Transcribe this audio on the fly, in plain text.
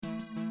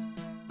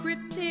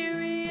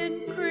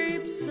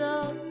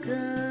are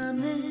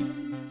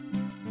coming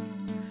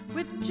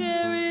with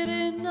Jared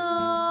and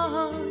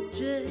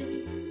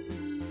RJ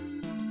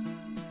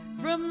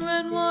from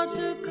Renoir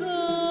to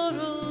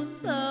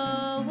Kurosawa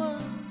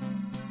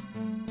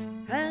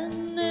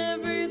and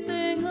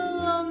everything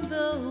along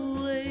the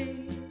way.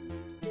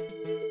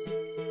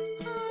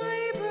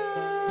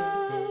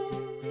 Highbrow,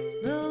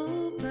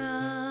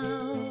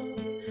 lowbrow,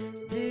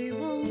 they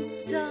won't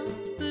stop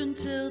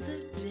until they're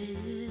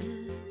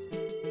dead.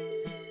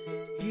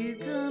 Here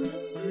come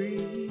the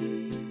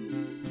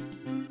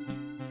creeps.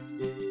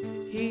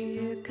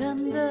 Here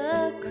come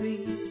the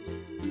creeps.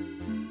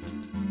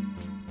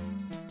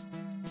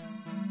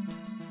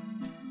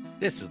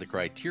 This is the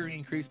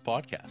Criterion Creeps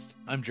podcast.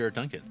 I'm Jared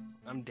Duncan.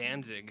 I'm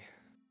Danzig.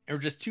 And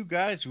we're just two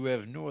guys who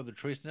have no other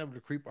choice than to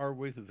creep our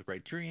way through the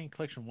Criterion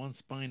Collection one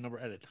spine number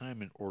at a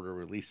time in order of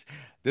release.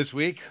 This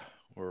week,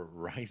 we're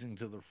rising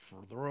to the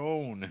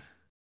throne.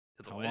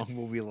 How long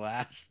will we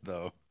last,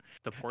 though?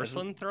 The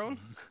porcelain throne?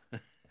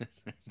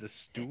 The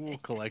stool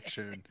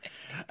collection.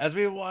 As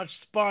we watch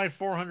spine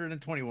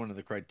 421 of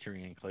the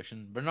Criterion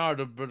Collection,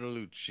 Bernardo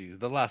Bertolucci,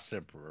 The Last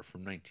Emperor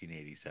from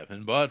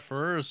 1987. But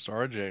first,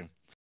 RJ.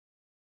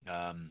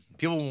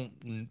 People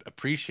won't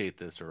appreciate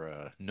this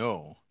or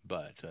know,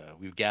 but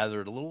we've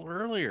gathered a little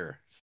earlier.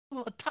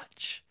 A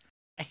touch,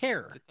 a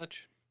hair. A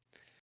touch.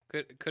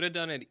 Could have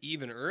done it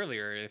even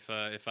earlier if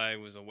I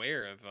was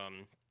aware of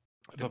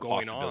the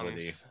going on.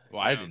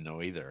 Well, I didn't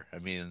know either. I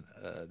mean,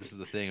 this is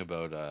the thing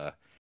about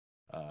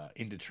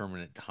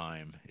indeterminate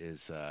time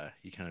is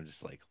you kind of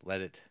just like let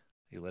it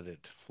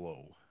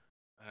flow.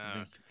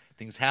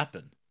 Things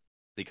happen.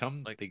 They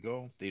come, they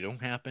go. They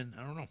don't happen.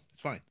 I don't know.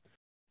 It's fine.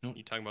 No.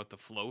 You talking about the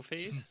flow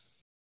phase?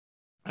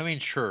 I mean,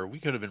 sure, we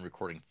could have been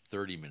recording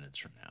 30 minutes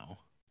from now.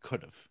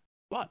 Could have.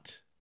 But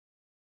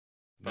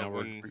now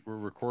we're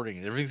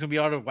recording. Everything's going to be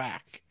out of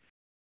whack.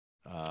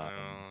 Out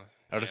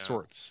of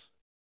sorts.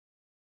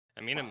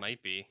 I mean, it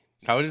might be.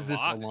 How does this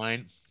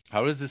align?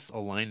 How is this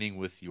aligning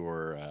with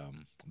your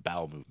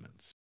bowel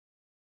movements?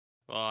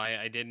 Well,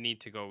 I did need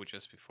to go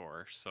just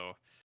before, so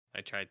I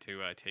tried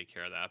to take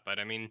care of that. But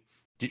I mean...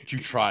 You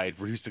tried.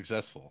 Were you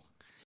successful?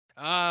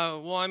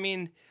 Well, I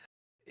mean...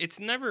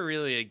 It's never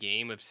really a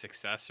game of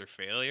success or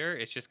failure.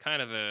 It's just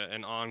kind of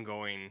an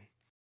ongoing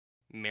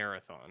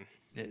marathon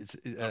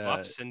of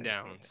ups and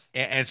downs.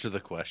 Answer the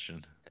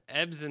question.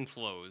 Ebbs and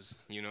flows.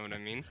 You know what I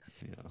mean?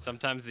 Yeah.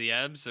 Sometimes the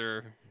ebbs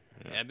are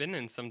ebbing,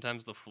 and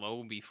sometimes the flow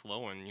will be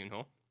flowing. You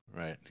know.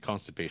 Right.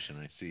 Constipation.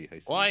 I see.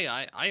 Well,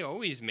 I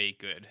always make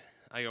good.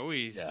 I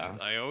always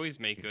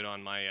make good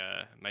on my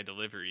my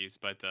deliveries,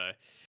 but.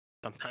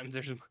 Sometimes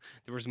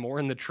there was more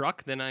in the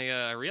truck than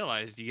I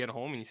realized. You get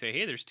home and you say,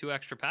 hey, there's 2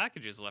 extra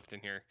packages left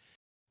in here.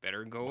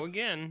 Better go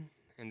again.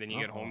 And then you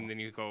get home and then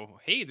you go,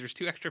 hey, there's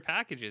 2 extra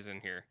packages in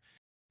here.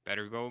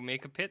 Better go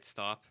make a pit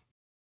stop.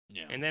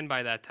 Yeah. And then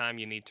by that time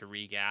you need to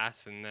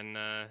regas and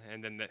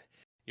then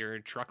your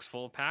truck's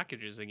full of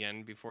packages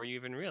again before you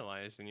even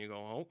realize. And you go,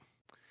 oh,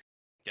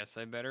 guess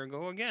I better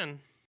go again.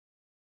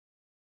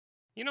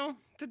 You know,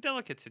 it's a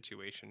delicate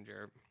situation,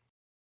 Jared.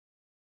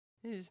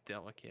 It is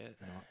delicate.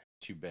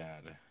 Too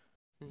bad.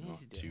 Not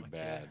too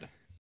bad.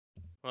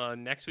 Well,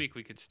 next week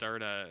we could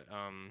start at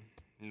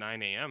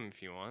 9 a.m.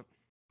 if you want.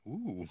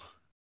 Ooh.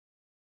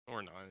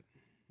 Or not.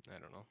 I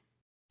don't know.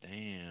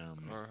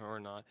 Damn. Or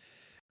not.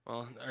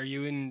 Well, are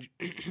you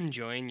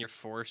enjoying your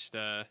forced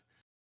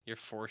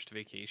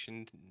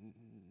vacation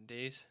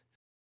days?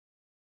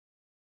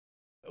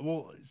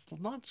 Well, it's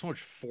not so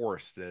much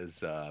forced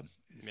as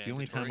it's the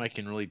only time I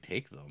can really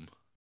take them.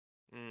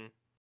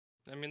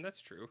 I mean, that's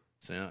true.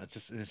 So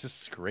it's just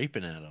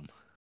scraping at them.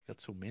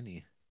 Got so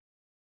many.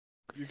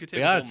 You could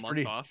take a whole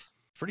month off.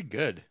 It's pretty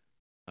good.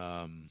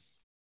 Time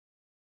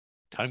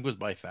goes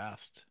by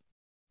fast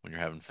when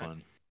you're having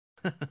fun.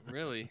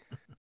 Really?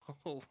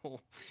 Oh,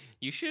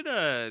 you should.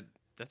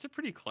 That's a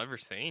pretty clever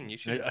saying. You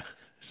should.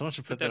 Someone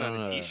should put that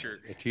on a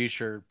t-shirt. A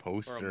t-shirt,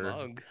 poster, or a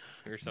mug,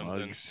 or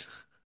something. Mugs.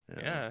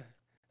 Yeah,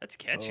 that's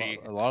catchy.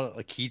 A lot of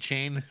a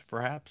keychain,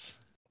 perhaps.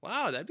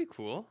 Wow, that'd be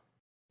cool.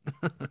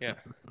 Yeah.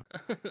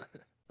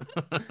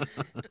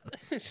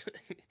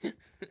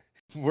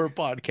 We're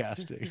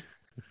podcasting.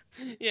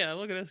 Yeah,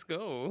 look at us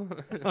go.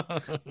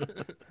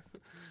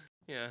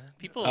 Yeah,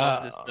 people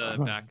love this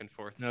back and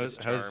forth.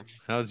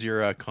 How's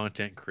your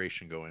content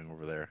creation going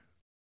over there?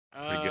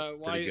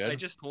 Pretty good? I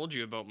just told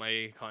you about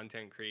my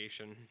content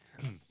creation.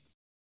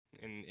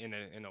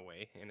 in a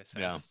way, in a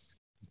sense.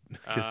 Yeah.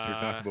 Because you're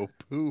talking about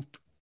poop.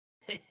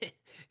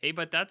 Hey,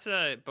 but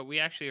but we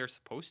actually are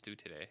supposed to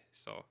today,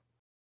 so.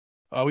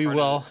 Oh, we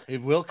will.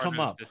 It will come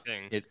up.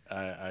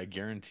 I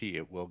guarantee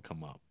it will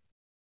come up.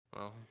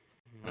 Well,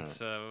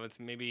 let's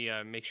maybe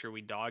make sure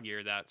we dog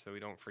ear that so we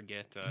don't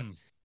forget.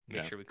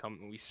 Make sure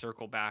we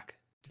circle back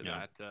to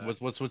that.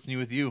 What's new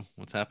with you?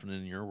 What's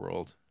happening in your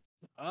world?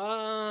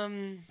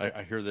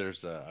 I hear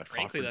there's a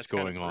conference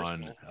going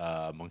on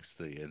amongst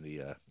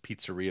the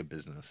pizzeria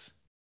business.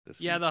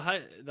 Yeah,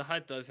 week. the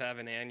hut does have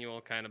an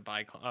annual kind of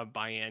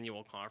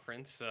biannual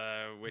conference,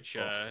 which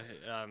Oh,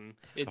 I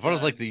it's thought it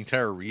was like the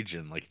entire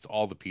region, like it's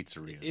all the it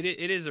pizzerias.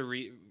 it is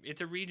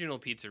it's a regional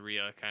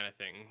pizzeria kind of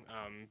thing.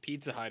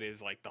 Pizza Hut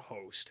is like the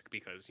host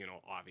because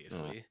Oh.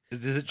 obviously.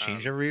 Does it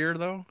change Um, every year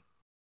though?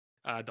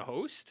 the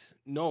host?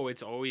 No,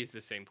 it's always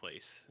the same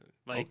place.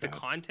 Like the Okay.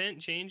 content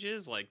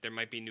changes. Like there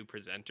might be new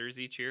presenters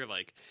each year.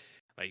 Like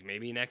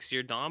maybe next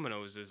year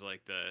Domino's is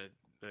like the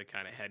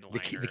kind of The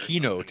headliner or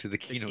keynote something. to the The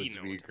keynote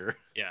keynote. speaker.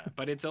 Yeah,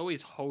 but it's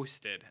always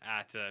hosted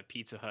at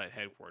Pizza Hut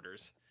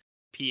headquarters,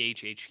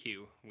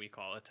 PHHQ we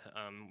call it.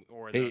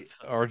 Or Hey,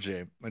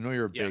 RJ, I know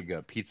you're a yeah,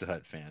 big Pizza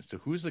Hut fan. So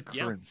who's the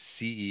yeah, current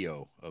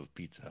CEO of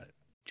Pizza Hut?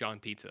 John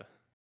Pizza.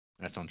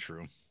 That's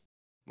untrue.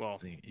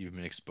 Well, You've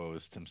been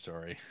exposed. I'm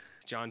sorry.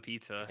 it's John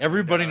Pizza, and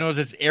Everybody knows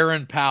it's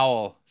Aaron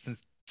Powell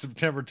since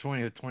September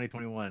 20th,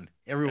 2021.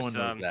 Everyone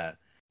that's knows that.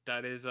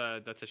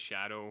 that's a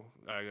shadow,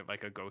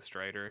 like a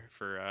ghostwriter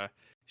for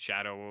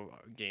shadow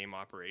game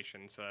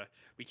operations.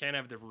 We can't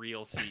have the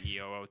real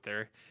CEO out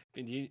there.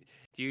 Do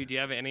you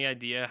have any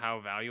idea how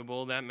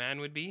valuable that man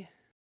would be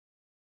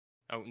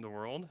out in the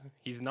world?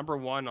 He's number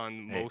one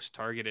on Hey, most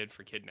targeted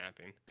for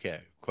kidnapping.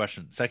 okay.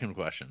 Question. Second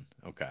question.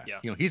 Okay.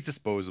 Yeah. He's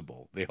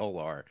disposable. They all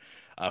are.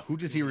 Who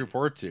does he hmm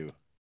report to?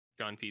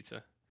 John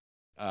Pizza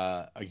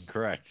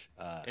Correct.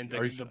 and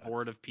Are you, the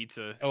board of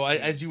pizza. oh,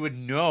 as you would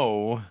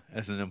know,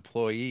 as an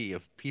employee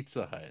of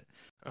Pizza Hut,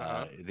 Uh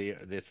huh.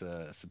 it's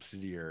a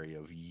subsidiary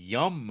of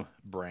Yum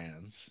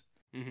Brands,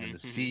 and the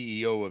Hmm.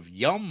 CEO of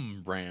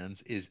Yum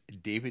Brands is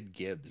David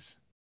Gibbs.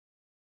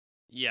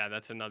 Yeah,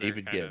 that's another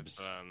David kind of Gibbs.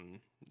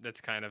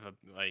 that's kind of a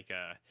like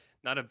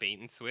not a bait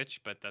and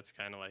switch, but that's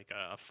kind of like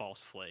a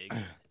false flag.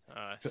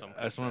 So Some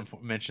I have just said. want to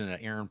mention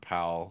that Aaron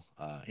Powell,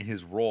 in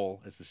his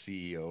role as the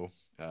CEO,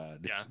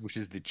 Yeah. which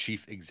is the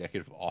chief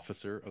executive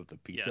officer of the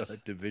Pizza Yes.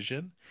 Hut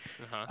division,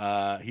 Uh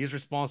huh. he is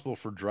responsible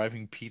for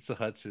driving Pizza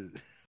Hut's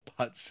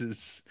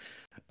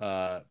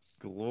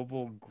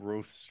global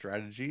growth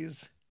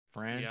strategies, Yeah.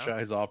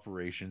 franchise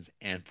operations,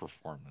 and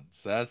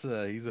performance.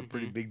 He's a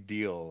pretty Hmm. big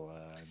deal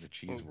in the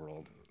cheese Well,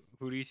 world.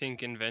 who do you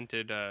think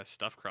invented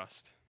stuffed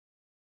crust?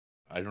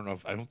 I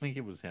don't think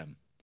it was him.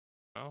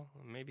 Well,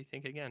 maybe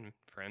think again,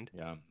 friend.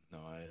 Yeah, no,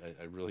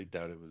 I really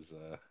doubt it was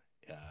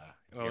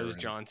Oh, it was Aaron.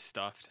 John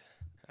Stuffed,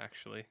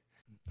 actually.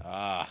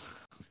 Ah,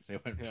 they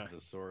went Yeah. for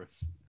the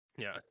source.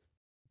 Yeah.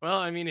 Well,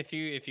 I mean, if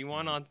you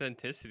want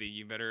authenticity,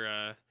 you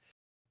better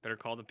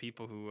call the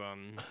people who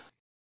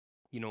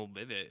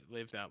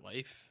live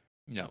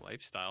Yeah, that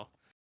lifestyle.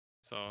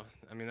 So,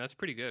 I mean, that's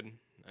pretty good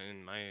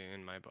in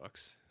my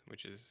books,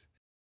 which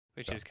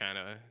yeah. is kind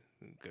of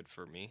good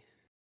for me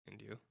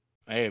and you.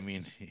 Hey, I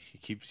mean, he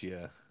keeps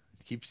you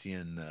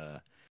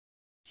in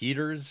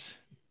heaters.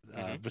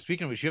 Hmm. But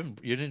speaking of which, you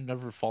didn't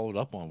never followed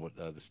up on what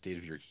the state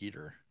of your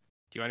heater.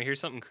 Do you want to hear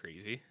something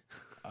crazy?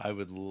 I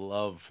would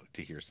love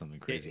to hear something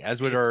It, crazy,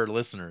 as would it's our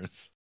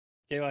listeners.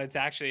 yeah, well, it's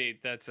actually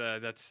that's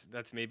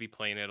maybe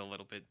playing it a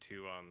little bit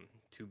too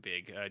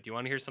big. Do you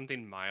want to hear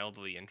something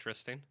mildly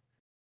interesting?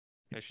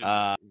 I should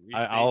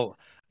restate. I'll,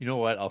 you know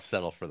what? I'll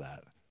settle for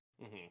that.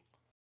 Hmm.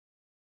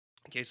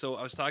 Okay, so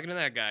I was talking to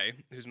that guy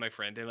who's my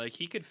friend, and like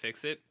he could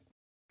fix it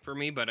for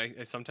me, but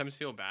I sometimes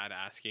feel bad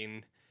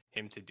asking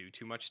him to do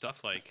too much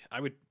stuff. Like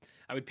I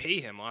would pay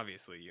him,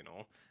 obviously,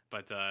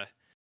 but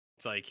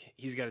it's like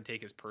he's got to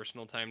take his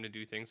personal time to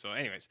do things. So,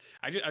 anyways,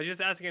 I was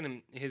just asking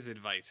him his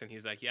advice, and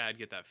he's like, "Yeah, I'd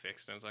get that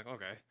fixed." And I was like,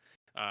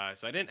 "Okay."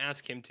 So I didn't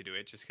ask him to do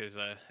it just because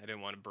I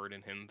didn't want to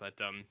burden him. But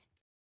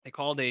I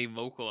called a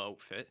local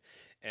outfit,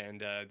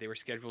 and they were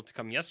scheduled to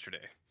come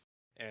yesterday,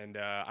 and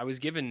I was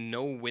given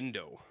no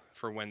window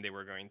for when they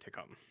were going to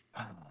come.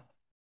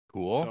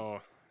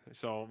 Cool.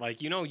 So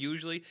like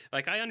usually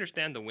like I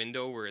understand the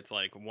window where it's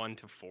like 1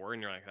 to 4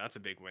 and you're like that's a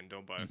big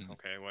window, but Mhm.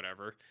 okay,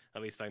 whatever.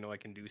 At least I know I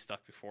can do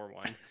stuff before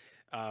 1.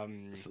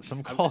 Um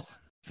Some I,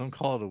 some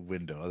call it a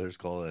window, others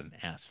call it an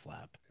ass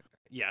flap.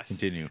 yes.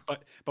 Continue.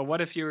 But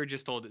what if you were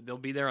just told they'll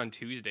be there on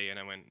Tuesday and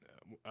I went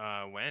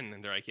when?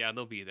 And they're like, "Yeah,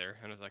 they'll be there."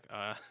 And I was like,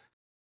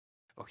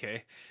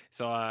 okay.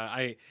 So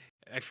I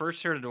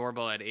first heard a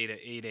doorbell at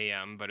 8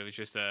 a.m., but it was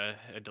just a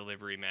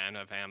delivery man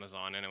of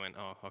Amazon and I went,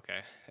 "Oh,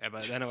 okay."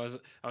 But then I was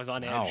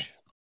on Wow, edge.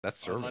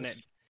 that's I was on it.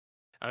 service.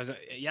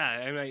 Yeah.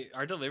 I mean,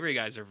 our delivery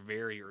guys are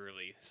very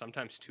early,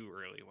 sometimes too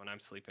early when I'm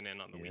sleeping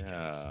in on the weekends.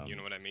 Yeah. You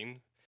know what I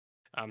mean?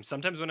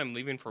 Sometimes when I'm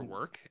leaving for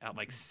work at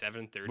like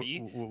 7:30,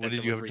 What that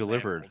did you have delivery van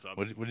delivered? pulls up.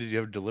 What did you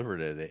have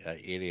delivered at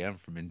 8 a.m.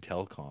 from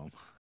Intelcom?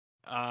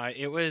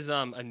 It was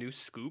a new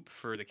scoop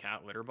for the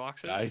cat litter I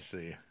boxes.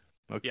 see.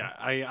 Okay. Yeah,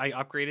 I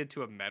upgraded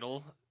to a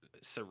metal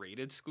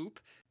serrated scoop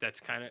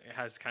that's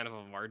has kind of a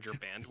larger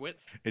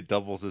bandwidth. It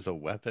doubles as a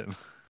weapon.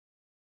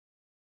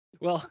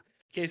 Well,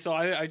 okay, so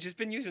I just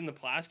been using the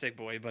plastic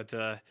boy, but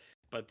it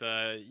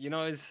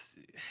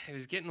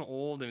was getting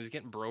old, it was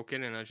getting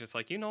broken, and I was just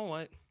like, you know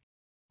what?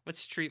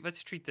 Let's treat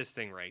this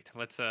thing right.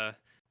 Let's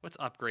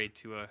upgrade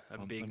to a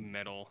I'm, big I'm,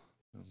 metal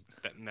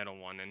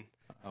one and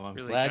I'm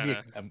really glad kind you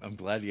of I'm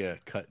glad you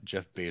cut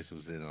Jeff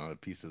Bezos in on a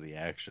piece of the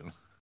action.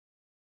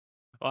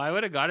 Well, I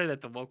would have got it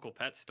at the local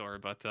pet store,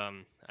 but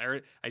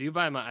I do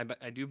buy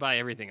I do buy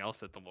everything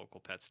else at the local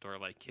pet store,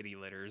 like kitty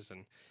litters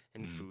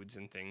and foods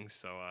and things.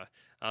 So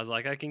I was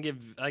like, I can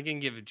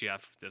give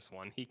Jeff this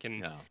one.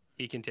 Yeah.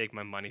 He can take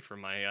my money for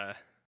my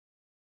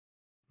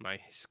my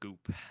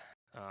scoop.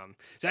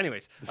 So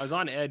anyways, I was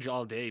on edge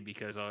all day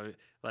because I was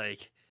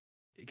like,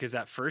 because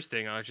that first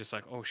thing I was just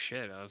like, oh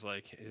shit. I was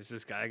like, is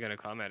this guy gonna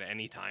come at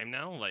any time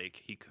now?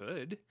 Like he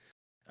could.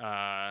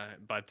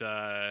 But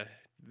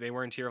they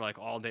weren't here like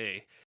all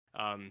day.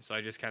 So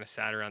I just kind of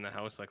sat around the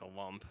house like a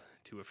lump,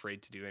 too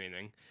afraid to do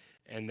anything.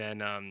 And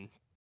then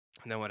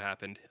what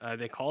happened?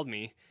 They called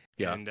me,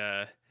 Yeah. and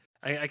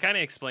I kind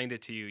of explained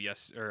it to you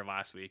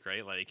last week,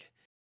 right? Like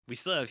we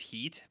still have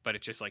heat, but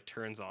it just like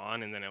turns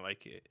on, and then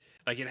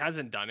it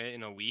hasn't done it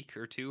in a week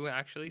or two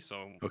actually.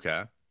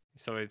 Okay.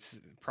 So it's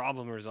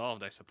problem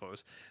resolved, I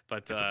suppose.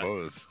 But I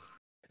suppose.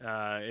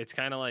 it's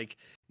kind of like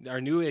our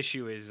new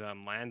issue is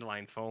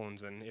landline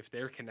phones, and if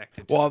they're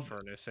connected to the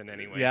furnace in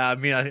any way. Yeah, I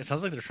mean, it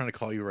sounds like they're trying to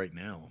call you right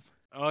now.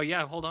 Oh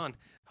yeah, hold on.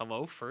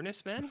 Hello,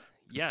 furnace man?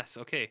 Yes.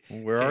 Okay.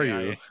 Where are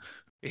you?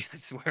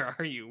 Yes. Where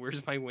are you?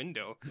 Where's my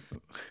window?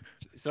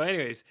 So,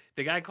 anyways,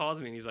 the guy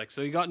calls me and he's like,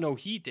 "So you got no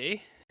heat, eh?"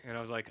 And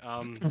I was like,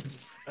 I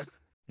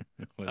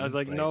was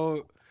like,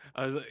 "No."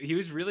 He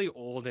was really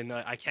old, and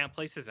I can't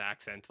place his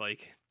accent.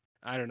 Like,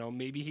 I don't know,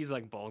 maybe he's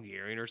like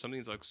Bulgarian or something.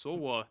 He's like,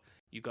 "So,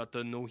 you got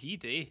the no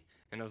heat, eh?"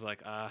 And I was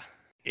like,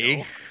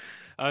 no.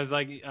 I was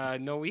like,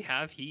 no, we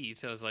have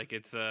heat. I was like,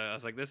 I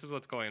was like, this is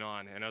what's going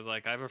on. And I was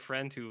like, I have a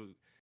friend who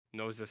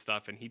knows this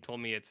stuff, and he told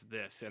me it's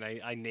this. And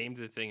I named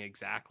the thing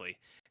exactly.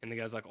 And the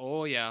guy's like,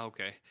 oh, yeah,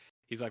 okay.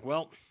 He's like,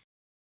 well,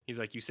 he's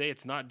like, you say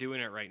it's not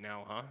doing it right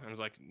now, huh? And I was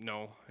like,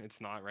 no,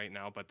 it's not right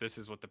now, but this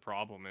is what the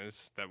problem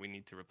is that we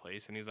need to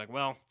replace. And he's like,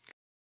 well, if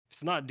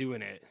it's not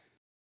doing it,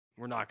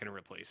 we're not going to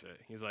replace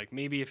it. He's like,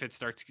 maybe if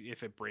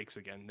it breaks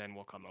again, then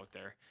we'll come out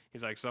there.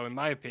 He's like, so in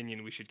my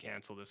opinion, we should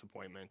cancel this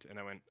appointment. And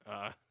I went,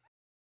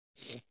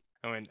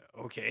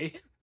 okay.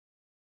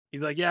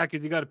 He's like, yeah,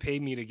 because you got to pay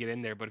me to get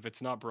in there, but if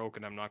it's not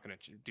broken, I'm not going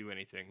to do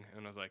anything.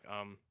 And I was like,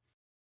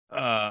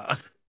 I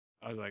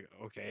was like,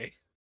 okay.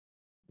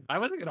 I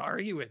wasn't going to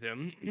argue with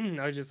him.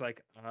 I was just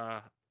like,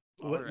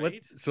 what?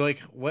 Right. So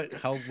like, what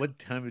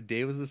time of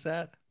day was this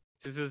at?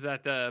 This was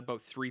at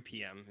about 3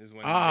 p.m. is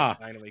when they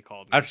finally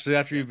called me. Actually,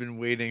 after you've been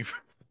waiting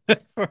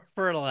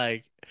for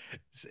like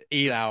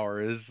 8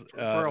 hours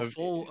for a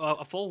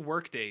full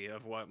work day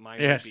of what mine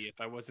would be if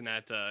I wasn't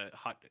at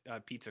Hot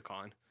Pizza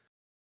Con.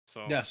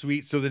 So yeah,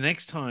 sweet. So the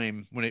next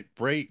time when it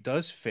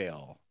does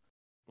fail,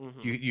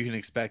 you can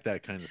expect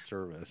that kind of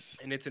service.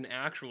 And it's an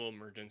actual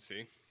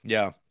emergency.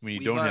 Yeah, when you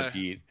don't have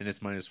heat and it's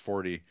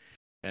 -40,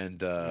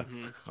 and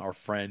our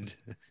friend.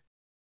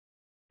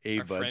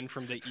 Our friend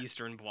from the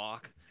Eastern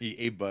Bloc.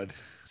 Hey, bud.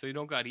 So you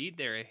don't got to eat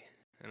there, eh?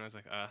 And I was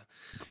like,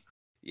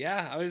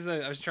 yeah. I was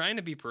trying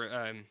to be,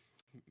 I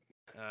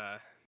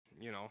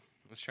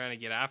was trying to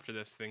get after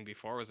this thing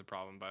before it was a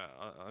problem, but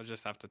I'll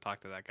just have to talk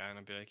to that guy and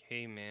I'll be like,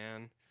 hey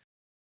man,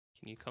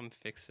 can you come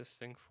fix this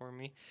thing for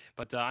me?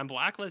 But I'm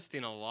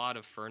blacklisting a lot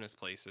of furnace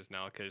places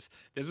now because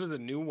this was a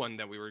new one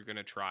that we were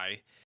gonna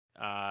try.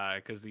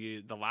 Because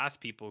the last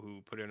people who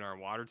put in our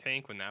water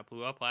tank when that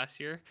blew up last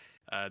year,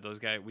 those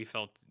guys, we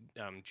felt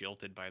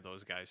jilted by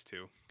those guys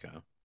too. Okay.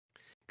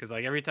 Because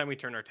like every time we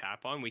turn our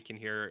tap on, we can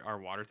hear our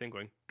water thing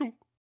going dunk,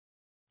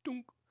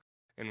 dunk,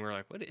 and we're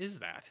like, what is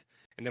that?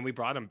 And then we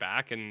brought them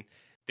back, and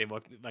they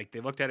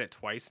looked at it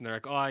twice, and they're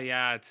like, oh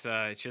yeah, it's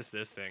just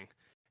this thing.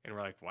 And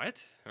we're like,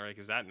 what? We're like,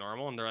 is that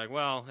normal? And they're like,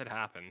 well, it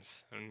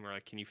happens. And we're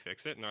like, can you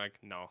fix it? And they're like,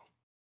 no.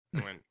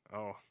 I went,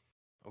 oh,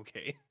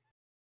 okay.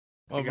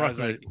 Well,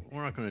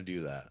 we're not going to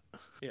do that.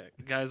 Yeah,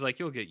 guys, like,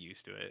 you'll get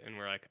used to it. And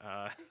we're like,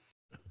 I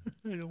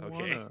don't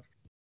okay. wanna.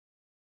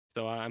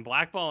 So I'm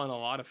blackballing a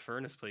lot of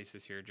furnace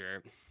places here,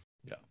 Jarrett.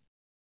 Yeah.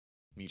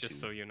 Me too. Just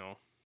so you know.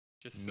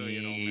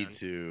 Me man.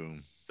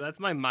 too. So that's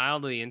my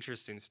mildly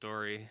interesting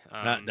story.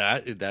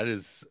 That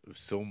is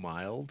so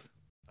mild.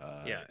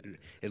 Yeah.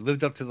 It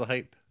lived up to the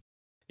hype.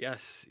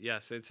 Yes.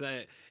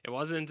 It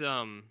wasn't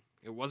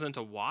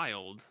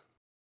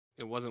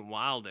It wasn't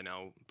wild and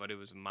out, but it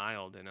was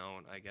mild and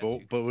out, I guess.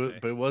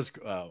 But it was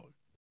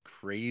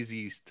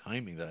crazy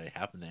timing that I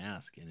happened to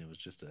ask, and it was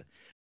just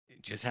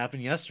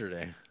happened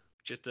yesterday.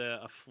 Just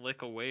a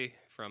flick away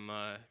from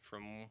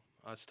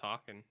us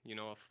talking. You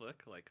know, a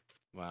flick, like,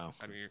 wow.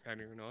 How do you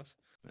know us?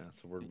 Yeah,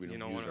 it's a word we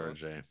don't use,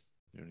 RJ.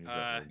 You don't use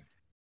that word.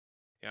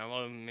 Yeah,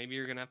 well, maybe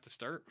you're gonna have to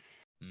start.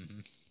 Mm-hmm.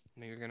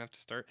 Maybe you're gonna have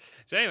to start.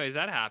 So, anyways,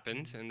 that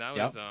happened, and that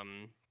was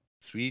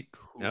sweet,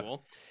 cool.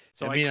 Yep.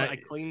 So I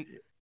cleaned.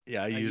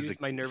 Yeah, I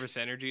used my nervous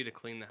energy to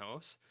clean the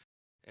house,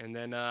 and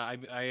then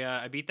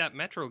I beat that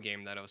Metro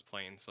game that I was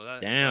playing. So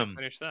that damn, so I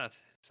finished that.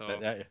 So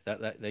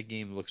that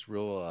game looks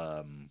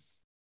real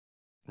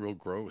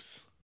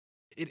gross.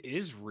 It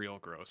is real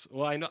gross.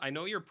 Well, I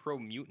know you're pro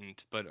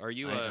mutant, but are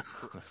you I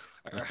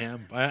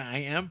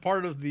am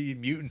part of the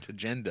mutant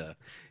agenda.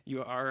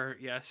 You are,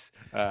 yes.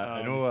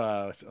 I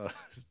know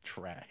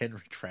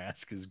Henry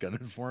Trask is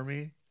gunning for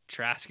me.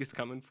 Trask is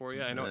coming for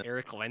you. I know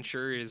Eric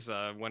Lencher is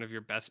one of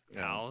your best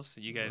pals.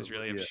 You guys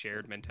really have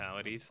shared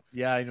mentalities.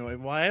 Yeah, I know.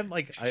 Well, I am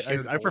like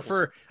Shared I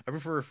goals.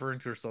 prefer referring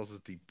to ourselves as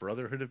the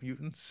Brotherhood of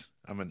Mutants.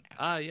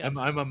 Yes.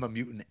 I'm a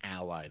mutant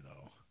ally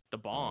though. The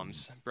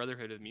Bombs,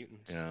 Brotherhood of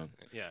Mutants. Yeah.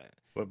 Yeah.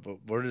 But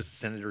where does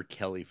Senator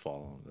Kelly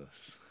fall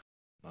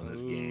on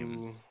this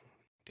game?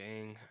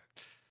 Dang.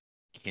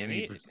 Can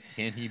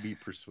he be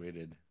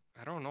persuaded?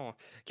 I don't know.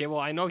 Okay, well,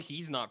 I know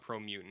he's not pro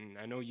mutant.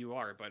 I know you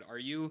are, but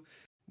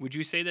would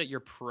you say that you're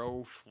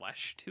pro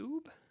flesh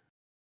tube?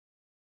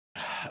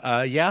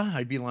 Yeah,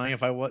 I'd be lying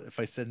if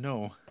I said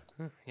no.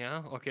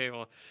 Yeah. Okay.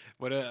 Well,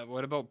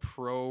 what about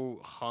pro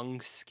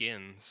hung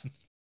skins?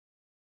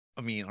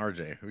 I mean,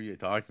 RJ, who are you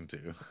talking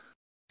to?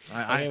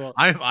 Well,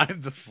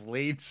 I'm the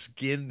flayed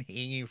skin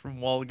hanging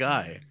from wall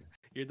guy.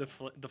 You're the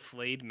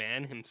flayed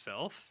man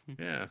himself.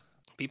 Yeah.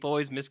 People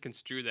always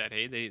misconstrue that.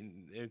 Hey,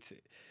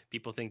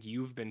 people think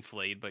you've been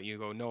flayed, but you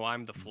go, no,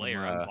 I'm the flayer.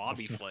 I'm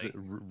Bobby Flay.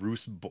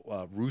 Roose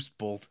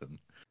Bolton.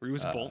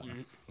 Roose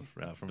Bolton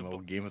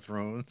from Game of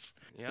Thrones.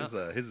 Yeah.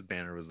 His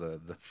banner was the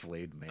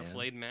flayed man. The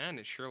flayed man.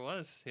 It sure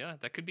was. Yeah,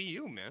 that could be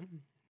you, man.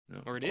 No,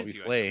 or it Bobby is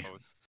you, Flay. I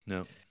suppose.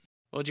 No.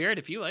 Well, Jared,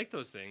 if you like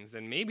those things,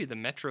 then maybe the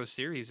Metro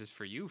series is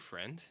for you,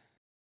 friend.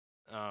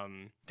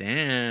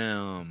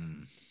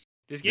 Damn.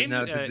 This game.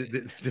 Now,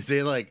 did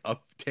they like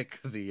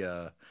uptick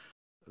the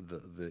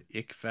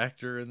ick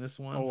factor in this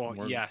one?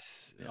 Oh,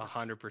 yes,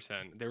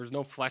 100%. There was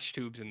no flesh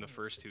tubes in the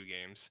first two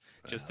games,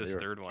 just this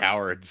third one.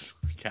 Cowards.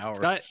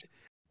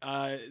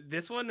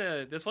 This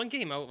one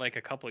came out like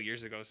a couple of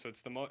years ago, so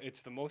it's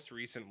the most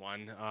recent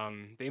one.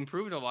 They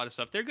improved a lot of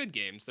stuff. They're good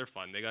games. They're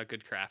fun. They got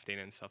good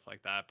crafting and stuff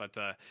like that. But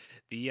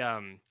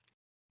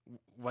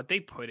what they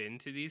put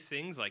into these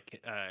things,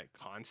 like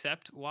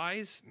concept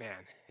wise,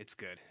 man, it's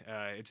good.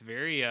 It's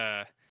very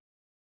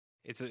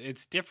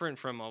it's different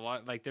from a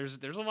lot. Like there's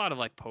a lot of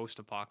like post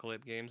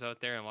apocalypse games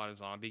out there and a lot of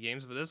zombie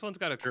games, but this one's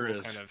got a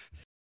cool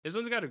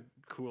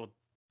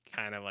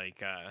kind of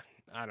like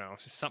I don't know,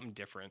 something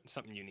different,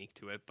 something unique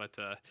to it. But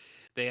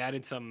they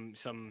added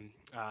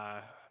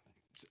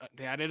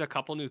they added a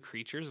couple new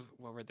creatures.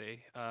 What were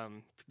they?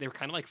 They were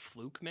kind of like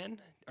fluke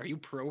men. Are you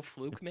pro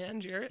fluke man,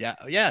 Jarrett? Yeah.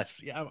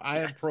 Yes. Yeah. I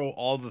am pro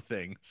all the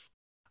things.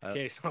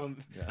 Okay, so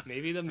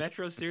maybe the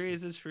Metro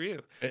series is for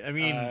you. I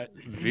mean,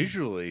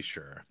 visually,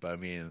 sure, but I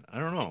mean, I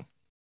don't know.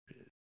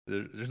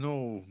 There's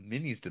no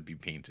minis to be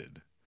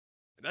painted.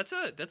 That's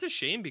a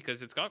shame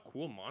because it's got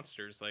cool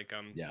monsters. Like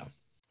Yeah.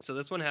 So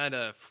this one had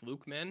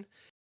fluke men.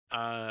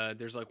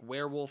 There's like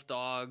werewolf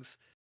dogs.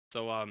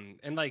 So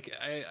and like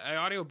I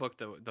audiobooked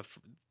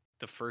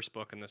the first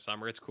book in the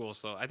summer. It's cool.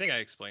 So I think I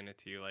explained it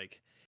to you. Like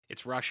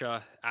it's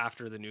Russia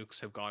after the nukes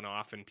have gone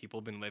off and people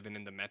have been living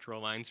in the metro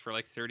lines for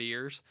like 30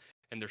 years.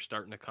 And they're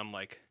starting to come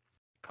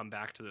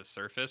back to the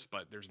surface,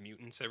 but there's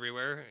mutants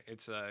everywhere.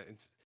 It's a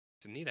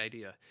neat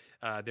idea.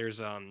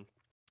 There's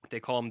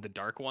they call them the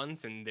Dark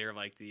Ones, and they're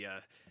like the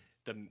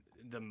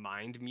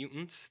mind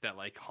mutants that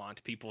like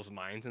haunt people's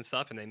minds and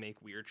stuff, and they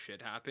make weird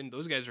shit happen.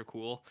 Those guys are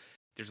cool.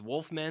 There's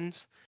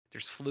wolfmen's,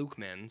 there's fluke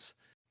men's,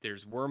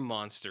 there's worm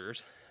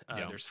monsters,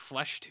 there's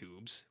flesh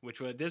tubes,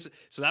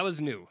 so that was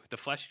new. The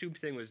flesh tube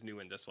thing was new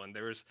in this one.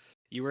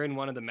 You were in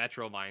one of the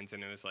metro lines,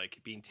 and it was like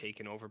being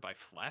taken over by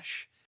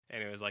flesh.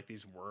 And it was like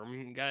these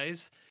worm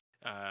guys,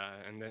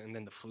 and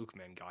then the fluke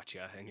men got you,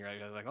 and you're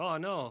like, oh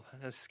no,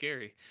 that's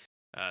scary.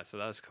 So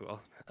that was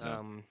cool.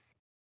 Yeah.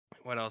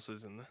 What else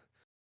was in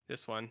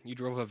this one? You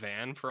drove a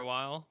van for a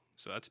while,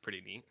 so that's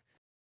pretty neat.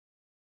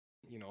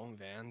 You know,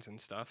 vans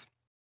and stuff.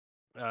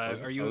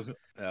 That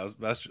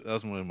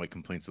was one of my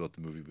complaints about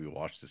the movie we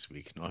watched this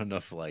week. Not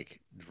enough like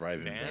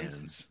driving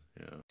vans.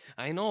 Yeah.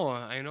 I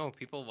know.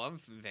 People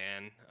love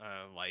van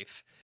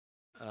life.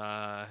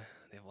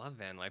 They love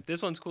van life.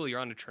 This one's cool. You're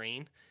on a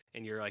train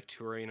and you're like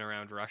touring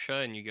around Russia,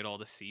 and you get all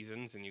the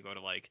seasons, and you go to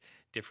like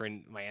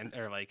different land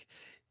or like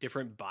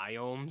different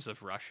biomes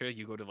of Russia.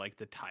 You go to like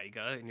the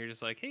taiga, and you're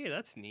just like, hey,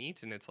 that's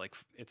neat. And it's like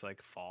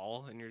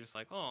fall, and you're just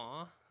like,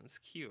 oh, that's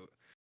cute.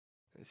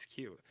 It's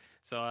cute.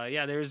 So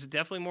there's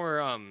definitely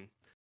more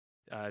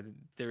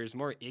there's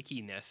more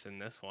ickiness in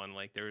this one.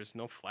 Like there was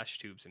no flesh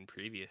tubes in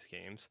previous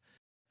games.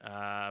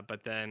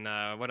 But then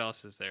what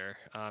else is there?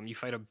 You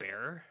fight a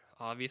bear,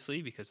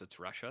 obviously, because it's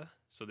Russia.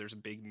 So there's a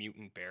big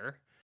mutant bear,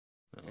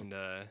 and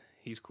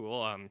he's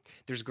cool.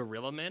 There's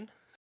gorilla men,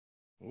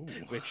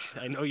 which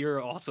I know you're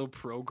also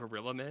pro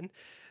gorilla men.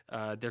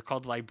 They're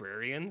called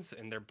librarians,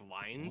 and they're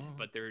blind,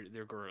 but they're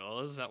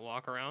gorillas that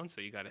walk around.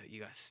 So you gotta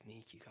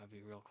sneak. You gotta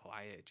be real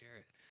quiet,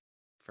 Jarrett,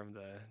 from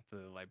the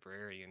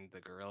librarian, the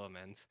gorilla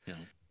men's. Yeah.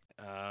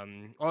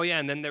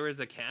 And then there was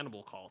a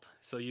cannibal cult.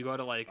 So you go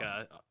to like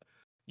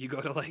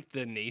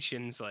the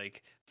nation's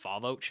like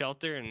fallout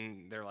shelter,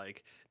 and they're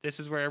like, this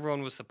is where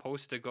everyone was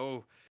supposed to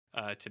go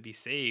to be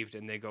saved,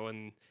 and they go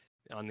in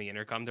on the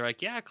intercom. They're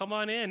like, yeah, come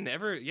on in.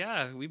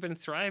 We've been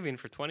thriving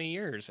for 20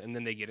 years. And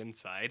then they get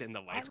inside and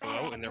the lights go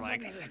out, and they're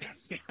like,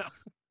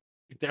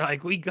 they're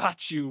like, we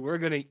got you. We're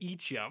gonna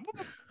eat you.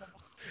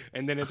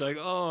 And then it's like,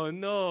 oh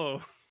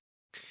no.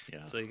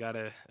 Yeah. So you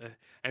gotta,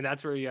 and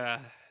that's where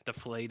the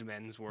filleted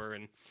men's were,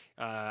 and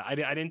I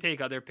didn't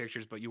take other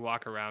pictures, but you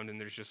walk around and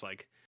there's just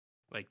like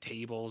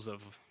tables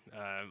of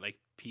like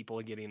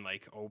people getting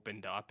like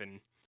opened up and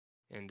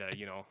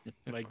you know,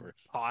 like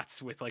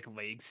pots with like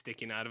legs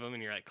sticking out of them,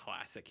 and you're like,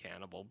 classic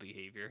cannibal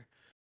behavior.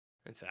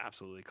 It's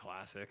absolutely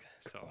classic.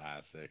 So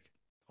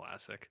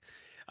classic.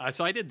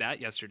 So I did that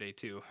yesterday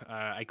too.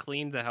 I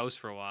cleaned the house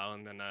for a while,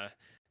 and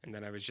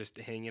then I was just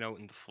hanging out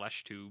in the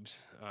flesh tubes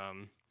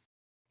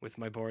with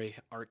my boy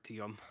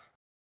Artyom.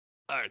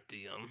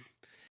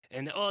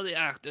 And all the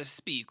actors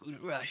speak with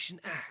Russian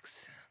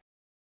accent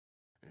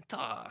and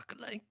talk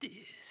like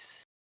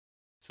this.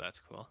 So that's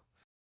cool.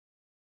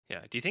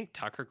 Yeah. Do you think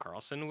Tucker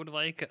Carlson would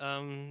like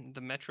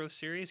the Metro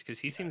series? Because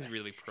he seems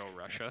really pro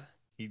Russia.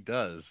 He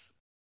does.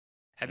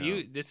 Have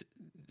you this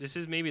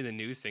is maybe the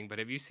news thing, but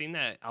have you seen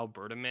that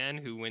Alberta man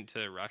who went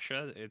to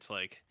Russia? It's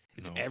like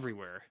it's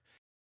everywhere.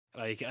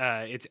 Like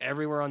it's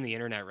everywhere on the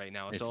internet right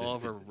now. It's all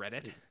over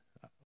Reddit.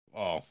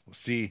 Oh,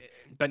 see,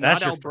 but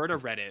not Alberta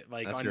Reddit,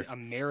 like on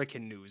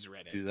American news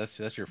Reddit. See,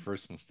 that's your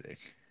first mistake.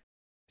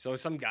 So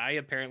some guy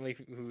apparently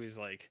who is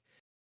like,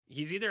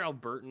 he's either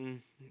Albertan,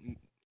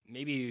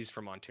 maybe he's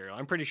from Ontario.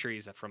 I'm pretty sure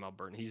he's from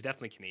Alberta. He's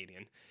definitely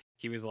Canadian.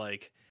 He was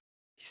like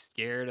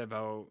scared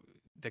about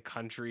the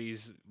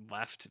country's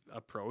left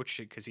approach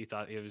because he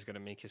thought it was going to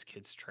make his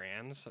kids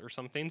trans or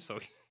something. So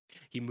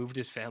he moved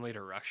his family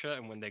to Russia,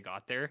 and when they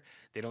got there,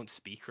 they don't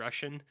speak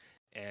Russian,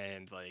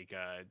 and like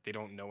they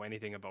don't know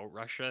anything about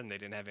Russia, and they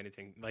didn't have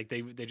anything, like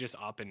they just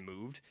up and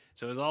moved.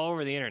 So it was all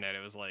over the internet.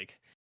 It was like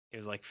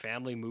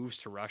family moves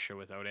to Russia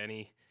without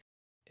any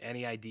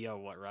idea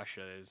what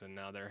Russia is, and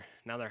now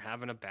they're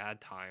having a bad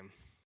time.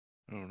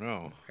 Oh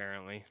no!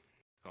 Apparently,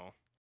 so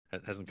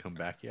it hasn't come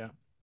back yet.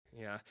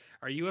 Yeah.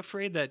 Are you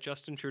afraid that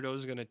Justin Trudeau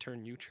is going to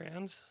turn you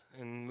trans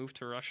and move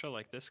to Russia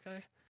like this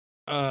guy?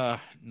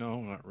 No,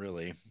 not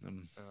really.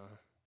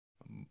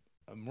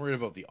 I'm worried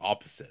about the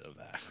opposite of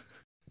that.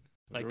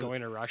 Like going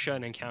to Russia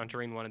and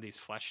encountering one of these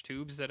flesh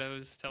tubes that I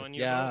was telling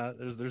you about?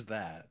 Yeah, there's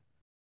that.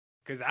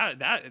 Because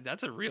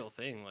that's a real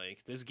thing. Like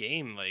this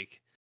game, like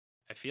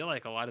I feel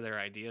like a lot of their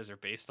ideas are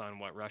based on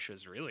what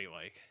Russia's really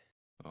like.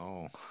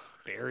 Oh.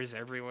 Bears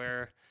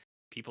everywhere.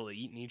 People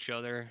eating each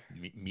other.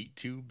 Meat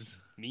tubes.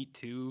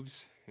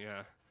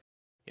 Yeah.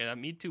 Yeah, that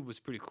meat tube was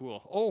pretty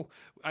cool. Oh,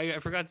 I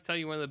forgot to tell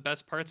you one of the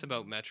best parts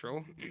about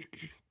Metro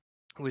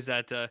was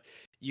that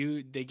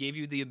they gave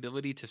you the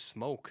ability to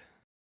smoke.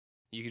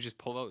 You could just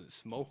pull out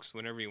smokes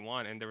whenever you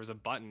want, and there was a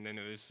button, and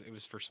it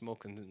was for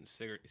smoking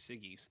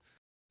ciggies.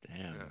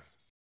 Damn. Yeah.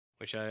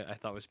 Which I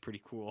thought was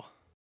pretty cool.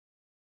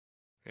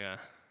 Yeah.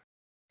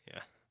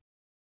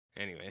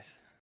 Anyways,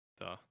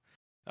 so.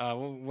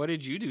 What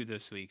did you do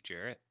this week,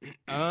 Jarrett?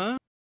 Well,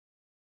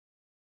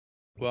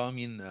 I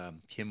mean,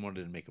 Kim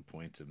wanted to make a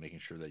point of making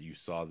sure that you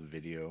saw the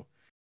video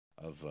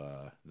of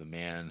the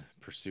man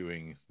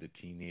pursuing the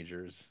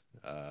teenagers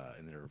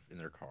in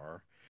their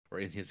car or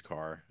in his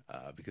car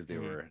because they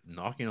were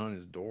knocking on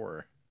his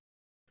door.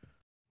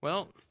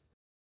 Well,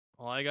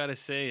 all I gotta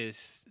say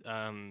is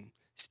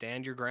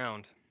stand your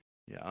ground.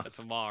 Yeah, that's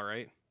a law,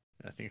 right?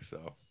 I think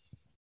so.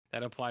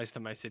 That applies to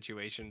my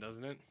situation,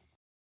 doesn't it?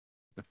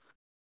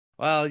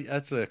 Well,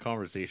 that's a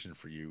conversation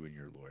for you and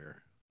your lawyer.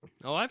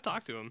 Oh, I've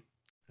talked to him.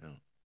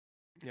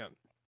 Yeah.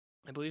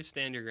 I believe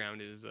stand your ground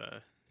is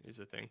a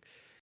thing.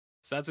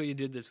 So that's what you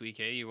did this week,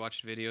 eh? You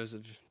watched videos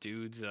of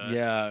dudes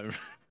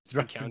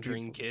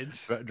encountering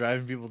kids.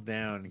 Driving people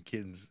down, and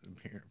kids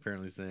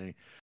apparently saying,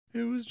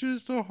 it was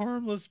just a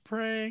harmless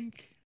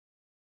prank.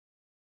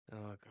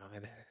 Oh,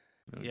 God.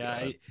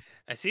 God.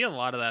 I see a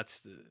lot of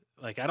that's,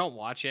 like, I don't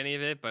watch any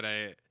of it, but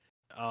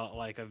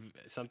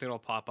something will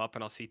pop up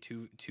and I'll see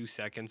two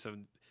seconds of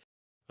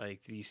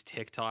like these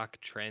TikTok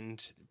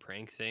trend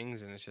prank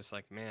things, and it's just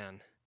like,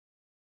 man,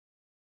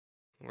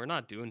 we're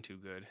not doing too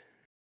good.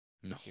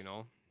 No, you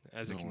know,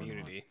 as a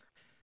community.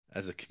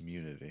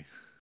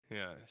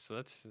 Yeah, so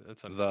that's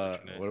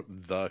unfortunate.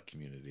 The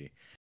community.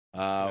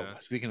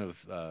 Speaking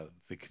of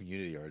the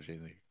community,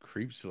 RJ, the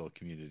Creepsville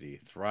community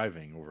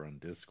thriving over on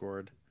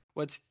Discord.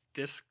 What's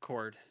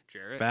Discord,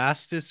 Jarrett?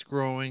 Fastest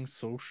growing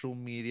social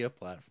media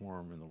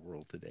platform in the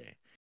world today.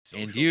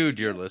 And you,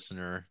 dear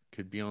listener,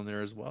 could be on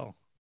there as well.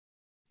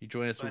 You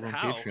join us over on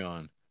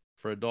Patreon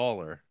for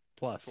 $1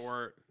 plus.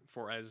 For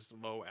as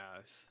low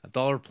as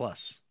 $1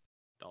 plus.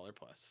 $1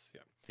 plus,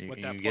 yeah.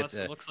 What that plus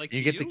looks like to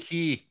you get the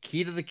key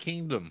to the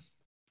kingdom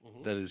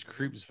that is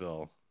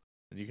Creepsville.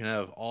 And you can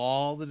have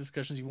all the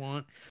discussions you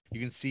want. You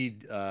can see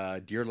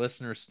dear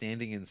listeners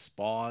standing in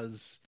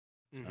spas.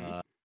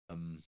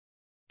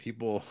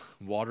 People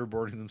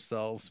waterboarding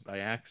themselves by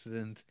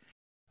accident,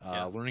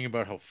 learning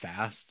about how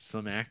fast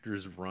some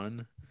actors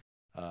run,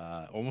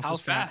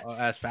 almost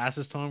as fast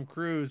as Tom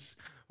Cruise.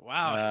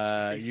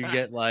 Wow, you fast.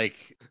 Get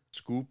like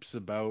scoops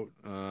about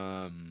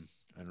I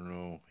don't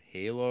know,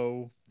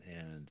 Halo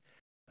and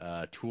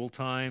Tool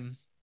Time,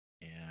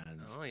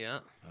 and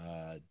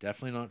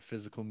definitely not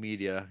physical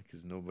media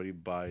because nobody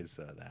buys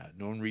that.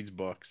 No one reads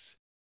books.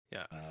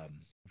 Yeah,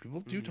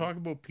 people do talk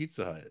about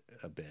Pizza Hut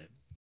a bit.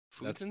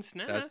 Foods and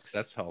snacks.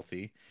 That's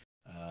healthy.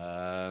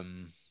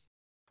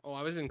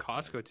 was in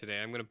Costco today.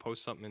 I'm gonna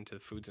post something into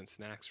Foods and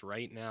Snacks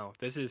right now.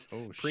 This is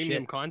Oh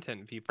premium shit!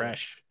 content, people.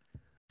 Fresh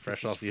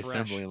This off is the fresh.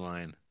 assembly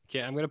line.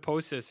 Okay, I'm gonna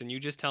post this, and you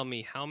just tell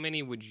me how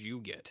many would you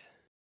get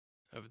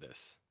of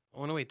this?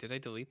 Oh no, wait, did I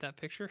delete that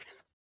picture?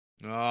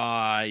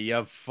 Ah,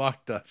 you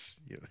fucked us.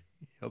 You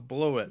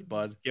blew it,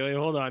 bud. Yeah, wait,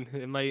 hold on.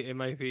 It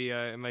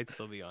might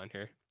still be on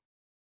here.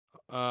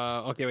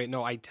 Okay, wait,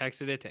 no, I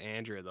texted it to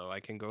Andrew though. I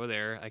can go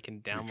there. I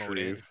can download it.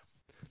 Retrieve.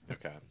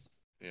 Okay.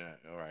 Yeah.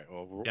 All right.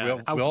 Well,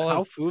 Yeah, we all how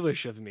have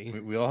foolish of me.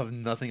 we all have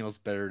nothing else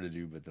better to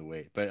do but to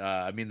wait. But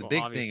I mean, the Well, big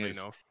thing obviously, is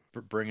no.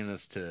 bringing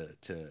us to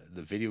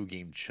the video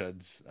game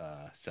chuds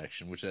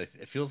section, which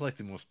it feels like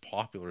the most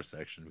popular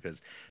section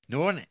because no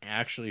one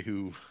actually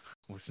who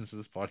listens to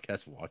this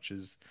podcast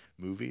watches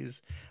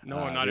movies.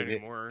 No, not They,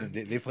 anymore.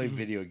 they play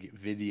video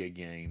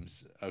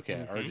games. Okay,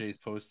 Mhm. RJ's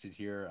posted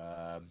here.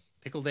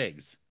 Pickled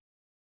eggs,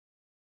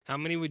 How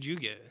many would you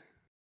get?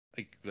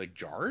 like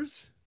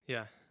jars.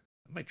 Yeah,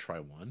 I might try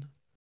one.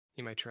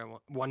 you might try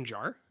one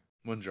jar.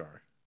 One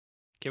jar.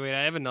 Okay, wait,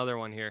 I have another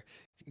one here.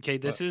 Okay,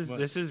 this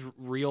What? is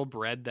real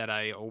bread that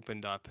I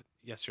opened up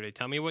yesterday.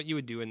 Tell me what you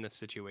would do in this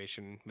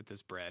situation with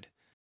this bread.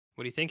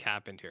 What do you think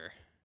happened here?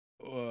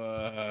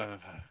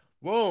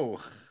 Whoa,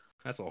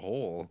 that's a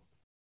hole.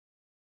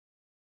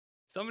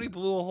 Somebody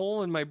blew a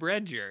hole in my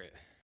bread, Jarrett.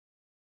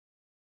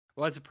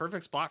 Well, it's a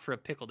perfect spot for a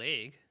pickled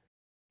egg,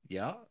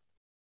 Yeah,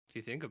 if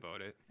you think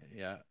about it.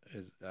 yeah.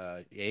 Is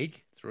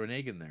egg? Throw an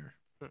egg in there.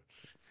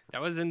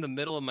 That was in the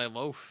middle of my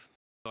loaf.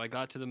 So I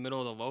got to the middle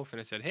of the loaf and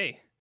I said, "Hey,"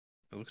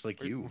 It looks like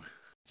Where- you. I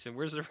said,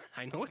 "Where's the?"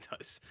 I know it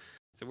does.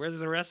 I said, "Where's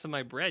the rest of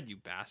my bread, you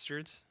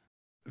bastards?"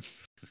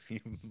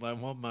 My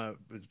mom,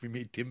 we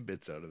made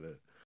Timbits out of it.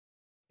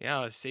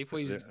 Yeah,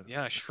 Safeway's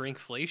Yeah.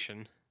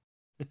 shrinkflation.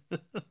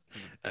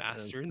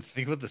 Bastards.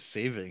 Think about the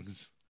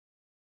savings.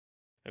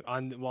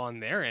 On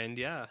their end,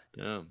 yeah.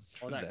 Yeah. All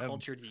for that them.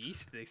 cultured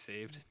yeast they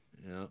saved.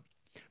 Yeah.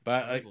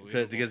 But to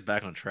Unbelievable. get us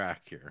back on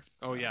track here.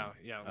 Oh yeah. What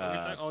were we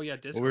talking? Oh yeah,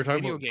 Well, Discord. we're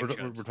talking Video about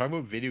game we're chuds. talking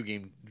about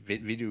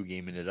video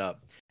gaming it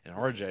up. And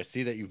RJ, I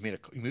see that you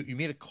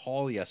made a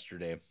call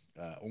yesterday,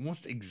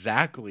 almost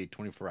exactly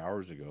 24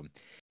 hours ago,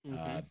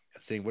 Mhm.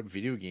 saying what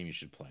video game you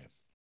should play.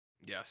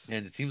 Yes.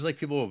 And it seems like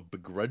people have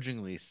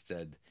begrudgingly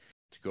said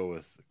to go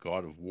with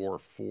God of War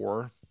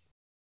 4.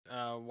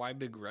 Why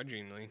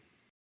begrudgingly?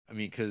 I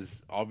mean,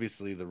 because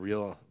obviously the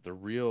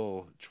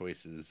real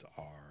choices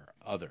are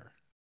other.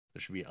 There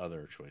should be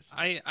other choices.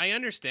 I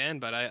understand,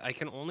 but I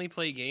can only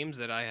play games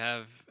that I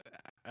have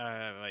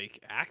like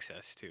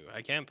access to.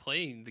 I can't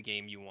play the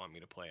game you want me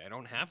to play. I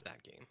don't have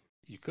that game.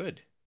 You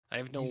could I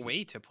have no Easy.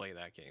 way to play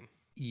that game.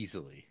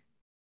 easily.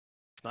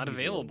 It's not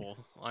Easily.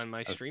 available on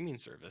my Okay. streaming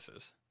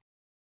services.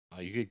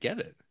 You could get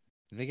it.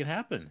 Make it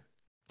happen.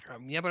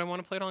 Yeah, but I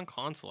want to play it on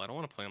console. I don't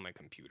want to play on my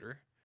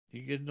computer.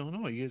 You could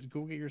You could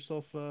go get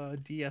yourself a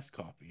DS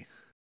copy.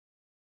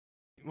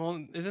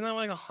 Well, isn't that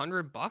like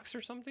 $100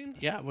 or something?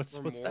 Yeah. What's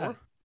Or that? more?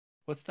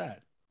 What's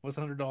that? What's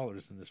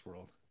 $100 in this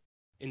world?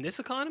 In this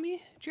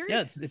economy, Jerry?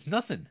 Yeah, it's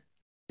nothing.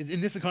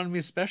 In this economy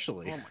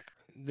especially. Oh my God.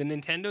 The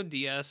Nintendo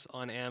DS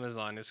on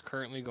Amazon is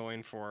currently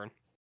going for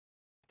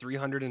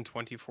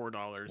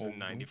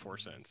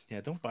 $324.94.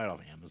 Yeah, don't buy it off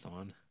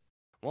Amazon.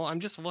 Well, I'm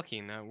just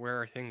looking at where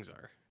our things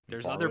are.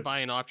 There's other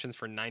buying options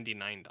for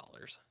 $99.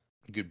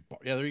 You could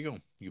yeah, there you go.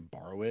 You could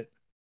borrow it.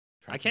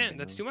 I can't.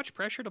 That's too much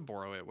pressure to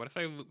borrow it. What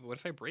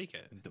if I break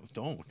it?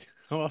 Don't.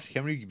 How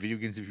many video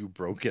games have you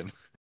broken?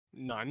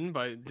 None.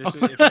 But this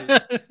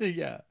would,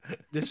 Yeah.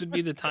 this would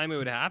be the time it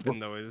would happen,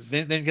 though. Is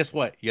Then guess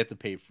what? You have to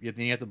pay. You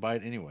have to buy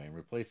it anyway and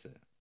replace it.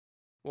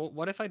 well,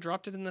 what if I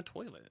dropped it in the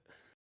toilet?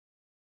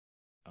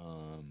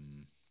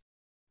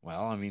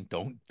 Well, I mean,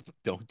 don't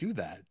do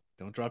that.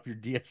 Don't drop your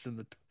DS in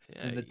the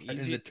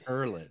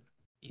toilet.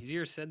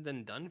 Easier said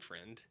than done,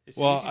 friend. As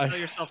Well, soon as you tell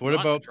yourself what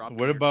not about to drop it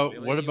what in your about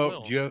toilet, what you about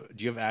will.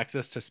 do you have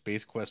access to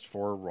Space Quest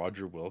 4,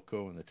 Roger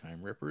Wilco, and the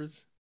Time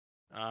Rippers?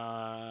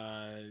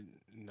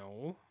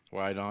 No.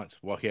 Why not?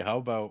 Well, okay. How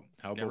about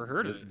Never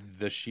heard of it.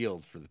 the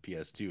Shield for the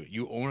PS2?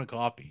 You own a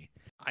copy.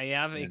 I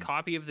have a And-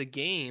 copy of the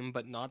game,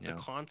 but not the Yeah.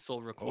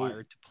 console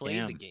required to play the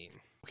damn.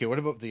 game. Okay, what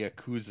about the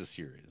Yakuza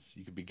series?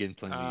 You could begin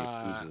playing the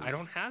Yakuzas. I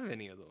don't have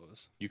any of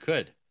those. You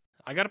could.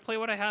 I gotta play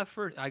what I have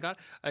first. I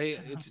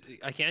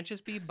can't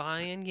just be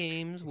buying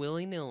games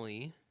willy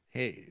nilly.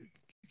 Hey,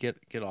 get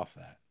off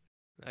that.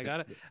 I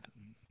gotta Get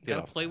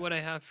gotta off play that. what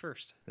I have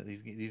first.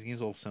 These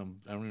games all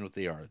sound. I don't even know what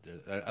they are.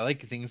 I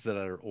like things that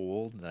are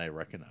old and that I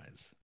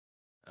recognize.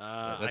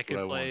 I that's could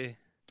what I play.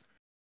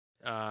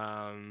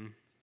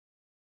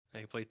 I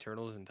could play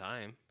Turtles in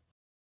Time.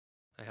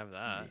 I have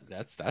that.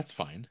 That's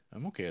fine.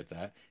 I'm okay with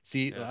that.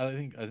 See, Yeah.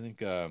 I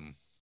think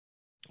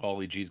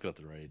Ollie G's got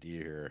the right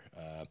idea here.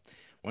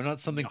 Why not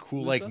something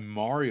cool like Yakuza?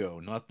 Mario,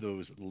 not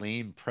those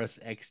lame press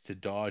X to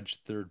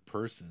dodge third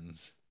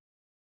persons?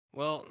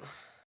 Well,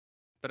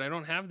 but I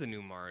don't have the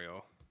new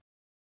Mario.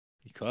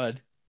 You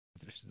could.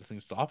 There's nothing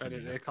stopping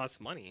But you. it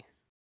costs money.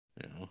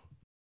 You know.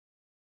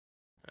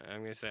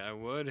 I'm gonna say I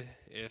would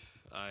if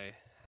I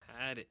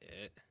had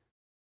it.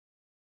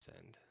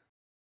 Send.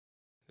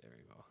 There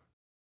we go.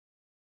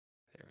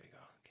 There we go.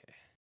 Okay.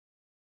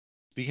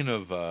 Speaking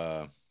of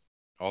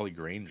Ollie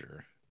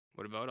Granger,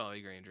 What about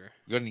Ollie Granger?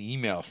 we got an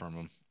email from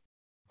him.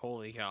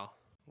 Holy cow!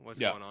 What's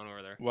Yeah. going on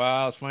over there?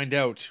 Well, let's find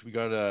out. We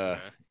got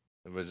Okay.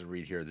 what does it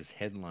read here? This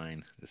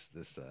headline,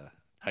 this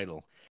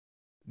title.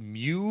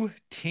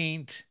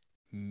 Mutant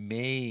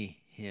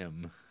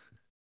Mayhem.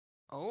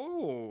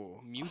 Oh,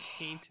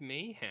 Mutant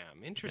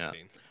Mayhem.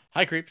 Interesting.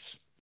 Hi,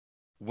 creeps.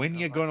 When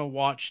you Uh-huh. gonna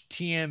watch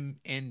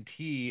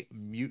TMNT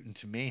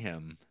Mutant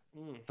Mayhem?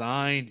 Mm.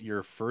 Signed,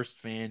 your first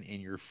fan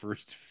and your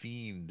first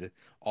fiend,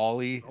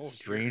 Ollie Oh, dear.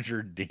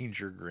 Stranger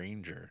Danger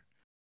Granger.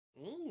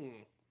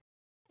 Mm.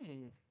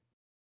 Mm.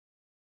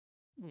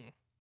 Mm.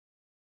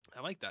 I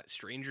like that.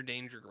 Stranger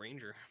Danger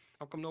Granger.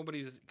 How come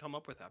nobody's come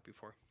up with that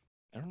before?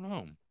 I don't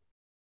know.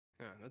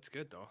 Yeah, that's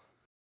good though.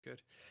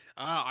 Good.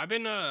 I've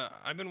been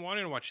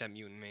wanting to watch that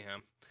Mutant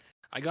Mayhem.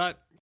 I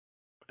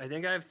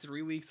think I have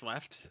 3 weeks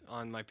left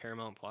on my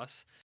Paramount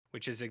Plus,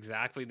 which is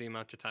exactly the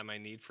amount of time I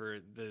need for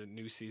the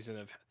new season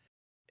of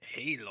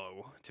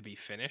Halo to be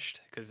finished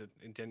because it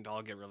didn't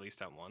all get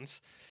released at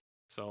once.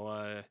 So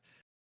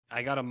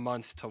I got a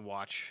month to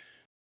watch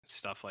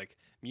stuff like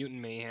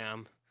Mutant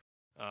Mayhem.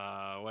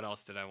 What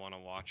else did I want to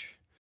watch?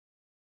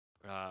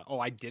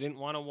 I didn't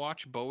want to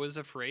watch Beau is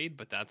Afraid,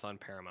 but that's on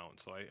Paramount,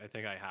 so I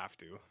think I have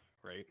to,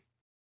 right?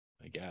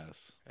 I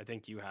guess. I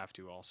think you have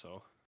to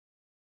also.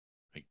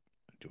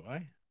 Do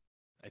I?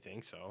 I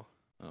think so.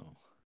 Oh.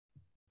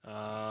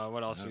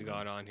 What else I we don't know.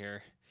 got on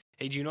here?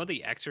 Hey, do you know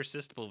The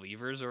Exorcist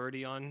Believer's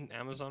already on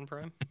Amazon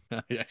Prime?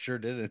 I sure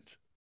didn't.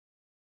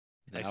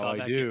 I Now saw I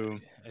that. do.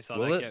 I saw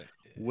Will that. it?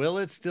 Will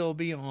it still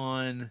be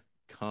on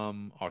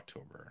come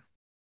October?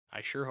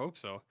 I sure hope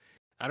so.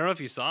 I don't know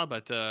if you saw,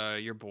 but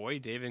your boy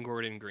David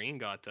Gordon Green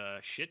got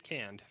shit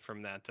canned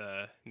from that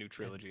new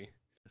trilogy.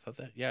 I thought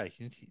that. Yeah,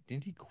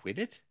 didn't he quit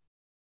it?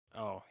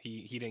 Oh,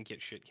 he didn't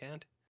get shit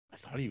canned. I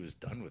thought he was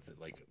done with it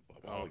like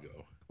a while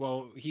ago.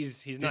 Well,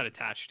 he's not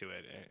attached to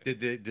it.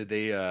 Did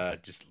they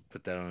just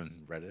put that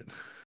on Reddit?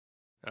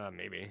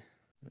 Maybe.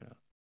 Yeah.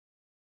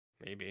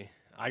 Maybe.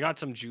 I got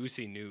some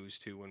juicy news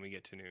too when we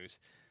get to news.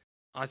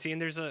 See,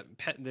 and there's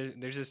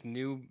this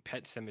new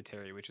Pet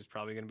Cemetery, which is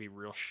probably gonna be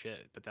real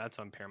shit, but that's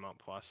on Paramount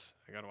Plus.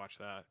 I gotta watch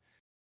that.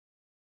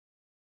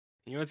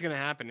 You know what's gonna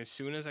happen? As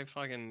soon as I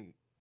fucking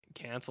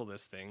cancel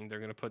this thing, they're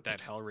gonna put that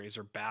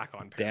Hellraiser back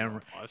on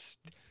Paramount Plus.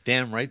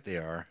 Damn right they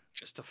are.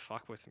 Just to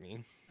fuck with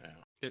me.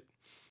 Yeah.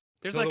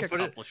 There's like a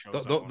couple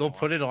shows. They'll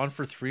put it on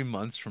for 3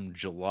 months from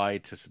July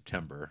to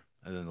September,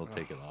 and then they'll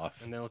take it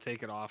off. And they'll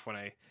take it off when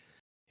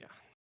yeah.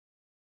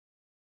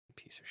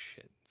 Piece of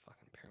shit,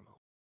 fucking Paramount.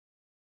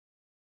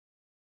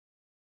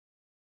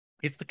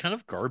 It's the kind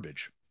of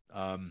garbage.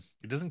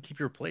 It doesn't keep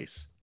your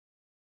place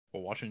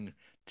while watching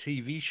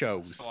TV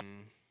shows.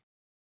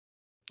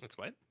 It's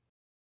what?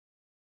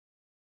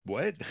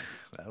 What?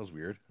 That was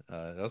weird.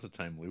 That was a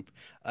time loop.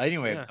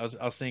 Anyway, Yeah.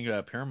 I was saying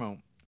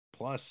Paramount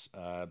Plus.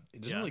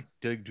 It doesn't really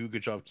do a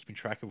good job keeping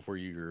track of where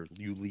you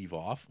leave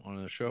off on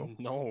a show.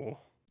 No.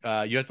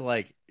 You have to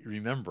like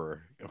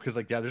remember because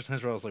there's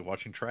times where I was like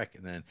watching Trek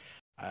and then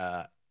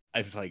I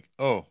was like,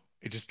 oh,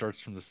 it just starts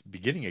from this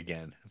beginning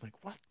again. I'm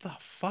like, what the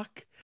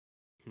fuck?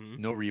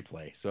 No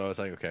replay. So I was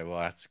like, okay, well,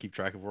 I have to keep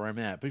track of where I'm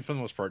at. But for the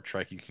most part,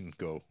 Trek, you can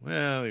go,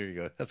 well, there you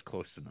go. That's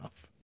close enough.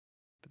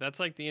 But that's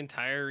like the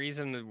entire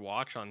reason to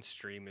watch on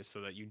stream is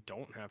so that you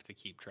don't have to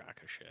keep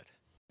track of shit.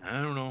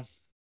 I don't know.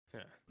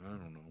 Yeah. I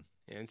don't know.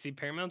 Yeah, and see,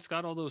 Paramount's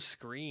got all those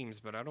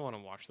screams, but I don't want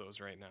to watch those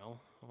right now.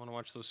 I want to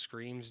watch those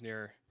screams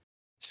near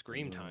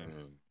scream time.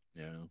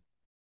 Yeah.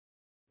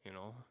 You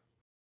know?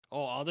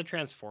 Oh, all the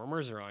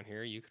Transformers are on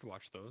here. You could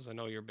watch those. I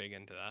know you're big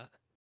into that.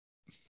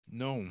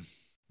 No,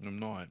 I'm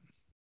not.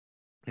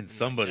 And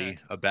somebody,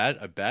 a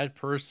bad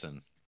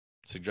person,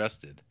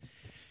 suggested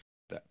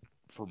that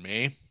for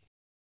May,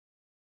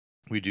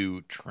 we do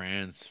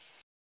Transforme.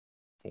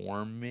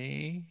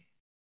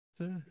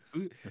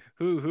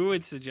 Who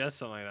would suggest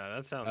something like that?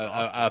 That sounds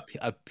awful.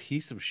 A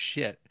piece of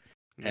shit.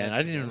 And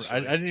I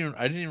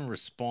didn't even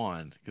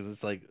respond because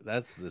it's like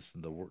that's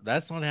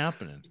not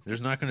happening. There's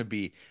not going to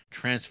be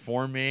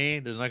Transforme.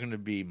 There's not going to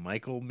be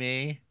Michael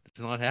May. It's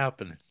not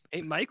happening.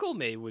 Hey, Michael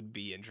May would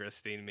be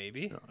interesting,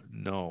 maybe.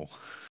 No.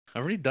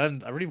 I've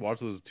already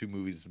watched those 2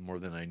 movies more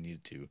than I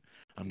need to.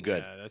 I'm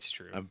good. Yeah, that's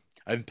true.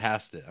 I'm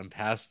past it. I'm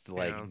past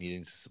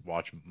needing to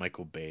watch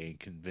Michael Bay and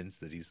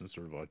convinced that he's some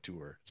sort of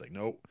auteur. It's like,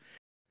 nope.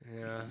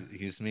 Yeah. He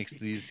just makes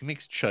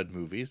chud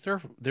movies.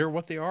 They're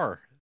what they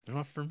are. They're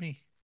not for me.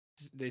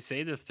 They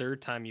say the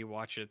third time you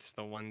watch it's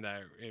the one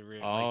that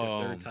the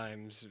third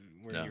times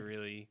where you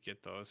really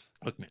get those.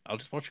 Look, man, I'll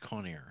just watch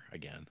Con Air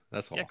again.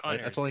 That's all. Yeah,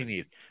 That's all I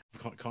need.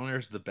 Con Air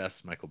is the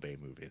best Michael Bay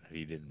movie that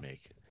he didn't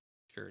make.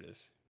 Sure it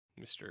is,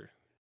 Mr.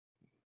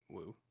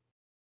 Wu.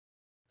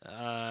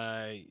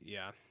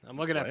 Yeah. I'm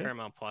looking at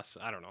Paramount Plus.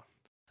 I don't know.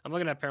 I'm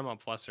looking at Paramount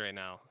Plus right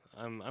now.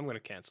 I'm gonna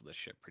cancel this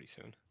shit pretty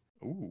soon.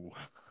 Ooh.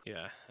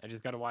 Yeah. I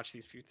just gotta watch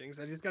these few things.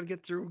 I just gotta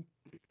get through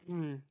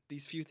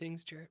these few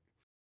things, Jarrett.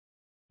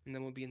 And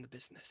then we'll be in the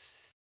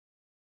business.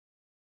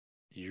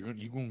 You gonna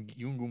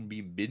be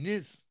in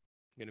business?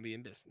 I'm gonna be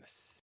in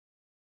business.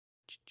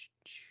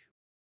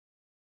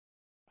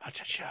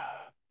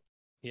 Cha-cha-cha.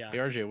 Yeah. Hey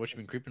RJ, what you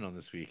been creeping on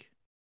this week?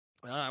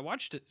 I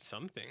watched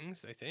some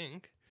things, I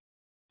think.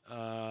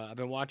 I've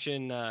been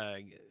watching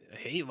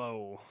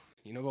Halo.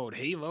 You know about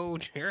Halo,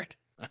 Jared?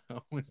 I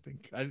don't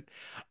think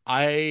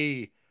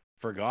I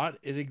forgot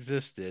it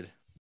existed,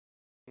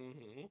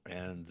 Mm-hmm.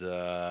 and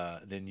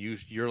then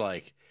you're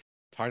like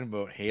talking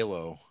about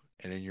Halo,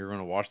 and then you're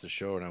gonna watch the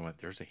show, and I went,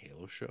 "There's a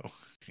Halo show,"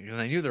 because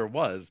I knew there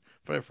was,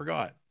 but I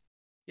forgot.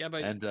 Yeah,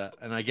 but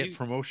And I get you.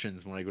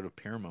 promotions when I go to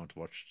Paramount to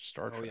watch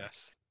Star Oh Trek,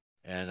 yes.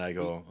 and I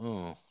Well, go,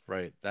 "Oh,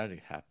 right, that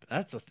happened.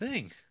 That's a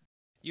thing."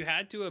 you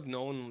had to have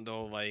known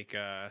though, like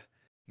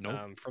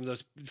Nope.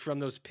 from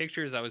those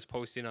pictures I was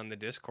posting on the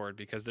Discord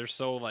because they're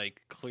so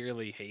like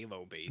clearly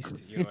Halo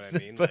based. You know what I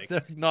mean? But Like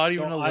they're not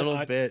so even a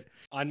little bit.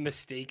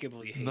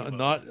 unmistakably Not, Halo.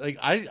 not like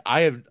I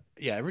have.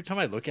 Yeah, every time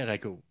I look at it, I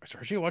go, "Is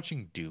RJ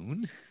watching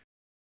Dune?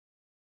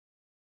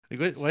 Like,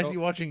 why is So he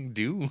watching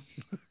Dune?"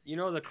 you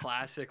know the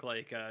classic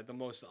like the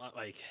most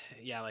like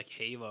yeah like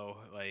Halo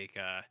like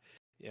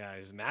yeah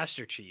is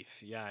Master Chief.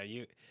 Yeah,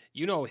 you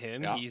know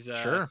him. Yeah, He's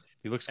sure.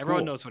 He looks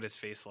everyone cool. knows what his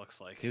face looks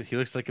like. He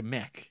looks like a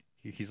mech.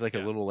 He's like a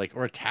Yeah. little like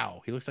or a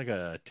Tau. He looks like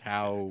a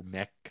Tau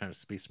mech kind of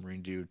space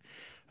marine dude.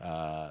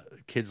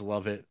 Kids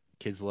love it.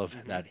 Kids love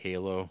Hmm. that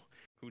Halo.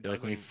 Who They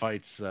like when he doesn't?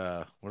 fights.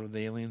 What are the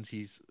aliens?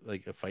 He's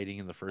like fighting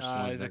in the first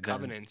one. The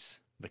Covenants.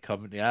 The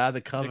Covenant. Yeah, the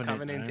The Covenant.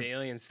 Covenant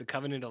aliens, the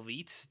Covenant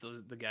elites,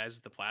 those the guys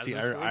with the See, plasma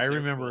I swords, they're cool.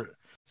 remember.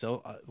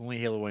 So only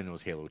Halo I know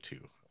is Halo 2,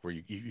 where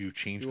you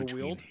change Dual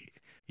between wield?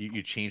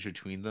 you change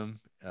between them,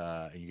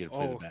 and you get to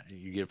play the Oh, bad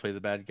you get to play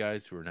the bad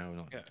guys who are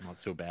now yeah. not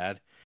so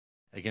bad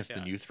against the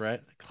Yeah. new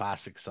threat.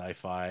 Classic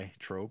sci-fi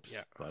tropes,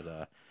 Yeah.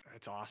 but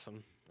It's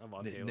awesome. I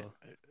love n- n- Halo.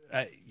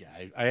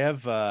 I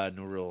have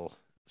no real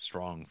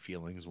strong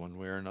feelings one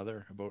way or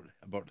another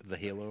about the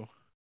Halo.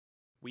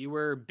 We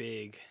were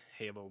big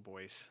Halo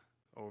boys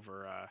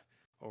over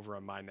over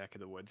on my neck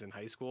of the woods in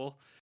high school.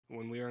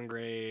 When we were in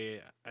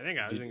grade I think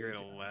I was in grade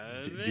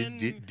 11.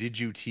 Did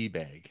you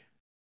teabag?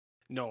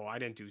 No, I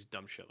didn't do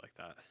dumb shit like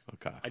that.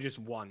 Okay. I just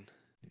won.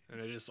 And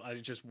I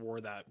just wore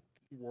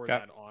Okay.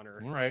 that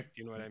honor. All right.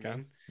 Do you know what I Okay.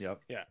 mean?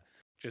 Yep. Yeah.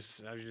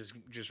 I was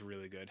just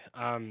really good.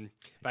 But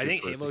I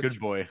think Halo Good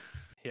boy.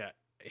 Yeah,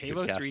 Good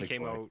Halo 3 Catholic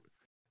came boy. out,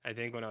 I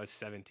think, when I was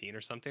 17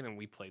 or something, and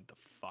we played the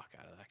fuck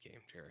out of that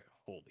game, Jared.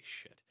 Holy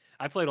shit.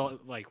 I played all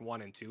like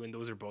 1 and 2, and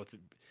those are both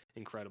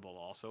incredible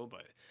also,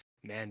 but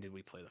man, did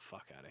we play the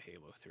fuck out of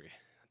Halo 3.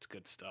 That's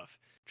good stuff.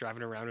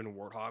 Driving around in a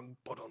Warthog.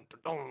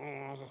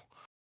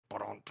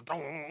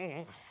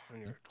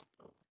 And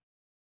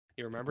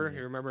you remember?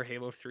 You remember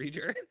Halo 3,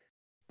 Jared?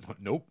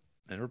 Nope.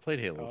 I never played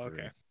Halo Oh, 3.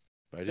 okay.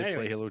 But I So did play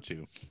anyways, Halo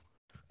 2.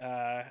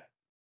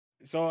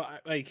 So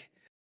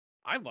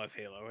I love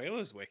Halo.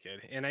 Halo's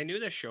wicked, and I knew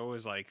the show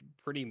was like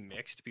pretty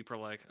mixed. People are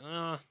like,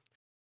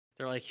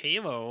 they're like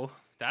Halo,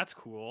 that's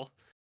cool,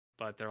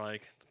 but they're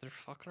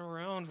fucking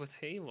around with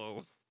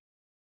Halo.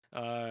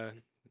 Uh,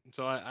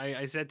 so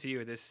I said to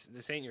you, this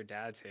ain't your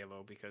dad's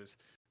Halo because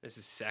this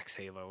is sex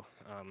Halo.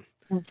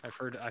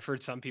 I've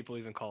heard some people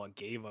even call it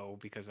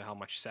Gaylo because of how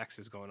much sex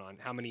is going on,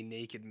 how many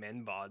naked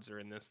men bods are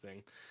in this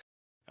thing.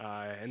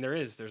 And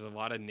there's a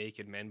lot of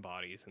naked men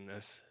bodies in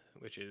this,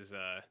 which is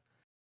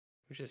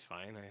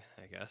fine,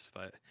 I guess.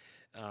 But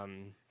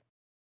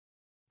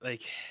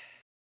like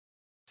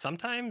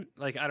sometime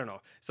like I don't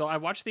know. So I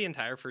watched the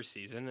entire first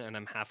season, and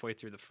I'm halfway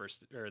through the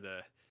first or the.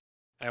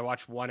 I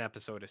watched one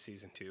episode of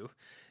season 2,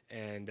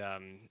 and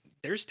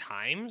there's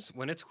times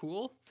when it's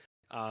cool,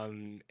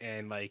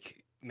 and like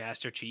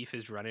Master Chief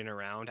is running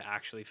around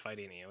actually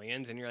fighting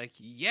aliens, and you're like,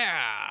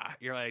 yeah,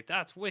 you're like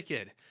that's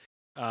wicked.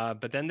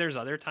 But then there's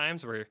other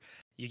times where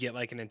you get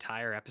like an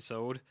entire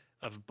episode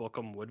of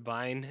Bookham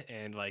Woodbine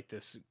and like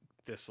this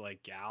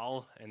like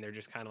gal, and they're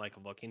just kind of like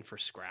looking for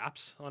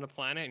scraps on a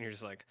planet, and you're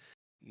just like,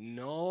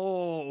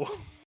 no.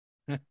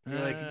 You're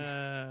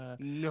like,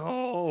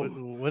 no.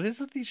 What is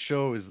with these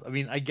shows? I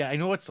mean, I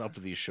know what's up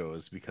with these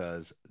shows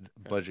because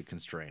budget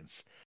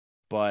constraints,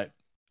 but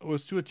it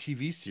was to a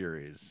TV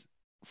series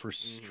for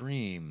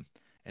stream,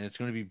 and it's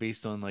going to be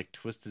based on like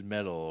Twisted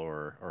Metal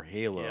or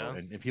Halo, Yeah.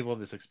 and people have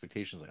this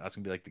expectations like, oh, it's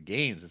going to be like the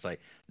games. It's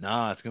like,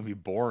 nah, it's going to be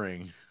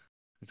boring.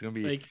 It's going to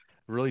be Like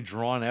really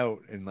drawn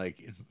out, and like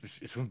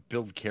it's going to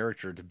build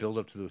character to build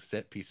up to those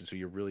set pieces so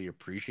you really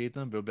appreciate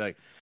them. But it'll be like,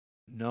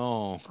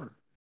 no.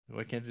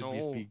 Why can't it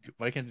just be?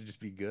 Why can't it just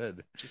be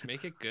good? Just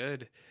make it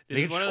good.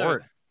 Make it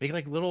short. Make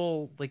like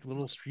little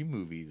stream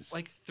movies.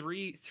 Like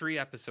three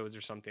episodes or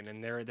something,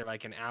 and they're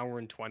like an hour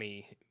and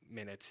 20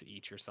 minutes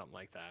each or something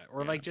like that,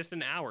 or like just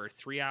an hour,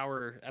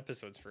 3-hour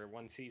episodes for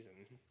one season.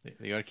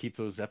 They got to keep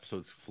those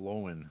episodes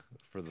flowing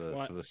for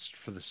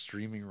the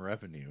streaming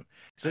revenue.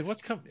 So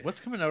what's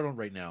coming out on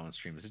right now on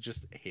stream? Is it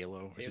just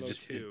Halo? Halo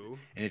 2,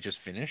 and it just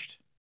finished?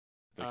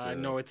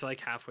 No, it's like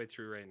halfway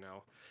through right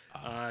now.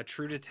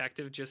 True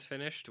Detective just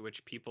finished,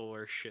 which people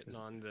are shitting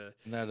on the.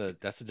 Isn't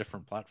that's a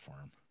different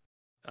platform?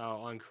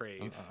 On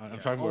Crave. I'm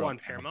talking about on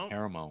Paramount.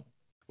 Paramount.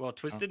 Well,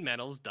 Twisted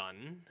Metal's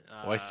done.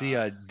 I see.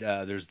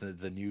 There's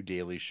the new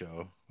Daily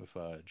Show with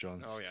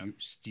Jon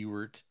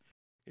Stewart.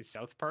 Is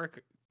South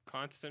Park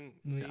constant?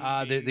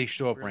 They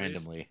show up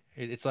randomly.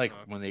 It's like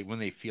Oh, when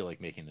they feel like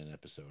making an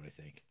episode, I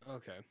think.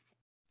 okay.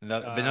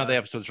 But now the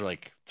episodes are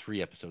like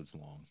 3 episodes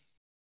long.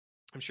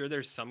 I'm sure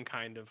there's some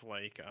kind of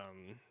like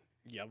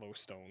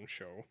Yellowstone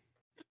show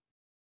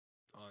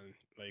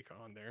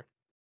on there.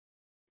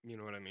 You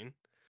know what I mean?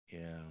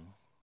 Yeah.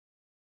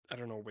 I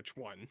don't know which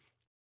one,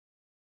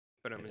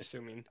 but I'm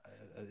assuming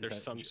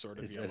there's some sort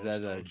of is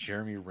Yellowstone. that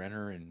Jeremy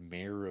Renner and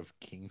Mayor of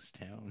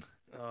Kingstown?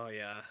 Oh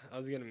yeah, I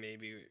was gonna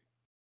maybe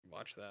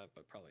watch that,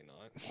 but probably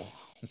not.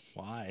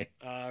 Why?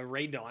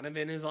 Ray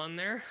Donovan is on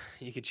there.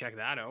 You could check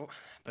that out,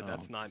 but Oh,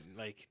 that's not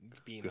like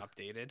being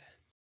updated.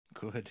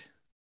 Good.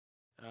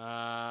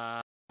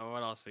 What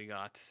else we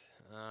got?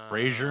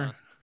 Frasier.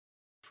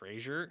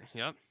 Frasier.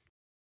 Yep.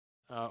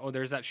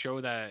 There's that show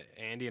that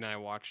Andy and I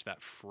watched,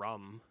 that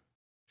From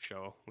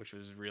show, which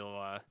was real.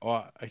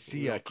 I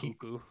see. Real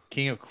cuckoo.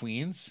 King of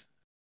Queens.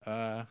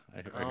 I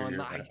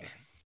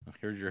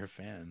heard you're a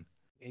fan.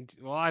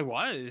 Well, I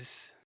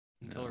was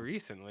until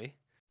recently.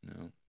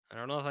 No. I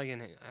don't know if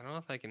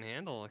I can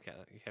handle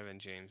Kevin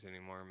James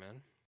anymore,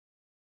 man.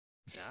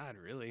 Sad,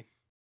 really.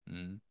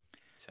 Mm.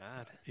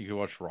 Sad. You could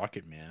watch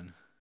Rocket Man.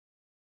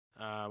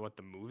 What,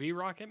 the movie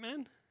Rocket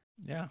Man?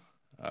 Yeah.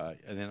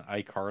 And then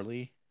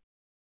iCarly.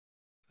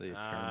 The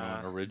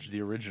Paramount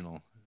the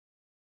original.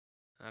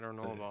 I don't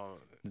know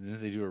about.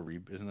 Didn't they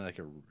do isn't that like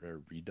a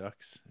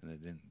redux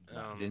and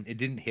it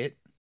didn't hit?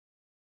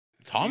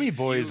 Tommy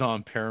Boy is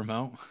on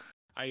Paramount.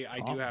 I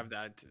do have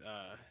that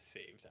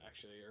saved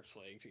actually, or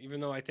flagged.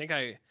 Even though I think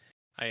I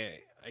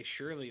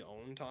surely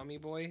own Tommy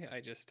Boy.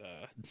 I just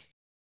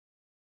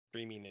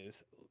streaming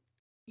is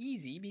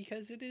easy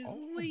because it is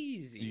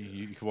lazy.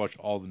 You could watch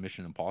all the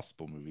Mission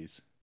Impossible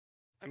movies.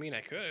 I mean,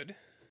 I could.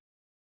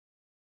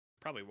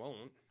 Probably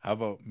won't. How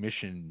about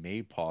Mission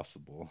Made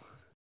Possible?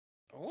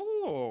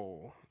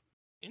 Oh,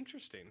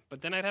 interesting.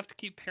 But then I'd have to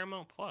keep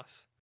Paramount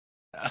Plus.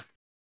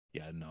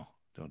 Yeah, no,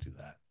 don't do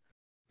that.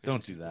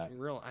 Don't do that.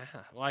 Well,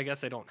 I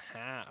guess I don't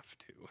have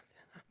to.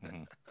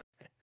 Mm-hmm.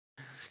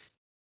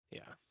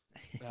 Yeah.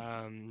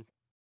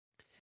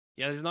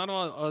 Yeah, there's not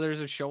a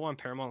there's a show on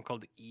Paramount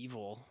called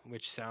Evil,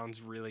 which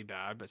sounds really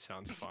bad but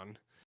sounds fun.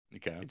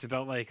 Okay. It's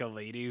about like a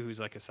lady who's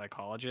like a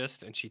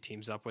psychologist, and she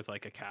teams up with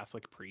like a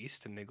Catholic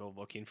priest, and they go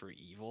looking for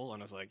evil.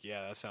 And I was like,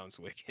 yeah, that sounds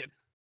wicked.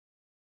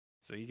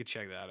 So you could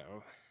check that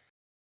out.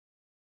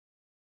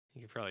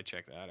 You could probably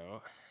check that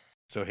out.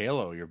 So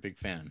Halo, you're a big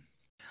fan.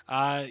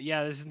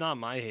 Yeah, this is not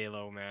my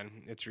Halo, man.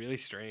 It's really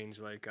strange.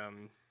 Like,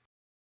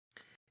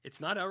 it's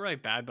not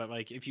outright bad, but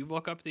like if you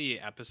look up the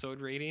episode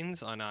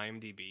ratings on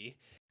IMDb,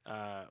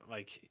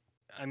 like,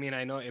 I mean,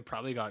 I know it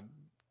probably got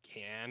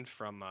canned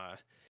from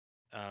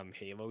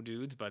Halo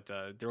dudes, but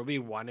there will be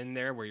one in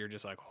there where you're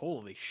just like,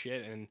 holy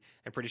shit. And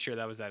I'm pretty sure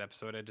that was that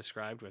episode I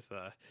described with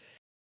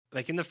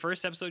like in the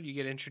first episode you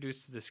get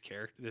introduced to this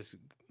character,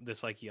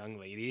 this like young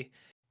lady,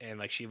 and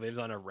like she lives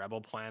on a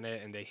rebel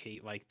planet, and they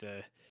hate like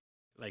the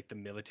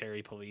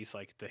military police,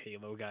 like the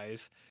Halo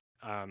guys,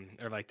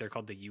 or like they're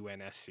called the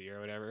UNSC or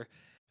whatever.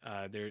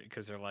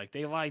 They're like,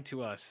 they lied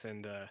to us,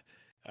 and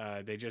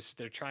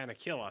they're trying to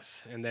kill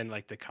us. And then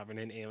like the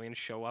Covenant aliens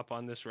show up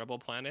on this rebel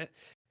planet,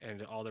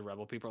 and all the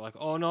rebel people are like,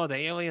 oh no, the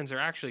aliens are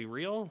actually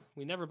real.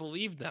 We never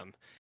believed them.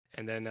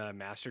 And then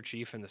Master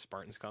Chief and the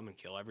Spartans come and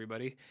kill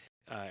everybody.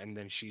 And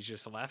then she's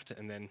just left,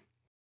 and then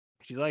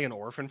she's like an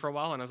orphan for a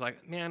while. And I was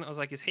like, man,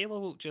 is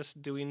Halo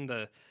just doing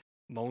the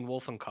Lone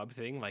Wolf and Cub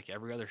thing like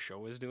every other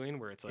show is doing,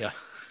 where it's like, yeah.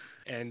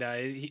 And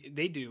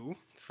they do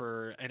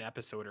for an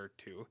episode or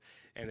two,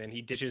 and then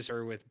he ditches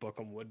her with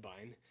Bookham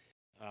Woodbine.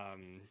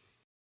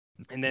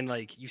 And then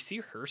like you see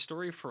her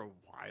story for a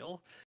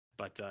while,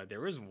 but there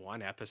was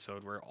one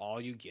episode where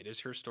all you get is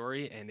her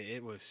story, and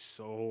it was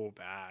so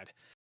bad.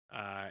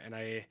 And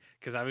I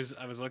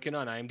was looking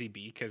on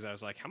IMDb because I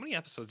was like, how many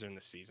episodes are in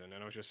this season?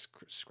 And I was just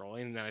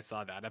scrolling, and then I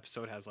saw that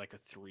episode has like a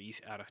 3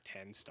 out of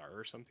 10 star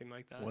or something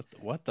like that.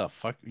 What the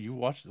fuck you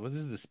watched? What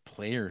is this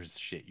players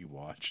shit you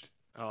watched?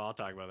 Oh, I'll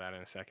talk about that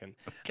in a second.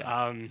 Okay.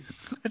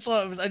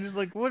 I just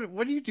like, what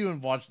are you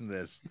doing watching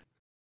this?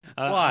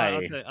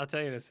 Why? I'll tell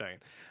you in a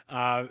second.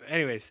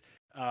 Anyways,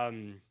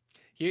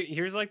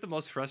 here's like the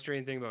most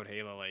frustrating thing about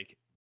Halo. Like,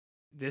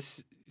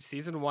 this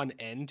season 1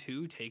 and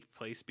 2 take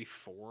place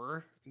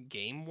before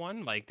game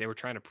 1. Like, they were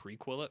trying to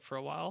prequel it for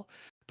a while,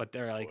 but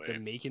they're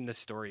making the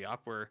story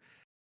up where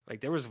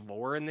like there was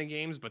lore in the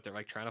games, but they're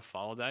like trying to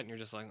follow that, and you're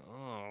just like,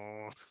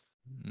 oh.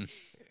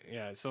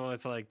 Yeah, so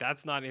it's like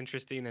that's not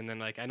interesting. And then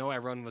like I know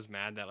everyone was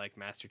mad that like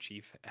Master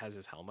Chief has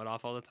his helmet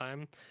off all the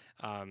time,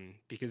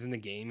 because in the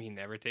game he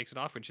never takes it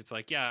off, which it's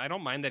like, yeah, I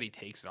don't mind that he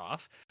takes it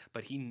off,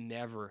 but he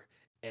never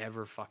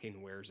ever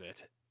fucking wears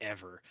it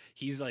ever.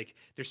 He's like,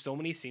 there's so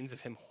many scenes of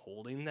him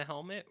holding the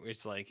helmet,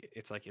 it's like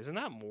isn't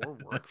that more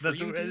work for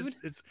you, dude?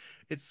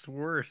 It's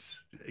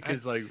worse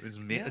because like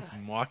it's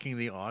mocking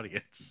the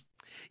audience.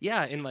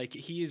 Yeah, and like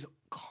he is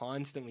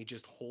constantly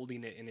just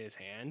holding it in his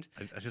hand.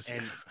 I just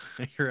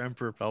hear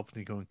Emperor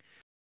Palpatine going,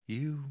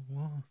 "You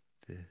want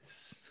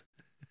this?"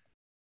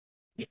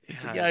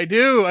 Like, yeah, I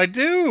do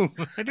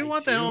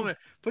want the helmet.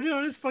 Put it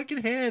on his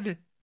fucking head.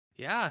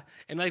 Yeah,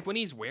 and like when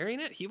he's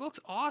wearing it, he looks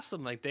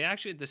awesome. Like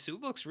the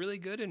suit looks really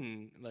good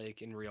in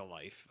real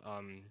life.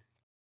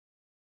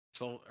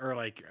 So or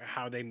like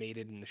how they made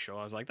it in the show,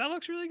 I was like, that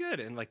looks really good.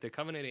 And like the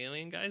Covenant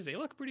alien guys, they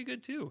look pretty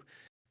good too.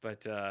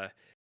 But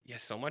yeah,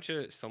 so much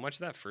of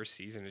that first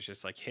season is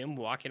just like him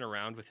walking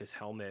around with his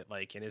helmet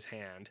like in his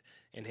hand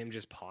and him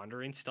just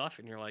pondering stuff.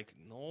 And you're like,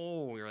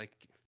 no, you're like,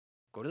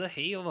 go to the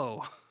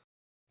Halo,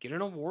 get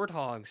in a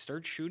warthog,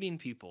 start shooting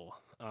people.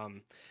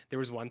 There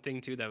was one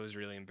thing too that was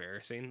really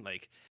embarrassing.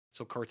 Like,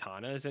 so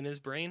Cortana is in his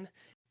brain,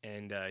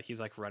 and he's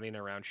like running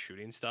around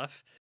shooting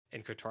stuff.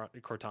 And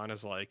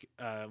Cortana's like,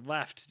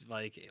 left,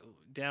 like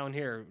down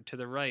here to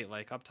the right,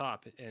 like up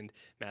top. And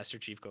Master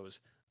Chief goes,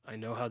 I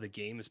know how the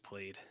game is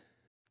played,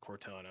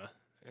 Cortana.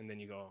 And then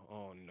you go,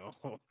 oh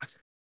no.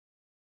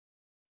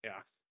 Yeah.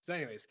 So,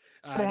 anyways,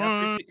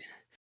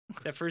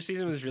 that first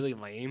season was really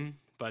lame,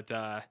 but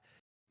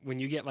when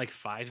you get like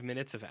 5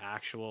 minutes of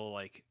actual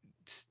like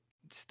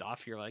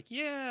stuff, you're like,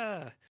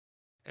 yeah.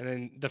 And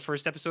then the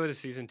first episode of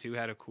season 2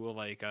 had a cool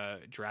like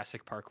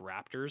Jurassic Park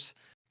Raptors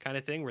kind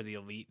of thing where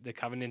the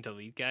Covenant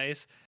elite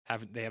guys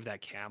have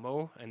that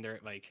camo and they're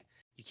like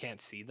you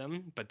can't see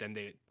them, but then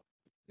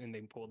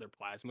they pull their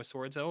plasma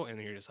swords out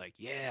and you're just like,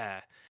 yeah.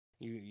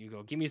 You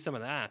go, give me some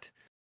of that.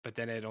 But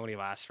then it only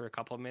lasts for a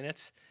couple of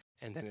minutes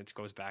and then it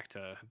goes back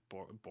to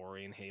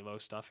boring Halo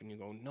stuff and you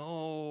go,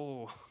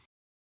 no.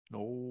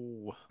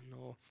 No.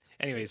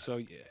 Anyway, so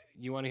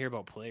you want to hear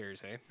about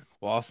players, eh?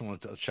 Well, I also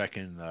want to check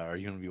in. Are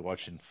you going to be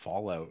watching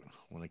Fallout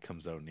when it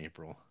comes out in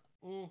April?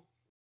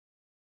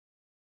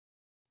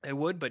 I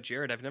would, but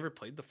Jared, I've never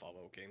played the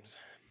Fallout games.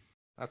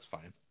 That's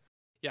fine.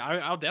 Yeah,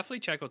 I'll definitely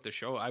check out the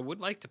show. I would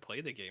like to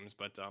play the games,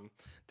 but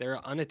they're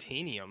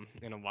unattainium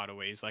in a lot of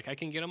ways. Like I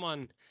can get them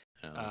on,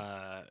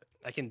 I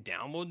can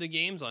download the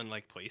games on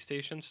like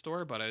PlayStation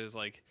Store, but I was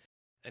like,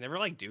 I never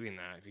like doing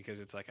that because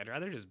it's like I'd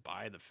rather just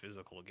buy the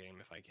physical game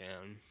if I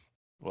can.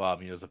 Well, I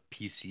mean, it was a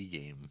PC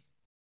game.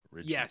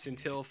 Yes,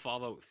 until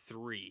Fallout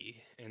 3,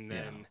 and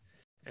then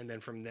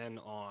from then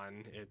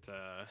on it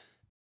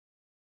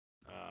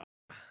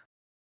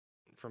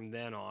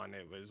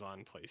was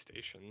on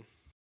PlayStation.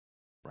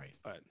 Right.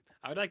 But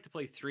I would like to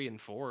play 3 and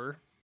 4.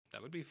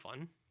 That would be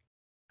fun.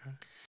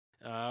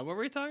 What were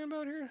we talking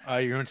about here?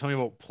 You're going to tell me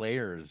about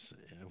players.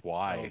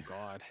 Why? Oh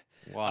God.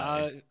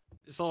 Why?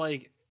 So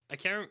like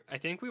I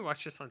think we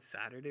watched this on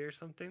Saturday or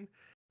something.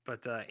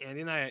 But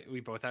Andy and we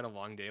both had a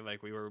long day.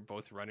 Like we were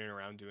both running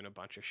around doing a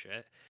bunch of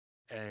shit,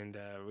 and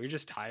we were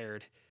just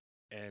tired.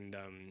 And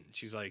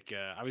she's like,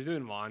 I was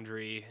doing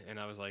laundry, and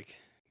I was like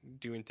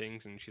doing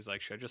things, and she's like,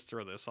 should I just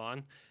throw this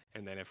on?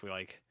 And then if we'll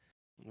like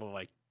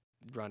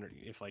run,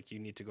 if like you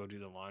need to go do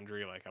the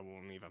laundry, like I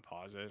won't even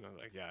pause it. And I was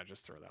like, yeah,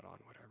 just throw that on,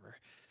 whatever.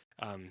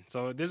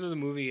 So this was a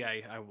movie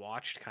I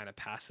watched kind of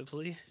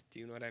passively. Do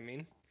you know what I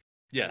mean?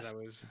 Yes. I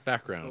was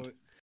background.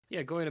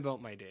 Going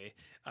about my day.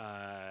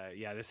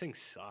 Yeah, this thing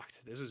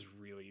sucked. This was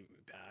really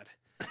bad.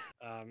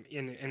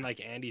 And like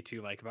Andy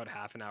too, like about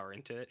half an hour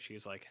into it,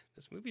 she's like,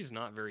 this movie's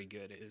not very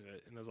good, is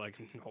it? And I was like,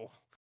 no,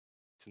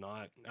 it's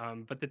not.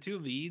 But the two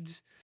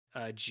leads,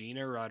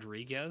 Gina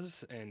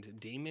Rodriguez and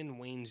Damon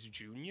Wayans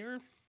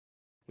Jr.,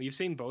 we've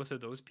seen both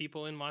of those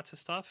people in lots of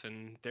stuff,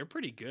 and they're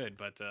pretty good,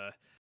 but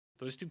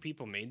those two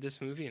people made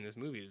this movie, and this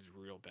movie is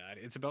real bad.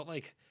 It's about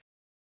like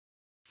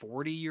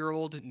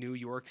 40-year-old New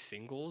York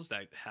singles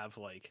that have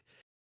like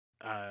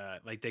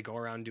they go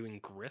around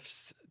doing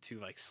grifts to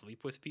like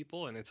sleep with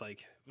people, and it's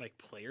like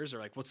players are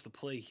like, what's the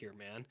play here,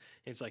 man? And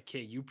it's like,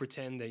 hey, you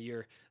pretend that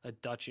you're a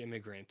Dutch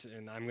immigrant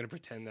and I'm gonna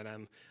pretend that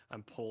I'm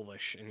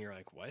Polish, and you're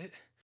like, what?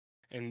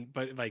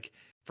 But like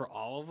for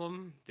all of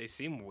them, they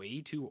seem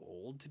way too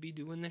old to be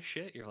doing this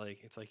shit. You're like,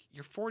 it's like,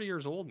 you're 40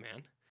 years old, man.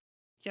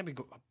 You can't be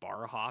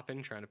bar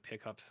hopping trying to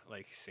pick up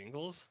like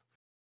singles.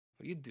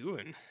 What are you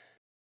doing,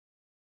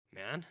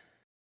 man?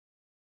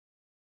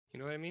 You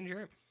know what I mean,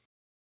 Jared?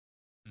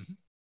 Mm-hmm.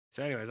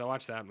 So anyways, I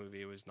watched that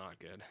movie. It was not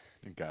good.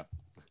 Okay.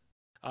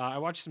 I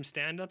watched some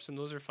stand-ups, and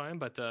those are fine.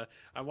 But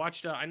I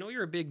watched, I know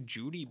you're a big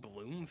Judy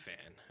Blume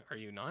fan. Are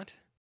you not?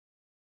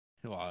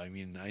 Well, I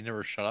mean, I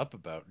never shut up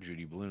about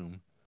Judy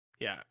Blume.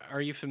 Yeah.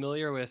 Are you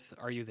familiar with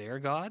Are You There,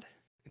 God?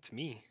 It's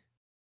me,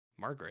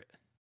 Margaret.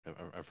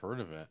 I've heard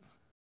of it.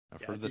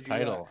 I've Yeah, heard the did you,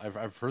 title.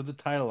 I've heard the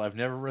title. I've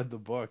never read the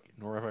book,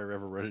 nor have I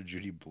ever read a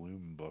Judy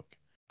Blume book.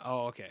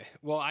 Oh, okay.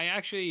 Well, I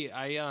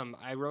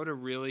wrote a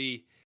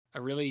really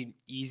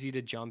easy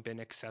to jump in,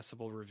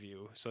 accessible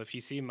review. So if you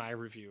see my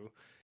review,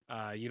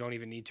 you don't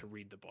even need to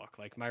read the book.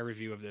 Like my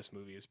review of this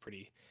movie is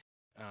pretty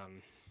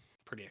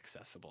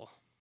accessible.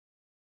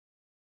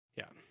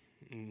 Yeah,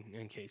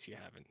 in case you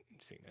haven't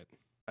seen it.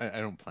 I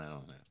don't plan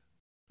on it.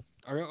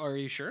 Are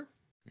you sure?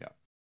 Yeah.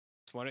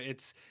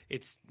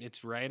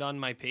 It's right on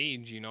my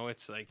page. You know,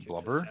 it's like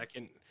Blubber?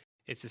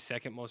 It's the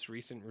second most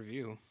recent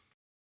review.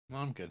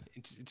 Well, I'm good.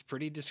 It's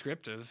pretty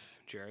descriptive,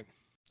 Jared.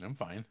 I'm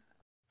fine.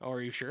 Oh,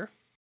 are you sure?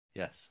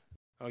 Yes.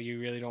 Oh, you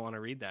really don't want to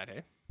read that,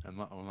 eh? I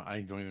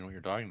don't even know what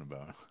you're talking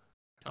about.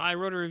 I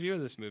wrote a review of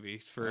this movie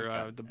for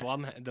Okay. the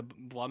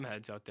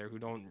Blumheads out there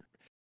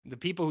the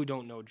people who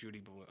don't know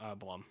Judy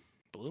Blum.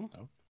 Bloom?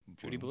 Oh,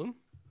 Judy Bloom?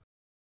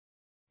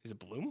 Is it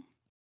Bloom?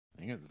 I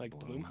think it's Like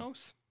Bloom.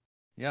 Bloomhouse?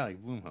 Yeah,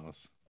 like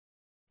Bloomhouse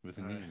with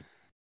an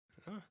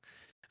E.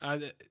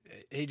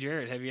 Hey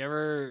Jared, have you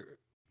ever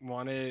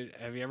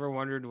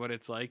wondered what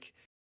it's like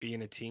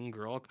being a teen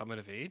girl coming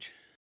of age?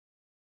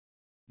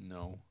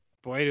 No.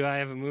 Boy, do I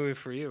have a movie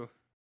for you.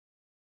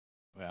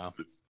 Well,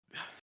 do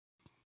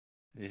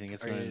you think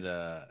it's Are going you-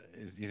 to?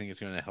 Do you think it's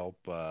going to help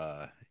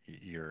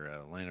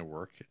your line of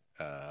work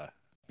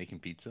making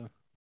pizza?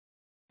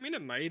 I mean,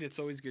 it might. It's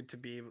always good to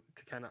be able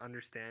to kind of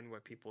understand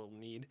what people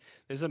need.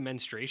 There's a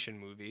menstruation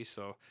movie,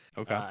 so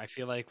Okay. I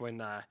feel like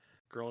when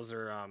girls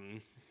are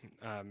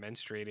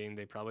menstruating,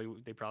 they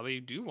probably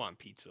do want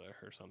pizza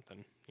or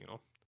something. You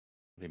know,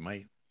 They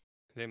might.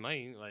 they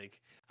might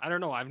like. I don't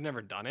know. I've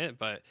never done it,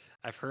 but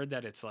I've heard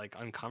that it's like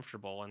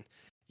uncomfortable, and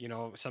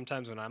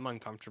sometimes when I'm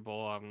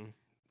uncomfortable,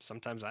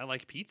 sometimes I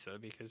like pizza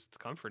because it's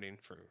comforting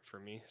for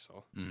me.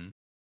 So Mm-hmm.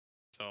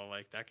 so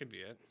like that could be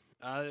it.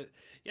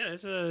 Yeah,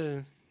 this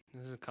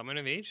is a coming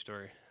of age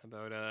story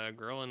about a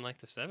girl in like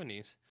the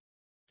 70s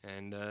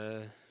and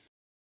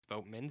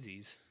about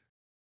Menzies.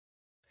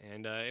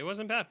 And it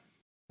wasn't bad.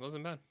 It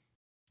wasn't bad.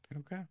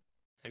 Okay.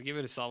 I'd give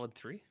it a solid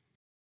 3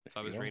 if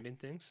I There you was go. rating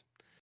things.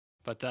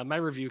 But my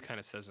review kind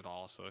of says it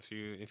all. So if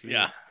you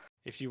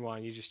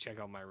want, you just check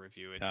out my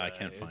review. I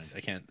can't find.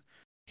 I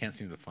can't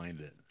seem to find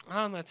it.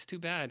 That's too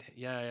bad.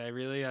 Yeah,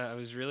 I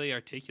was really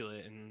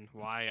articulate in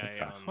why Okay.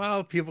 I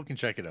Well, people can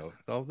check it out.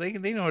 They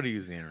know how to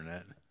use the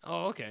internet.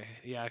 Oh, okay.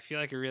 Yeah, I feel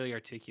like I really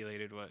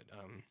articulated what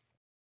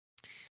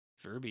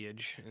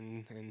verbiage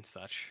and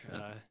such.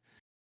 Yeah.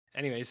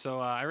 Anyway, so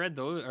I read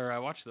those or I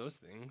watched those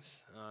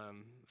things.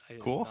 I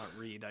Cool. not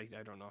read. I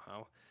don't know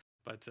how,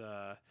 but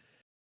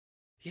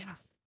yeah,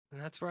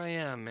 that's where I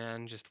am,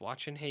 man. Just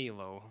watching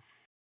Halo.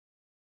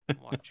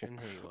 Watching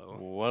Halo.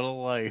 What a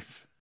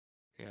life.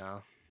 Yeah.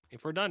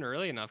 If we're done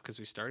early enough, because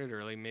we started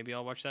early, maybe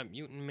I'll watch that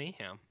Mutant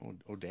Mayhem.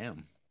 Oh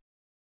damn.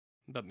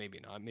 But maybe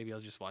not. Maybe I'll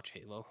just watch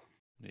Halo.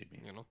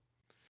 Maybe.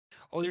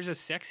 Oh, there's a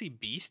Sexy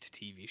Beast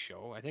TV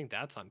show. I think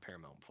that's on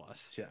Paramount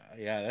Plus.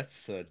 Yeah,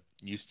 that's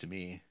news to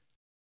me.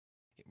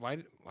 Why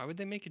would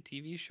they make a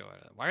TV show out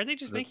of that? Why are they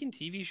just making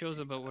TV shows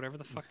about whatever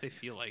the fuck they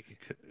feel like?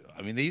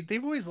 I mean,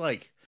 they've always I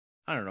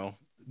don't know,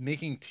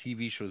 making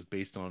TV shows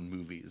based on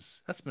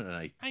movies. That's been an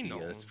idea I know.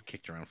 that's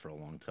kicked around for a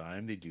long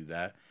time. They do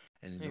that,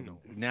 and I know.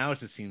 now it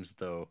just seems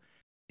though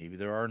maybe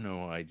there are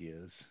no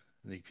ideas.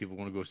 I think people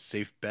want to go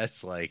safe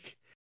bets like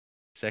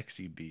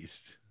Sexy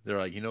Beast. They're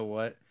like, you know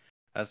what?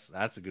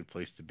 That's a good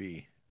place to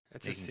be.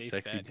 That's a Making safe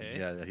sexy, bet,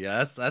 hey?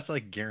 yeah. That's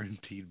like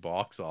guaranteed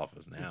box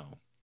office now.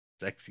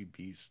 Sexy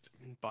Beast.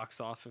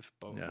 Box office.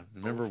 Yeah,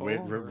 remember Ray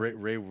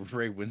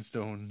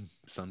Winstone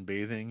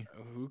sunbathing?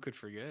 Who could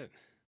forget?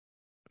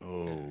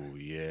 Oh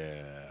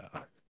yeah.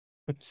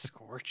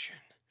 Scorching,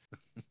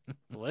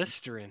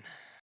 blistering.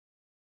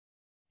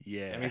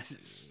 Yeah. I mean,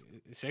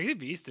 Sexy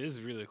Beast is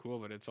really cool,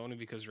 but it's only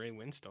because Ray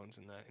Winstone's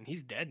in that, and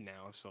he's dead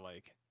now. So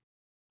like,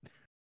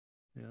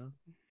 yeah.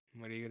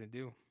 what are you gonna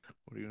do?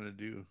 What are you gonna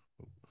do?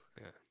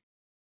 Yeah.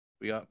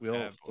 We have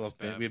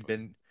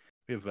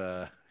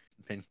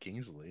Ben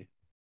Kingsley.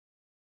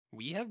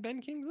 We have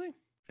Ben Kingsley.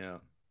 Yeah.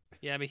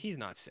 Yeah, but he's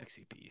not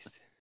Sexy Beast.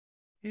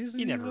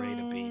 He never ate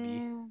a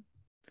baby.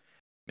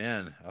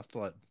 Man, I have to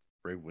let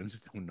Ray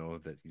Winstone know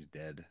that he's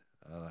dead.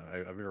 I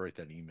better write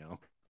that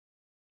email.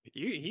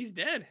 He's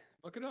dead.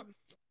 Look it up.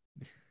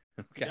 He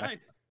Okay. died.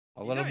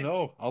 I'll He let him died.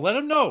 know. I'll let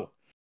him know.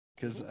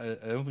 Because I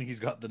don't think he's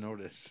got the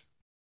notice.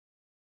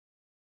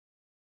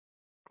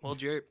 Well,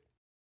 Jared,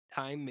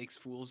 time makes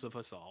fools of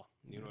us all.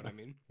 You know what I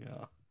mean?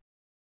 Yeah.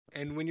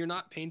 And when you're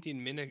not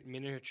painting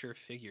miniature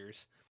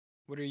figures,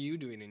 what are you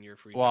doing in your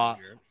free Well,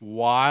 time, Jared?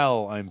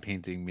 while I'm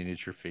painting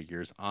miniature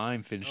figures,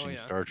 I'm finishing yeah.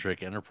 Star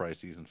Trek Enterprise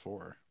Season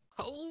 4.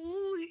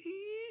 Holy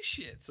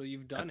shit! So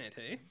you've done it,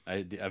 hey?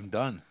 I'm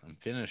done. I'm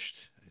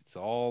finished. It's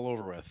all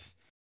over with.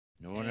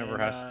 No one ever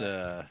has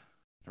to.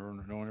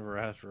 No one ever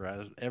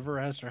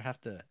has to have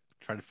to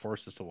try to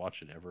force us to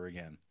watch it ever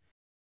again.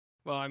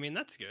 Well, I mean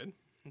that's good.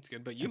 That's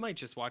good, but you might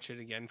just watch it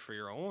again for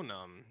your own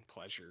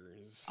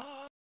pleasures.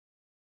 I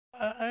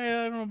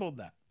don't know about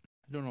that.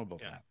 I don't know about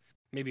that.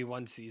 Maybe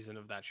one season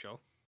of that show.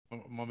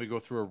 Want me to go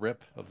through a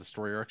rip of the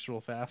story arcs real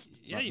fast?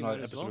 Yeah, you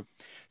might as well.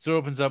 So it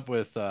opens up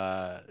with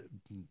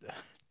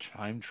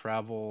time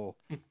travel,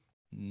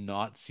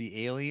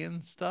 Nazi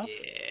alien stuff.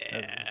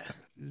 Yeah,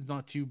 it's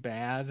not too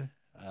bad.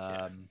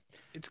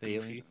 it's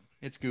goofy.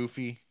 It's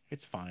goofy.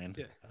 It's fine.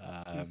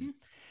 Yeah.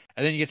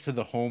 And then you get to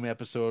the home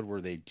episode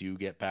where they do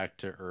get back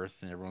to Earth,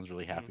 and everyone's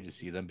really happy to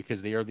see them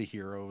because they are the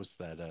heroes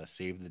that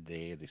saved the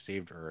day. They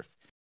saved Earth.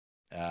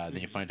 Then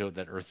you find out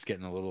that Earth's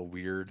getting a little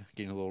weird,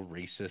 getting a little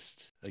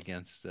racist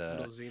against,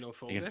 a little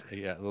xenophobic.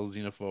 A little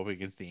xenophobic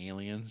against the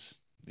aliens.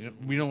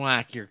 We don't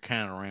like your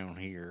kind around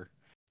here.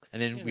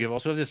 And then we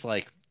also have this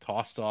like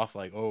tossed off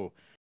like,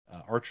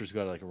 Archer's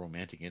got like a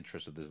romantic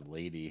interest with this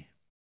lady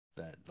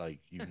that like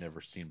you've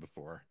never seen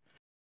before.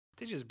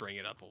 They just bring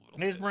it up a little.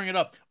 They just bring it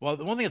up. Well,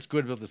 the one thing that's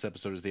good about this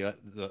episode is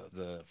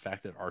the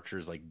fact that Archer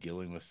is like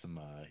dealing with some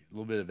a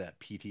little bit of that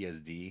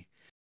PTSD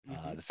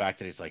The fact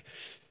that he's like,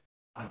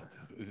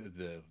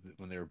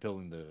 when they were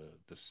building the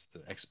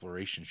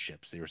exploration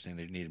ships, they were saying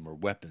they needed more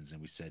weapons,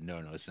 and we said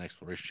no, it's an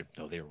exploration ship.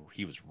 No,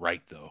 he was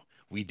right though.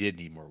 We did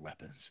need more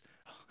weapons,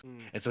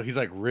 and so he's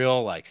like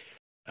real like.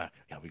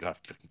 Yeah, we gotta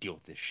fucking deal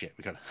with this shit.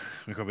 We gotta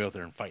be out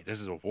there and fight. This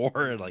is a war,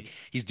 and like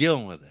he's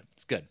dealing with it.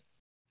 It's good.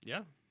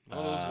 Yeah,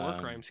 all those war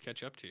crimes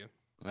catch up to you.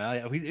 Well,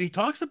 yeah, he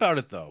talks about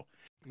it though.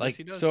 Like yes,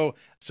 he does.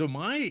 So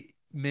my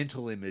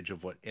mental image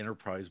of what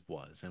Enterprise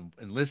was,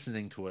 and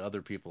listening to what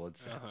other people had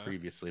said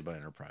previously about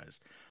Enterprise,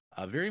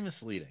 very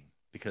misleading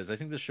because I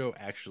think the show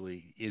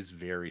actually is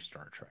very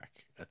Star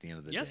Trek at the end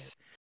of the day. Yes,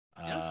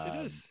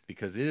 it is.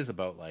 Because it is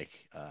about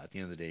like at the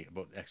end of the day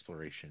about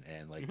exploration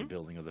and like the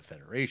building of the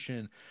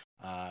Federation.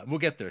 We'll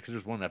get there because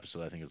there's one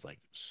episode I think is like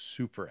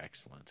super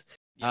excellent.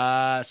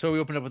 Yes. So we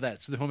opened up with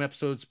that. So the home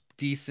episode's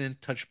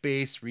decent, touch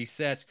base,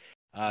 reset.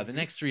 The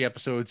next 3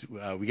 episodes,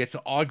 we get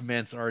to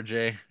Augments.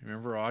 RJ,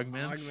 remember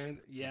Augments?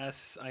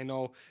 Yes, I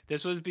know.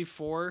 This was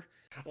before.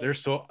 They're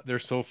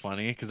so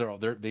funny because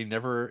they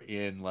never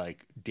in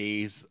like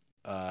days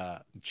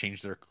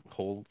change their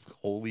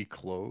holy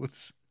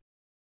clothes.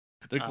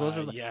 Their clothes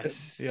are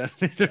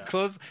their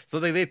clothes. So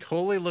they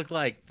totally look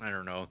like, I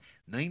don't know,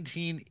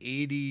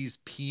 1980s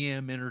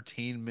PM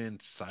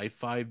entertainment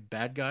sci-fi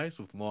bad guys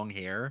with long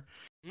hair,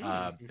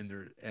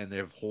 and they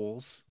have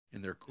holes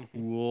in their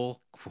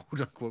cool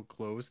quote unquote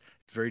clothes.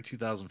 It's very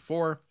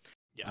 2004.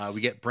 Yes.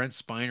 We get Brent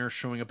Spiner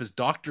showing up as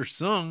Dr.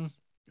 Sung,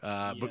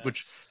 but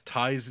which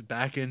ties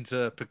back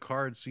into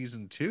Picard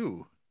season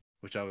 2,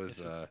 which I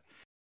was kind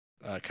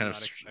of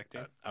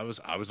expecting. I was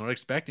not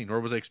expecting, nor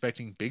was I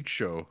expecting the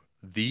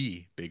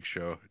Big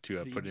Show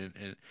to put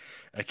in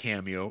a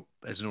cameo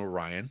as an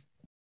Orion.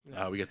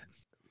 We get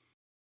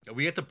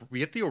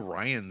the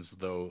Orions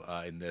though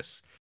in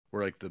this,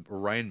 where like the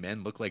Orion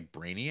men look like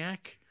Brainiac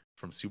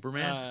from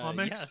Superman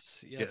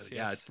comics.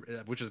 Yes.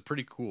 Which is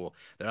pretty cool.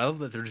 I love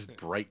that they're just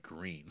bright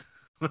green.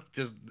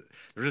 They're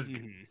just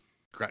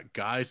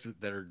guys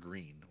that are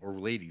green or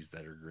ladies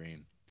that are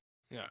green.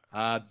 Yeah.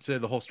 So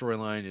the whole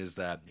storyline is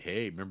that,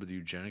 hey, remember the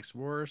eugenics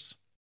wars?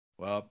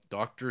 Well,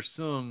 Dr.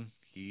 Sung,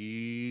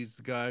 he's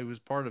the guy who was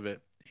part of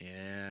it,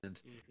 and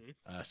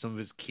some of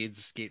his kids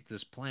escaped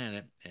this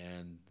planet,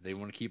 and they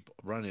want to keep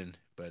running,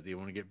 but they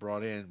want to get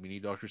brought in. We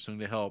need Dr. Sung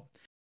to help,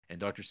 and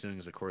Dr. Sung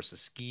is, of course, a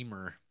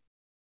schemer.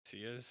 He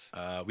is.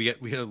 We had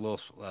a little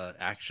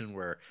action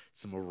where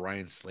some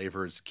Orion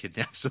slavers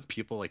kidnapped some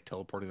people, like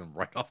teleporting them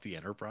right off the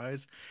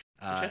Enterprise.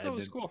 Which I thought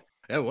was cool.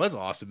 That was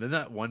awesome. Then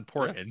that one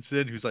poor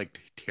ensign who's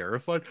like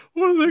terrified.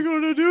 What are they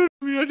going to do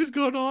to me? I just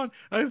got on.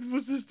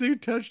 This thing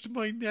touched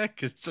my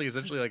neck. It's like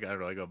essentially like, I don't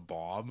know, like a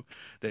bomb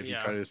that if you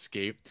try to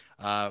escape.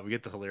 We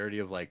get the hilarity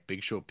of like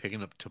Big Show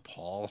picking up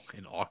T'Pol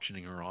and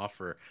auctioning her off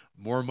for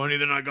more money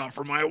than I got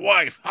for my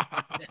wife.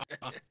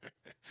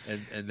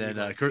 and then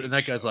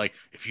that guy's like,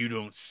 if you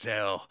don't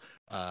sell,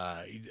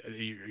 I'm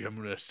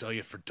gonna sell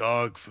you for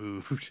dog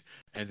food.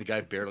 And the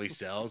guy barely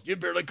sells. You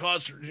barely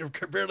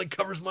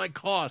covers my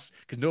costs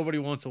because nobody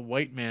wants a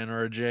white man,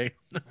 RJ.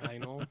 I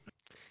know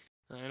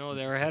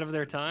they're ahead of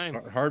their time.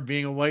 It's hard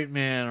being a white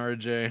man,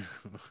 RJ.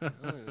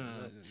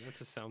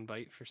 That's a sound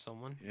bite for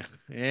someone. Yeah.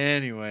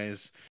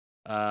 Anyways,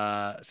 they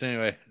I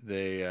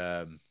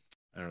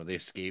don't know, they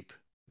escape.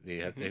 They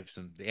have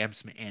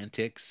some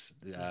antics.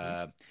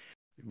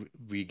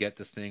 We get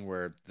this thing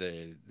where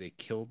they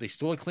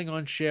stole a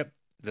Klingon ship.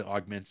 The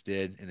Augments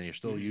did, and they're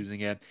still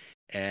using it.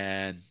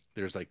 And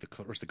there's like the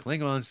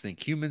Klingons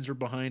think humans are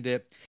behind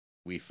it.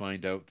 We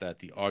find out that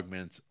the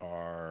Augments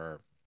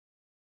are.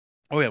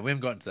 Oh yeah, we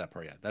haven't gotten to that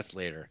part yet. That's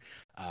later.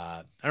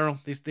 I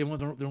don't know. They want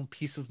their own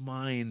peace of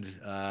mind,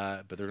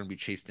 but they're going to be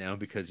chased down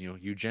because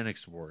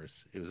eugenics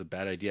wars. It was a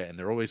bad idea, and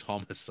they're always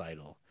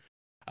homicidal.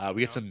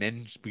 We get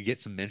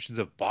some mentions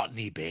of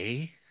Botany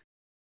Bay.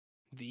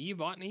 The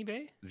Botany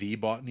Bay? The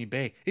Botany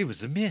Bay. It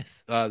was a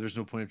myth. There's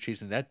no point of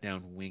chasing that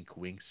down. Wink,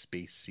 wink,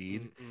 space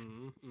seed.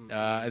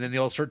 And then they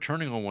all start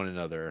turning on one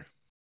another.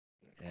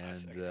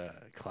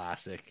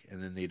 Classic.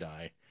 And then they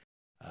die.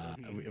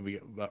 We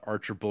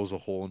Archer blows a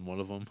hole in one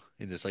of them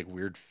in this like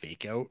weird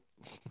fake out.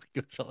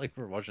 It felt like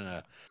we're watching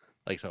a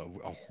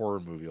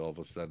horror movie all of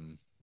a sudden.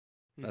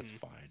 That's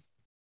fine.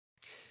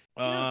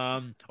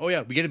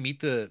 We get to meet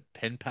the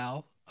pen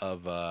pal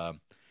of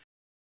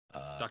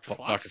Dr.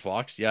 Phlox. Dr.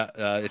 Phlox,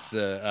 it's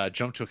the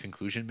jump to a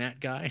conclusion Matt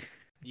guy.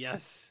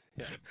 Yes.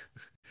 Yeah.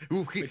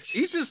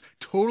 He's just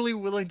totally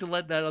willing to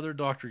let that other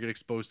doctor get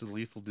exposed to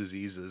lethal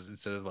diseases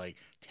instead of like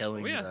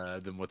telling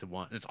them what they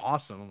want. And it's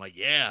awesome. I'm like,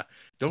 yeah,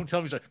 don't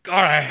tell me. He's like, go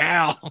to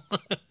hell,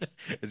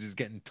 as he's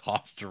getting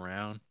tossed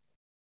around.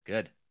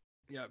 Good.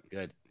 Yeah.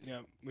 Good.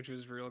 Yeah, which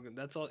was real good.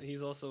 That's all.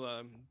 He's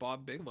also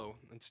Bob Bigelow.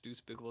 That's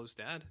Deuce Bigelow's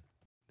dad.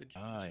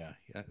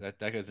 That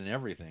guy's in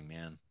everything,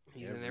 man.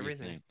 He's in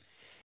everything.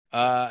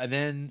 And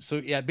then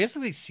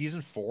basically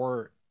season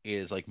 4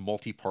 is like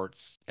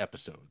multi-parts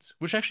episodes,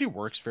 which actually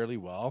works fairly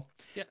well.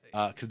 Yeah.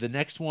 Because the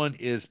next one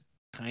is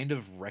kind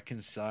of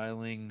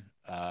reconciling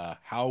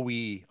how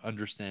we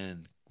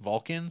understand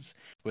Vulcans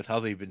with how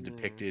they've been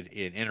depicted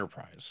in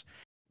Enterprise.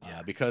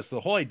 Because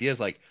the whole idea is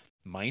like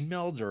mind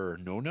melds are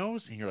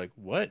no-nos, and you're like,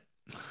 what?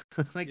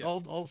 Like Yeah.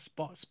 all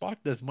Spock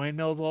does mind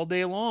melds all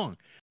day long.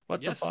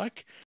 What the Yes.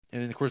 fuck?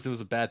 And then of course it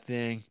was a bad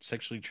thing,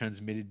 sexually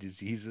transmitted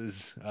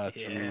diseases through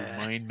Yeah.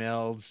 mind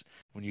melds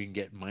when you can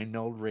get mind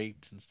meld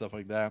raped and stuff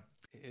like that.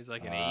 It's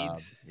like an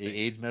AIDS thing.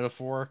 AIDS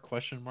metaphor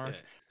question mark.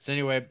 Yeah. So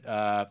anyway,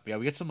 yeah,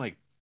 we get some like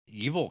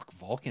evil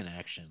Vulcan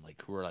action,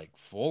 like who are like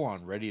full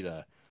on ready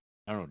to,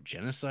 I don't know,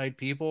 genocide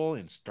people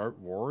and start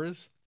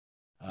wars.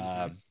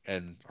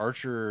 And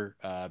Archer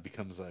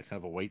becomes a kind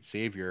of a white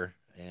savior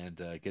and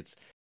gets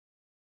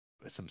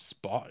some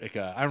spot like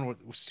I don't know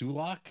what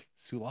Sulak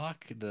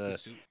the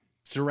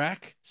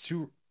Surak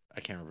I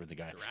can't remember the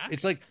guy. Serac?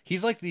 It's like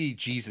he's like the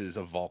Jesus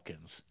of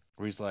Vulcans,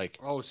 where he's like,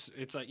 Oh,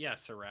 it's like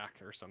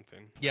Serac or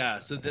something. yeah.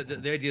 So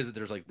the idea is that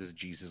there's like this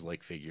Jesus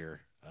like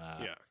figure,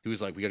 Yeah.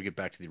 who's like, we got to get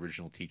back to the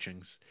original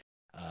teachings,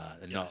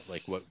 and not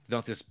like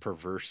not this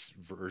perverse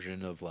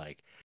version of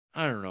like,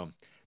 I don't know,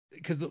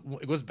 because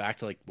it goes back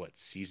to like what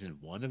season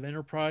 1 of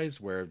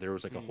Enterprise, where there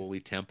was like a holy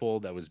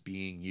temple that was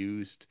being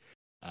used,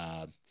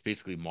 to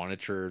basically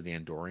monitor the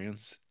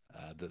Andorians.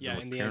 The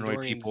most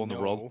paranoid people in the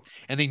world,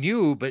 and they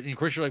knew, but of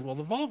course you're like,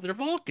 well, they're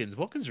Vulcans.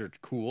 Vulcans are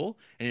cool,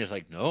 and you're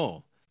like,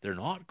 no, they're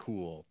not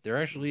cool. They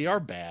actually are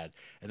bad,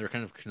 and they're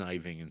kind of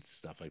conniving and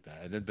stuff like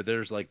that. And then, but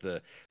there's like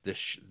the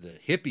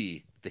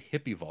hippie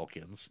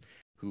Vulcans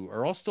who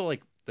are also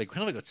like kind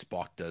of like what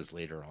Spock does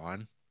later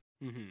on.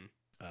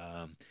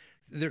 Um,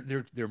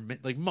 they're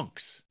like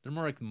monks. They're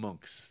more like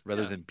monks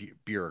rather than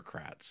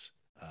bureaucrats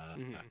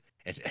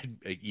and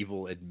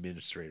evil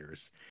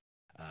administrators.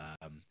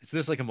 It's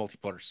this like a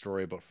multi-part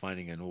story about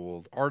finding an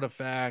old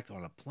artifact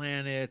on a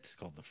planet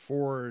called the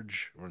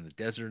Forge, or in the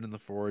desert in the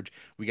Forge.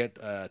 We get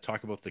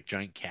talk about the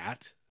giant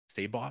cat,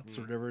 Stabots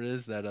or whatever it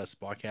is that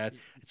Spock had.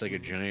 It's like a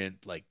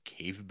giant like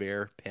cave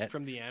bear pet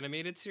from the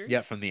animated series. Yeah,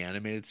 from the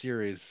animated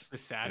series. The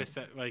saddest,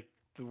 like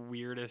the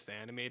weirdest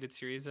animated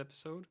series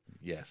episode.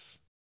 Yes.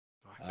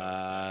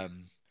 Oh,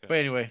 but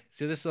anyway,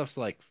 so this stuff's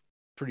like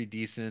pretty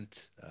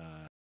decent.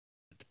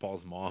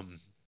 Paul's mom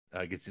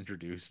gets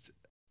introduced.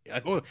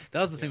 Oh,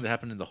 that was the thing that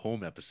happened in the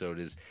home episode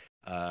is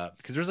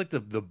because there's like the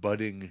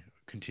budding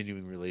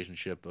continuing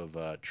relationship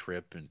of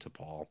Trip and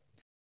T'Pol,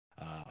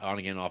 on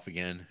again, off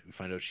again. We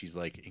find out she's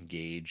like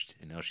engaged,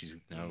 and now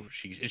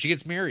she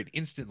gets married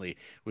instantly,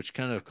 which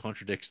kind of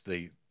contradicts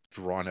the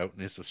drawn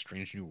outness of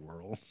Strange New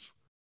Worlds,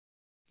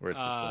 where it's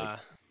just like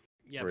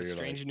but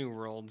Strange New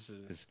Worlds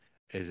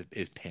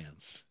is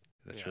pants.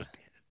 That shows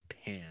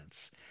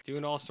pants.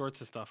 Doing all sorts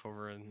of stuff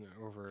over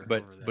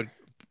but over there.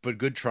 But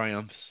good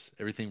triumphs.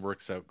 Everything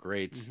works out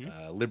great.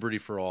 Liberty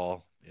for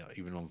all. Yeah,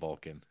 even on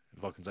Vulcan.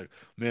 Vulcan's like,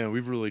 man,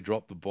 we've really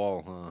dropped the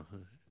ball, huh?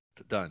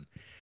 Done.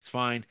 It's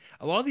fine.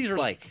 A lot of these are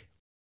like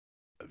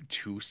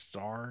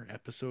 2-star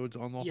episodes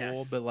on the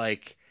whole, but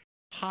like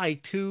high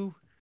 2.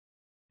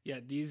 Yeah,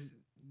 these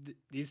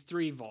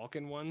 3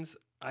 Vulcan ones,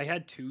 I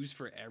had 2s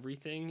for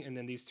everything, and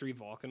then these 3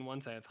 Vulcan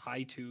ones, I have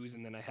high 2s,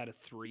 and then I had a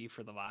 3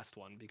 for the last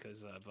one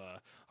because of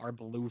our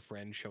blue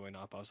friend showing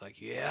up. I was like,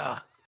 yeah.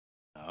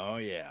 Oh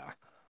yeah.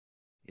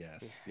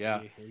 Yes.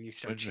 Yeah. You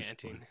start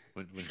chanting.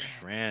 When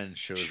Shran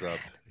shows up,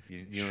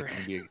 you know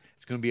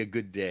it's gonna be a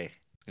good day.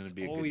 It's gonna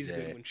be always a good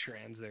day. Good when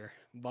Shran's there.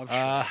 Love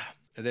Shran.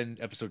 And then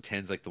episode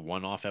 10 is like the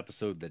one-off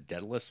episode, the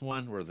Daedalus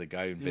one, where the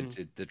guy who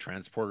invented the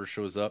transporter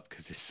shows up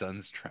because his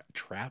son's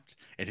trapped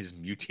and is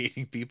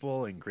mutating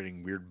people and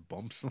creating weird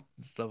bumps and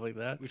stuff like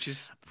that. Which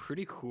is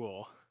pretty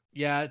cool.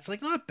 Yeah, it's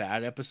like not a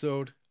bad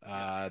episode.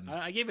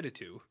 I gave it a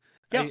 2.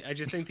 Yeah. I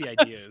just think the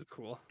idea is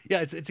cool.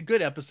 Yeah, it's a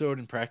good episode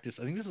in practice.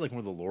 I think this is like one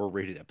of the lower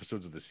rated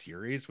episodes of the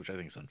series, which I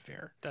think is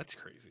unfair. That's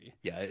crazy.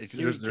 Yeah,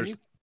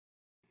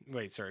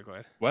 Wait, sorry, go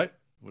ahead. What?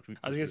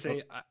 I was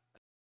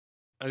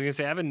gonna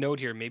say I have a note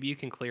here. Maybe you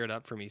can clear it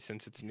up for me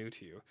since it's new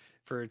to you.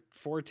 For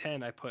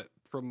 410, I put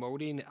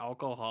promoting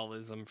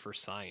alcoholism for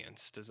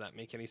science. Does that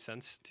make any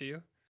sense to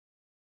you?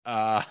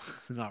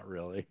 Not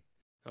really.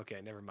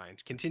 Okay, never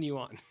mind. Continue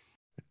on.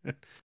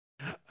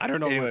 I don't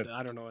know. Anyway,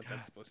 I don't know what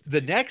that's supposed to be.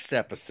 The next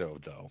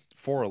episode, though,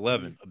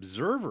 411,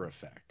 Observer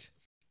Effect.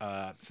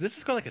 So this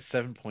has got like a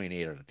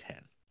 7.8 out of 10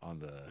 on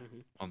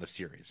the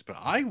series, but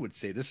I would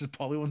say this is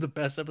probably one of the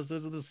best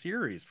episodes of the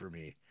series for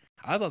me.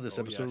 I thought this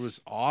episode was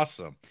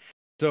awesome.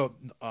 So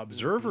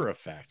Observer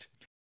Effect.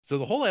 So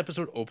the whole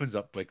episode opens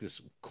up like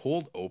this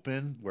cold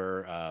open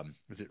where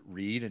is it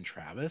Reed and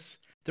Travis?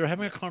 They're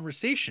having a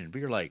conversation, but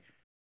you're like,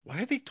 why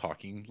are they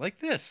talking like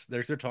this?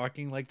 They're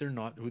talking like they're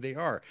not who they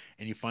are,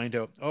 and you find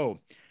out,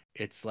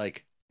 it's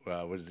like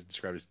what is it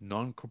described as?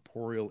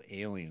 Non-corporeal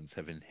aliens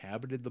have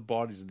inhabited the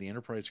bodies of the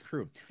Enterprise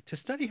crew to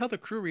study how the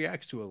crew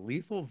reacts to a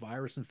lethal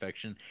virus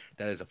infection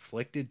that has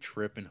afflicted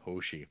Trip and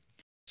Hoshi.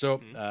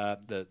 So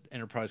the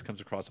Enterprise comes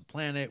across a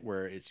planet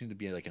where it seemed to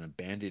be like an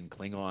abandoned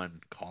Klingon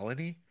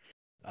colony,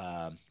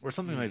 or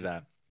something like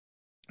that.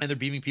 And they're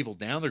beaming people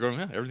down. They're going,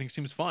 everything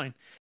seems fine.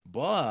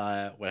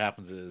 But what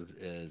happens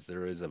is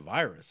there is a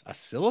virus, a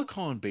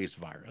silicon-based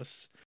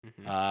virus,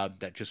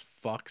 that just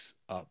fucks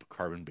up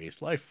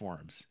carbon-based life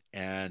forms.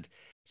 And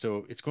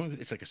So it's going.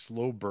 It's like a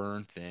slow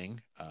burn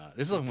thing.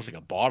 This is almost Mm-hmm.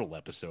 like a bottle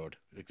episode.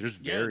 Like there's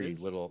Yeah, it very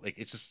is. little. Like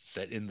it's just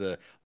set in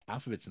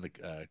half of it's in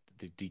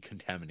the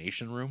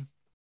decontamination room,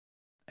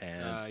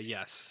 and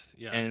Yes.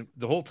 Yeah. and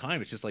the whole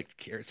time it's just like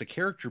it's a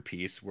character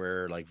piece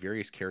where like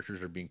various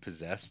characters are being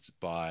possessed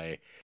by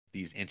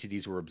these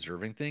entities who are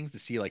observing things to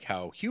see like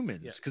how Yeah.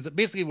 humans, because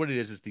basically what it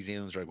is these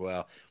aliens are like,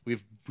 well,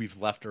 we've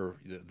left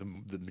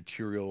the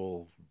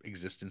material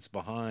existence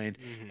behind,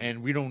 Mm-hmm.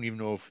 and we don't even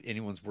know if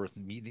anyone's worth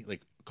meeting,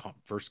 like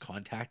first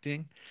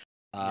contacting.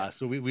 Yeah.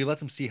 So we let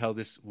them see how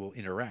this will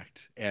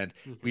interact, and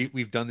Mm-hmm.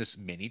 we've done this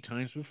many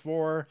times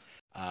before.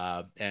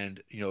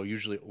 And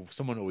usually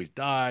someone always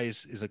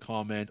dies is a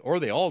comment,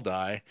 or they all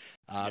die.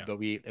 Yeah. But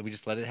we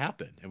just let it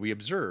happen, and we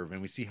observe, and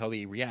we see how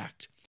they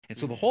react. And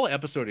so the Mm-hmm. whole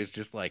episode is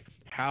just like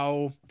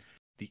how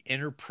the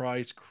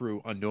Enterprise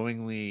crew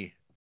unknowingly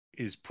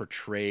is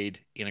portrayed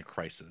in a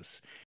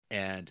crisis,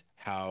 and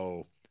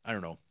how, I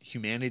don't know,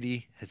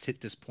 humanity has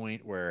hit this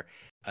point where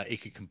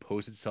it could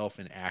compose itself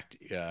and act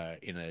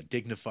in a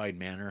dignified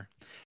manner,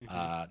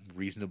 Mm-hmm.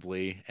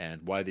 reasonably,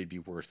 and why they'd be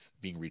worth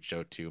being reached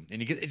out to. And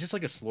you get it's just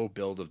like a slow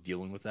build of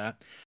dealing with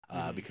that,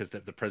 Mm-hmm. because the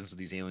presence of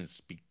these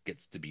aliens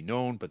gets to be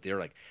known, but they're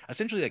like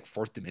essentially like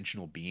fourth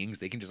dimensional beings.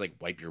 They can just like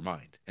wipe your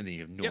mind, and then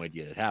you have no Yep.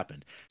 idea it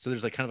happened. So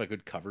there's like kind of a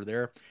good cover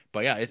there.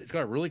 But yeah, it's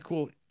got a really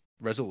cool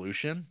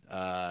resolution.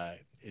 And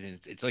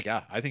it's like,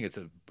 yeah, I think it's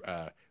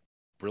a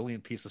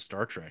brilliant piece of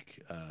Star Trek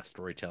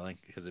storytelling,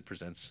 because it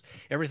presents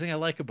everything I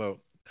like about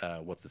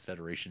what the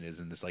Federation is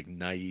in this like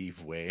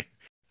naive way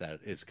that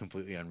is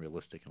completely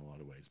unrealistic in a lot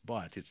of ways,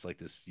 but it's like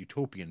this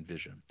utopian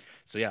vision.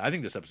 So yeah, I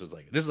think this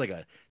is like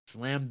a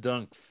slam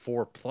dunk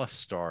 4+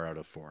 star out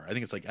of 4. I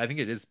think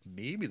it is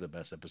maybe the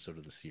best episode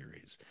of the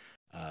series.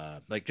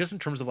 Like just in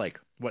terms of like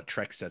what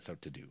Trek sets out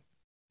to do.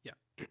 Yeah.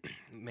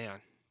 Man,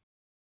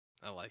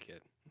 I like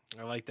it.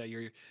 I like that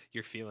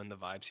you're feeling the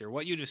vibes here.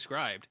 What you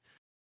described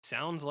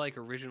sounds like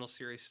original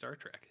series Star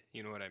Trek.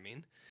 You know what I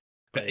mean?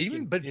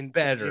 Like But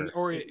better.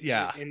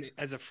 Yeah.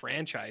 as a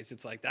franchise,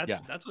 it's like that's Yeah.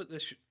 that's what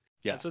this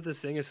Yeah. that's what this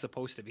thing is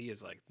supposed to be.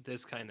 Is like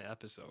this kind of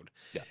episode.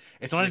 Yeah.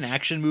 It's not an Which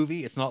action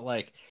movie. It's not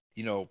like,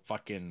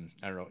 fucking,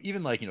 I don't know,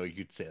 even like, you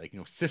could say like,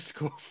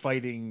 Cisco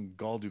fighting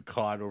Gul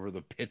Dukat over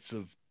the pits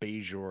of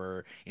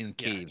Bajor in Yeah.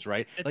 caves,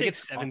 right? It Like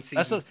takes 7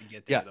 seasons to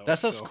get there. yeah, Though, that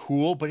stuff's so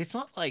cool, but it's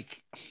not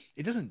like,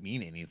 it doesn't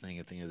mean anything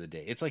at the end of the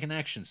day. It's like an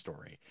action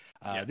story.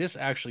 yeah. This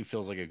actually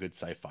feels like a good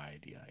sci-fi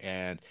idea.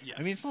 And I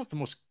mean, it's Yes. not the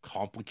most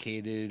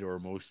complicated or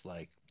most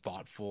like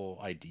thoughtful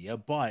idea,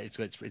 but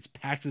it's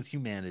packed with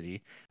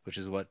humanity, which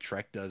is what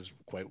Trek does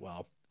quite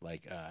well.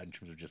 Like in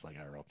terms of just like,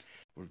 I don't know,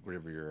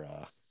 whatever your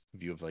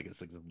view of like, it's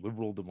like the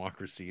liberal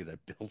democracy that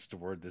builds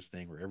toward this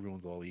thing where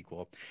everyone's all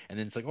equal, and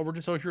then it's like, oh, we're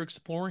just out here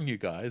exploring, you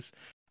guys,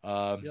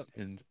 Yep.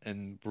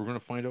 and we're gonna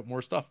find out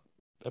more stuff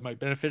that might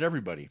benefit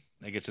everybody.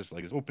 Like it's just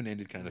like this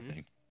open-ended kind of Mhm.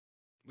 thing.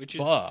 Which is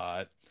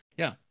But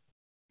yeah,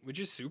 which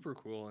is super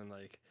cool and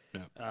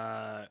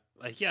Yeah.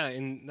 yeah,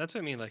 and that's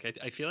what I mean. Like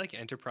I feel like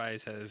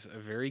Enterprise has a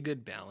very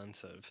good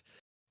balance of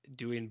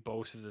doing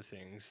both of the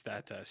things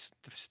that the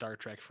Star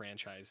Trek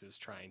franchise is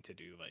trying to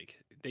do. Like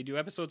they do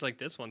episodes like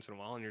this once in a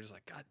while, and you're just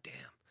like, God damn,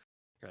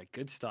 you're like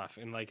good stuff.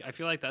 And like I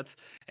feel like that's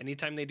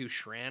anytime they do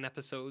Shran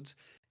episodes,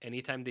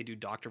 anytime they do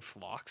Doctor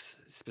Phlox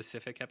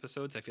specific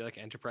episodes, I feel like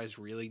Enterprise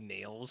really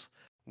nails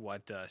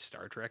what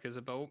Star Trek is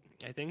about.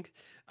 I think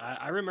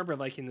I remember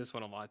liking this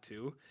one a lot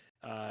too.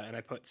 And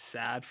I put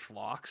sad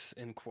Phlox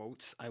in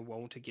quotes. I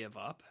won't give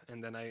up,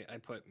 and then I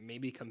put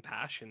maybe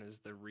compassion is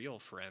the real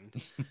friend.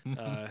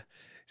 Uh,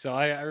 so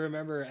I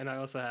remember, and I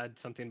also had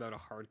something about a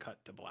hard cut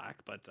to black,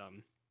 but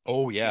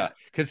oh yeah,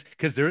 yeah, because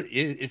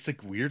it's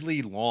like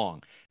weirdly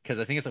long, because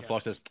I think it's like yeah,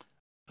 Flock says,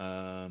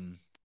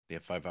 they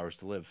have 5 hours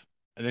to live,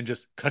 and then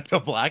just cut to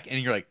black, and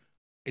you're like,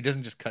 it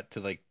doesn't just cut to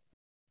like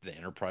the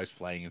Enterprise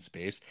flying in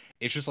space.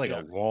 It's just like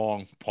yeah. a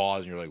long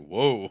pause, and you're like,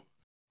 whoa.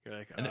 You're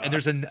like, And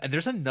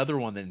there's another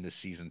one in this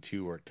season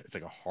too, where it's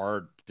like a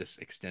hard, just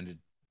extended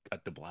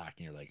cut to black,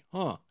 and you're like,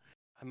 huh.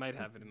 I might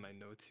have it in my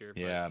notes here.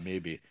 But Yeah,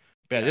 maybe.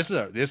 But yeah,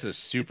 yeah, this is a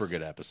super it's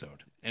good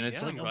episode, and it's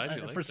yeah. like I'm glad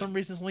you for liked some it.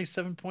 reason it's only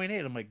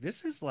 7.8. I'm like,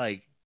 this is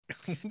like,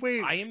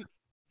 wait, I am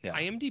yeah.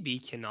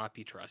 IMDb cannot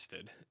be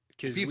trusted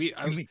because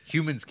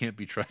Humans can't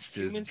be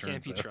trusted. humans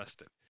can't be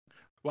trusted.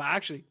 Well,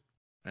 actually,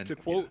 And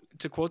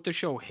to quote the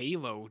show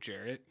Halo,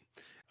 Jarrett,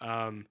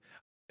 um,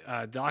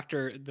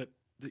 Doctor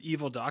the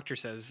evil doctor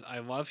says, "I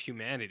love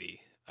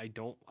humanity.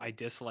 I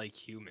dislike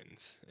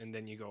humans." And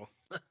then you go,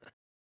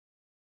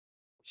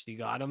 she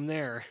got him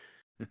there.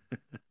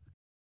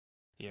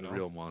 You know,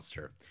 real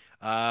monster.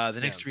 The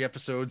next Yeah. 3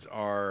 episodes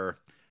are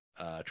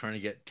trying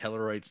to get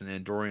Tellarites and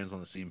Andorians on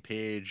the same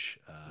page.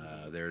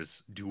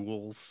 There's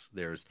duels.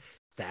 There's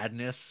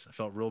sadness. I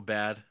felt real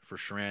bad for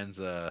Shran's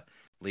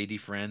lady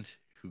friend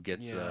who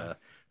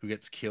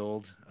gets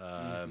killed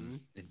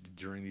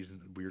during these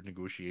weird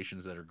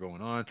negotiations that are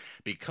going on,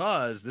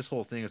 because this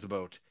whole thing is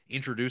about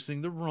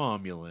introducing the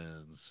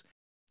Romulans.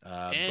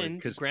 and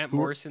Because Grant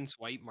Morrison's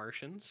White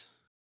Martians.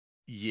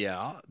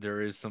 yeah,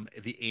 there is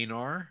the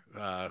Anar,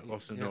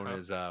 also known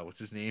as what's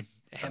his name?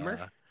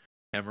 Hemmer.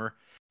 Hemmer.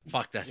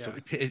 Fuck, that's so.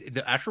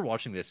 Yeah. After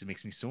watching this, it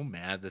makes me so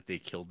mad that they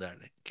killed that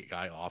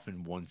guy off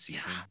in one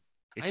season. Yeah,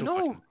 It's I so know.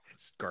 fucking.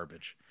 It's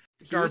garbage.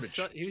 He was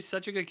Garbage. he was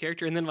such a good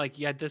character, and then like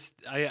yeah, this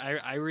I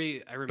But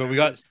we remember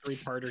got this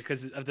 3-parter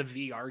because of the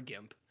VR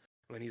gimp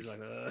when he's like,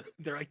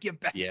 they're like, get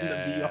back in the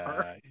VR.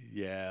 yeah,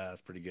 yeah,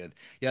 that's pretty good.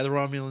 Yeah, the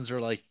Romulans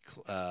are like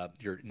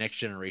your next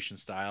generation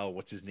style.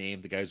 What's his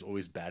name? The guy's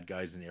always bad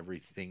guys in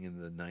everything in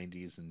the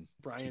 90s and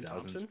Brian 2000s.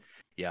 Thompson.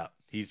 Yeah,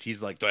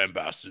 he's like the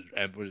ambassador,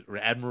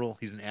 admiral.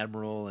 He's an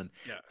admiral, and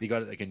Yeah, they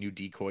got like a new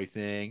decoy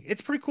thing.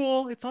 It's pretty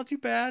cool. It's not too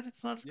bad.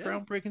 It's not yeah.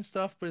 groundbreaking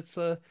stuff, but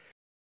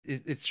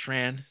it's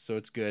Strand, so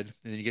it's good.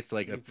 And then you get to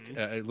like Hmm.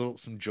 a little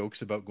some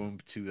jokes about going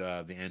to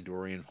the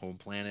Andorian home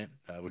planet,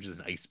 which is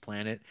an ice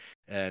planet.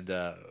 And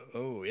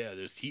oh yeah,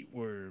 there's heat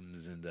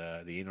worms, and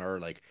the are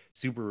like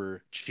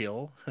super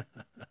chill.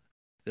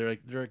 They're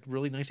like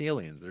really nice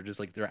aliens. They're just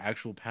like they're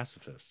actual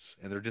pacifists,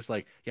 and they're just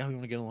like yeah, we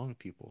want to get along with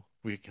people.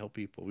 We can help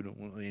people. We don't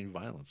want any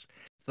violence.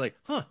 It's like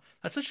huh,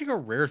 that's such like a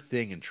rare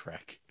thing in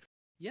Trek.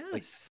 Like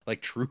Yes.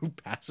 like true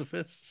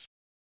pacifists.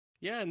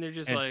 Yeah, and they're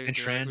just And like and they're like,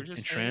 we're Strand and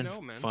just hanging Strand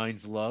out, man.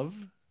 finds love.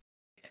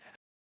 Yeah.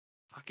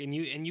 Fuck, and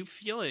you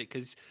feel it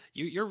because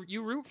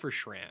you root for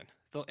Shran.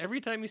 Though every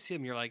time you see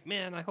him, you're like,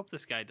 man, I hope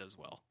this guy does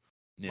well.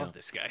 Yeah. Love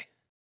this guy.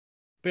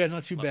 But yeah,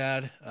 not too Love.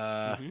 bad.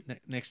 Hmm.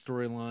 Next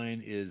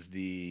storyline is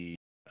the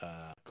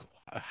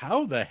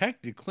how the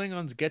heck did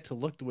Klingons get to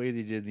look the way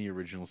they did in the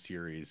original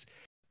series,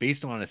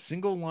 based on a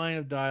single line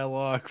of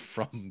dialogue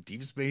from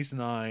Deep Space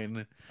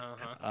Nine.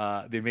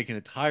 Uh-huh. They make an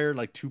entire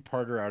like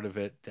two-parter out of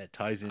it that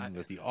ties I, in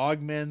with the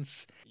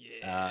augments.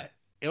 yeah.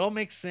 It all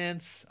makes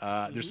sense.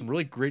 There's Hmm. some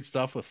really great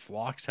stuff with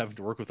Phlox having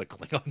to work with a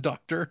Klingon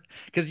doctor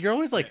because you're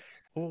always Yeah. like,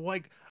 well,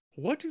 like,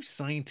 what do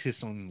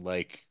scientists on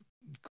like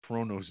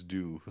Kronos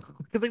do?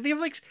 'Cause, like they have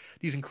like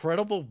these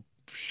incredible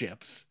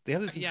ships. They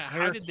have this Yeah. How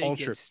entire did they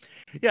culture.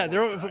 get Yeah, warp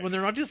they're when drive?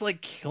 they're not just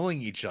like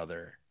killing each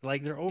other.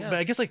 Like but Yeah.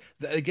 I guess like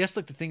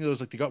the thing that was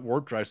like they got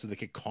warp drive so they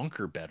could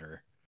conquer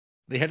better.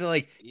 They had to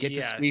like get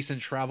to space and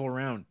Yes. travel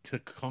around to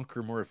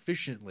conquer more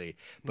efficiently.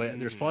 But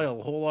there's Hmm. probably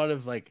a whole lot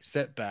of like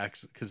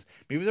setbacks because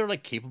maybe they're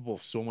like capable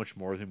of so much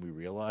more than we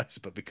realize.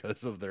 But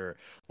because of their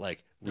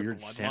like Their weird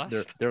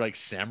bloodlust. they're like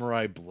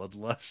samurai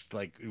bloodlust,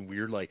 like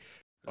weird like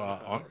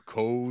Uh-huh.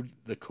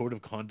 the code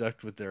of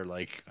conduct with their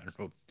like I don't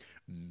know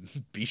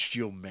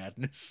bestial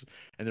madness.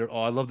 And they're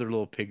I love their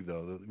little pig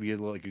though. We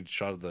had like a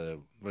shot of the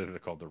what are they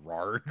called the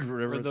Rarg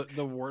or Or whatever. the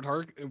Yeah,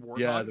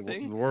 warthog the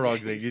thing. warthog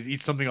thing. He's- You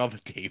eat something off a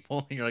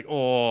table, and you're like,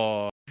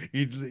 "Oh,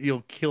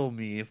 he'll kill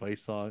me if I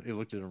saw it." It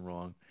looked at him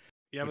wrong,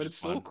 Yeah, which but is it's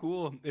so fun.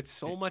 cool. It's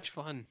so It- much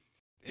fun.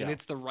 And yeah,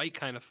 it's the right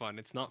kind of fun.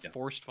 It's not yeah.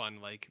 forced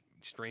fun like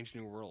Strange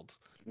New Worlds.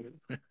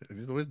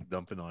 He's always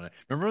dumping on it.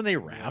 Remember when they Yeah.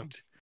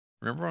 rapped?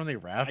 Remember when they I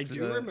rapped?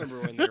 do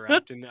remember when they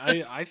rapped, and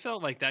I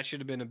felt like that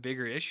should have been a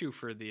bigger issue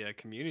for the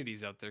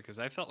communities out there because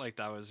I felt like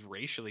that was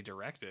racially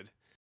directed.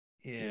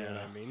 You know what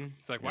Yeah, I mean?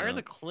 It's like, why are yeah.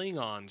 the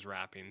Klingons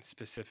rapping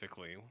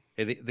specifically?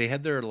 They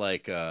had their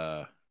like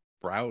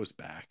brows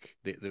back.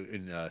 They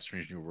in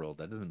Strange New World.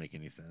 That doesn't make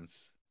any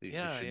sense. They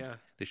Yeah, shouldn't yeah.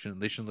 they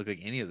shouldn't look like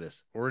any of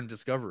this or in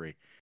Discovery.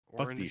 Or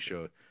Fuck in the these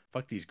show. shows.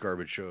 Fuck these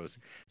garbage shows.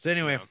 So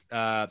anyway,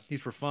 Yeah.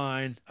 these were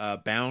fine.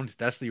 Bound,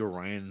 that's the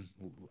Orion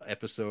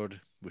episode,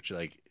 which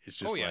like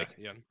it's Oh just yeah, like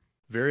yeah.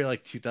 very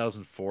like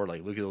 2004.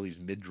 Like look at all these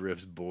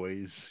midriffs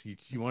boys.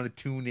 You want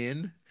to tune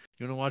in?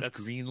 You want to watch That's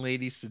green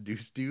ladies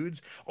seduce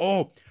dudes?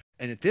 Oh,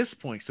 and at this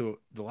point, so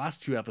the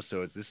last two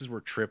episodes, this is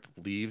where Trip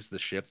leaves the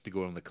ship to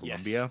go on the yes.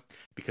 Columbia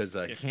because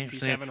Yeah, he 'cause can't he's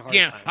say having a hard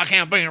yeah time. I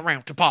can't bring it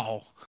around to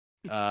Paul.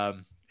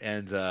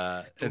 And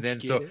Don't you then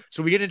get it?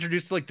 so we get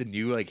introduced to like the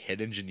new like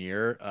head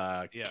engineer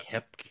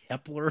Yeah.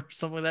 Kepler or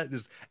something like that,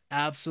 this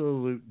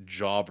absolute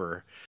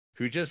jobber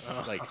who just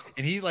like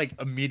and he like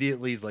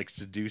immediately is like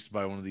seduced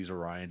by one of these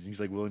Orions and he's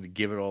like willing to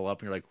give it all up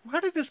and you're like how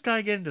did this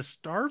guy get into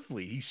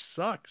Starfleet? He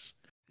sucks.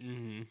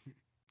 Hmm.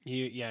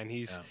 Yeah, and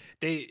he's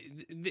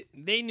Yeah.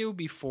 they knew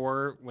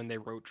before when they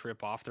wrote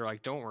Trip off. They're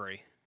like, don't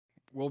worry,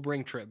 we'll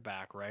bring Trip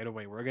back right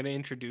away. We're gonna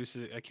introduce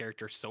a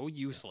character so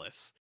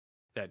useless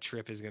that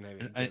Trip is gonna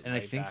get And I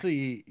right think back.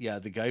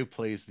 the guy who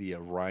plays the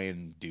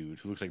Orion dude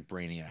who looks like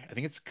Brainiac, I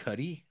think it's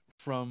Cuddy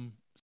from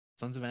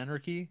Sons of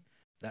Anarchy.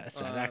 That's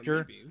that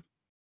actor. Maybe.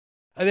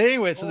 And then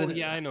anyway, so Oh then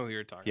yeah, I know who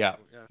you're talking yeah,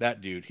 about. Yeah.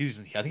 that dude. I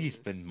think he's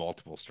Mhm. been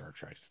multiple Star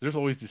Treks. There's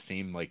always the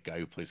same like guy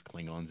who plays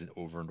Klingons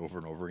over and over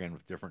and over again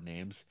with different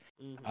names.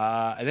 Mhm.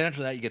 And then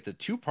after that, you get the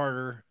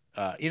two-parter,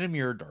 In a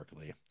Mirror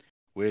Darkly,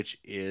 which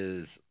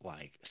is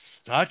like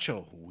such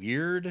a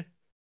weird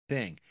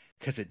thing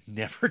because it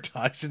never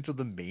ties into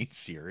the main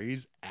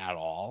series at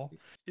all.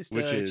 Which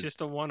It's is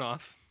just a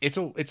one-off. it's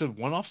a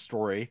one-off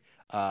story.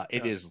 Yeah.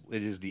 It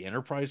is the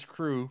Enterprise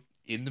crew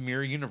in the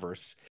Mirror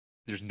universe.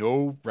 There's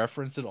no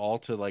reference at all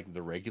to like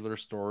the regular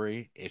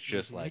story. It's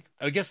just Mhm. like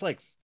I guess like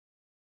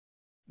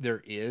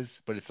there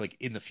is, but it's like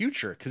in the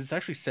future because it's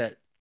actually set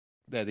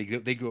that they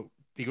go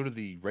to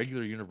the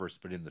regular universe,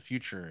 but in the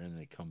future, and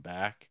they come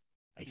back.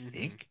 I Mhm.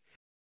 think.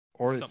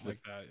 or it's Something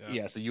like that. Yeah.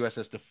 yeah, it's the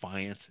USS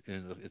Defiant,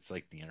 and it's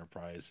like the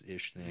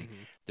Enterprise-ish thing.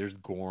 Hmm. There's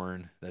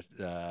Gorn,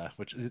 that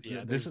which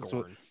Yeah. this There's is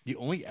so Gorn. the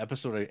only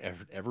episode I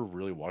ever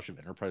really watched of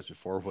Enterprise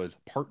before was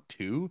part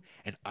two,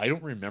 and I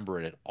don't remember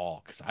it at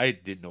all because I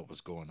didn't know what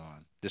was going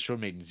on. This show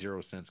made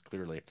zero sense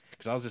clearly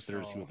because I was just there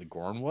to see Oh, what the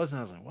Gorn was, and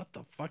I was like, what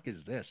the fuck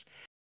is this?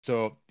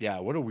 So yeah,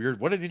 what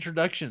an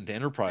introduction to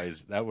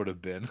Enterprise that would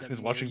have been. the Is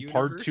mirror watching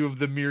part two universe. of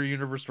the Mirror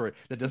Universe story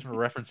that doesn't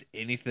reference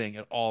anything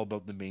at all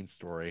about the main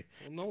story.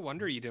 Well, no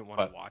wonder you didn't want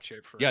to But watch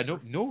it yeah,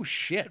 forever. no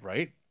shit,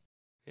 right?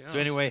 So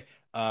Yeah. anyway,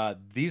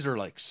 these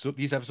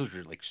episodes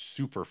are like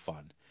super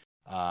fun.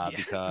 Yes,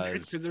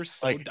 Because they're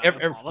so like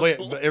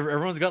diabolical.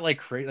 everyone's got like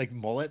like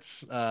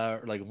mullets,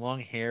 like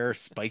long hair,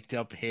 spiked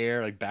up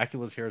hair. Like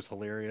Bacula's hair is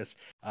hilarious.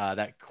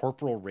 That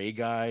Corporal Ray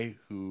guy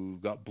who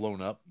got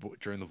blown up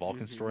during the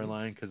Vulcan Hmm.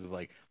 storyline because of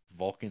like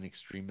Vulcan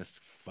extremists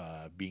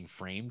being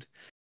framed.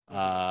 Hmm.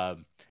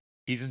 Um,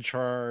 he's in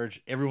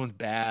charge. Everyone's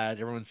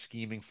bad. Everyone's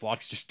scheming.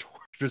 Phlox just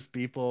tortures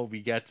people. We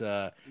get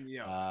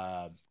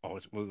Yeah.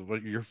 what are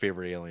your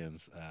favorite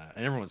aliens?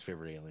 And everyone's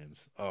favorite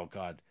aliens. Oh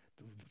God,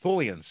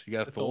 Tholians. You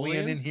got a The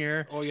Tholian in Tholians.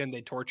 here. Oh yeah, and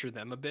they torture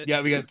them a bit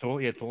Yeah, we too. got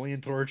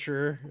Tholian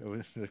torture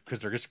because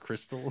they're just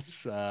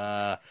crystals.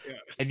 Yeah.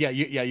 And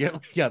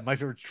yeah. My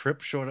favorite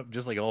Trip showing up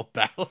just like all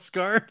battle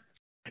scarred.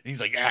 And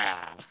he's like,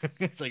 ah.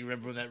 It's like,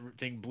 remember when that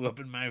thing blew up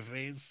in my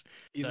face?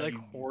 He's So like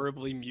you,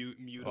 horribly oh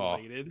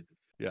mutilated,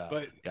 yeah,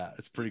 but yeah,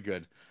 it's it, pretty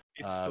good.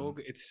 Um,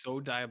 it's so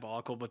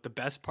diabolical. But the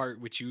best part,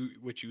 which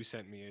you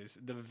sent me, is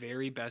the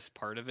very best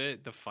part of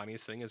it. The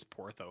funniest thing is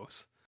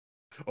Porthos.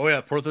 Oh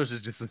yeah, Porthos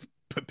is just a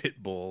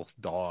pit bull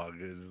dog.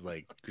 It's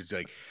like, cause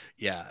like,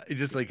 yeah, it's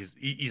just like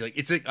he's like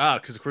it's like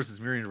because of course it's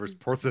Mirror Universe.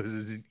 Porthos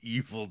is an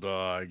evil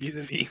dog. He's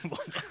an evil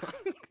dog.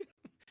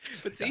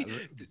 But Yeah,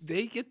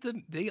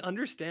 see, they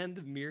understand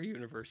the mirror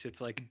universe. It's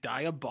like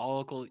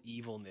diabolical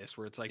evilness,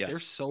 where it's like they're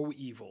yes. so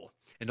evil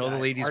And all the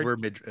that ladies our wear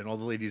and all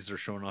the ladies are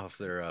showing off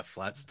their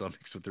flat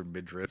stomachs with their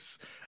midriffs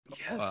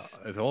yes,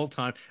 the whole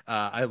time.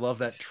 I love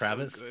that it's so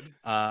Travis. good.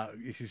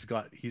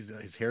 He's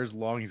his hair's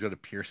long. He's got a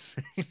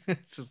piercing.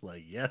 It's just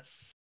like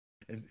yes.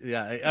 And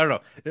yeah, I don't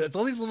know. It's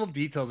all these little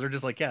details. They're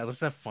just like, yeah, let's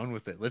have fun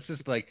with it. Let's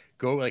just like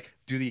go like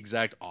do the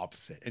exact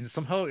opposite. And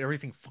somehow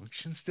everything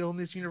functions still in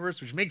this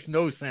universe, which makes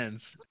no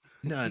sense.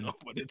 No, None.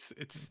 but it's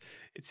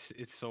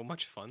so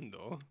much fun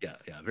though. Yeah,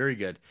 very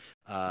good.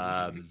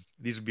 Hmm.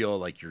 These would be all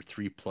like your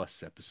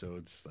 3+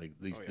 episodes. Like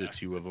these, Oh the yeah,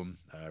 two of them,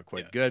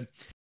 quite yeah, good.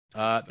 it's good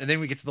And stuff. then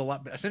we get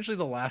to essentially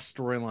the last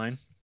storyline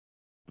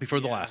Yeah. before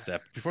the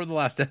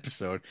last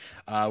episode,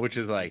 which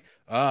is Hmm. like,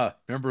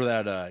 remember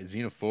that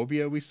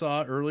xenophobia we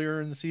saw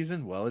earlier in the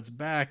season? Well, it's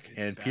back, It's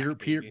and back,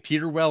 baby.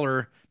 Peter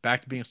Weller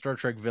back to being a Star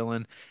Trek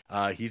villain.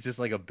 He's just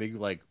like a big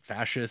like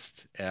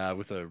fascist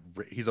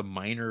he's a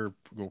minor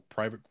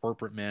private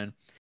corporate man,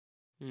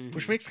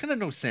 which Hmm. makes kind of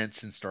no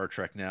sense in Star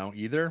Trek now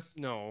either.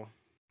 No,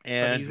 but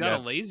And he's got a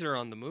yeah, laser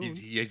on the moon.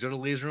 he's got a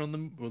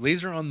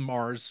laser on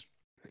Mars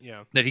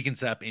Yeah. that he can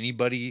zap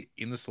anybody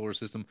in the solar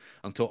system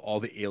until all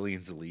the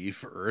aliens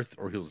leave Earth,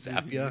 or he'll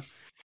zap Hmm. you.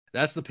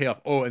 That's the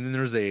payoff. Oh, and then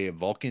there's a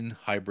Vulcan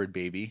hybrid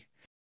baby.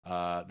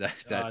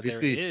 That's There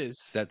basically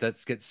is. that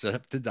gets set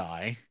up to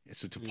die.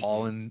 So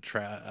T'Pol Hmm.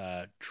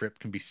 and Trip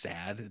can be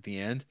sad at the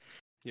end.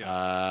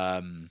 Yeah.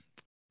 Um,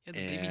 Yeah, the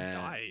baby and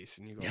dies,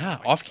 and you go, "Oh yeah,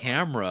 my off god!"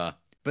 camera.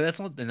 But that's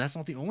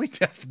not the only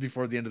death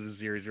before the end of the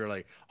series. You're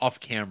like off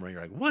camera.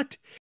 You're like, what?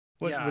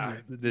 What Yeah,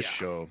 is this yeah.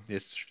 show?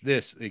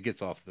 This it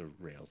gets off the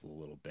rails a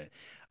little bit.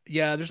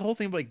 Yeah, there's a whole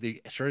thing about, like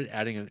they started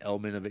adding an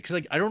element of it because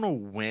like I don't know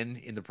when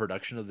in the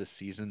production of this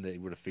season they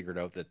would have figured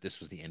out that this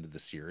was the end of the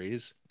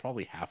series.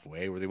 Probably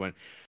halfway where they went,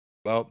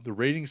 well, the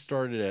ratings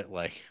started at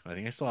like I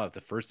think I saw the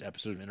first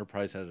episode of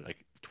Enterprise had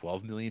like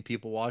 12 million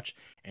people watch,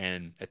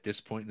 and at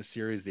this point in the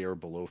series they were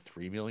below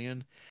 3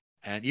 million.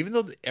 And even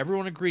though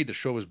everyone agreed the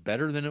show was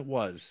better than it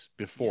was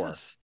before,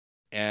 Yes.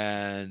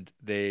 and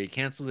they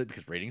canceled it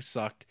because ratings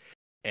sucked.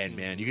 And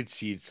man, you Hmm. can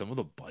see some of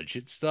the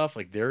budget stuff.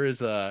 Like there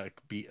is a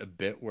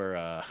bit where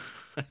I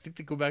think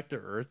they go back to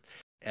Earth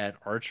and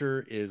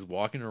Archer is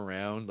walking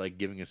around like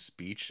giving a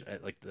speech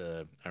at like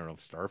the I don't know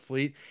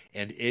Starfleet,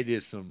 and it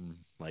is some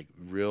like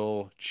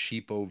real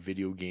cheapo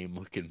video game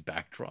looking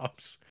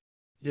backdrops.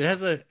 Yeah.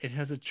 It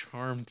has a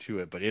charm to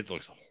it, but it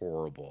looks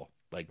horrible,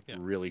 like Yeah.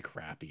 really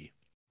crappy.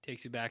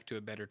 Takes you back to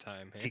a better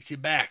time, hey? Takes you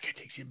back. It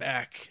takes you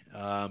back.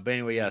 But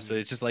anyway, yeah. So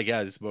Hmm. it's just like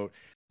it's about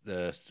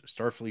the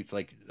Starfleet's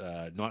like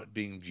not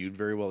being viewed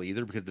very well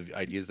either because the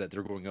idea is that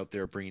they're going out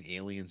there bringing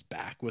aliens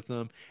back with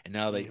them, and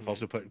now they've Hmm.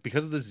 also put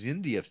because of the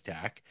Xindi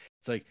attack.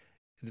 It's like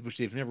which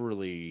they've never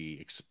really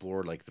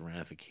explored like the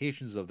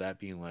ramifications of that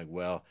being like,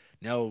 well,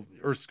 now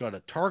Earth's got a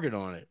target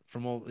on it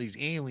from all these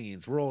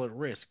aliens. We're all at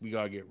risk. We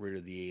gotta get rid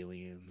of the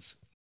aliens.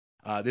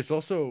 This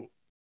also,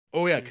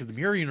 oh yeah, because the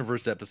Mirror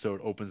Universe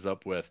episode opens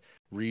up with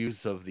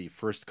reuse of the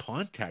First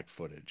Contact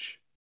footage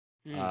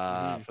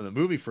Hmm. from the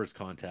movie First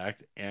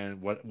Contact,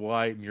 and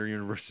why Mirror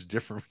Universe is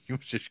different. He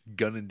was just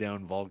gunning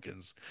down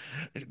Vulcans.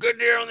 It's good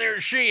down there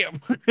to see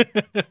him,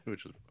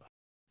 which was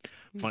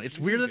fun. It's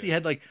Which weird is that they good.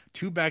 had like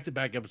two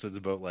back-to-back episodes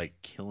about like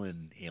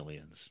killing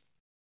aliens.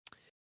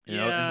 You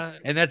know, Yeah,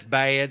 and that's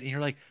bad. And you're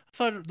like, I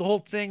thought the whole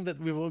thing that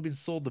we've all been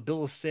sold the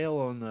bill of sale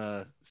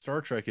on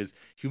Star Trek is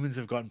humans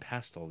have gotten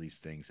past all these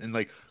things, and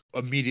like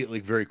immediately,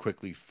 very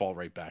quickly fall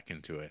right back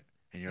into it.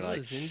 And you're well,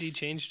 like, Zindi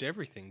changed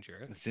everything,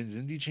 Jarrett. since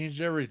Indy changed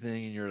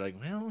everything, and you're like,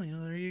 well, you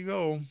know, there you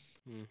go,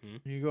 Mm-hmm.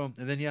 there you go.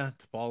 And then yeah,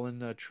 T'Pol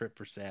and Trip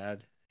are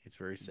sad. It's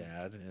very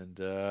sad, and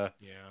Yeah.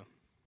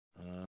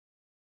 uh,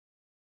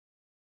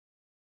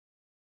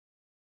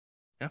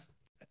 yeah.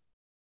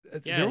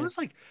 There Yeah, was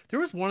like there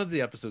was one of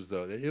the episodes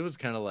though that it was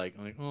kind of like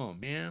I'm like, oh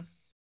man,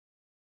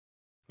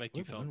 like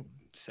you felt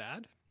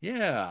sad.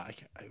 yeah,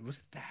 was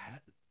it that?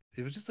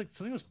 It was just like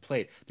something was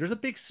played. There's a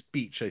big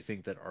speech I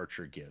think that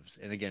Archer gives,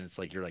 and again, it's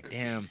like you're like,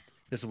 damn,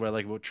 this is what I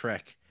like about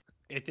Trek.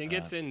 I think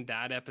it's in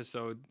that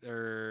episode,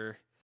 or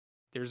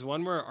there's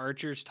one where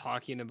Archer's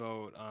talking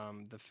about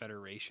the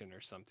Federation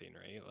or something,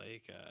 right?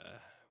 Like,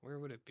 where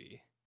would it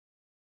be?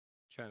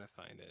 Trying to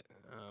find it.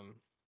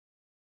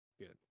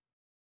 Good.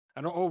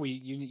 I don't. Oh,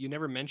 you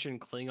never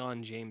mentioned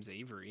Klingon James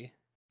Avery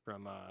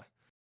from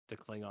the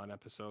Klingon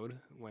episode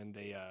when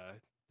they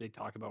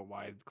talk about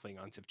why the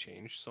Klingons have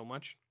changed so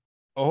much.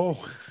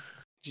 Oh,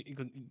 G-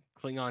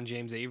 Klingon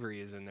James Avery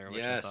is in there,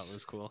 which I thought yes,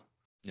 was cool.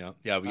 yeah,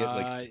 yeah. We get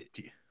like,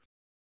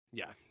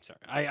 Yeah, sorry.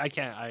 I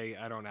can't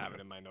I don't have it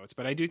in my notes,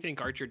 but I do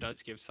think Archer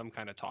does give some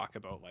kind of talk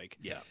about like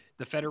yeah,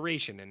 the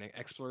Federation and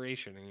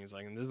exploration, and he's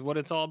like, and this is what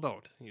it's all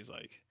about. He's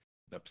like,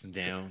 ups and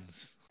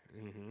downs.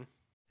 mm-hmm.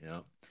 Yeah,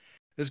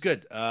 it was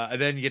good.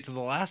 And then you get to the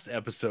last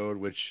episode,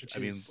 which I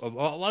mean, a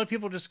lot of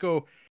people just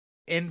go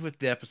end with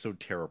the episode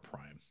Terra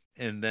Prime,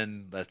 and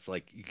then that's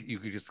like you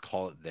could just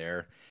call it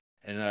there.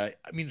 And I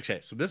mean, okay,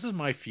 so this is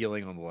my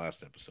feeling on the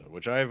last episode,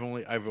 which I've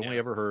only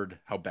ever heard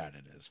how bad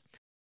it is.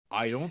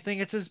 I don't think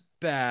it's as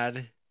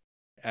bad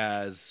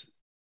as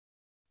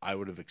I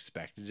would have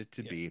expected it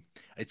to be.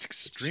 It's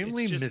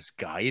extremely it's just,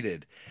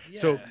 misguided. Yeah.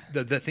 So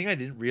the thing I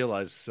didn't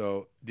realize,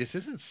 so this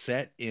isn't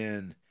set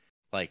in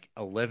like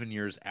 11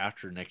 years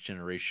after Next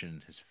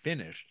Generation has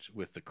finished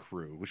with the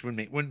crew, which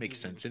wouldn't make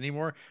sense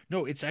anymore.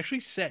 No, it's actually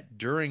set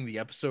during the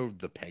episode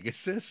The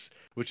Pegasus,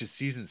 which is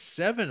season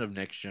 7 of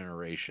Next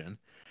Generation.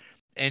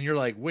 And you're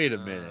like, wait a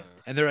minute.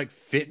 And they're like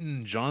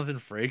fitting Jonathan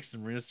Frakes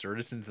and Marina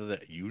Sirtis into the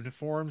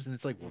uniforms. And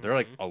it's like, well, they're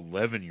like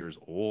 11 years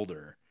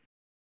older.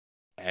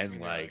 And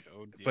like,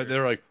 oh, but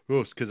they're like,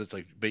 oh, because it's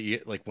like, but you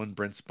get like one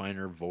Brent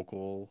Spiner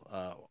vocal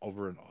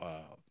over in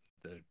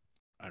the,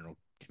 I don't know,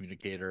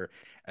 communicator.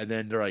 And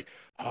then they're like,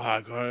 oh,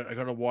 I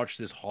gotta watch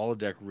this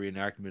holodeck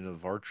reenactment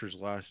of Archer's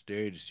last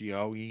day to see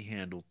how he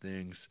handled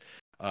things.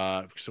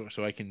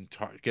 So I can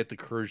get the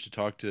courage to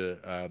talk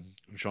to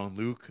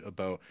Jean-Luc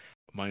about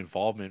my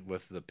involvement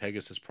with the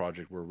Pegasus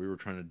project, where we were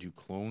trying to do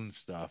clone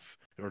stuff,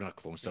 or not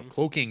clone stuff,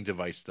 cloaking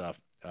device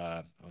stuff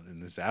in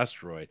this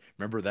asteroid.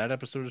 Remember that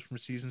episode is from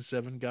season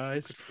 7,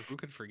 guys? Who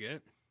could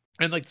forget?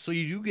 And like, so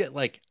you do get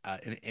like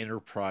an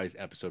Enterprise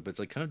episode, but it's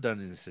like kind of done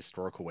in this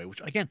historical way,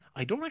 which again,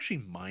 I don't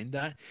actually mind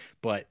that,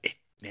 but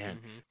man,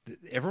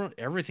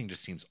 everything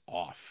just seems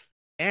off.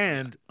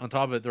 And on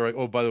top of it, they're like,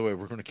 oh, by the way,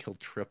 we're going to kill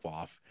Trip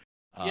off.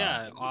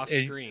 Off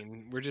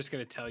screen. We're just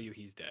going to tell you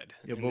he's dead.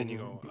 Yeah, and then you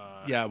go,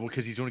 yeah, well,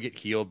 because he's going to get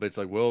healed, but it's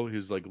like, well,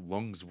 his like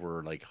lungs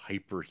were like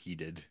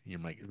hyperheated. You're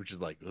like, which is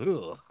like,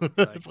 ugh.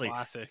 It's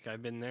classic.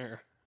 I've been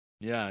there.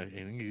 Yeah,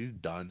 and he's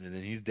done, and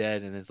then he's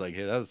dead, and it's like,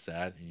 hey, that was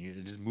sad, and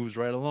it just moves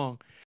right along,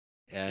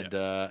 and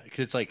because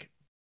it's like,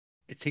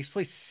 it takes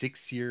place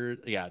 6 years.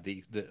 Yeah,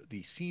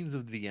 the scenes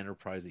of the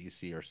Enterprise that you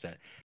see are set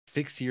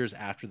 6 years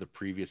after the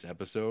previous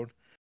episode.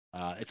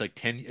 It's like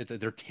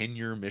their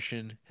 10-year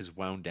mission has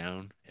wound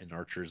down, and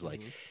Archer's like,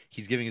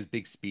 he's giving his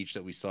big speech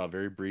that we saw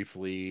very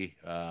briefly,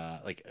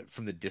 like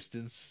from the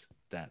distance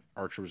that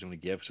Archer was going to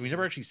give. So we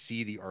never actually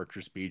see the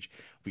Archer speech.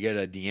 We get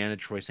a Deanna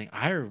Troi saying,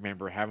 "I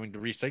remember having to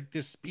recite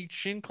this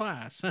speech in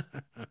class," and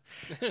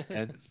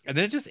then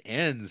it just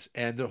ends.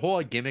 And the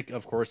whole gimmick,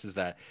 of course, is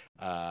that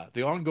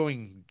the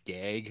ongoing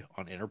gag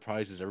on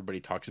Enterprise is everybody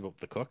talks about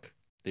the cook.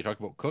 They talk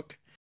about Cook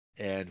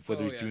and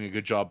whether he's doing a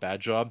good job, bad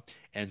job.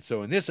 And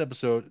so in this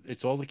episode,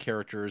 it's all the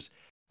characters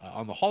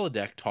on the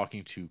holodeck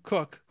talking to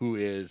Cook, who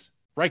is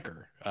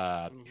Riker,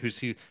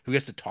 who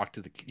gets to talk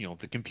to the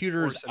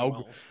computers,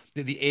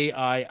 the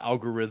AI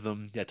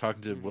algorithm,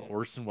 talking to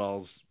Orson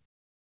Welles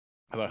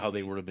about how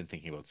they would have been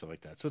thinking about stuff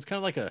like that. So it's kind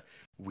of like a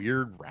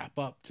weird wrap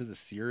up to the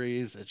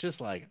series. It's just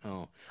like,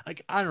 oh,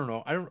 like I don't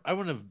know, I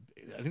wouldn't have.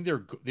 I think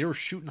they were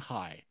shooting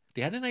high.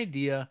 They had an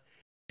idea,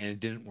 and it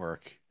didn't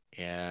work.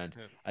 And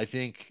I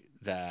think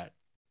the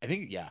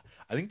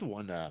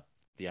one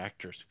the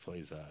actress who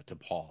plays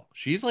T'Pol,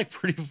 she's like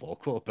pretty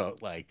vocal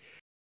about like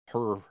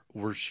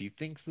where she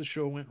thinks the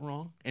show went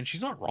wrong, and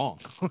she's not wrong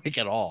like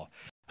at all.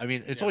 I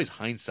mean, it's always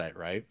hindsight,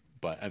 right?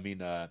 But I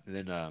mean, and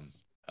then the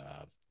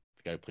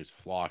guy who plays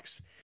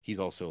Phlox, he's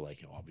also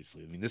like,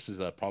 obviously, I mean, this is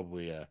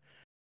probably a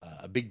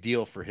big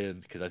deal for him,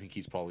 because I think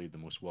he's probably the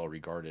most well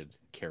regarded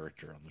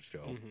character on the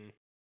show.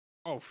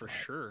 Oh, for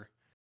sure.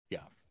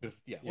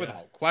 Yeah,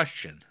 without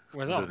question.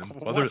 Other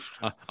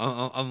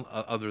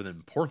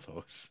than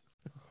Porthos.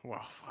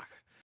 Well, fuck.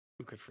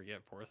 Who could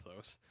forget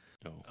Porthos?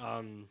 No.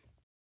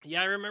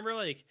 Yeah, I remember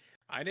like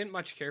I didn't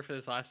much care for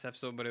this last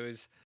episode, but it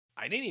was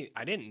I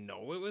didn't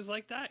know it was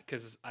like that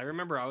because I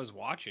remember I was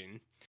watching,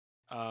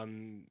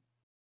 um,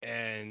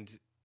 and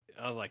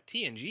I was like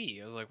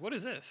TNG. I was like, what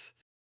is this?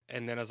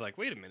 And then I was like,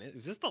 wait a minute,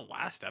 is this the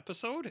last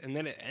episode? And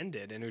then it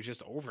ended, and it was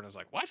just over, and I was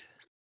like, what?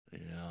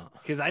 Yeah.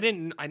 Because I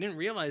didn't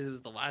realize it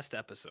was the last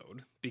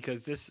episode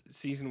because this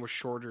season was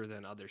shorter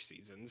than other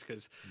seasons.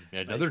 Because Yeah,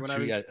 like another when I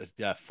two, was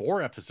yeah,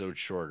 4 episodes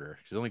shorter.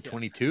 Because only yeah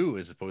 22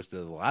 as opposed to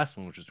the last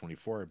one, which was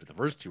 24. But the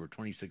first two were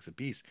 26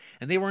 apiece,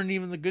 and they weren't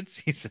even the good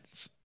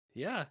seasons.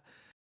 yeah,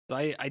 so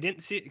I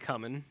didn't see it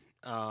coming.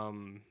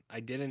 I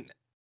didn't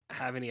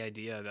have any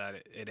idea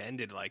that it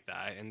ended like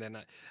that, and then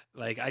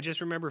like I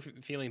just remember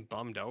feeling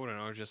bummed out, and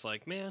I was just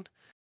like, man,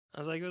 I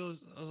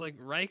was like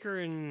Riker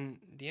and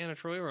Deanna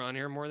Troy were on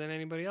here more than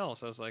anybody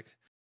else. I was like,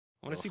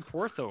 I want to see Ugh.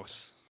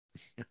 Porthos.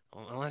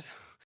 I want to,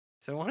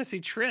 so I want to see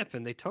Trip,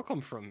 and they took him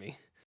from me.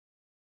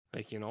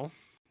 Like all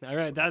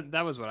right,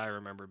 that was what I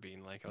remember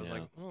being like. I was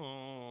like, Yeah.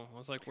 oh, I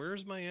was like,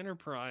 where's my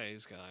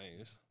Enterprise,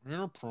 guys?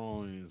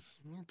 Enterprise.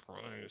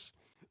 Enterprise.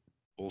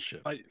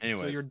 Bullshit. So you're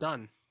Anyways,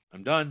 done.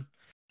 I'm done.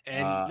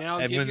 And now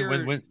And give your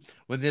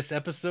when this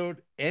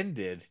episode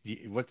ended,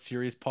 what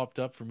series popped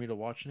up for me to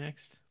watch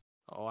next?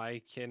 oh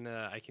I can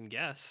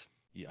guess.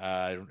 You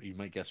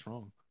might guess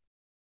wrong.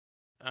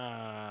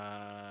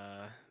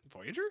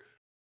 Voyager?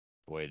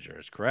 Voyager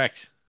is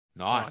correct.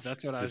 Oh, Not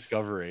that's what I was.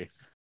 Discovery.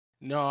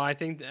 No, I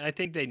think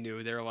they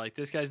knew. They were like,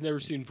 this guy's never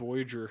seen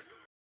Voyager.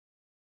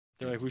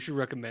 They're like, we should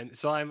recommend.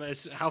 So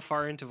how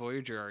far into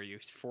Voyager are you?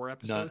 4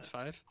 episodes?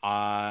 5?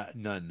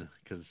 None,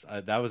 because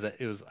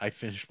I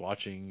finished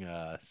watching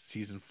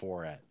season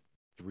 4 at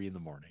 3 in the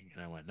morning,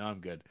 and I went, no, I'm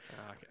good.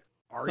 Okay.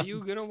 Are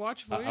you gonna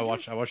watch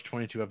Voyager? I watched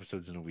 22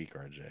 episodes in a week,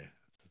 RJ.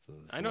 That's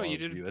I know you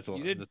did. That's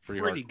You did that's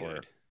pretty pretty hardcore.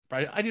 good.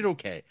 But I did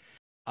okay.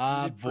 You did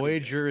pretty good.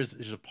 Voyager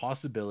is a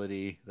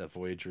possibility that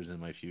Voyager is in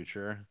my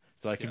future.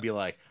 So I can Yeah. be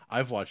like,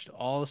 I've watched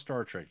all the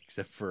Star Trek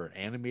except for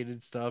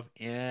animated stuff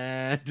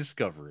and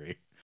Discovery.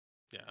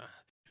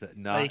 Yeah.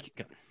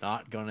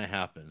 Not gonna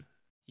happen.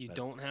 You But-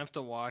 don't have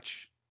to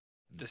watch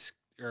this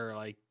or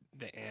like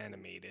the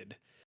animated,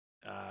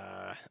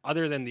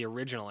 other than the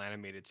original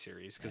animated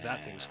series because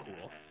that thing's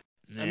cool.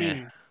 Nah. I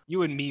mean,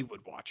 you and me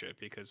would watch it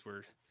because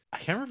I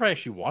can't remember if I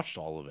actually watched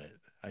all of it.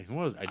 I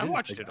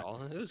watched it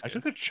all. It was I good.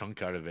 took a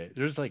chunk out of it.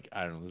 There's like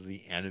I don't know, there's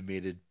the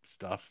animated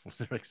stuff when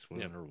they're like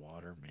swimming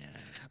underwater, man.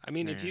 I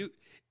mean, if Man. you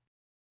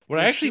What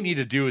I there's actually two- need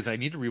to do is I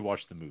need to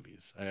rewatch the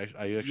movies. I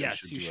actually yes,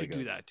 should you do should like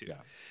do a- that too.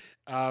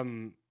 Yeah.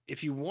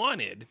 If you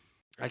wanted,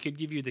 I could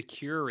give you the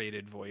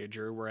curated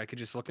Voyager where I could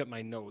just look at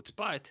my notes,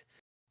 but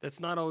that's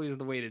not always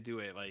the way to do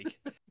it. Like,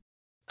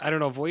 I don't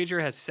know, Voyager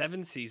has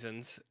 7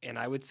 seasons, and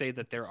I would say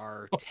that there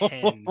are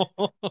 10,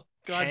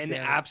 God 10 damn it.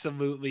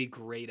 absolutely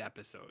great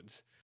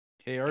episodes.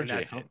 Hey And RJ,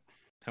 that's it.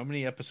 how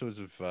many episodes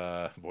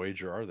of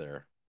Voyager are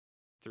there?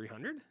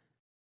 300?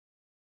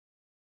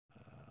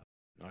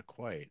 Not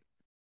quite.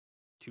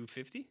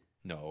 250?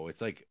 No,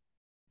 it's like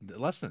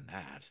less than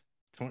that.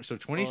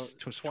 20, Well,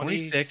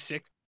 26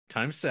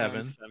 times 7,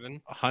 times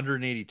 7,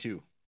 182.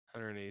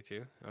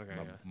 182. Okay,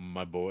 yeah.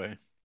 My boy.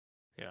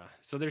 Yeah.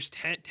 So there's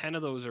 10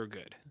 of those are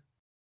good.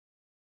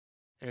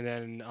 And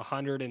then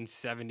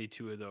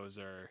 172 of those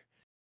or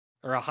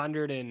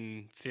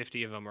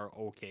 150 of them are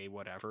okay,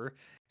 whatever.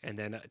 And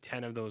then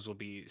 10 of those will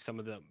be some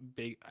of the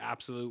big,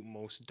 absolute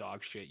most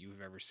dog shit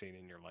you've ever seen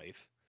in your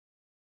life.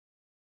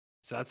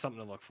 So that's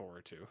something to look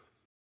forward to.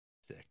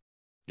 Sick.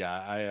 Yeah,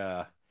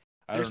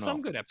 I There's don't know.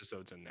 some good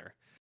episodes in there.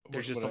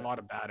 There's just a What I- lot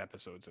of bad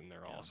episodes in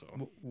there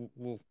also.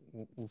 We'll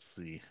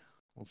see.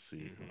 We'll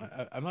see.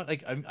 Mhm. I'm not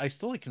like I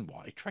still like can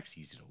watch. Trek's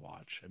easy to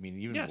watch. I mean,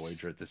 even Yes.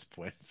 Voyager at this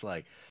point, it's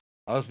like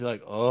I'll just be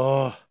like,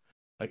 oh,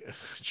 like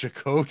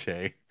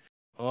Chakotay,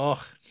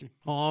 oh,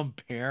 Tom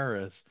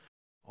Paris.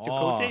 Oh.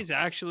 Chakotay's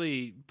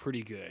actually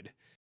pretty good.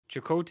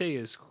 Chakotay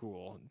is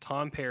cool.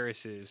 Tom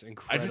Paris is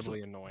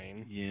incredibly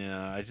annoying.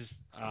 Yeah, I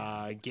just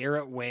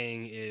Garrett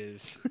Wang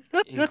is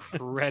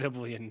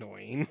incredibly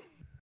annoying.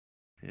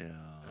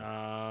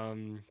 yeah.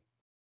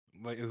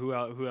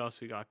 Who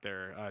else we got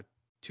there?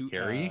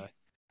 Harry?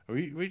 What are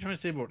you trying to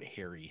say about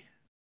Harry?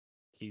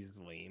 He's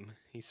lame.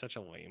 He's such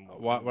a lame.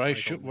 What I like a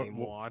should lame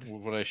wad.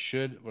 what I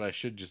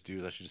should just do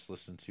is I should just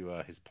listen to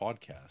his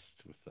podcast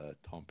with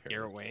Tom Paris.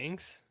 Garrett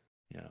Wang's?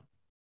 Yeah.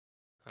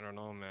 I don't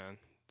know, man.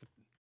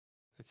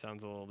 It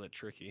sounds a little bit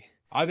tricky.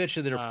 I bet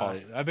you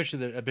I bet you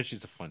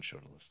it's a fun show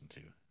to listen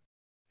to.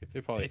 They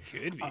probably It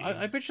could be.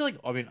 I bet you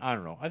I mean I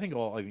don't know. I think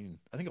all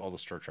the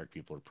Star Trek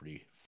people are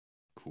pretty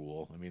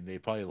cool. I mean they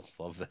probably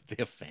love that they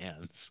have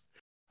fans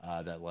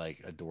that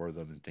like adore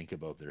them and think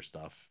about their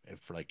stuff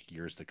for like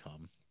years to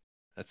come.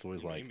 That's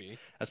always Maybe.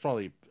 that's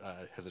probably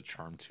has a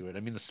charm to it. I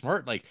mean the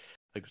smart like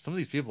some of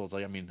these people it's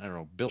like I mean I don't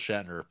know Bill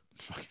Shatner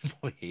fucking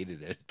probably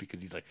hated it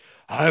because he's like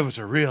I was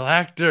a real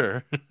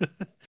actor.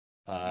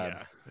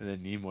 Yeah. And then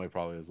Nimoy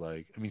probably was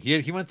like, I mean,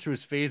 he went through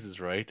his phases,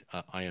 right?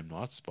 I am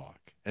not Spock,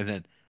 and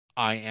then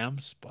I am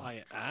Spock.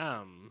 I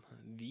am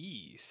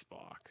the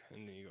Spock,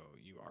 and then you go,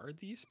 you are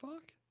the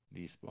Spock.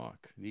 The Spock.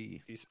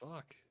 The The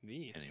Spock.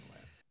 The.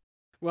 anyway.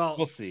 Well,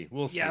 We'll see.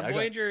 We'll see. yeah,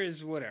 Voyager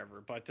is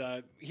whatever, but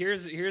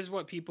here's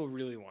what people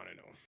really want to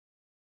know: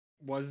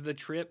 was the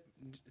trip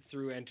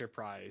through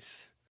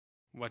Enterprise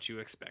what you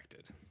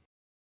expected?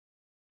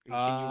 And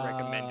can you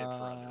recommend it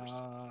for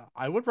others?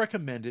 I would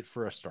recommend it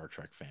for a Star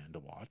Trek fan to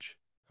watch.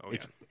 Oh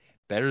It's yeah,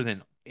 better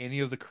than any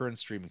of the current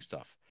streaming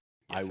stuff.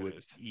 I yes it would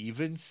is.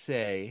 even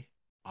say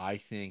I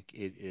think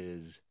it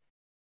is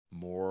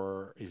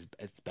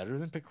it's better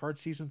than Picard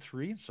season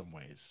 3 in some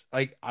ways.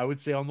 Like I would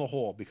say on the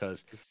whole,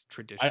 because It's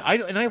traditional.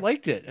 I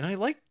liked it, and I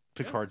liked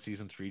Yeah. Picard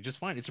season 3 just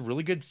fine. It's a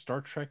really good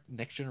Star Trek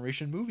Next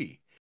Generation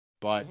movie.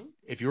 But Mhm.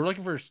 if you're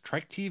looking for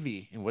Trek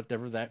TV and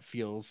whatever that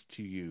feels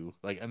to you,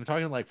 like I'm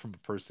talking like from a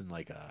person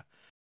like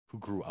who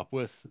grew up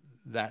with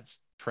that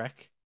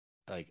Trek,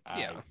 like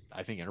Yeah.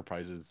 I think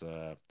Enterprise is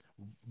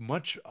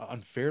much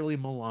unfairly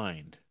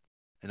maligned.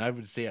 And I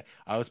would say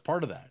I was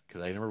part of that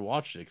because I never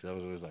watched it because I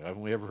was always like I've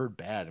only ever heard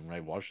bad, and when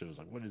I watched it, I was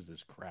like, what is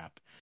this crap?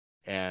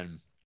 And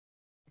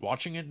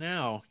watching it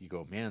now, you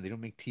go, man, they don't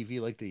make TV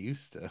like they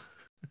used to.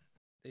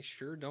 They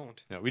sure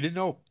don't. No, we didn't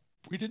know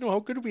how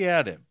good we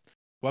had it.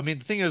 Well, I mean,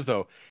 the thing is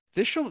though,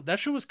 that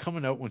show was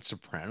coming out when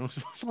Sopranos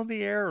was on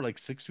the air, or like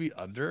 6 Feet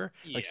Under,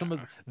 like some of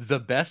Yeah. the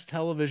best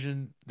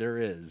television there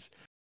is.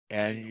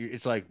 And know.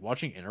 it's like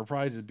watching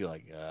Enterprise, it'd be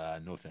like,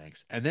 no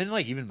thanks. And then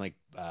like even like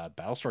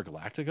Battlestar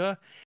Galactica,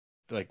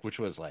 like which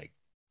was like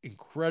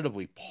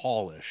incredibly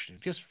polished. It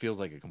just feels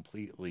like a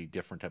completely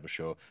different type of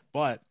show.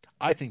 But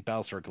I think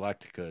Battlestar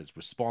Galactica is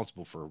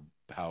responsible for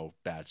how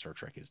bad Star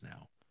Trek is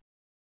now.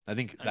 I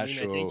think I that mean,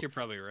 I show. think you're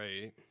probably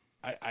right.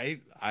 I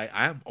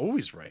am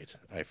always right.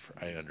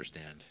 I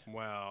understand.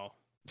 Wow.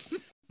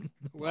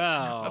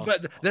 Well,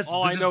 But that's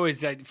all I know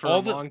is that for a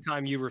all the- long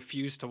time you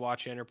refused to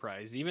watch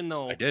Enterprise, even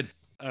though I did.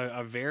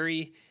 a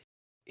very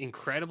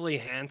incredibly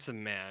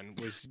handsome man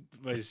was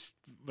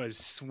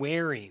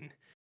swearing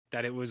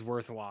that it was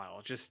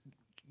worthwhile. Just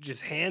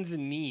hands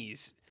and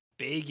knees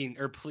begging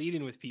or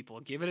pleading with people,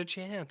 give it a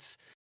chance.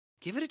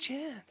 Give it a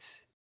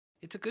chance.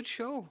 It's a good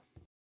show.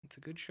 It's a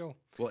good show.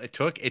 Well, it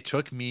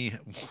took me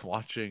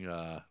watching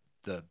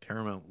the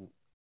Paramount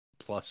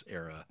Plus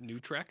era New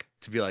Trek?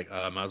 to be like,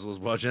 I might as well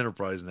watch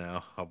Enterprise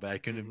now. How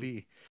bad can it Mhm.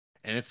 be?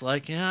 And it's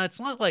like, yeah, it's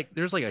not like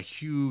there's like a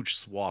huge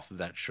swath of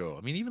that show.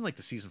 I mean, even like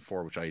the season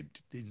 4, which I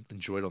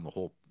enjoyed on the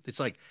whole, it's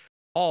like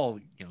all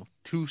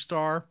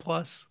 2-star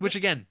plus, which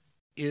again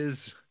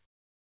is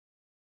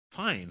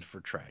fine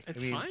for Trek.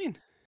 It's I mean, fine.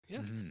 Yeah.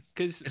 mhm.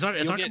 Because It's not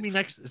gonna be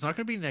next. It's not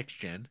gonna be next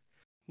gen.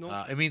 No.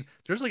 I mean,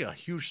 there's like a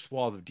huge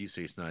swath of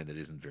DS9 that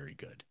isn't very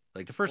good.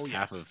 Like the first Oh,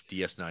 half yes. of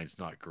DS9 is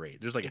not great.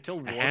 There's like Until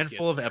a Worf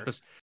handful gets of there.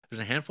 episodes. There's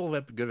a handful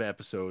of good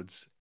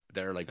episodes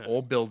that are like Huh.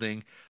 all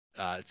building.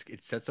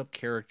 It sets up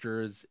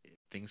characters.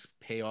 Things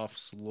pay off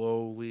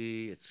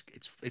slowly. It's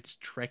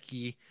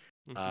Trekky.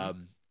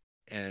 Mhm.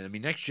 And I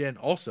mean, next gen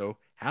also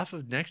half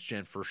of next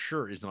gen for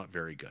sure is not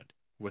very good.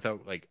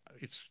 Without like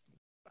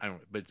I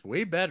don't, but it's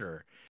way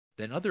better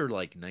than other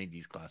like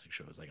 90s classic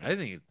shows. Like I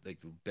think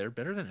it's like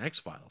better than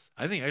X-Files.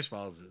 I think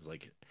X-Files is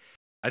like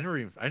I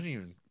didn't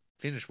even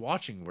finish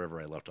watching wherever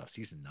I left off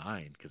season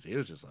 9 because it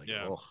was just like,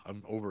 Yeah. oh,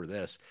 I'm over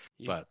this.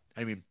 Yeah. But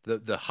I mean,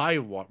 the high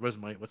water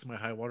what's my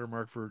high water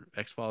mark for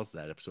X-Files?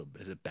 That episode,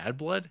 is it Bad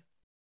Blood?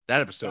 That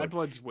episode, Bad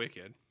Blood's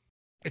wicked.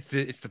 it's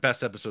the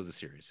best episode of the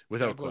series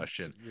without Bad Blood's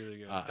question. really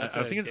good. I That's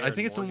think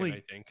Darren it's Morgan, only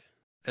I think.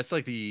 that's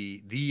like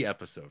the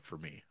episode for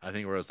me. I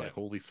think where I was like, Yeah.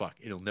 holy fuck,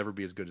 it'll never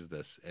be as good as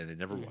this, and it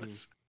never Mhm.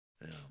 was.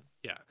 Yeah.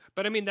 Yeah,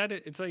 but I mean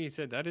it's like you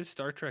said, that is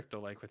Star Trek though.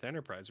 Like with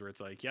Enterprise, where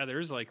it's like, yeah,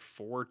 there's like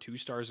 4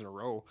 2-stars in a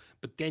row,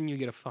 but then you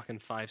get a fucking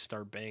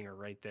 5-star banger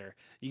right there.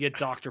 You get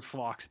Doctor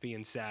Phlox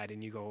being sad,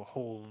 and you go,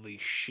 holy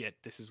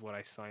shit, this is what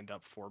I signed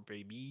up for,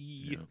 baby.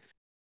 Yeah.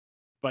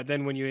 But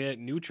then when you hit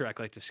New Trek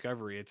like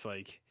Discovery, it's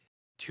like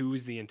 2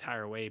 is the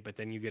entire way, but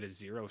then you get a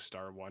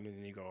 0-star one, and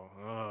then you go,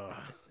 oh,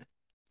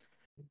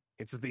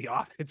 it's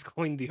it's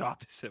going the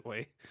opposite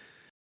way.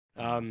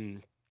 Well,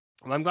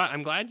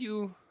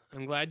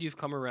 I'm glad you've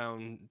come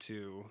around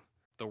to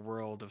the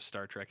world of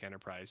Star Trek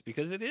Enterprise,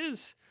 because it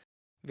is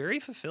very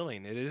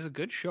fulfilling. It is a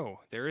good show.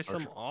 There is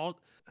some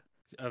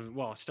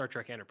Star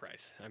Trek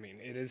Enterprise. I mean,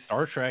 it is.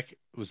 Star Trek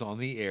was on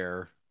the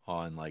air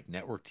on like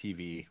network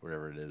TV,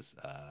 whatever it is,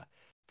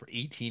 for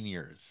 18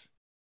 years.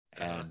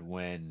 And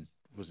when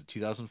was it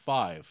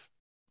 2005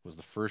 was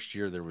the first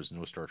year there was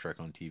no Star Trek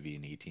on TV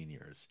in 18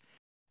 years.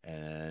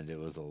 And it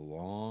was a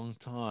long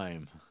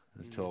time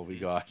until we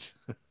got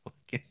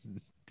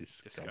fucking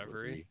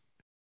Discovery.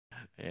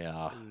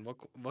 Yeah. And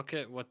look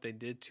at what they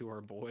did to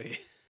our boy.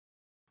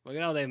 Look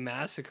at how they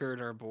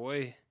massacred our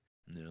boy,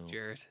 No.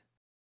 Jarrett.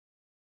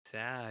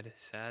 Sad.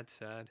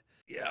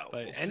 Yeah.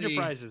 But we'll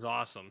Enterprise see. is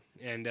awesome.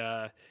 And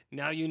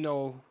now you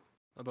know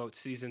about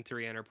season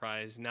 3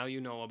 Enterprise. Now you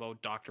know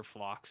about Dr.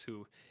 Phlox,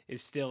 who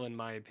is still, in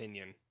my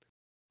opinion,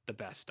 the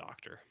best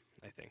doctor,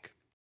 I think.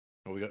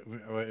 Oh,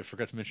 I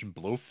forgot to mention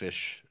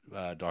Blowfish,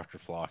 Dr.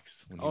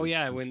 Phlox.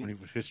 When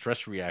his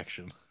stress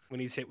reaction. when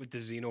he's hit with the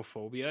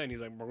xenophobia and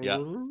he's like, Yeah.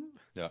 and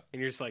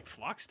you're just like,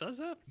 Phlox does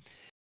that?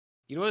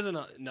 You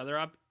know,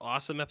 another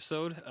awesome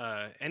episode?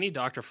 Any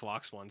Dr.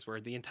 Phlox ones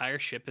where the entire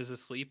ship is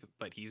asleep,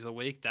 but he's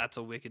awake. That's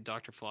a wicked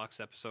Dr. Phlox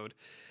episode.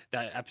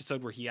 That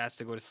episode where he has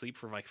to go to sleep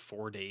for like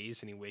 4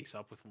 days and he wakes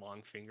up with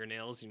long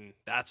fingernails, and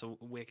that's a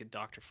wicked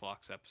Dr.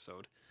 Phlox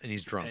episode. And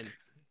he's drunk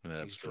in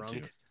that He's episode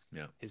drunk. too.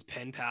 Yeah. His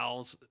pen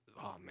pals.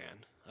 Oh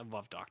man, I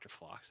love Dr.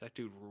 Phlox. That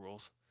dude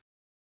rules.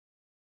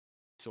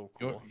 So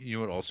cool. You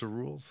know what also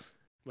rules?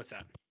 What's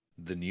that?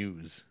 The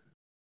news.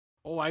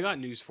 Oh, I got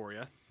news for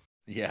you.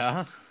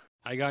 Yeah.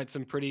 I got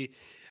some pretty.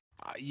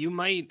 You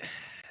might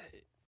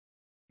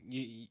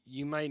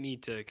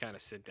need to kind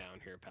of sit down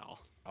here, pal.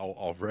 I'll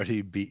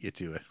already beat you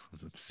to it.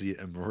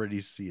 I'm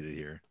already seated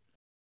here.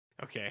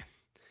 Okay.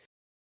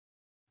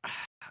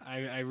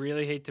 I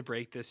really hate to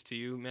break this to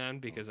you, man,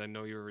 because I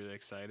know you were really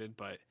excited,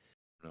 but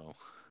No.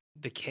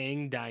 the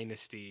Kang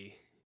dynasty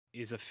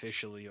is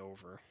officially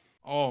over.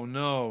 Oh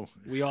no.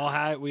 We all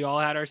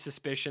had our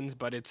suspicions,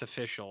 but it's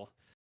official.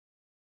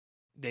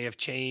 They have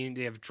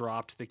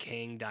dropped the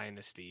Kang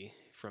dynasty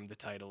from the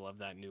title of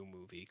that new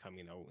movie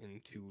coming out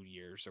in 2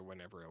 years or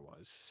whenever it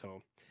was.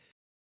 So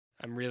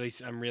I'm really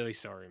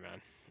sorry,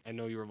 man. I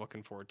know you were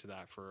looking forward to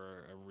that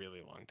for a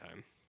really long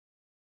time.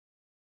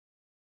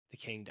 The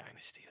Kang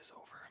dynasty is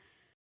over.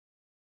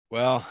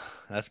 Well,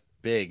 that's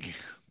big,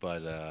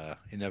 but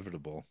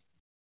inevitable.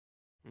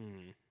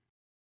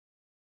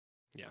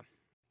 Yeah.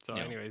 So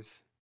Yeah.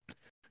 anyways.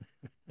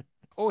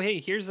 Oh, hey,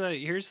 here's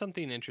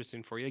something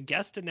interesting for you.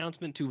 Guest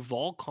announcement to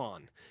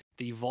Volcon,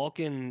 the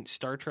Vulcan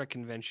Star Trek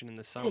convention in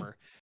the summer.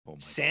 Oh my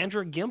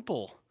Sandra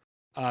Gimple,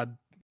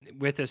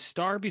 with a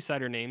star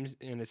beside her name,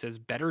 and it says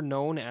better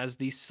known as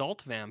the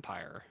Salt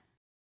Vampire.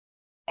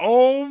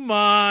 Oh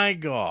my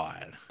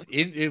god.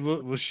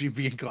 Will she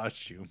be in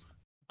costume?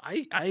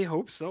 I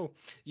hope so.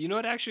 You know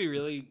what actually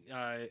really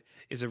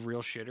is a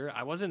real shitter?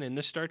 I wasn't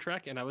into Star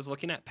Trek, and I was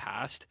looking at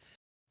past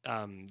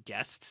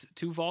guests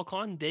to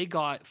Volcon. They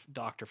got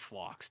Dr.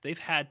 Phlox. They've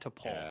had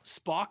T'Pol. Yeah.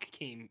 Spock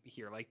came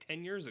here like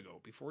 10 years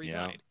ago before he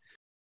Yeah. died.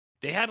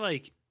 They had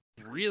like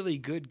really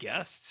good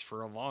guests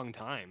for a long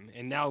time.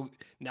 And now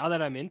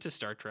that I'm into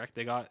Star Trek,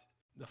 they got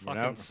the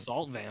fucking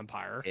Salt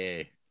Vampire.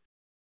 Hey,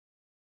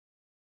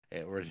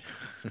 we're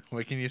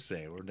what can you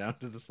say? We're down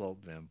to the Salt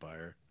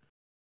Vampire.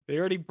 They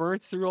already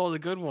burnt through all the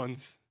good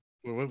ones.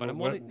 When are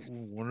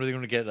they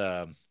going to get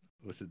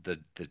was it the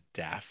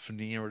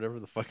Daphne or whatever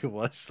the fuck it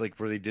was? Like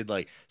where they did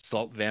like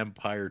Salt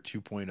Vampire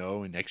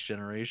 2.0 and Next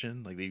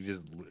Generation? Like they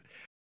just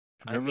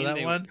remember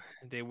that one?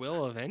 They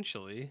will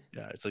eventually.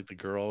 Yeah, it's like the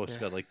girl. It's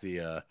got like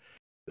the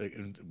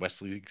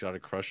Wesley got a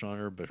crush on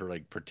her, but her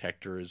like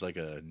protector is like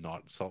a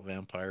not salt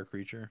vampire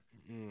creature.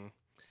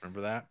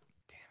 Remember that?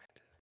 Damn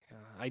it!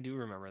 Yeah, I do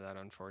remember that.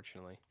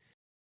 Unfortunately,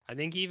 I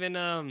think even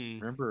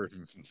remember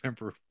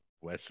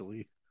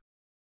Wesley.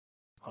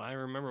 Well, I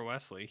remember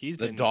Wesley. He's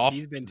The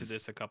been to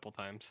this a couple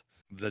times.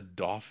 The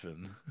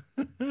Dolphin.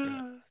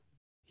 Yeah.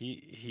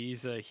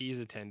 He's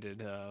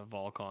attended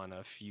Volcon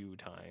a few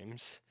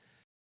times.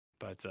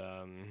 But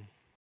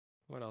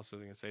what else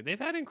was I gonna say? They've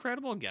had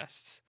incredible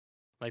guests.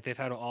 Like they've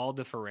had all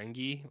the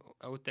Ferengi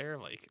out there.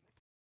 Like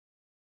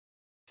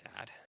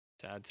sad.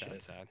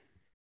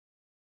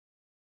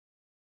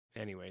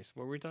 Anyways,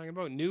 what were we talking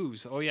about?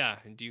 News. Oh yeah.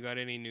 Do you got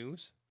any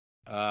news?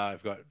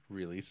 I've got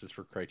releases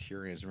for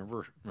Criterions.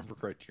 Remember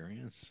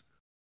Criterions?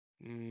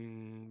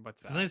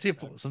 What's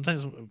that?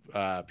 Sometimes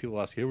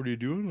people ask, "Hey, what are you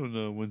doing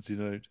on Wednesday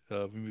night?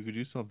 Maybe we could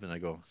do something." I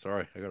go,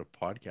 "Sorry, I got a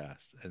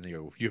podcast." And they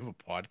go, "You have a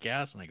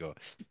podcast?" And I go,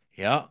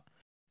 "Yeah."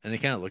 And they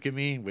kind of look at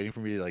me, waiting for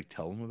me to like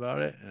tell them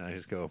about it, and I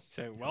just go,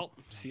 "Say, well,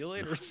 see you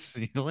later."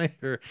 See you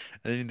later.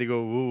 And then they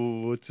go,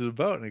 "Whoa, what's it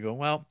about?" And I go,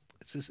 "Well,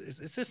 it's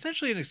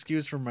essentially an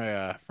excuse for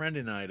my friend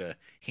and I to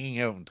hang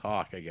out and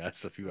talk, I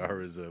guess, a few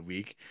hours a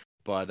week."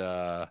 But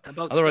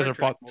otherwise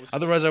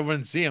I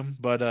wouldn't see him.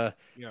 But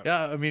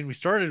yeah, I mean, we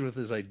started with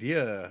this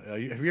idea.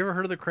 Have you ever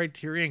heard of the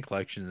Criterion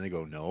Collection? And they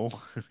go,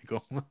 "No." I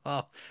go,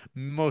 "Well,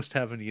 most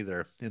haven't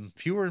either." And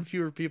fewer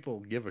people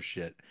give a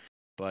shit.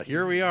 But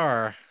here we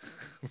are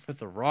with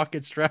the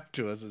rocket strapped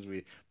to us as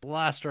we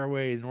blast our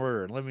way in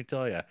order. And let me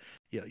tell you,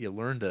 you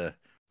learn to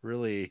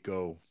really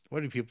go, why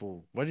do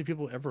people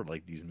ever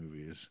like these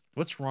movies?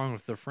 What's wrong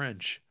with the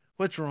French?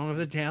 What's wrong with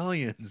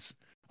Italians?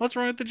 What's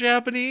wrong with the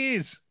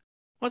Japanese?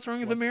 What's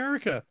wrong with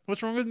America?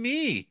 What's wrong with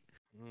me?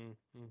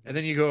 And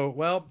then you go,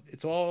 well,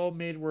 it's all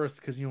made worth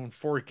because, in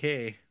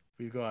 4K,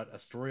 we've got A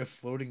Story of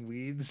Floating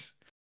Weeds,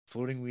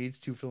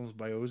 2 films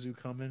by Ozu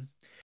coming.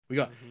 We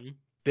got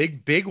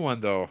big one,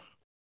 though,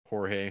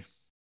 Jorge.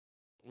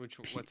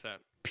 What's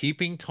that?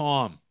 Peeping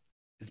Tom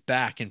is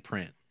back in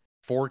print,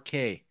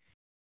 4K.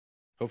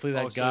 Hopefully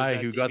that guy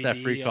who got that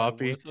free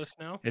copy. Worthless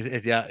now?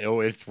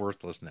 It's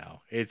worthless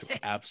now. It's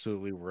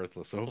absolutely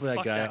worthless. So hopefully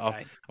that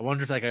guy. I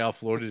wonder if that guy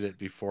offloaded it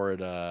before it.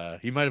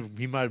 He might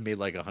have made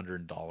like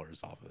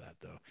 $100 off of that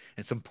though,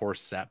 and some poor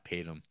sap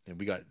paid him, and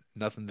we got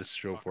nothing to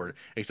show for it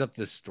except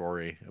this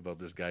story about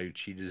this guy who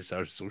cheated us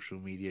out of social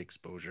media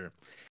exposure.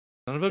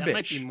 Son of a bitch. That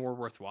might be more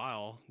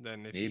worthwhile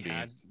than if he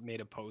had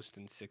made a post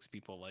and 6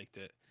 people liked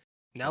it.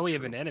 Now we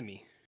have an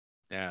enemy.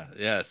 Yeah.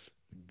 Yes.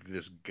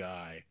 This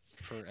guy.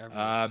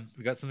 Forever.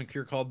 We got something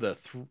here called the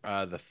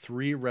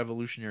Three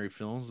Revolutionary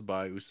Films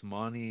by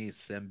Usmani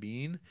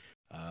Sambin.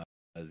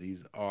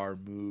 These are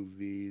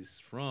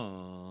movies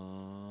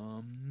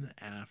from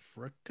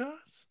Africa,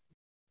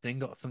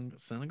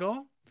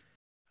 Senegal,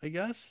 I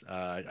guess.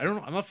 I don't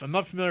know. I'm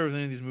not familiar with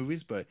any of these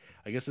movies, but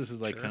I guess this is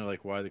like Sure. kind of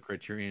like why the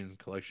Criterion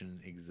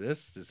Collection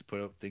exists, is to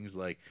put out things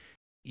like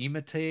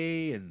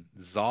Imate and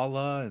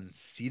Zala and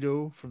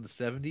Sido from the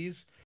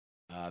 70s.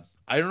 I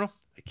don't know.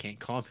 I can't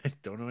comment.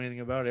 Don't know anything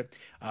about it.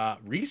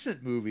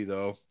 Recent movie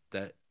though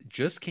that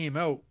just came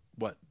out.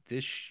 What,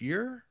 this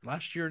year?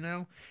 Last year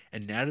now?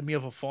 Anatomy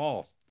of a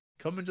Fall.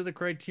 Coming to the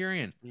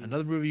Criterion.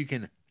 Another movie you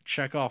can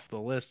check off the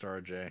list,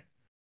 RJ.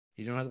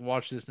 You don't have to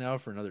watch this now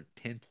for another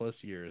 10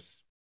 plus years.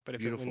 But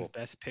if Beautiful. it wins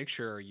Best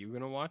Picture, are you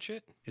going to watch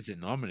it? Is it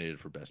nominated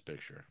for Best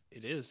Picture?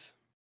 It is.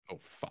 Oh,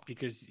 fuck.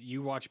 Because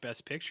you watch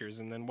Best Pictures,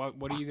 and then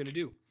what are you going to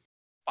do?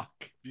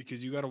 Fuck.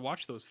 Because you got to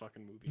watch those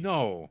fucking movies.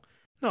 No.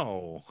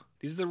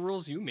 These are the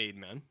rules you made,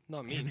 man.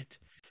 Not me. Damn it.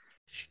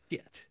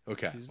 Shit.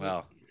 Okay,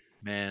 well,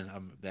 man,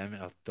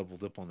 I'll double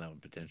dip on that one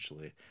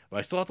potentially. But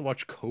I still have to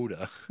watch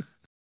Coda.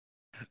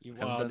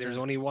 Well, there's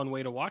only one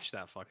way to watch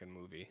that fucking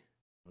movie.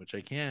 Which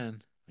I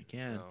can.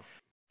 No.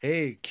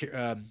 Hey,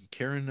 Karen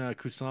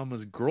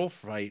Kusama's Girl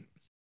Fight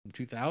from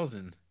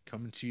 2000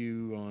 coming to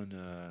you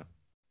on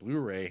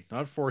Blu-ray,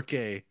 not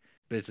 4K,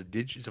 but it's a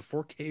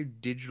 4K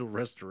digital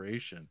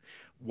restoration.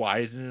 Why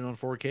isn't it on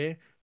 4K?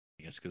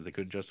 I guess because they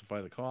couldn't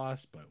justify the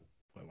cost, but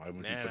why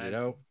wouldn't you put it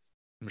out?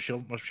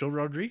 Michelle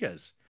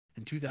Rodriguez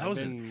in 2000. I've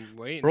been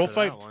waiting Girl for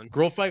Fight. that one.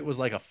 Girl Fight was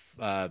like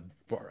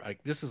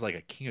this was like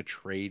a King of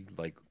Trade,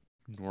 like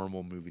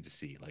normal movie to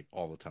see like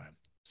all the time.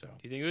 So Do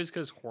you think it was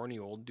because horny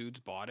old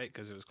dudes bought it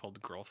because it was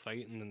called Girl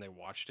Fight, and then they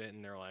watched it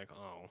and they're like,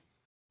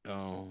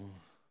 oh,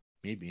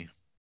 maybe.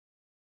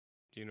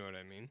 Do you know what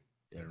I mean?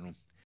 I don't know.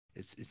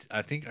 It's.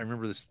 I think I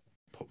remember this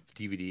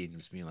DVD and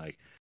just being like,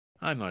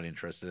 I'm not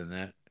interested in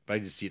that. But I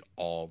just see it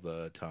all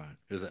the time.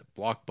 It was at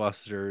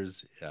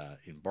Blockbusters,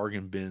 in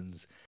bargain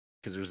bins,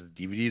 because there's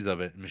DVDs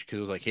of it. Because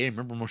it was like, hey,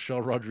 remember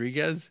Michelle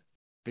Rodriguez,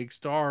 big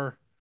star,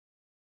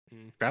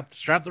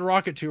 strap the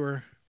rocket to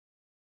her.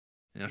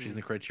 And now she's in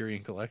the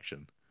Criterion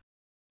Collection.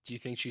 Do you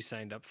think she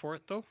signed up for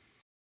it though?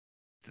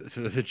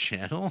 To the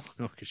channel?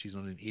 No, because she's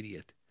not an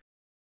idiot.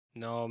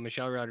 No,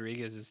 Michelle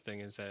Rodriguez's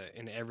thing is that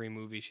in every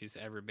movie she's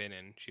ever been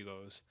in, she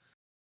goes,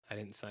 I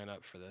didn't sign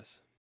up for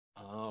this.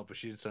 Oh, but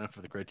she didn't sign up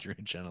for the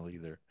Criterion channel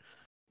either.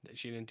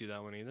 She didn't do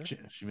that one either?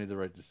 She made the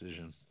right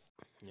decision.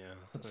 Yeah.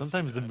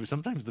 Sometimes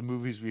the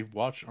movies we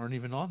watch aren't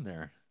even on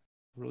there.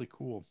 Really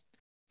cool.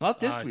 Not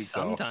this week,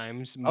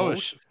 sometimes, though.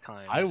 most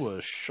times. I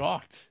was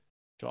shocked.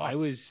 I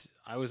was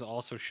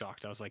also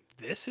shocked. I was like,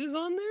 this is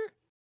on there?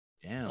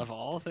 Damn. Of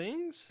all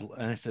things?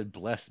 And I said,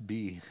 blessed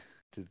be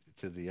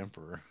to the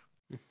Emperor.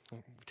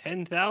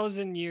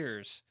 10,000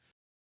 years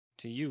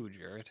to you,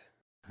 Jared.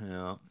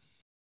 Yeah.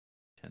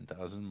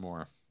 10,000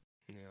 more.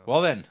 Yeah.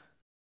 Well then,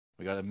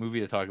 we got a movie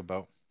to talk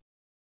about.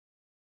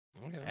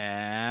 Okay.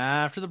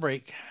 After the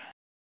break,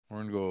 we're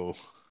going to go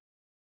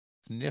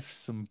sniff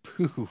some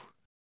poo.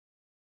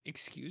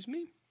 Excuse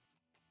me?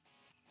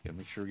 Gotta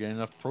make sure we get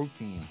enough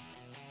protein.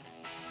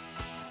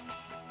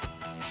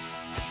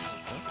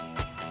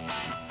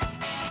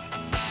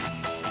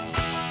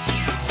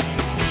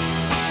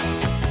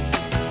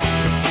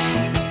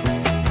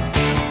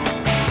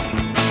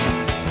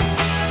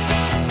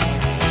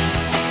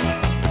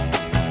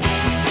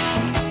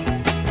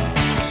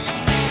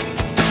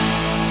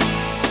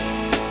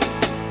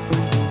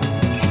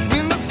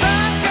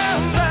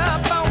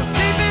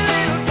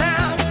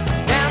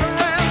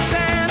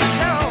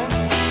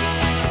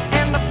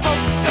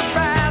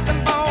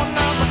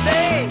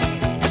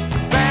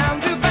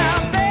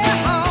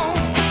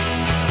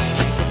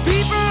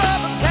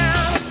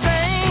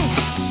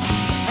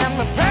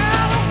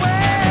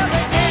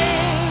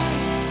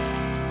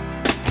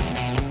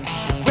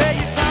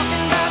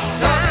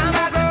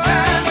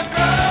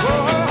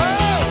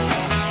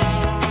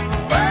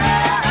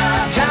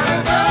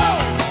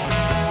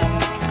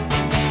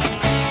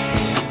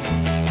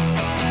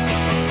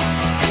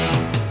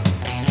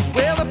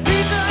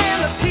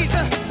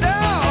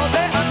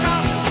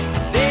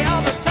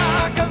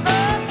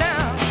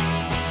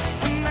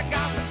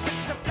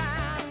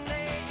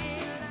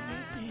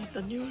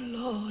 The new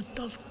Lord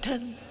of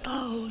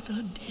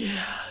 10,000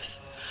 years.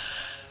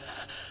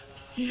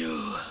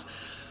 You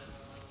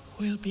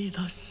will be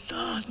the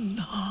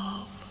Son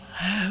of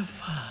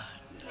Heaven.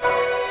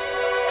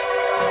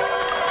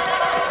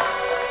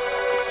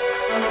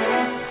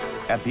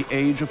 At the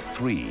age of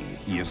 3,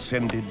 he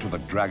ascended to the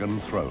dragon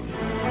throne.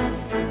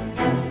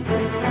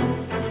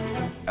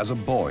 As a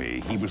boy,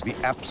 he was the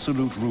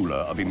absolute ruler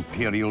of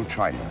Imperial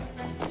China.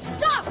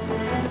 Stop!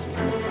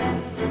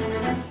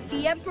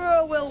 The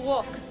Emperor will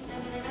walk.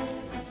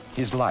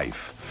 His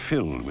life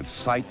filled with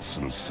sights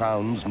and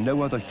sounds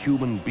no other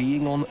human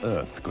being on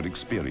Earth could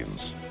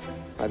experience.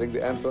 I think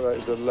the Emperor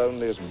is the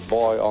loneliest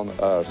boy on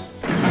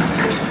Earth.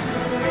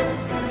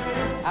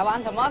 I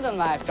want a modern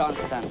wife,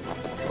 Johnston.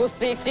 who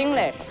speaks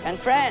English and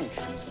French,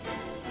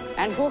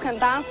 and who can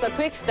dance the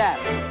quick step.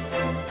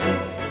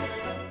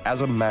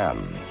 As a man,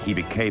 he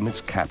became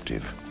its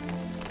captive.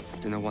 I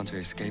do not want to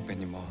escape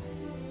anymore.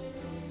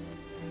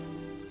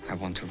 I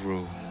want to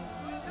rule.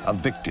 A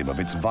victim of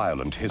its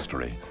violent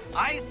history.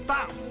 I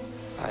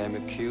am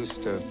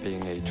accused of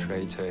being a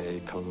traitor,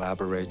 a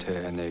collaborator,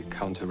 and a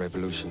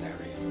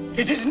counter-revolutionary.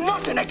 It is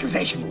not an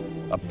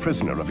accusation! A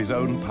prisoner of his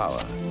own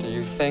power. Do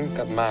you think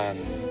a man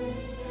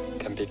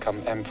can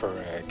become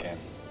emperor again?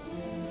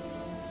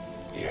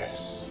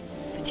 Yes.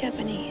 The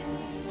Japanese.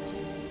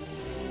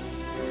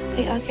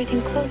 They are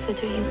getting closer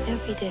to him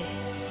every day.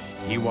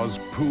 He was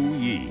Pu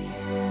Yi,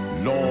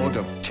 Lord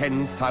of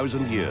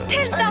 10,000 years.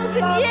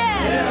 10,000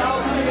 years!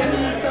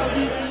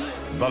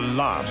 The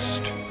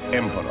last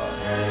emperor.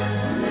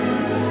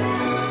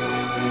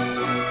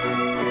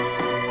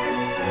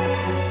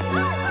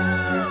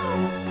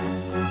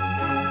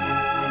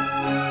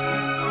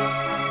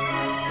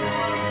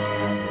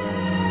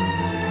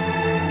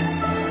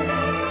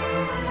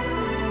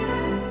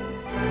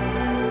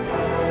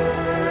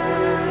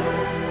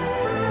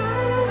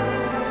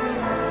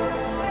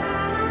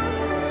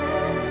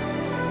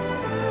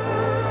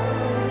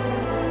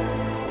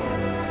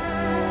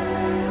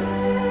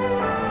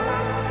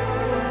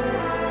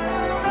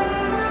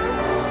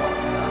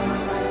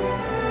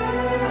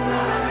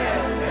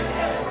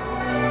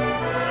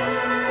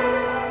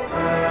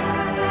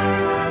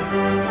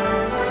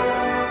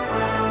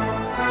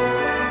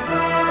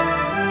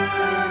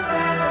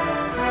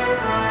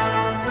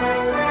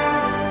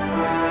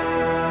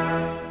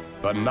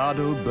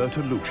 Bernardo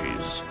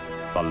Bertolucci's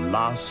The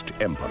Last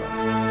Emperor.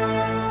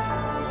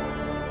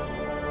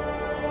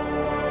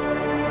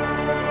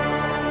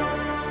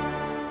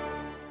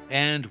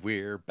 And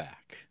we're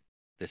back.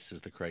 This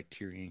is the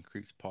Criterion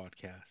Creeps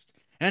podcast.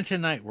 And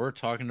tonight we're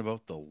talking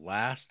about The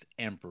Last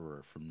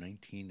Emperor from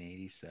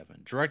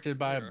 1987, directed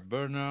by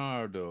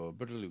Bernardo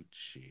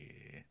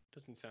Bertolucci.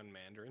 Doesn't sound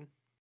Mandarin.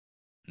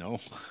 No,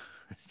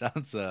 it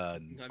sounds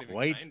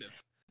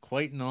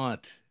quite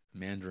not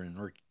Mandarin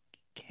or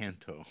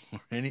Canto or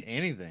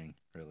anything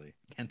really.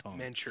 Canton.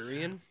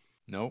 Manchurian?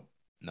 No.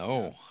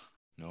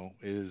 It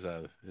is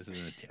a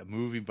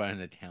movie by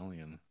an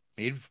Italian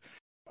made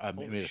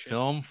a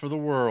film for the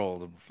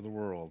world.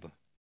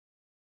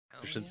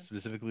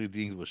 Specifically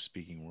the English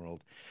speaking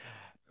world.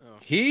 Oh.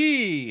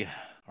 He,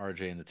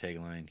 RJ in the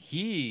tagline,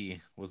 he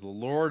was the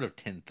Lord of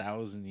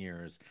 10,000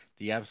 years,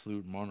 the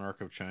absolute monarch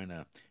of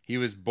China. He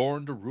was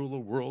born to rule a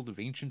world of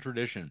ancient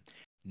tradition.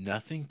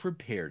 Nothing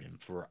prepared him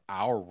for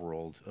our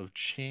world of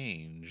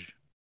change.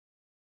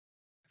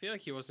 I feel like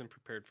he wasn't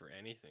prepared for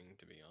anything,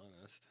 to be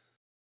honest.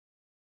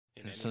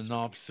 A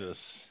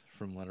synopsis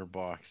from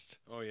Letterboxd.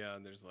 Oh yeah,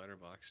 there's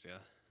Letterboxd, yeah.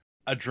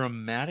 A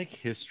dramatic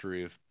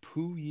history of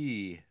Pu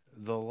Yi,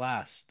 the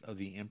last of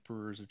the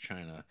emperors of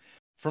China.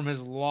 From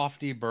his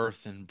lofty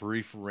birth and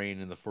brief reign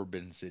in the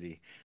Forbidden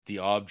City, the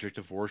object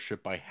of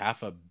worship by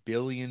 500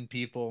 million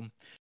people,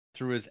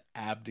 through his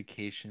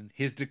abdication,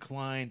 his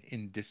decline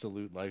in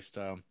dissolute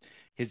lifestyle,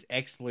 his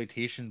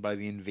exploitation by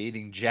the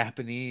invading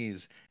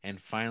Japanese,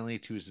 and finally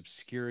to his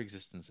obscure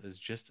existence as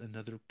just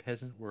another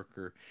peasant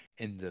worker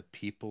in the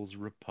People's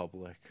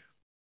Republic.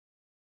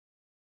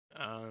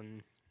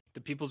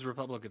 The People's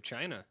Republic of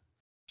China.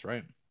 That's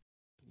right.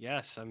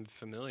 Yes, I'm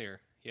familiar.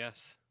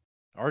 Yes.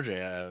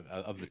 RJ,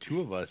 of the two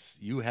of us,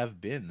 you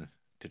have been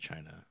to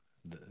China.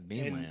 The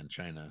mainland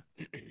China.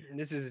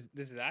 This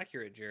is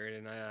accurate, Jared,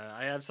 and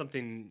I have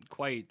something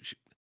quite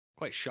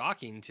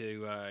shocking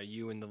to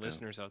you and the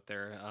listeners out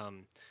there.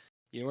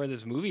 You know where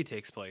this movie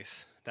takes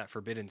place? That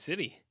Forbidden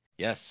City.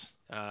 Yes.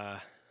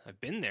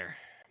 I've been there.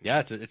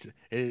 Yeah, it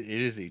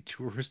is a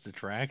tourist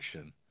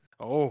attraction.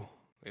 Oh,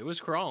 it was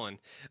crawling.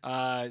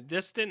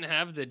 This didn't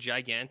have the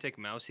gigantic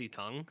mousy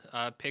tongue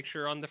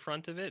picture on the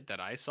front of it that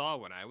I saw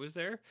when I was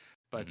there,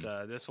 but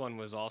this one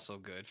was also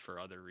good for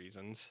other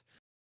reasons.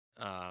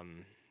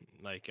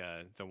 Like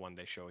the one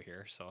they show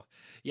here. So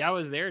yeah, I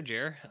was there,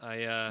 Jer.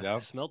 I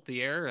smelt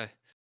the air.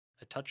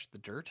 I touched the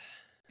dirt.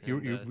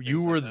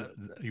 You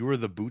were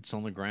the boots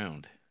on the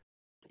ground.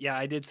 Yeah,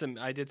 I did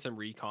some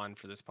recon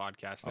for this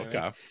podcast. Okay.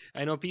 Like,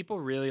 I know people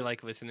really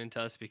like listening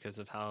to us because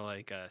of how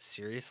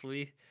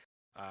seriously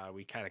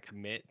we kind of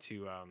commit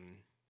to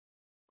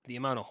the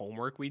amount of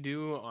homework we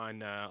do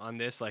on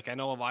this. Like, I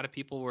know a lot of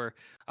people were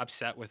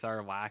upset with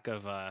our lack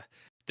of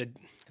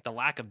the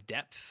lack of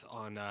depth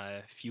on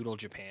feudal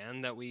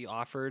Japan that we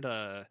offered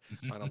on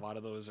a lot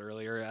of those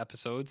earlier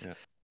episodes.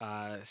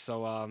 Yeah.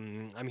 So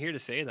I'm here to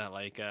say that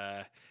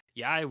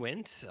I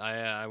went.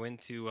 I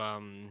went to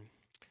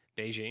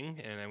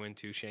Beijing and I went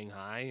to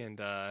Shanghai and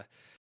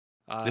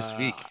this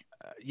week.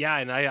 Yeah,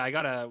 and I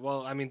got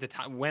the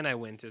time when I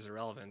went is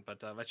irrelevant,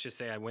 but let's just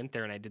say I went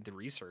there and I did the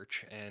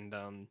research and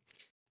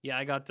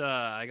I got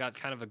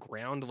kind of a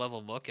ground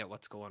level look at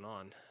what's going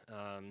on.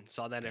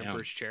 Saw that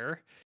Emperor's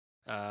chair.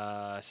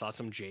 Saw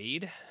some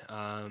jade.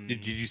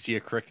 Did you see a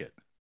cricket?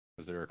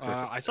 Was there a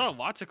cricket? I saw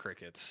lots of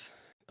crickets.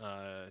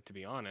 To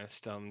be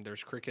honest,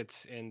 there's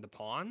crickets in the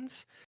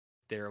ponds.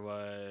 there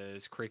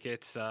was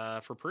crickets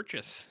for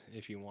purchase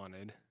if you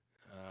wanted,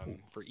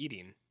 for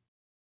eating.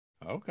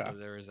 Okay. So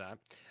there was that.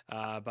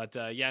 But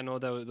yeah, no,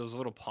 those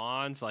little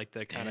ponds, like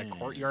the kind of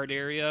courtyard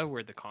area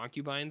where the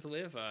concubines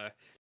live.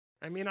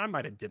 I mean, I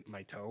might have dipped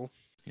my toe.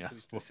 Yeah.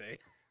 Who's to say?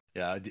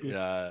 Yeah.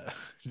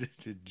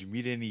 Did you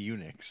meet any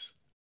eunuchs?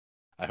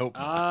 I hope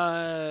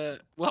not.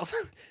 Well,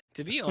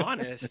 to be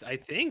honest, I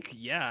think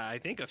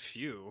a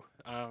few.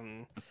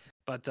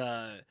 But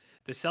the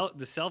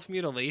self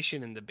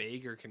mutilation in the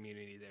beggar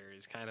community there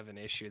is kind of an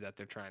issue that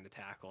they're trying to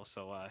tackle.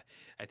 So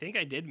I think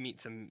I did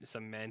meet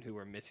some men who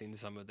were missing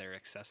some of their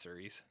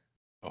accessories.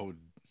 Oh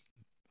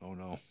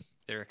no.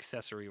 Their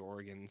accessory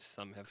organs,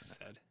 some have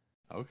said.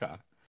 Okay.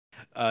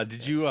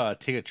 Did you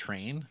take a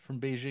train from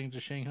Beijing to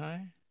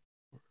Shanghai?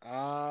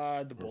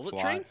 The bullet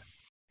train?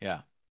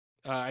 Yeah.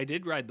 I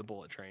did ride the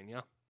bullet train,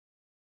 yeah.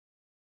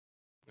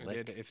 I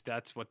did, if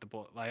that's what the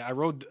bullet. Like, I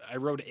rode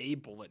a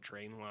bullet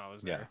train when I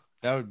was there.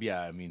 That would be,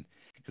 I mean,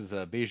 because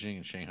Beijing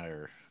and Shanghai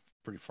are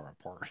pretty far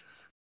apart.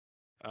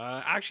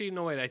 Actually,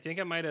 no, wait. I think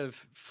I might have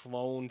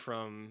flown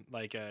from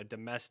like a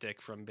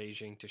domestic from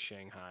Beijing to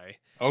Shanghai.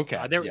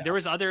 Okay. There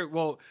was other.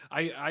 Well,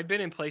 I've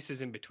been in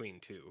places in between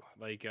too.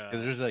 Like,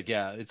 there's like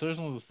it's one of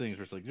those things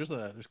where it's like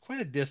there's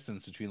quite a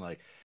distance between like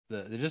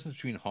the distance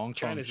between Hong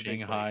Kong,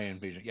 Shanghai, and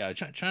Beijing. Yeah,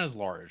 China's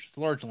large. It's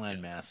a large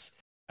landmass.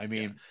 I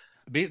mean.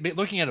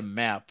 Looking at a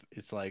map,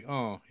 it's like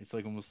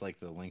almost like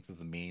the length of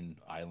the main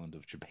island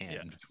of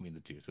Japan between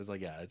the two. So it's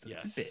like it's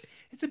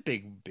a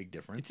big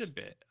difference. It's a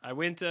bit. I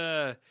went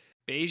to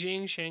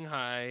Beijing,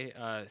 Shanghai,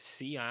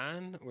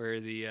 Xi'an, where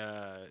the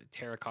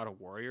terracotta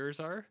warriors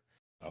are,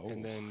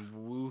 and then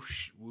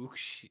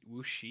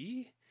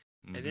Wuxi.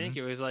 Mm-hmm. I think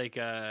it was like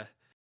I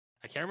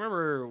can't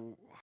remember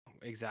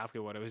exactly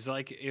what it was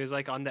like. It was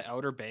like on the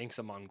outer banks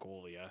of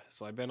Mongolia.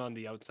 So I've been on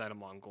the outside of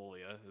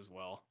Mongolia as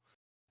well.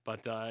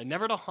 But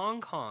never to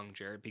Hong Kong,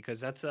 Jared, because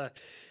that's the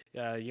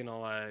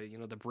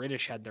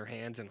British had their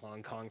hands in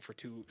Hong Kong for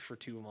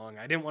too long.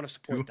 I didn't want to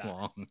support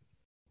that.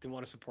 Didn't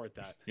want to support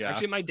that. Yeah.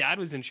 Actually, my dad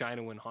was in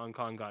China when Hong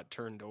Kong got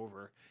turned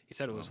over. He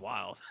said it was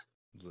wild.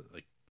 Was it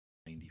like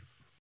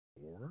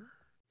 94?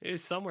 It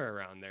was somewhere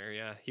around there.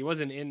 Yeah, he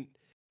wasn't in.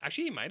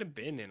 Actually, he might have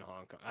been in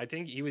Hong Kong. I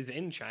think he was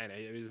in China.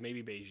 It was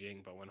maybe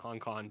Beijing, but when Hong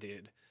Kong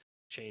did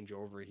change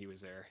over, he was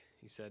there.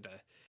 He said,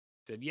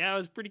 yeah, it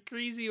was pretty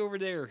crazy over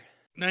there.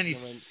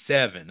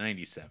 97,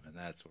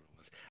 that's what it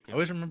was. Yeah.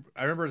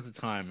 I remember at the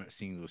time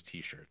seeing those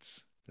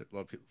T-shirts. A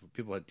lot of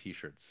people had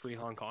T-shirts. Free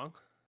Hong Kong?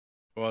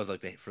 Well, I was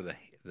like for the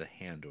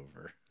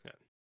handover. Yeah.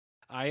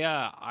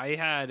 I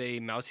had a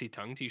Mousy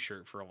Tongue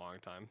T-shirt for a long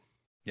time.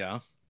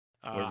 Yeah.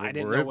 I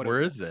didn't know where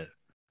is it?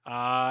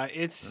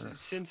 It's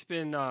since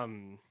been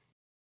kind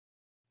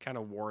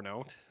of worn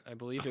out, I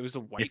believe. It was a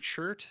white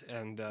shirt,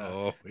 and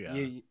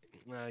you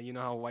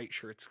know how white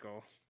shirts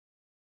go.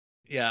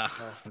 Yeah.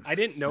 I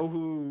didn't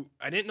know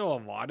a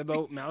lot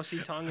about Mousy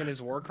Tongue and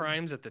his war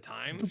crimes at the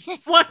time.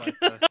 What?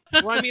 But,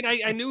 well, I mean,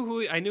 I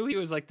knew he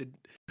was like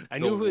I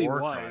knew who he was,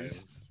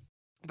 crimes.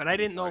 But I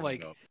didn't know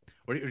like.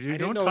 What you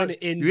don't talk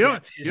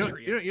in-depth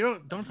history.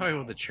 Don't talk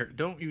about the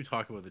Don't you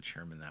talk about the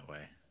chairman that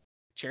way?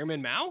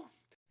 Chairman Mao?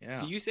 Yeah.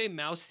 Do you say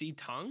Mao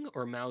Zedong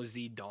or Mao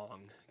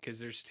Zedong? Because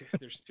there's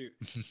two.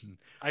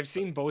 I've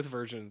seen both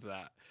versions of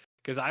that.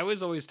 Because I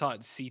was always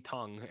taught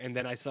Zedong, and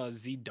then I saw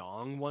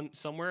Zedong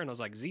somewhere, and I was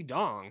like,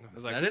 Zedong. I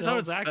was like, who the hell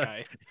is that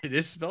guy? It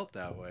is spelt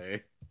that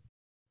way.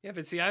 Yeah,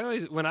 but see,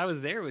 when I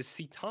was there, it was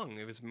Zedong.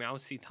 It was Mao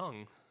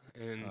Zedong.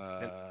 And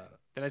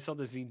then I saw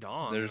the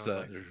Zedong.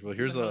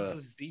 Here's a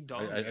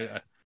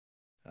Zedong.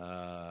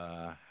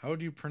 How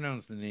do you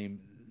pronounce the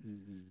name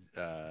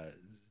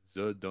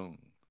Zedong?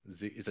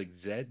 It's like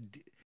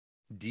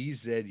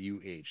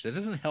DZUH. That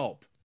doesn't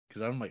help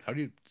because I'm like, how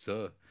do you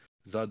Zedong?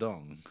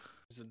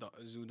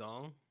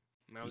 Zudong?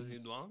 Mao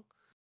Zedong?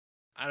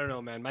 I don't know,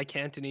 man. My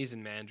Cantonese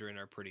and Mandarin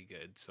are pretty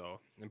good,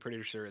 so I'm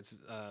pretty sure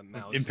it's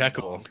Mao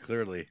impeccable, Zedong.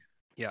 Clearly.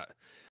 Yeah.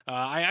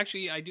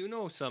 I do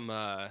know some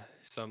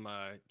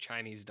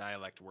Chinese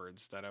dialect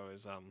words that I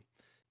was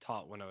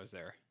taught when I was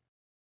there.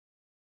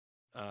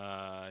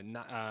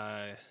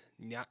 Nai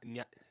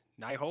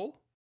ho?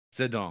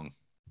 Zedong.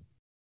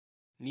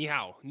 Ni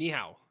hao. Ni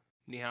hao.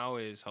 Ni hao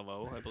is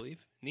hello, I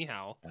believe. Ni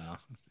hao.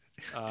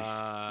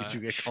 Did you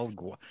get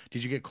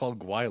called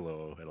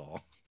Guilo at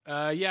all?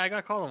 Yeah, I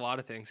got called a lot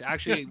of things.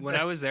 Actually, when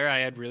I was there, I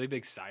had really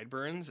big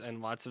sideburns,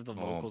 and lots of the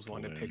locals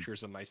wanted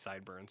pictures of my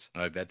sideburns.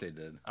 I bet they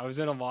did. I was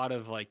in a lot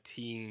of like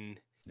teen.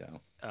 Yeah.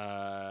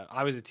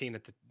 I was a teen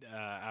at the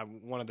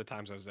one of the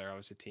times I was there. I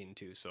was a teen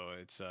too, so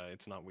it's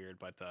not weird.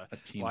 But a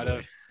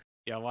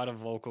lot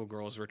of local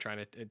girls were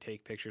trying to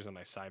take pictures of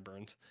my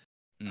sideburns.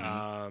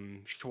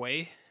 Mm-hmm.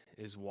 Shui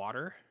is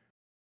water,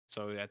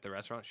 so at the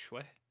restaurant,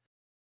 shui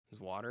is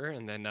water,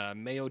 and then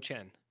Mayo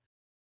Chen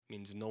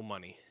means no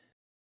money.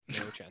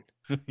 Mayo Chen.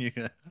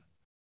 Yeah.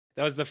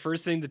 That was the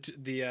first thing that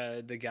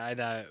the guy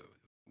that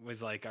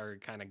was like our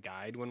kind of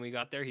guide when we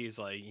got there. He's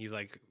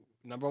like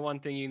number one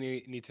thing you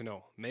need to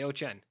know. Mayo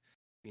Chen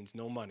means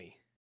no money.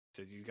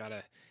 He said you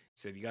gotta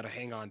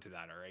hang on to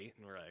that, all right?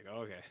 And we're like,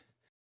 okay.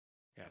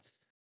 Yeah.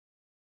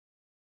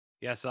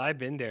 Yes, I've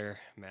been there,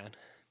 man.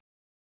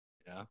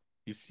 Yeah,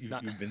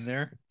 you've been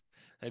there.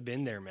 I've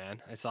been there,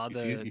 man. I saw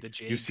the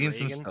Jade You've seen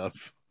some Dragon.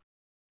 stuff.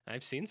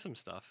 I've seen some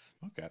stuff.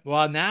 Okay.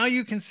 Well, now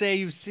you can say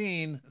you've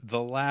seen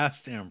The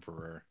Last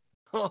Emperor.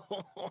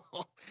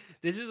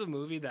 This is a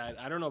movie that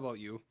I don't know about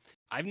you.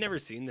 I've never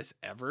seen this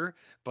ever,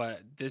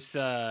 but this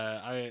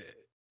I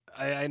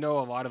know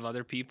a lot of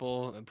other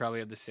people probably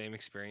have the same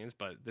experience,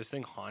 but this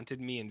thing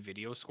haunted me in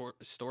video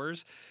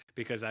stores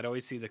because I'd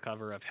always see the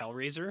cover of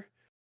Hellraiser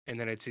and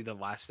then I'd see the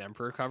Last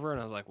Emperor cover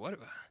and I was like, what?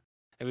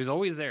 It was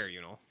always there,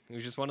 you know. It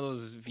was just one of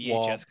those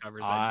VHS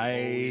covers that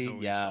you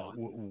always saw.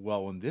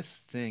 Well, when this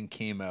thing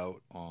came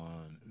out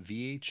on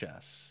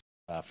VHS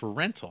for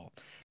rental,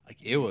 like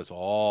it was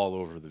all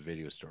over the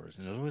video stores,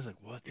 and it was always like,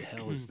 "What the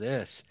hell is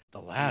this? The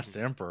Last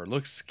Emperor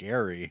looks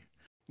scary."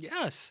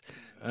 Yes,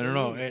 I don't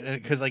know,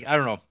 because like I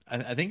don't know,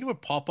 I think it would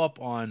pop up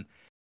on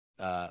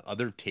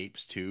other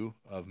tapes too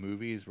of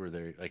movies where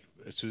they're like,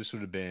 so this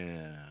would have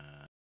been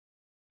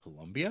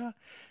Columbia.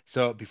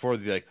 So before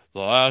they'd be like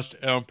The Last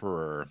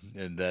Emperor,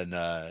 and then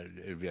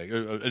it'd be like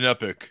an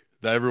epic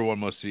that everyone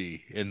must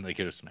see, and like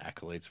there's some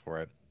accolades for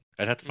it.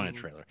 I'd have to find a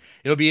trailer.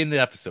 It'll be in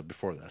the episode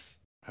before this,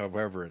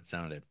 however it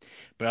sounded.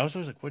 But I was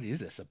always like, what is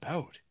this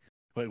about?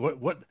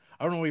 What?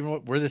 I don't know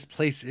even where this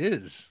place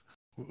is.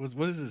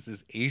 What is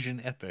this Asian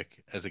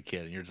epic as a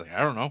kid? And you're just like,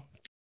 I don't know.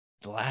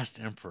 The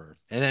Last Emperor.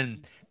 And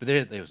then, but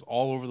it was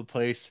all over the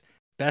place.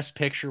 Best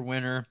Picture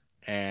winner.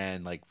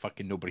 And like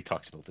fucking nobody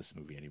talks about this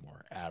movie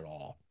anymore at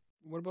all.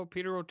 What about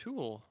Peter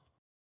O'Toole?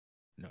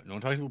 No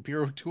one talks about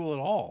Peter O'Toole at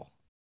all.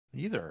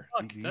 Either.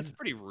 Fuck, that's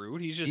pretty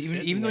rude. He's just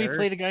even though he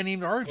played a guy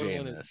named RJ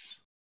in this.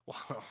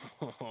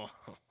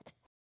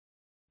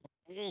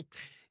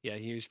 Yeah,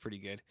 he was pretty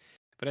good.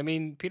 But I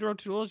mean, Peter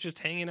O'Toole is just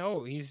hanging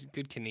out. He's a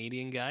good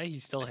Canadian guy.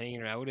 He's still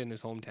hanging out in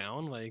his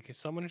hometown. Like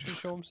someone should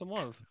show him some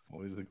love.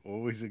 Always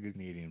a good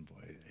Canadian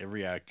boy.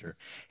 Every actor.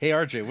 Hey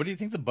RJ, what do you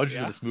think the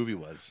budget of this movie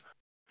was?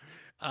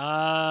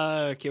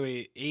 Okay,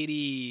 wait,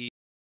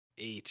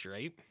 88,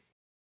 right?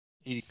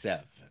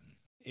 87.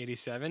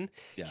 87.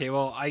 Yeah. Okay,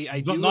 well, I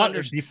do not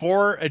understand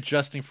before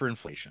adjusting for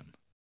inflation.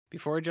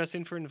 Before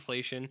adjusting for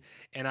inflation,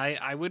 and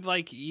I would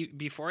like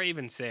before I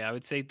even say, I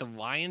would say the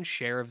lion's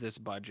share of this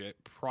budget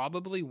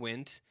probably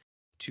went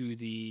to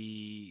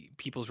the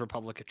People's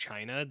Republic of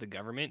China, the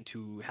government,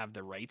 to have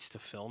the rights to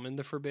film in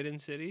the Forbidden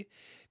City,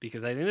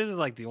 because I think this is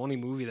like the only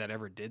movie that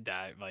ever did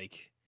that.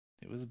 Like,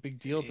 it was a big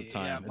deal at the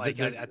time. Yeah, like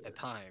at the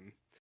time.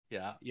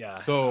 Yeah. Yeah.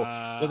 So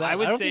I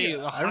would say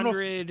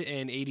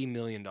 $180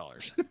 million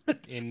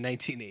in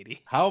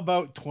 1980. How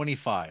about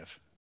 25?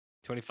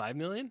 25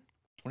 million?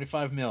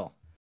 25 mil.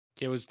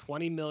 It was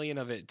 20 million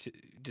of it.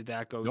 Did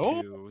that go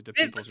to the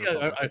People's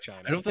Republic of China?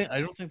 I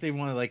don't think they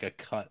wanted like a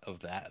cut of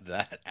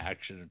that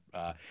action.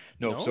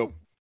 No. So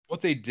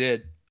what they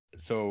did,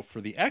 so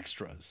for the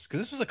extras, because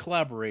this was a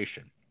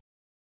collaboration,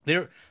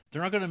 they're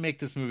not going to make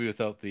this movie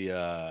without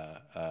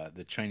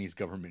the Chinese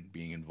government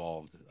being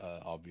involved,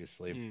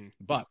 obviously.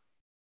 But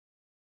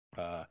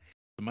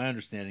my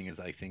understanding is,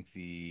 I think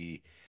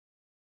the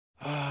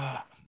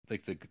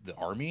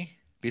army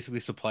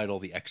basically supplied all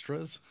the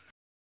extras.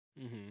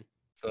 Mm-hmm.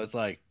 So it's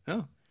like,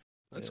 oh,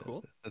 that's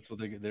cool. That's what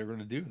they're going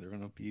to do. They're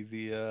going to be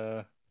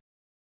they're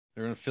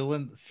going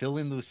to fill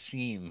in those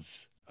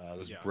scenes,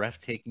 those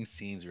breathtaking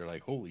scenes. Where you're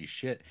like, holy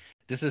shit,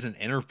 this isn't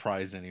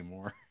Enterprise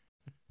anymore.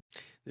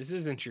 This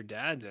isn't your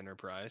dad's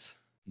Enterprise.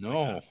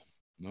 No,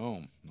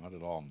 not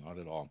at all. Not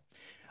at all.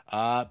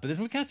 But this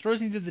movie kind of throws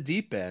you into the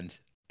deep end.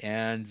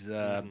 And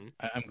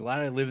I'm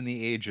glad I live in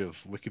the age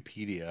of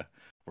Wikipedia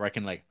where I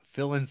can like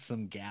fill in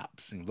some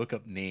gaps and look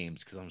up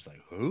names. Because I'm just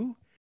like, who?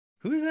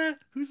 Who's that?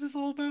 Who's this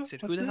all about?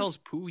 Who the hell's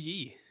Pu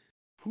Yi?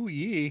 Pu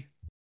Yi.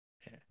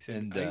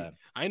 And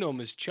I know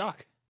him as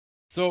Chuck.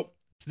 So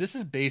this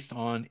is based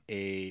on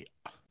a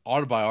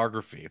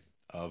autobiography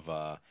of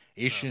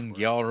Asian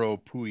Gyalro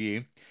Pu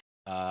Yi.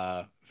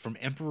 From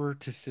Emperor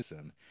to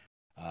Citizen.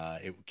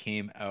 It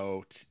came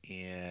out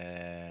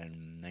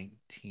in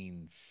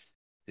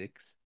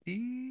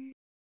 1960.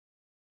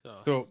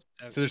 So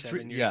there's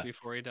 7 years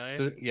before he died.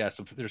 So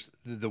there's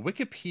the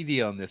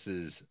Wikipedia on this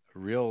is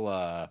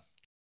real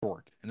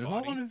short, and there's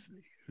not a lot of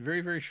very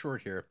very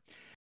short here.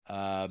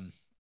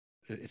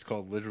 It's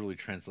called literally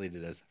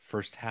translated as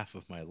 "first half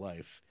of my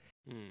life."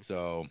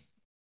 So,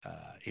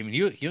 I mean, he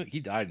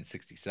died in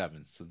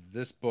 1967. So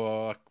this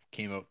book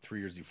came out 3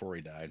 years before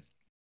he died.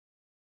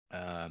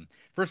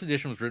 First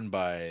edition was written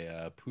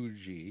by Pu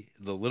Yi,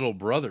 the little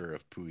brother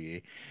of Pu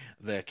Yi.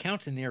 The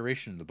account and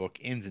narration in the book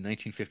ends in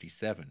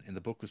 1957, and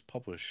the book was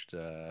published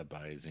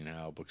by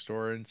Xinhao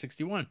Bookstore in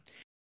 1961.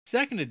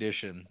 Second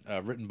edition,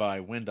 written by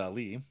Wen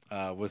Dali,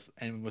 was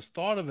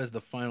thought of as the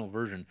final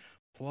version,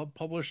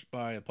 published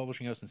by a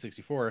publishing house in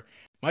 1964.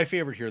 My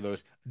favorite here, though,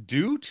 is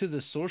due to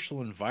the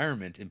social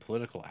environment and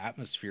political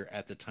atmosphere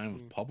at the time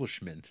of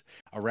publishment,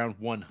 around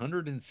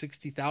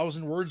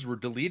 160,000 words were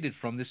deleted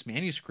from this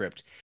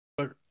manuscript.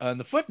 But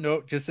the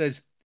footnote just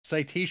says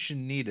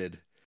citation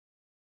needed.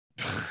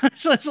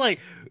 So it's like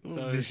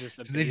So it's just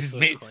a they just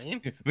baseless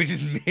claim. we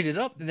just made it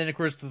up, and then of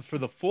course for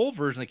the full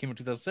version that came in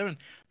 2007,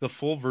 the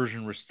full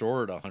version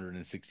restored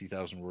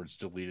 160,000 words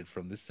deleted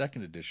from this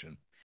second edition.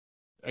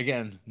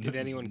 Again, Did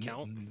anyone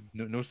count?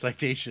 No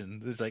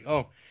citation. It's like,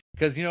 oh,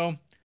 because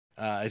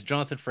as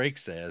Jonathan Frakes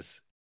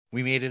says,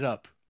 we made it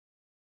up.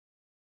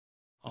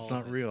 It's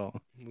not real.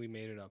 We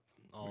made it up.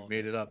 We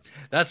made it up.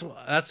 That's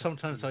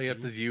sometimes how you have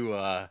to view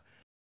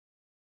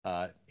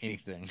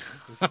anything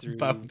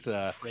about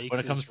when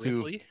it comes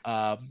to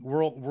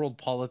world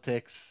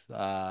politics.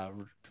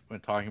 When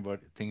talking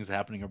about things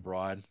happening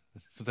abroad,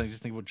 sometimes you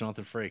just think about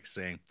Jonathan Frakes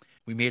saying,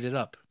 "We made it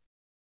up.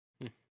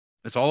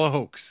 It's all a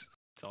hoax."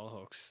 It's all a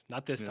hoax.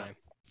 Not this time.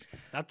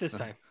 Not this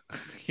time.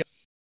 Yep.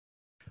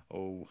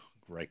 Oh,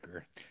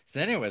 Riker.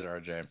 So, anyways,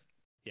 RJ.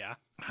 Yeah.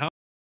 How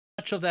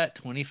much of that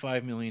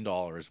 $25 million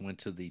went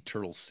to the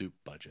turtle soup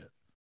budget?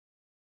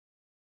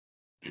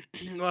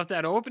 Well, if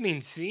that opening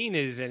scene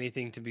is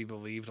anything to be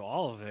believed,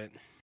 all of it.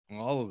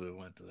 All of it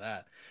went to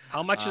that.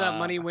 How much of that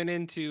money went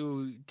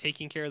into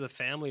taking care of the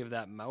family of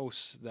that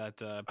mouse that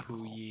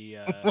Puyi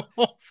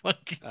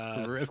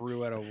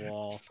threw at a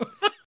wall?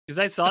 Because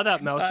I saw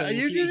that mouse and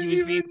he was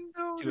being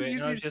to it,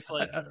 and I was just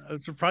like, I'm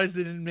surprised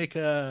they didn't make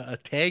a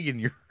tag in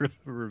your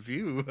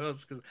review. I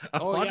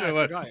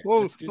forgot.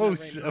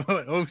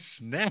 Oh,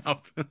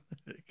 snap!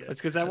 It's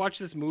because I watched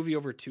this movie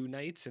over 2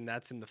 nights, and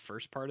that's in the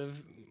first part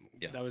of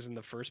that was in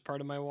the first part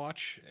of my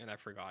watch, and I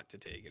forgot to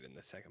take it in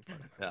the second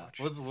part of my watch.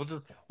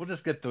 We'll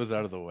just get those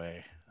out of the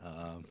way.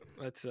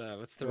 Let's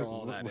throw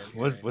all that in.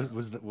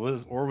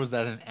 Was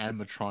that an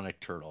animatronic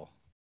turtle?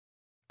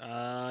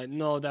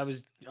 No, that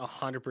was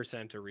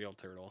 100% a real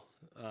turtle.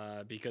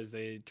 Because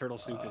the turtle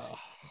soup is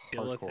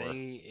still a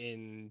thing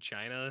in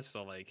China.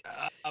 So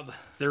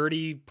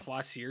 30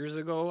 plus years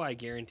ago, I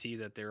guarantee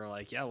that they were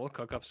like, yeah, we'll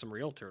cook up some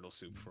real turtle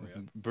soup for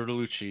you.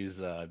 Bertolucci's,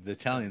 the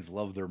Italians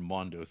love their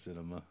Mondo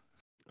cinema.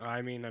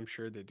 I mean, I'm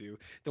sure they do.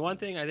 The one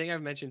thing I think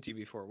I've mentioned to you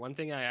before, one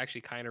thing I actually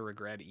kind of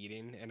regret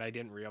eating, and I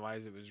didn't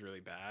realize it was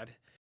really bad.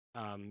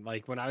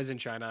 When I was in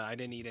China, I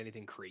didn't eat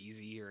anything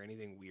crazy or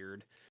anything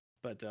weird.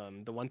 But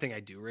the one thing I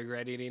do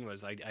regret eating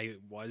was I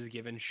was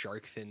given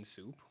shark fin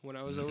soup when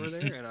I was over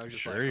there, and I was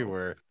just sure you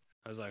were.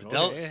 I was like,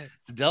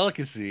 it's a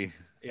delicacy.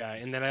 Yeah,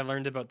 and then I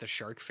learned about the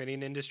shark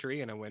finning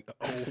industry, and I went,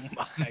 oh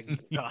my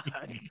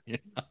god. Yeah.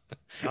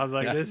 I was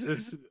like,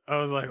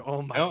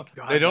 oh my god.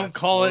 They don't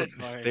call it.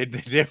 They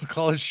don't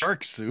call it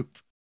shark soup.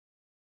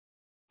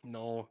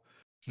 No,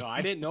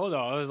 I didn't know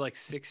though. I was like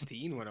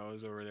 16 when I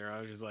was over there.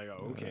 I was just like,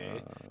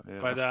 okay.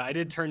 But I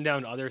did turn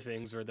down other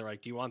things where they're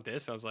like, do you want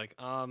this? I was like,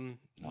 no,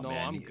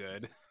 man, I'm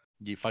good.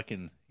 You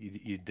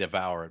you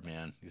devour it,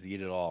 man. You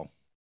eat it all.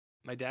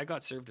 My dad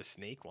got served a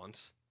snake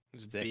once. It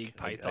was a Sick. big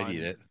python. I'd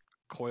eat it.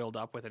 Coiled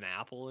up with an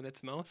apple in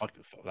its mouth. Fuck,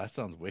 that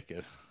sounds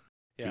wicked.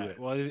 Yeah,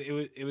 well,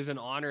 it was an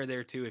honor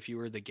there too. If you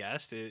were the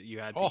guest, you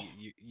had to,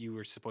 you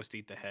were supposed to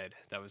eat the head.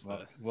 That was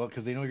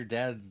because they know your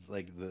dad's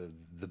like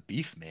the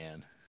beef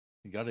man.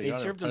 They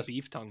served him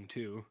beef tongue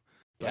too.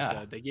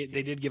 But, they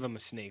did give him a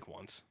snake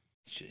once.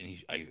 And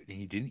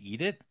he didn't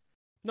eat it.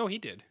 No, he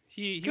did.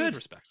 He was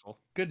respectful.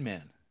 Good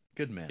man.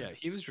 Yeah,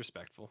 he was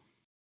respectful.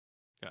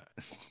 Yeah,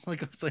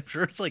 I'm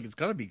sure it's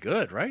gotta be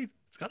good, right?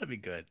 It's gotta be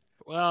good.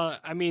 Well,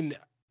 I mean,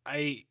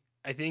 I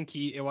think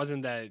it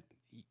wasn't that.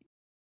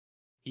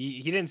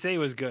 He didn't say it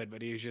was good,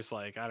 but he was just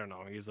like, I don't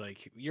know. He's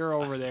like, you're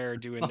over there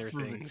doing their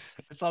things.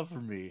 It's not for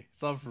me.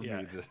 It's not for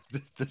me.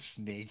 The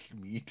snake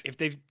meat.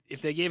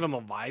 If they gave him a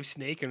live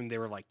snake and they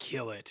were like,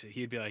 kill it,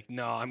 he'd be like,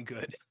 no, I'm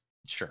good.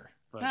 Sure.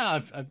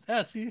 But,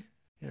 see,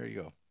 there you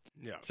go.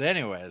 Yeah. So,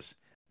 anyways,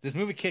 this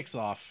movie kicks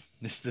off.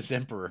 This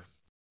emperor.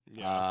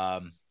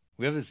 Yeah.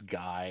 We have this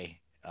guy.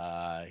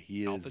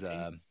 He is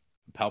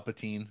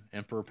Palpatine,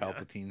 Emperor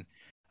Palpatine.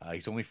 Yeah.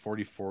 He's only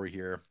 44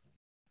 here.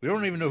 We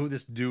don't even know who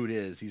this dude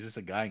is. He's just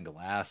a guy in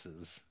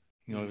glasses.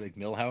 Like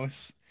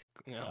Milhouse.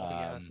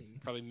 Yeah,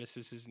 probably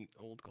misses his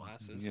old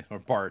glasses. Yeah, or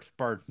Bart.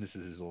 Bart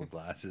misses his old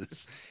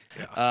glasses.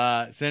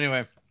 Yeah. So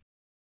anyway,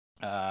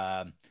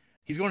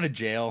 he's going to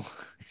jail.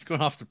 He's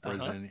going off to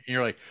prison. And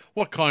you're like,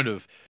 what kind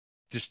of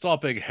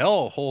dystopic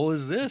hellhole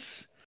is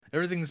this?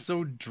 Everything's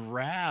so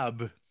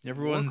drab.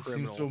 Everyone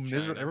seems so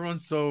miserable.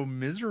 Everyone's so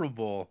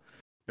miserable.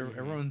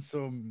 Everyone's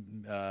so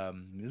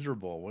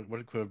miserable.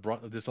 What could have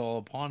brought this all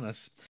upon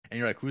us? And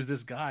you're like, who's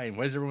this guy? And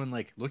why is everyone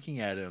like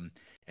looking at him?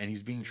 And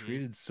he's being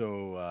treated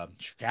so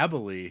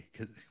shabbily.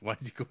 Why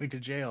is he going to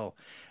jail?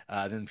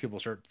 Then people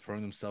start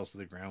throwing themselves to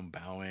the ground,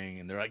 bowing,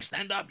 and they're like,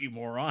 "Stand up, you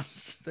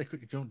morons!"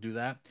 Like, don't do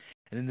that.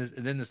 And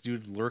then this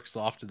dude lurks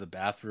off to the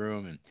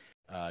bathroom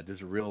and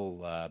does a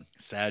real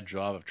sad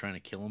job of trying to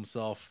kill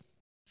himself.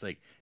 It's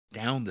like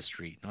down the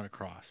street, not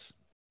across.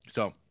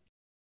 So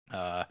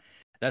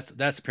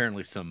that's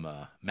apparently some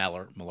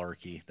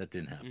malarkey that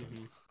didn't happen.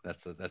 Mm-hmm.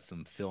 That's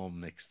some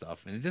filmic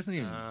stuff, and it doesn't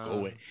even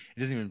go. It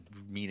doesn't even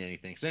mean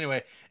anything. So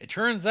anyway, it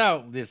turns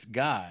out this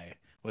guy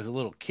was a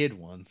little kid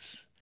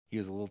once. He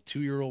was a little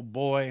 2-year-old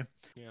boy,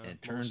 and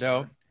it turned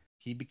out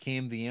he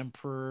became the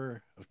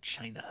emperor of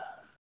China.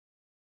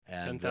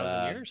 And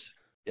 10,000 years.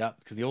 Yeah,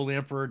 because the old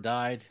emperor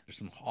died. There's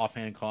some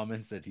offhand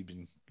comments that he'd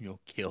been,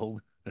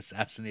 killed,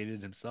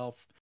 assassinated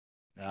himself.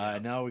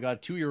 And now we got a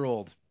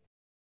 2-year-old,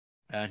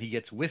 and he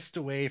gets whisked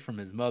away from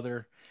his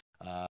mother.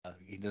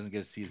 He doesn't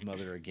get to see his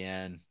mother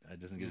again.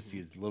 Doesn't get to see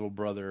his little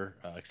brother,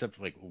 except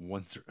like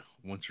once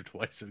or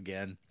twice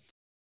again.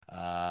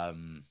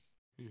 And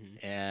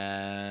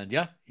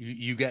yeah,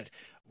 you get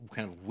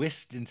kind of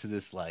whisked into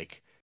this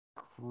like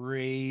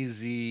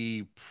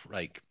crazy,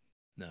 like,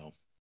 no,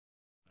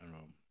 I don't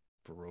know,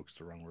 baroque's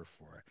the wrong word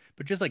for it,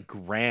 but just like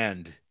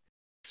grand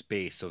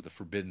space of the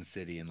Forbidden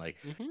City, and like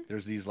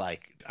there's these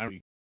like, I don't know what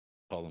you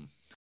call them,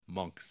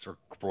 monks or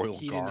royal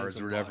guards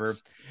or whatever.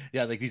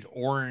 Yeah, like these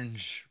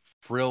orange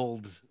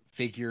frilled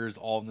figures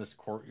all in this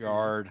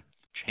courtyard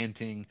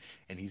chanting,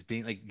 and he's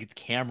being like, the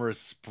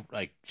cameras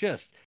like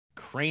just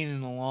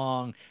craning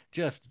along,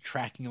 just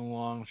tracking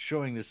along,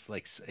 showing this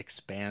like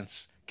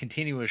expanse,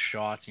 continuous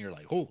shots, and you're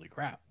like, holy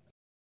crap,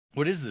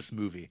 what is this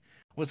movie?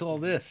 What's all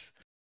this?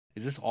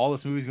 Is this all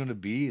this movie's going to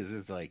be? Is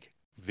this like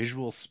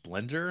visual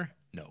splendor?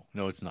 No,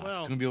 it's not. Well,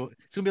 it's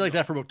gonna be like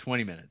that for about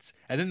 20 minutes,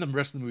 and then the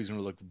rest of the movie's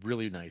gonna look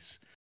really nice.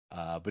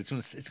 But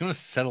it's gonna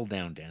settle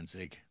down,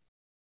 Danzig.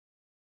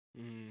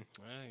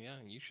 Yeah,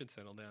 you should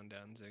settle down,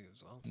 Danzig,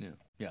 as well.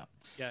 Yeah.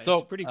 So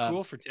it's pretty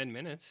cool for 10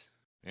 minutes.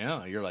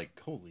 Yeah, you're like,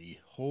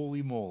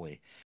 holy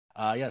moly.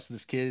 Yeah, so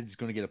this kid's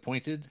going to get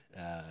appointed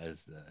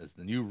as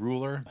the new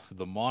ruler,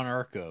 the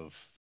monarch of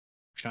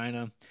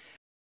China.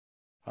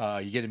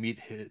 You get to meet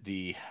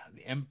the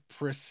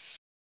empress,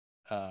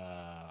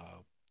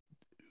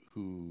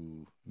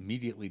 who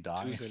immediately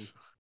dies. Susan.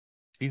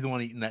 She's the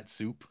one eating that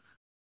soup.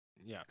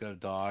 Yeah, got a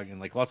dog and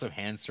like lots of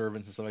hand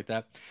servants and stuff like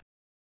that.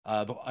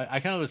 But I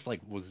kind of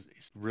was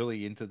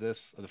really into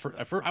this.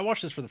 I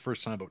watched this for the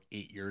first time about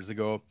 8 years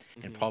ago,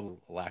 and probably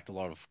lacked a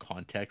lot of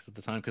context at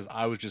the time because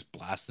I was just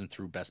blasting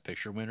through Best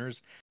Picture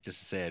winners just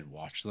to say I'd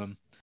watched them,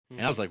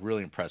 and I was like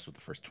really impressed with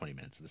the first 20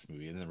 minutes of this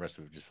movie, and then the rest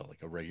of it just felt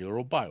like a regular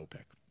old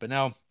biopic. But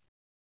now I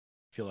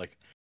feel like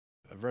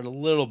I've read a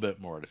little bit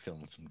more to fill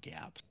in some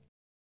gaps.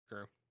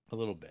 True. A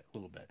little bit.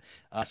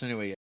 So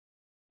anyway,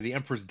 the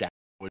Emperor's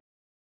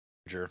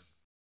dowager.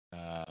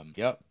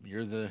 Yep,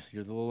 you're the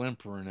little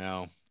emperor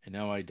now, and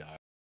now I die.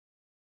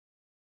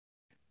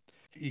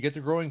 You get the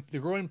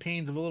growing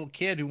pains of a little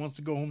kid who wants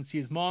to go home and see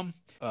his mom.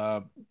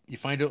 You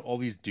find out all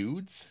these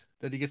dudes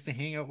that he gets to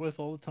hang out with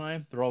all the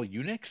time. They're all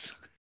eunuchs,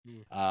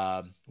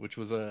 which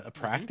was a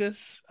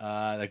practice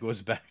that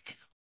goes back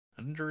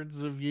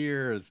hundreds of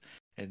years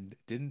and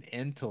didn't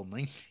end till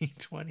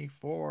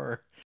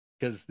 1924.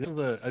 Because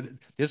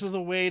this was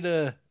a way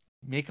to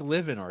make a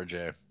living,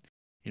 RJ.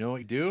 You know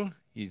what you do?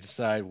 You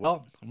decide,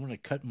 well, I'm going to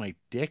cut my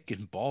dick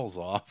and balls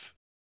off,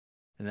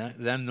 and that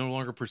I'm no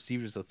longer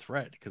perceived as a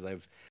threat because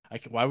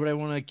why would I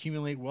want to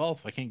accumulate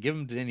wealth? I can't give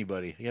them to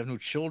anybody. I have no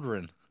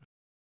children.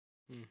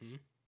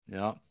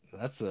 Yeah,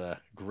 that's a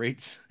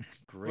great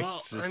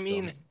system. I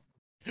mean,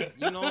 it's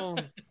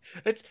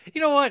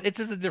what? It's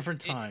just a different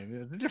time.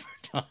 It's a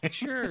different time.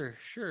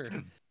 Sure.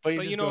 But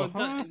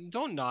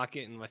don't knock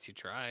it unless you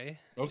try.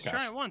 Okay. Just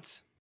try it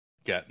once.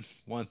 Yeah,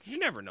 once. You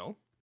never know.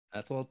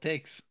 That's all it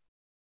takes.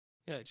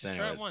 Yeah, just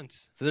try it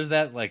once. So there's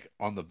that like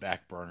on the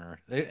back burner,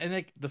 and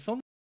like the film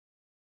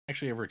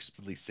actually ever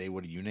explicitly say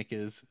what a eunuch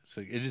is,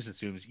 so it just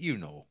assumes you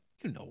know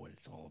what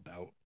it's all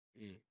about.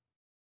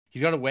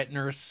 He's got a wet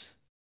nurse,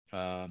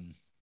 so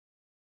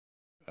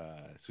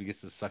he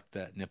gets to suck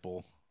that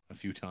nipple a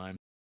few times,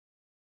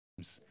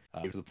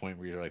 to the point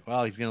where you're like,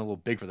 well, he's getting a little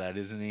big for that,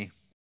 isn't he?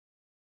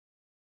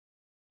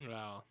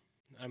 Well,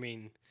 I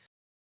mean,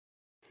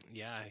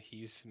 yeah,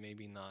 he's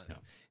maybe not. No.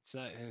 It's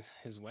not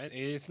his wet.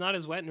 It's not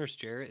his wet nurse,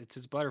 Jarrett. It's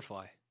his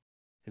butterfly.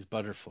 His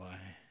butterfly.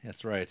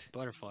 That's right.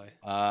 Butterfly.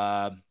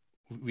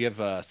 We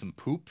have some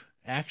poop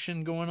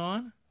action going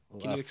on.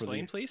 Can you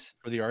explain, please?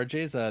 For the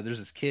RJs, there's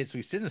this kid. So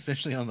he's sitting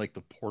essentially on like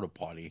the porta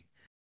potty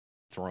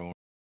throne,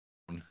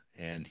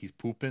 and he's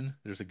pooping.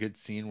 There's a good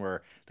scene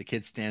where the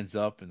kid stands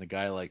up and the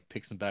guy like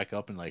picks him back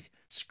up and like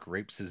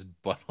scrapes his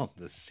butt on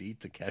the seat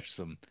to catch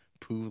some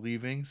poo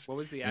leavings. What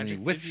was the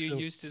adjective you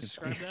used to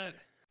describe that?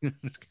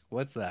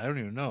 What's that? I don't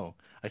even know.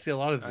 I say a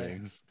lot of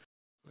things.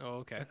 Oh,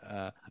 okay.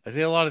 I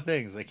say a lot of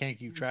things. I can't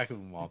keep track of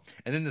them all.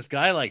 And then this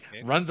guy like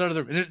runs out of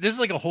the. This is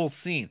like a whole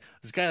scene.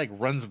 This guy like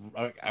runs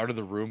out of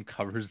the room,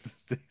 covers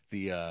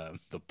the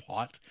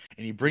pot,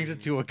 and he brings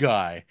it to a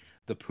guy,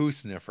 the poo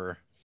sniffer,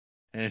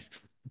 and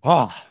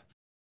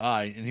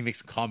and he makes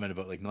a comment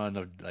about like not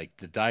enough, like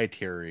the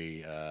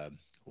dietary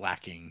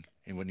lacking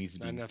in what needs to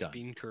be done. Not enough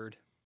bean curd.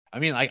 I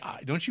mean,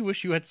 don't you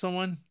wish you had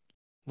someone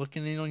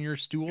looking in on your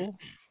stool?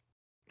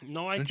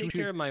 No, I take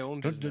care of my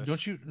own business.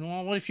 Don't you?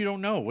 Well, what if you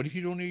don't know? What if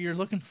you don't know what you're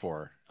looking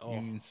for? Oh. You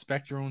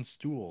inspect your own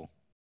stool.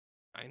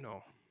 I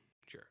know,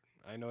 sure.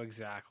 I know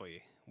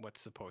exactly what's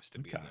supposed to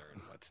be in there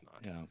and what's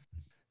not. Yeah.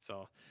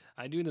 So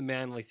I do the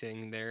manly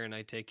thing there, and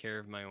I take care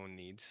of my own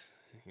needs.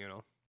 You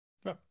know.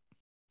 Yep.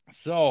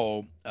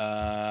 So,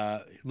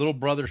 little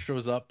brother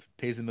shows up,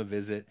 pays him a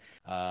visit.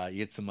 You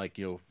get some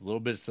little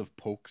bits of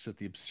pokes at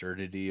the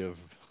absurdity of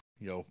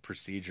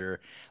procedure.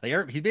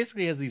 Like he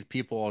basically has these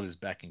people at his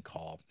beck and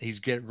call. He's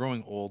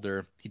growing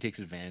older. He takes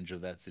advantage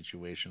of that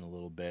situation a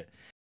little bit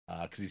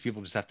because these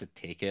people just have to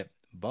take it.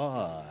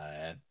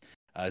 But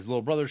his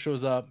little brother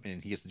shows up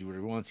and he gets to do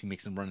whatever he wants. He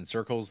makes them run in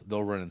circles.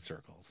 They'll run in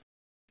circles.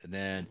 And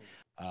then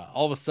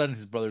all of a sudden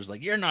his brother's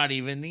like, "You're not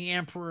even the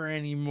emperor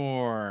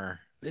anymore.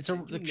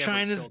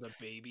 China's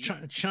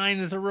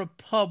a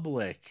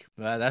republic."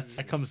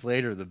 That comes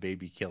later. The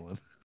baby killing.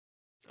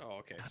 Oh,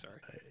 okay, sorry.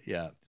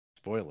 Yeah,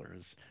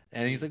 spoilers.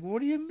 And he's like, "What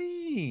do you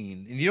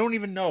mean?" And you don't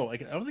even know.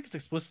 Like, I don't think it's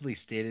explicitly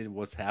stated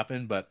what's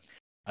happened, but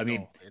I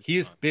mean, he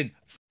has been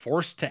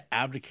forced to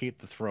abdicate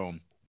the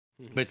throne.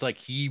 But it's like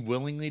he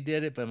willingly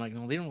did it. But I'm like,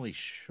 no, they don't really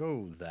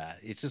show that.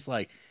 It's just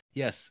like,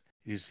 yes,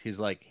 his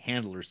like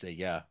handlers say,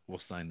 "Yeah, we'll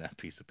sign that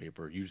piece of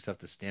paper. You just have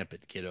to stamp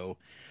it, kiddo."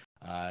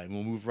 And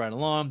we'll move right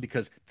along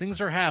because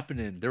things are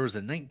happening. There was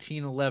a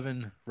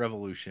 1911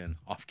 revolution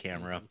off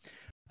camera.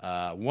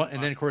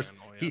 And then of course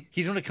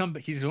he's going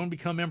to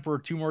become emperor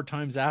 2 more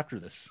times after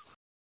this.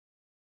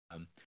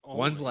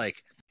 One's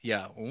like,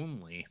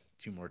 only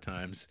 2 more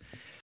times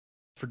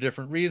for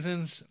different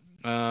reasons.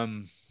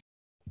 So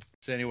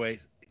anyway,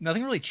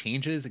 nothing really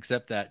changes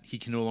except that he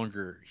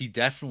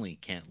definitely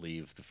can't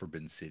leave the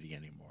Forbidden City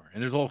anymore.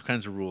 And there's all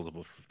kinds of rules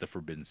about the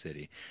Forbidden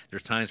City.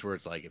 There's times where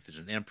it's like, if there's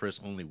an empress,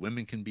 only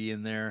women can be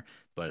in there.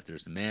 But if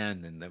there's a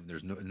man, then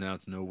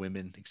it's no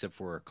women except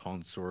for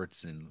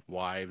consorts and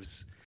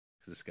wives.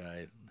 Because this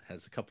guy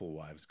has a couple of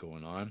wives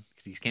going on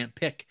because he can't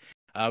pick.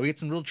 We get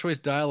some real choice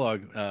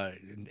dialogue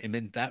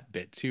in that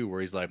bit too, where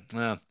he's like,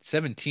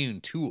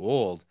 17, too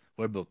old.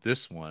 What about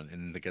this one?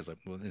 And the guy's like,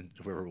 well, and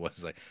whoever it was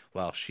is like,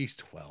 well, she's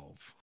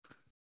 12.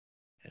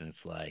 And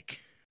it's like,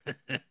 oh,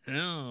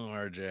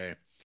 RJ,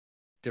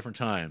 different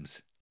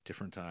times.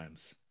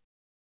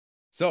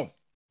 So,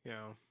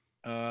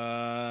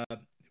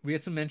 we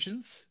had some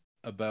mentions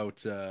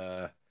about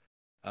a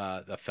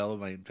fellow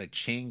like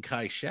Chiang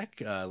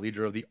Kai-shek,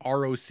 leader of the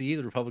ROC,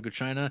 the Republic of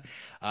China.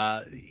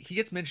 He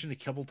gets mentioned a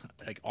couple times,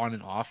 like on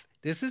and off.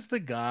 This is the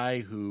guy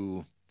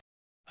who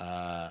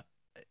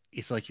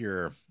is like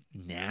your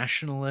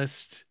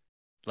nationalist,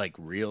 like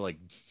real, like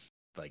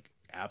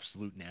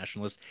absolute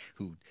nationalist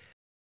who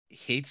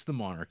hates the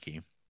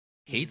monarchy,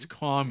 hates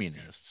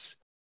communists,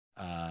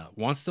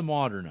 wants to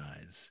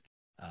modernize,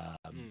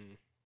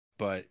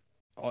 but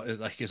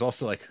like is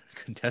also like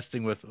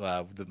contesting with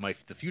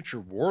the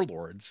future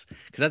warlords,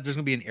 because there's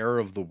gonna be an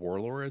era of the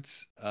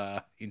warlords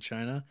in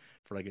China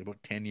for like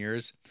about 10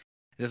 years.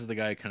 This is the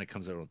guy who kind of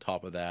comes out on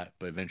top of that,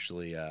 but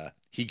eventually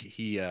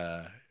he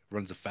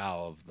runs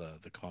afoul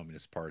of the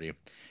Communist Party,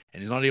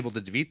 and he's not able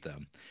to defeat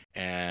them.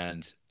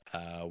 And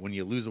when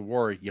you lose a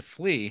war, you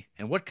flee.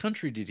 And what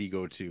country did he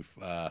go to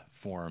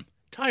form?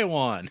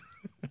 Taiwan.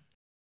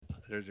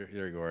 There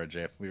you go,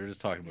 RJ. We were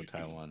just talking about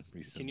Taiwan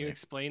recently. Can you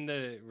explain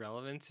the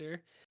relevance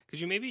here? Could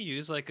you maybe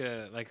use like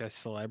a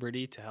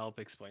celebrity to help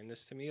explain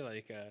this to me?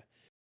 Like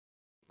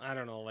I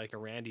don't know, like a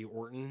Randy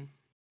Orton.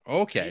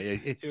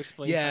 Okay. To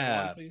explain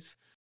Taiwan, please.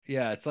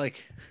 Yeah, it's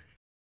like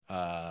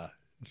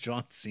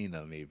John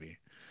Cena, maybe.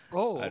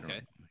 Oh, okay. I don't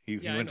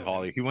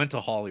know. He went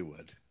to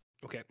Hollywood.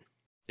 Okay.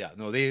 Yeah,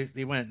 no,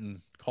 they went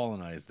and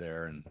colonized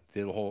there and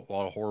did a lot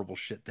of horrible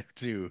shit there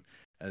too.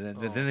 And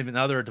then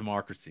now they're a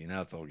democracy.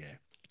 Now it's okay.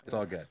 It's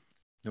all good.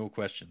 No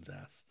questions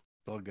asked.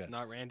 It's all good.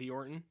 Not Randy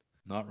Orton?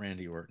 Not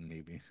Randy Orton,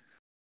 maybe.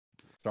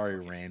 Sorry,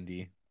 okay.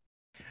 Randy.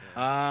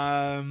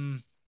 Yeah.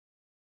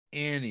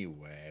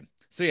 Anyway,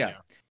 so yeah,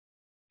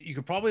 you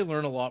could probably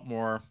learn a lot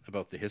more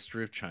about the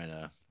history of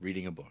China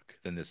reading a book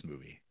than this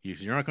movie.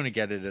 You're not going to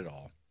get it at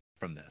all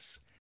from this.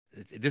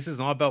 This is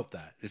not about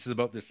that. This is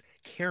about this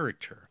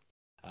character,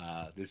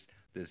 this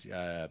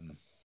young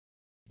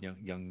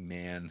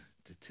man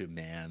to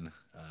man,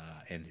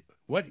 and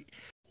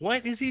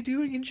what is he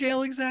doing in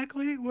jail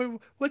exactly?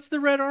 What's the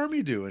Red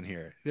Army doing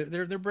here?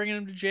 They're bringing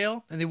him to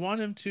jail, and they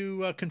want him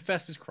to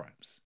confess his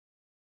crimes.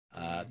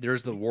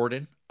 There's the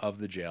warden of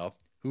the jail,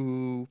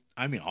 who,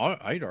 I mean,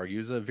 I'd argue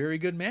is a very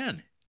good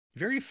man,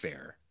 very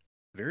fair,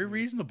 very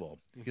reasonable.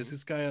 Gives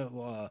this guy a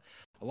lot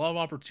of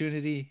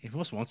opportunity. He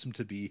most wants him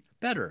to be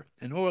better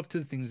and owe up to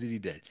the things that he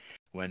did.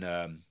 When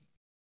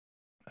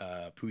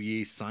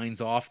Puyi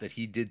signs off that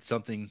he did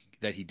something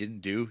that he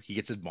didn't do, he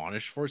gets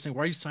admonished for it, saying,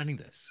 "Why are you signing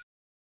this?"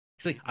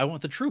 He's like, "I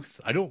want the truth.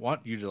 I don't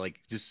want you to like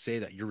just say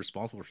that you're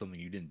responsible for something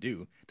you didn't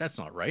do. That's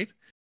not right.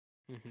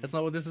 That's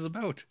not what this is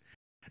about.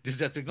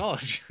 Just have to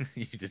acknowledge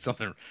you did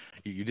something.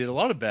 You did a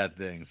lot of bad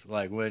things,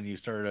 like when you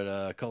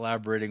started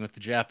collaborating with the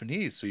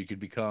Japanese so you could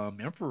become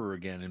emperor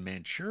again in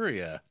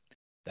Manchuria.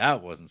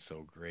 That wasn't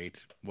so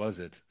great, was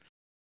it?"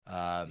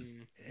 So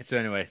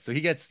anyway, so he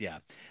gets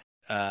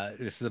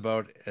this is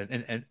about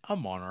a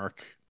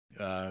monarch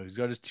who's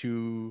got his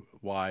 2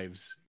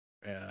 wives,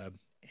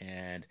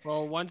 and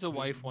one's a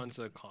wife, one's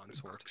a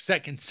consort.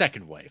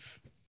 Second wife.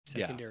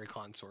 Secondary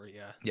consort,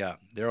 yeah. Yeah,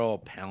 they're all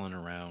palling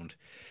around,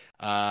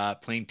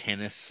 playing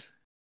tennis,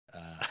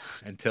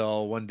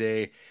 until one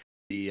day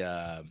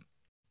the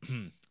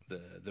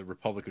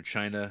Republic of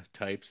China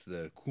types,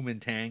 the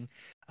Kuomintang,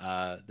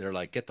 they're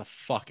like, get the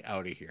fuck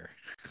out of here.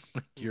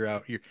 Like, you're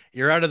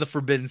out of the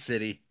Forbidden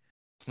City.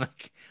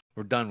 Like,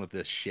 we're done with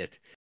this shit.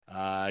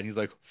 And he's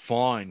like,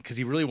 fine, because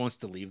he really wants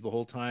to leave the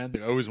whole time.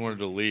 I always wanted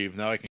to leave.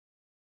 Now I can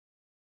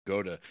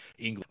go to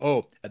England.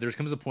 Oh, there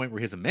comes a point where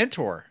he has a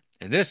mentor,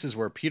 and this is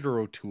where Peter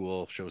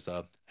O'Toole shows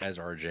up as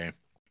RJ.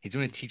 He's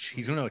going to teach.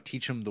 He's going to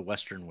teach him the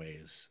Western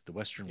ways, the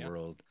Western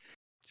world,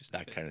 just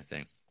that kind of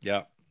thing.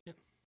 Yeah.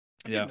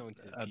 Yeah.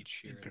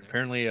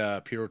 Apparently,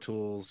 Peter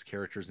O'Toole's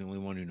character is the only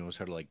one who knows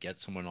how to like get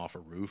someone off a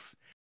roof.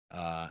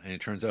 And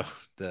it turns out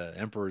the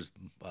Emperor's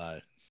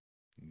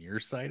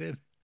nearsighted.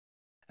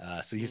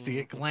 So he has to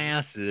get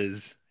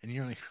glasses, and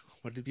you're like,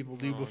 what did people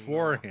do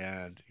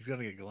beforehand? No. He's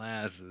gonna get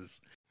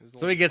glasses.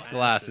 So he gets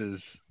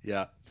glasses.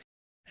 Yeah.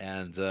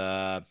 And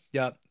the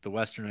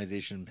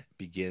westernization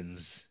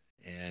begins,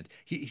 and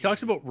he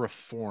talks about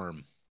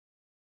reform,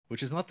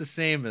 which is not the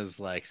same as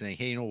like saying,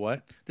 hey, you know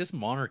what? This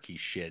monarchy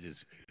shit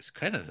is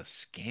kind of a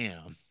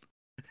scam.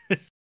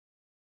 It's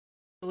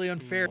really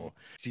unfair.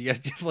 So you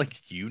have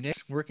like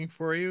eunuchs working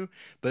for you,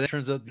 but it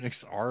turns out the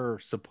eunuchs are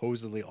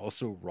supposedly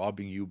also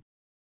robbing you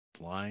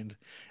blind.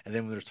 And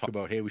then when there's talk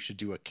about, hey, we should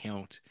do a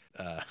count,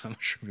 I'm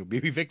not sure,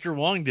 maybe Victor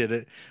Wong did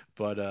it,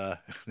 but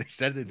they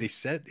said that they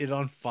set it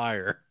on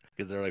fire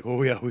because they're like,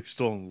 oh yeah, we've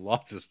stolen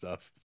lots of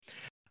stuff.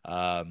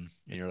 And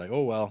you're like,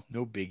 oh well,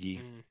 no biggie.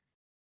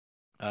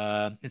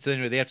 And so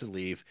anyway, they have to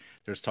leave.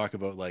 There's talk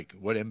about like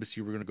what embassy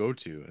we're going to go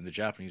to, and the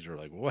Japanese are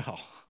like, well,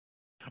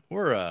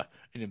 we're an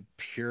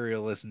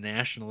imperialist,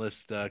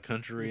 nationalist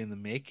country in the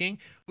making.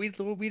 We'd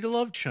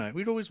love China.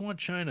 We'd always want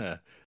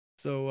China.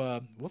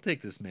 So we'll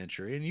take this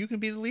Manchuria, and you can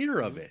be the leader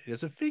of it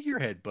as a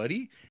figurehead,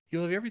 buddy.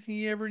 You'll have everything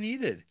you ever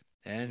needed.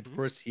 And of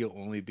course, he'll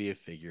only be a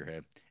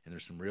figurehead. And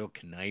there's some real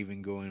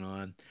conniving going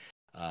on.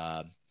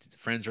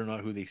 Friends are not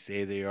who they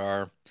say they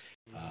are.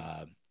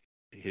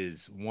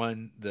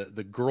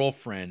 The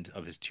girlfriend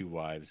of his two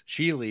wives,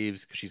 she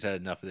leaves because she's had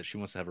enough of it. She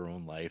wants to have her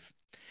own life.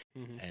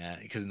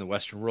 Because in the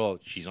Western world,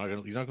 he's not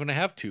going to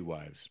have two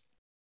wives.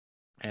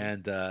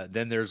 And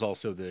then there's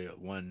also the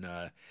one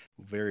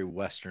very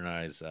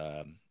westernized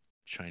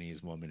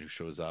Chinese woman who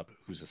shows up,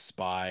 who's a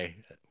spy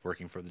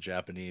working for the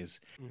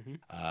Japanese.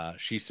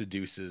 She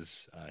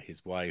seduces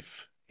his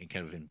wife and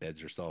kind of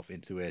embeds herself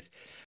into it,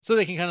 so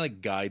they can kind of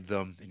like guide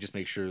them and just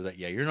make sure that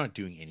you're not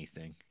doing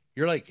anything.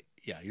 You're like,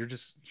 you're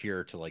just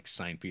here to like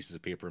sign pieces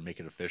of paper and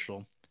make it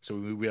official. So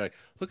we like,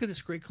 look at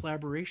this great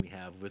collaboration we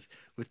have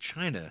with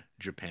China,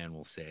 Japan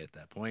will say at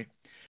that point.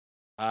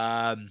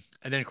 And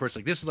then of course,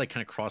 like this is like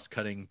kind of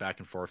cross-cutting back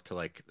and forth to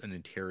like an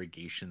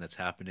interrogation that's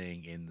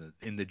happening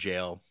in the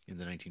jail in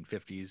the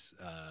 1950s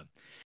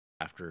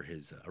after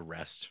his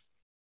arrest,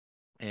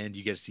 and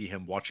you get to see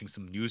him watching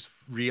some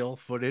newsreel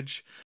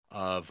footage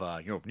of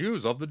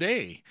news of the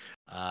day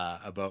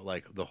about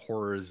like the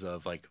horrors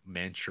of like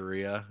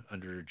Manchuria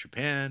under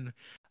Japan,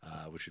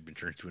 which had been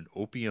turned into an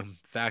opium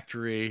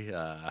factory.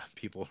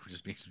 People were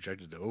just being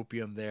subjected to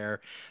opium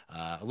there.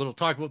 A little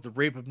talk about the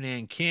rape of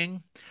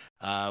Nanking.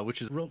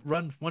 Which is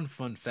one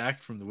fun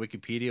fact from the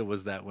Wikipedia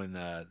was that when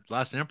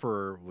Last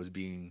Emperor was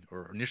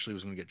initially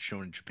was going to get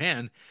shown in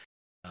Japan,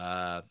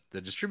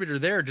 the distributor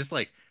there just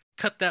like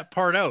cut that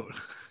part out.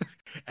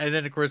 And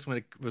then of course when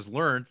it was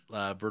learned,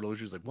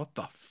 Bertolucci was like, what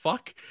the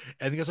fuck?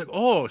 And he was like,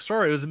 oh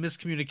sorry, it was a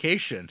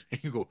miscommunication.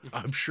 And you go,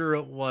 I'm sure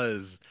it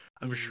was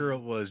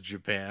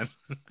Japan.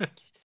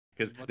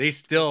 Because they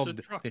still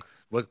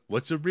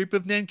what's a rape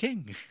of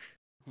Nanking?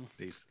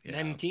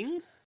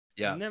 Nanking?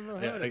 Yeah, never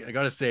heard I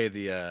gotta say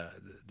the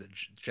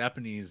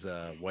Japanese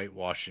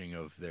whitewashing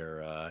of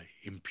their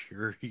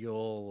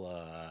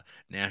imperial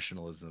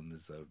nationalism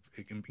is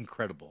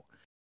incredible.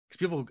 Because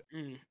people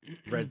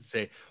read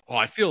say, "Oh,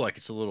 I feel like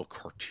it's a little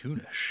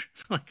cartoonish,"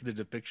 like the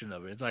depiction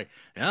of it. It's like,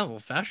 yeah, well,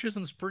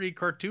 fascism's pretty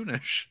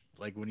cartoonish,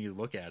 like when you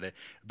look at it.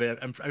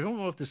 But I don't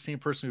know if the same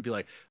person would be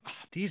like, oh,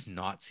 "These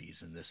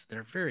Nazis in this,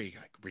 they're very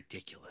like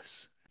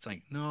ridiculous." It's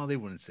like, no, they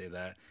wouldn't say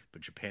that.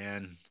 But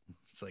Japan,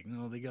 it's like,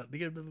 no, they got a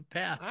bit of a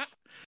pass.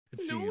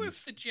 I don't know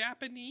if the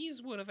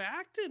Japanese would have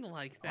acted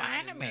like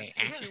that.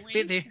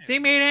 They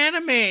made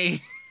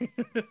anime.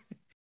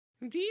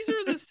 These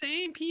are the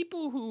same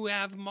people who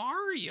have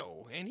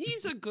Mario, and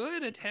he's a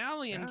good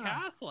Italian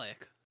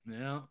Catholic.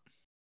 Yeah.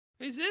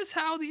 Is this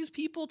how these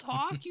people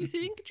talk, you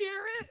think,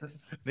 Jarrett?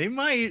 They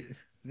might.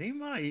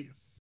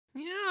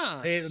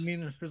 Yeah. Hey, I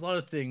mean, there's a lot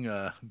of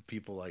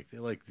people like. They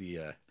like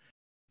the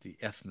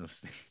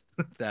ethnos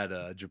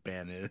that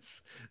Japan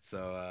is.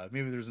 So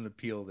maybe there's an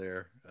appeal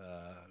there.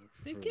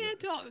 They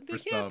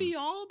can't be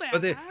all bad.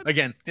 But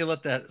they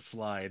let that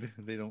slide.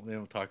 They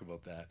don't talk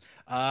about that.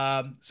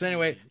 So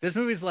anyway, this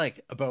movie's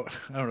like about,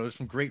 I don't know, there's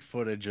some great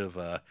footage of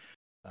the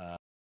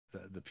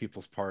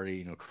People's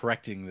Party,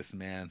 correcting this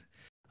man,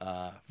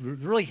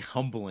 really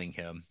humbling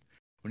him.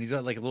 When he's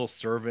got like a little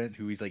servant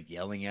who he's like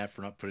yelling at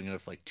for not putting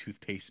enough like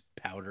toothpaste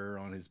powder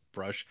on his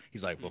brush,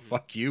 he's like, well,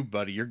 fuck you,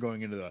 buddy. You're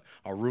going into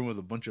a room with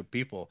a bunch of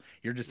people.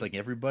 You're just like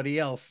everybody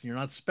else. You're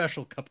not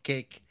special,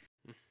 cupcake.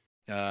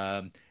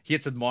 He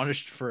gets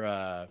admonished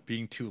for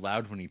being too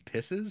loud when he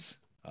pisses.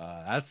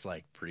 That's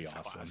like pretty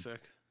awesome.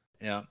 Classic.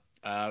 Yeah.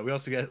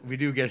 we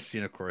do get a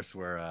scene, of course,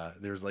 where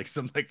there's like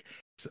some like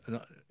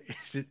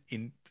is it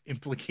in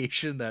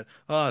implication that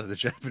the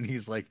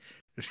Japanese like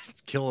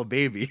kill a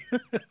baby,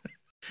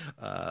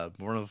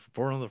 born on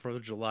the 4th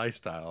of July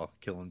style,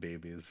 killing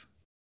babies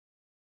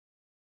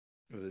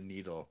with a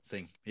needle,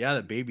 saying, "Yeah,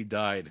 that baby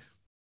died."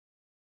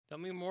 Tell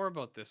me more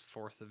about this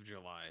 4th of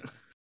July.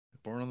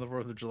 Born on the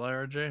 4th of July,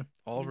 RJ.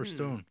 Oliver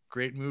Stone,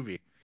 great movie.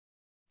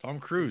 Tom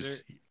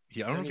Cruise. I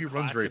don't know if he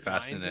runs very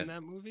fast in it. In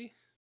that movie?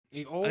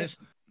 He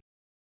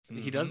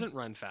doesn't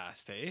run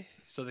fast, eh?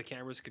 So the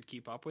cameras could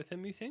keep up with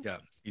him, you think? Yeah,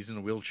 he's in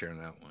a wheelchair in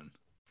that one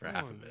for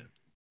half of it.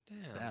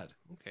 Damn. Bad.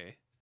 Okay.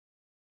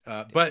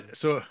 But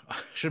so I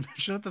should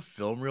mention that the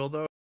film reel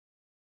though.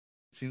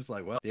 It seems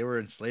like they were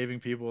enslaving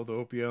people with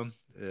opium.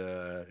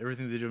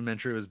 Everything they did in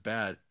Manchuria was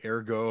bad.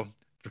 Ergo,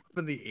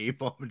 dropping the ape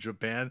bomb in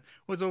Japan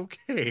was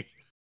okay.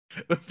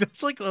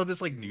 That's like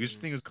this like news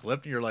thing was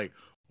clipped, and you're like,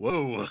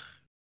 whoa,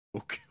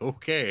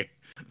 okay.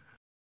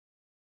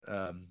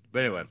 But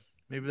anyway,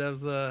 maybe that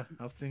was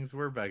how things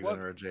were back then,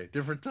 RJ.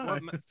 Different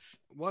times.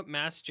 What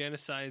mass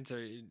genocides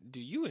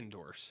do you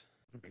endorse?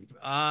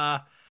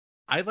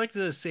 I'd like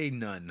to say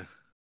none.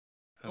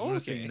 I'm gonna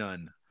say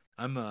none.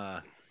 I'm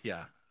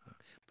yeah.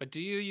 But do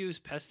you use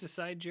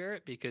pesticide,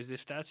 Jarrett? Because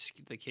if that's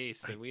the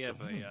case, then we have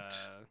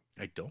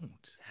I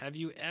don't. Have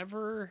you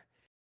ever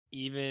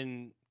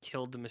even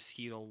killed a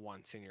mosquito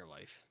once in your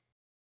life?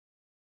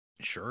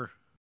 Sure.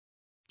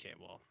 Okay,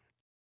 well,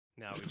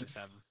 now we just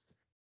have.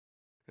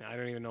 I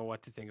don't even know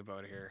what to think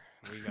about here.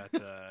 We got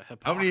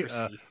how many?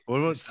 hypocrisy. What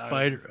about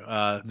Spider?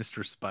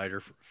 Mr.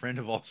 Spider, friend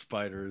of all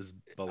spiders,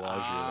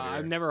 Bellagio.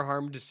 I've never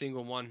harmed a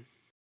single one.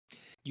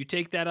 You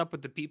take that up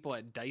with the people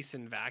at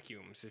Dyson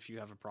Vacuums if you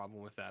have a problem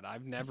with that.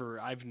 I've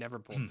never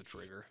pulled the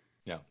trigger.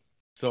 Yeah.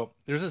 So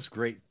there's this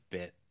great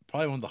bit,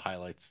 probably one of the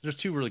highlights. There's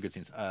two really good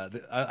scenes.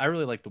 I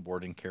really like the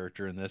Warden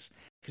character in this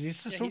because he's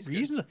so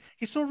reasonable.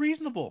 He's so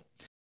reasonable.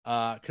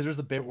 Because there's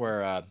a bit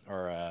where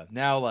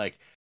now like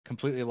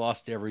completely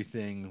lost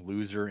everything,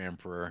 loser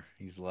emperor.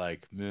 He's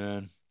like,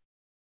 man,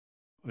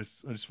 I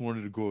just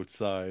wanted to go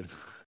outside.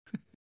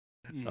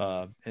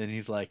 And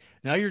he's like,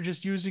 now you're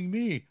just using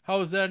me. How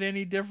is that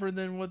any different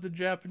than what the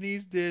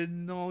Japanese did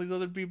and all these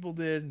other people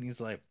did? And he's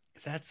like,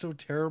 is that so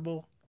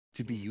terrible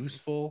to be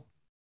useful?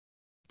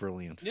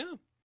 Brilliant. Yeah.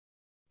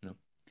 No.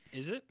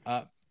 Is it?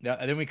 Yeah.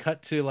 And then we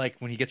cut to like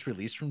when he gets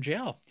released from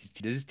jail. He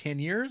did his 10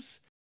 years.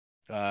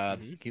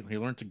 He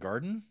learned to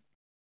garden,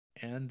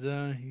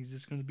 and he's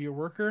just going to be a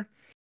worker.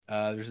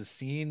 There's a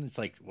scene. It's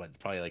like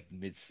probably like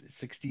mid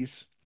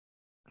 60s,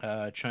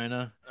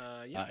 China.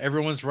 Yeah.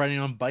 Everyone's riding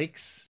on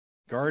bikes.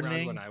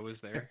 Gardening when I was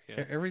there,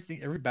 yeah.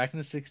 Everything back in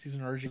the 60s when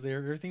RG was there,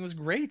 everything was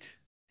great.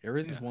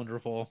 Everything's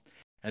wonderful.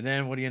 And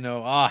then what do you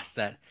know? It's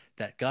that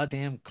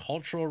goddamn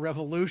cultural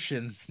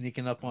revolution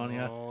sneaking up on you.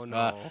 Oh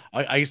no!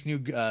 I just knew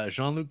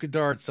Jean-Luc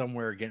Godard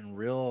somewhere getting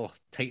real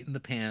tight in the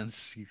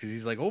pants because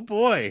he's like, oh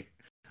boy.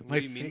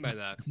 What do you mean by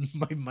that?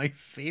 My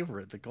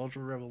favorite, the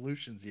cultural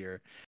revolutions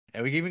here,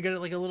 and we even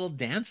get like a little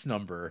dance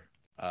number,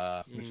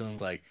 which I'm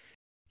like,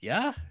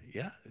 yeah,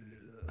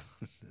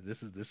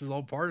 this is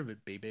all part of it,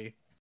 baby.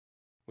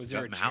 Was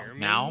there a chairman?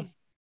 Mao?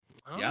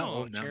 Oh,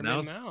 yeah,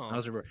 Chairman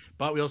Mao.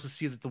 But we also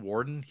see that the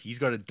Warden, he's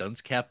got a dunce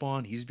cap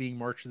on. He's being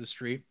marched to the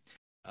street,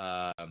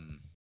 and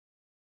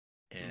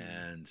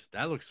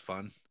that looks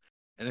fun.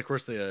 And of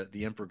course, the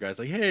Emperor guy's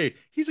like, "Hey,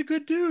 he's a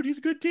good dude. He's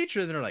a good teacher."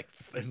 And they're like,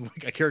 and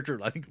like a character,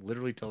 I think,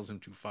 literally tells him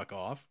to fuck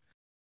off.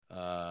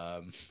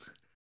 Which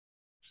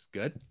is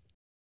good.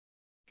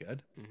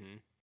 Good.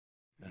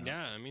 Mm-hmm.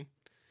 Yeah, I mean,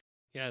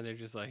 yeah, they're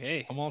just like,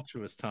 hey,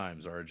 tumultuous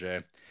times,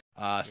 RJ.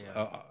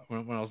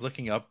 When I was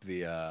looking up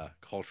the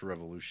Cultural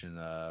Revolution,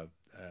 to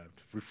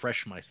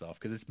refresh myself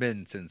because it's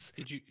been since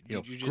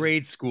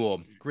grade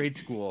school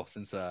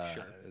since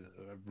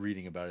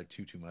reading about it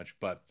too much.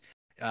 But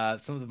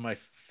some of my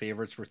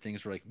favorites were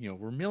things where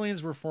where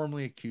millions were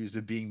formerly accused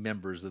of being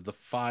members of the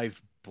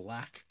 5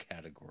 black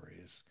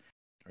categories.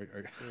 What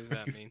does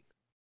that mean?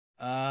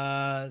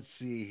 Let's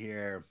see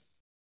here.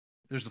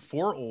 There's the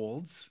 4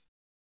 olds.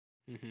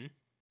 Mm-hmm.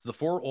 The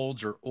 4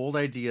 olds are old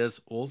ideas,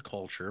 old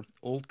culture,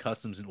 old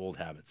customs, and old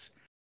habits.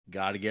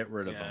 Got to get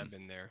rid of them. Yeah, I've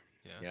been there.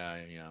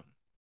 Yeah.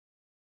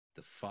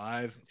 The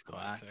 5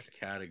 black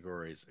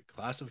categories,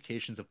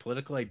 classifications of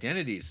political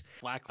identities.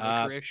 Black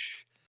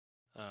licorice.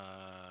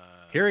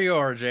 Here you go,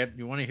 RJ.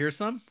 You want to hear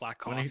some? Black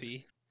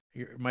coffee.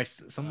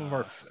 Some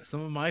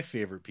of my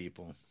favorite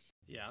people.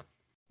 Yeah.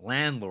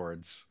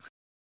 Landlords.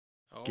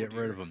 Get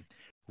rid of them.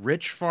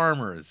 Rich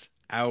farmers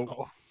out.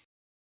 Oh.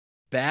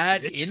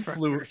 Bad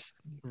influence.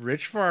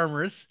 Rich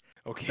farmers.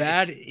 Okay.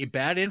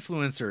 Bad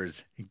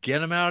influencers. Get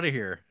them out of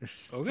here.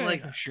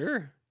 Okay.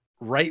 Sure.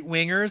 Right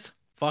wingers.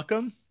 Fuck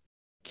them.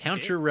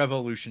 Counter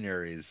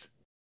revolutionaries.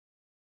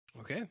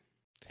 Okay.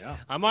 Yeah.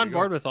 I'm on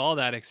board with all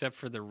that except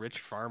for the rich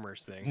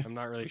farmers thing. I'm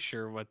not really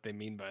sure what they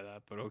mean by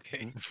that, but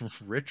okay.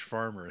 Rich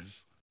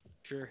farmers.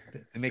 Sure.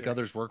 They make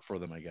others work for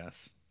them, I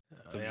guess.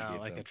 Yeah,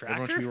 like a tractor.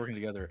 Everyone should be working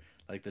together,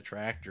 like the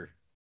tractor.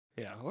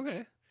 Yeah.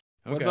 Okay.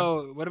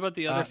 What about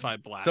the other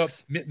 5 blacks? So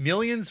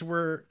millions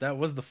that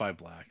was the 5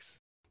 blacks.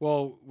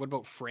 Well, what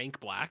about Frank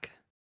Black?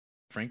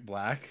 Frank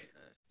Black,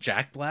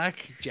 Jack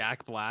Black,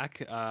 Jack Black,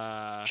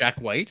 Jack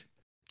White.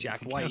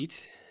 Jack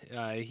White.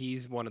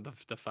 He's one of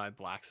the 5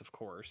 blacks, of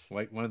course.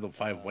 White, one of the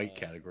 5 white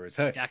categories.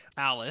 Hey, Jack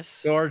Palance,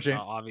 so RJ,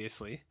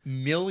 obviously.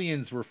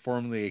 Millions were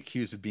formerly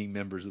accused of being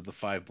members of the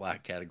 5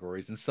 black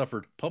categories and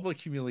suffered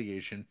public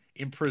humiliation,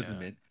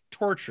 imprisonment,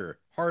 torture,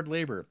 hard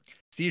labor,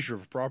 seizure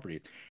of property,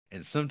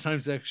 and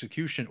sometimes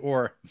execution,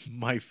 or,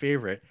 my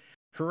favorite,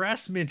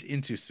 harassment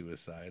into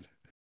suicide.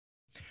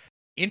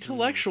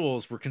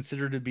 Intellectuals were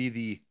considered to be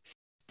the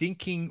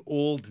stinking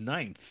old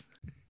ninth.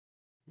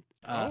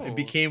 And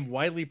became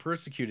widely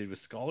persecuted, with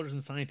scholars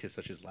and scientists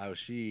such as Lao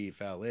Shi,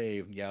 Fao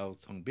Lei, Yao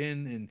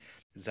Tongbin, and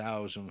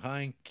Zhao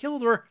Zhonghai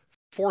killed or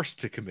forced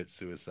to commit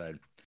suicide.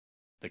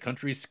 The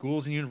country's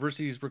schools and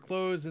universities were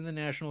closed, and the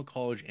national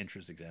college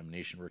entrance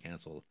examination were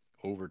canceled.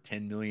 Over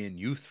 10 million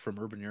youth from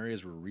urban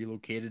areas were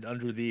relocated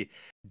under the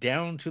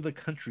down to the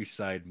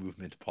countryside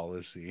movement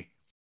policy.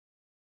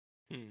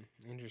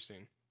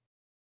 Interesting.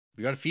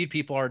 We got to feed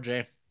people,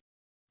 RJ.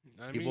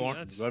 People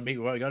aren't.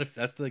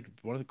 That's like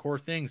one of the core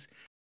things.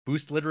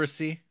 Boost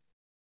literacy,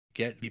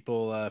 get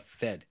people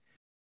fed.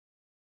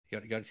 You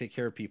got to take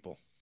care of people.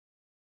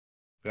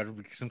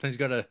 Sometimes you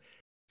got to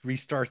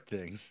restart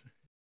things.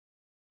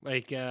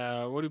 Like,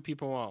 what do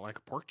people want? Like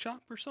a pork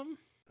chop or something?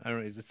 I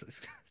don't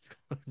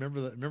know.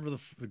 Remember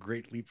the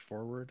Great Leap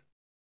Forward?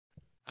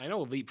 I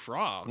know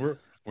Leapfrog.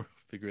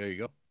 There you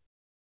go.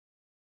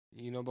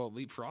 You know about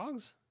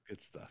leapfrogs?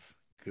 Good stuff.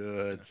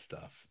 Good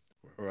stuff.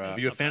 Are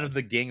you a fan of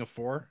the Gang of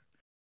Four?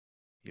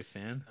 You a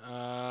fan?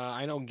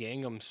 I know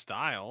Gangnam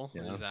Style.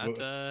 Yeah. Is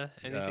that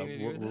anything to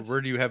do with this?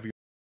 Where do you have your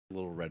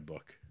little red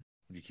book?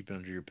 Do you keep it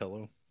under your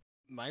pillow?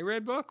 My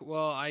red book?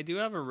 Well, I do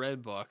have a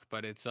red book,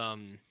 but it's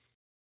in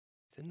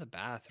the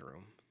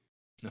bathroom.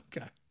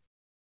 Okay.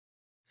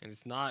 And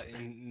it's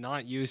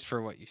not used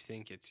for what you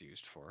think it's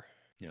used for.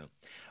 Yeah.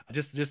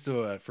 Just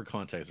for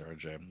context,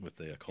 RJ, with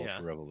the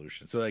Cultural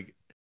Revolution. So like,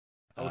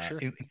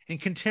 sure. In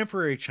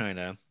contemporary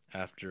China,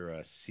 after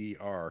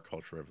CR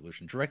Cultural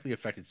Revolution directly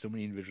affected so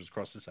many individuals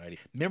across society,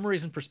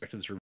 memories and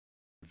perspectives are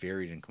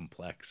varied and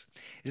complex.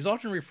 It is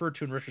often referred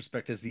to in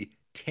retrospect as the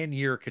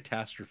 10-year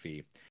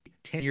catastrophe,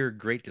 10-year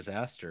great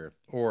disaster,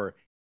 or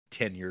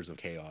 10 years of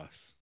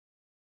chaos.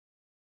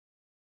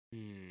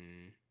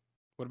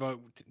 What about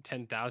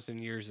 10,000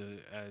 years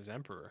as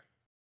emperor?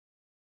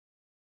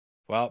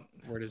 Well,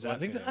 where does that? I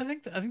think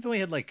they only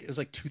had it was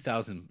like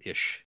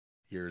 2,000-ish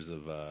years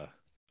of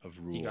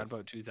rule. You got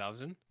about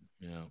 2,000?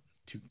 Yeah.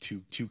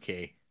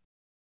 2K.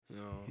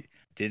 No.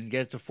 Didn't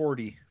get to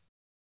 40.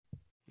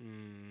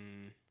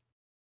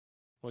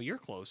 Well, you're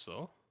close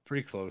though.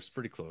 Pretty close.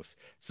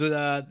 So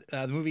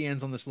the movie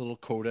ends on this little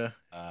coda.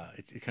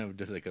 It kind of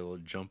does like a little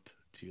jump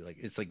to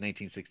it's like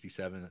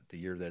 1967, the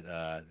year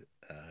that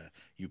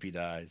UP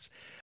dies.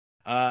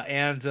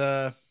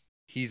 And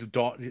he's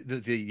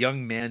the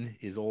young man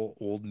is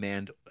old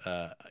man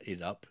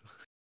it up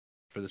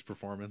for this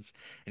performance,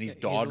 and he's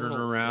doddering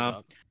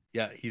around.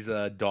 Yeah, he's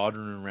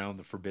doddering around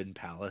the Forbidden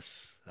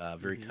Palace,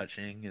 very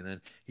touching. And then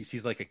he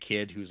sees like a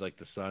kid who's like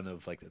the son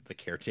of like the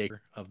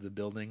caretaker of the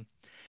building,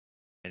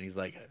 and he's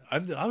like, "I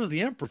was the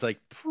emperor." It's like,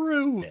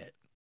 prove it.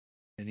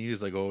 And he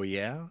was like, "Oh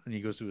yeah," and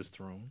he goes to his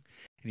throne,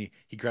 and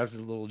he grabs a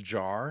little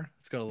jar.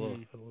 It's got a little.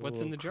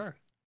 What's in the jar?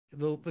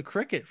 The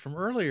cricket from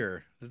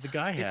earlier that the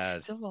guy had.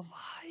 It's still alive.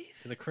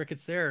 And the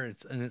cricket's there,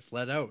 and it's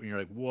let out, and you're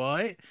like,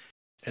 "What?"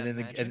 And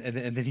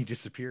then he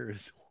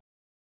disappears.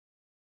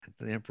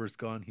 The emperor's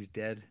gone. He's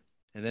dead.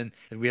 And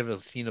we have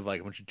a scene of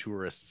like a bunch of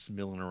tourists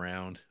milling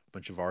around, a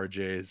bunch of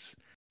RJs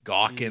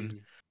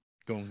gawking,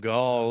 going,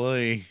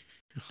 "Golly,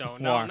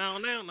 no!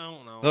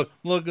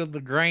 Look at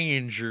the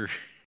grandeur."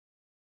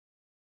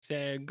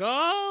 Said,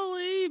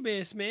 "Golly,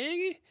 Miss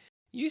Maggie,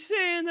 you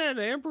saying that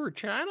Emperor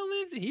China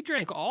lived? He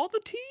drank all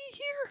the tea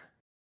here?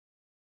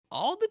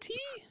 All the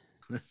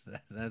tea?"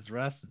 That's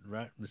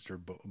right, Mr.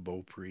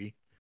 Beaupre.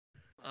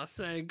 I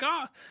say,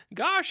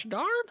 gosh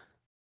darn.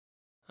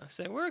 I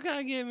said, "Where can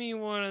I get me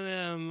one of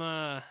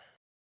them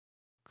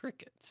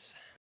crickets?"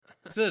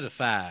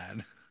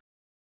 Certified.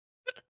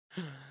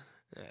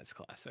 That's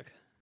classic.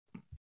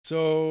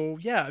 So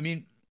yeah, I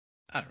mean,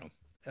 I don't know.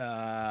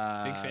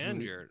 Big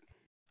fan, Jared.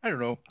 I don't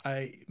know.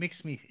 It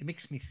makes me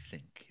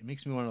think. It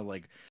makes me want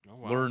to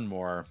learn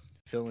more,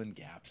 fill in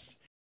gaps.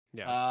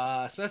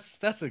 Yeah. So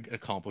that's an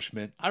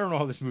accomplishment. I don't know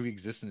how this movie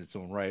exists in its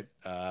own right.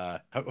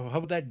 How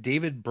about that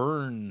David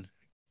Byrne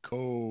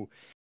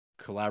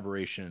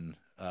collaboration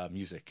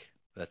music?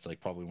 That's like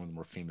probably one of the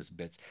more famous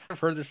bits. I've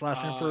heard this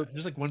last Emperor.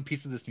 There's like one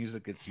piece of this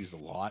music that's used a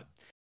lot.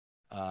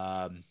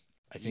 I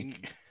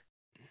think,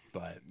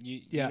 but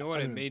you know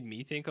what it made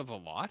me think of a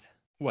lot?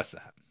 What's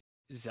that?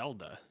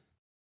 Zelda.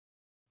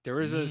 There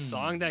was a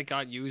song that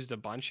got used a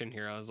bunch in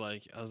here. I was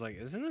like,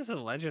 isn't this a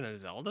Legend of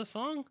Zelda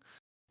song?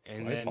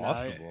 And Quite then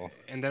possible.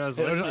 And then I was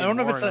listening I don't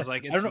know if it's I was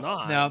like, it's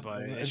not. Now,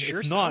 but it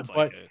sure sounds not.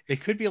 But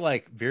it could be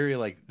like very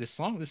like this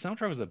song. This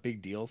soundtrack was a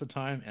big deal at the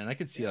time, and I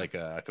could see like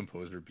a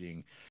composer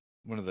being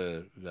one of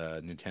the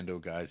Nintendo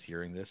guys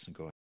hearing this and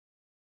going,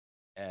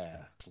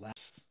 "Yeah,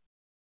 slaps."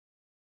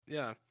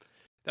 Yeah,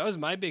 that was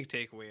my big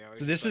takeaway.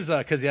 So this is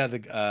because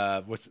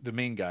the what's the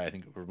main guy, I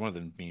think, or one of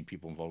the main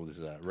people involved with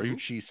this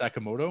Ryuichi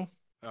Sakamoto.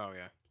 Oh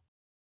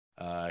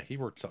yeah. He's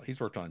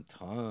worked on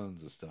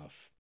tons of stuff.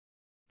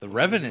 The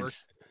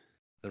Revenant.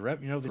 The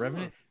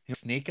Revenant.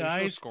 Snake There's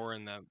Eyes. No score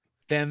in that.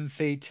 Femme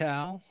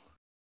Fatale.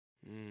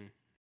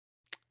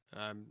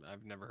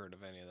 I've never heard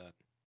of any of that.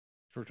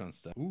 He's worked on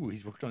stuff. Ooh,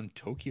 he's worked on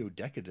Tokyo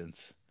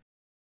Decadence.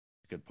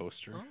 Good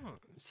poster. Oh,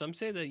 some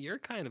say that you're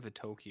kind of a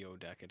Tokyo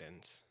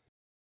Decadence.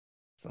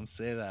 Some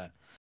say that.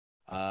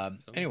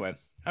 Anyway,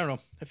 I don't know.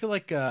 I feel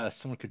like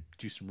someone could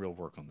do some real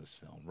work on this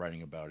film,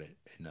 writing about it,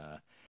 and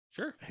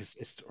sure,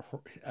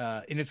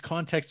 in its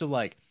context of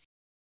like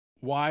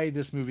why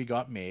this movie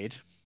got made,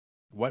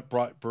 what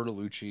brought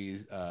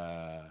Bertolucci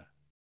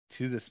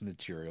to this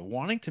material,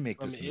 wanting to make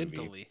this movie.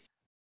 Italy.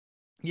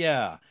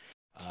 Yeah.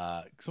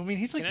 So I mean,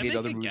 he's like made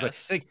other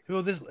movies like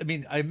well, this. I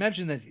mean, I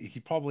imagine that he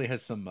probably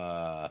has some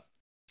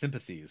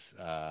sympathies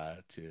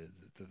to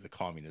the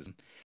communism,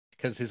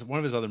 because one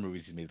of his other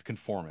movies he's made, The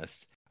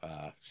Conformist.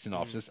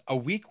 Synopsis: A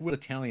weak-willed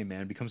Italian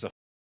man becomes a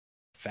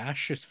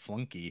fascist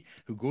flunky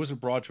who goes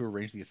abroad to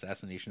arrange the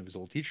assassination of his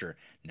old teacher,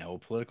 now a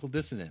political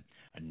dissident.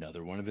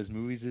 Another one of his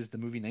movies is the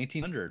movie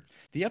 1900.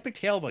 The epic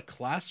tale of a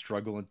class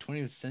struggle in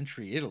 20th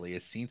century Italy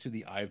is seen through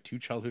the eye of two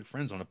childhood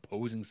friends on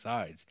opposing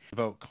sides,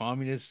 about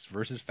communists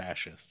versus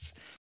fascists.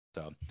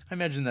 So I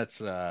imagine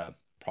that's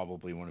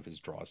probably one of his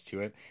draws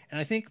to it.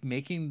 And I think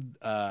making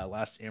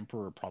Last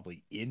Emperor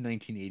probably in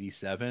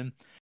 1987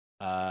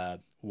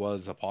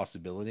 was a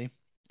possibility.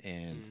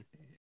 And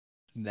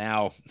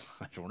now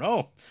I don't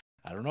know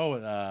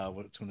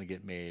what's going to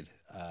get made.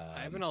 I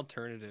have an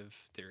alternative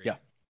theory. Yeah,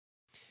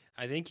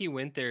 I think he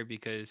went there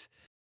because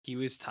he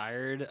was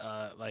tired.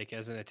 Like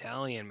as an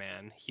Italian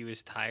man, he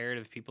was tired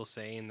of people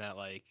saying that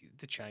like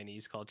the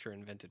Chinese culture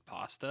invented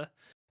pasta,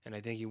 and I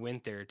think he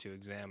went there to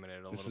examine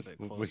it a little bit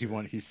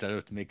closer. He set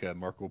out to make a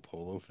Marco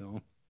Polo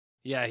film.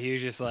 Yeah, he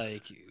was just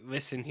like,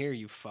 "Listen here,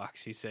 you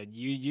fucks." He said,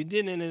 "You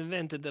didn't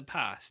invent the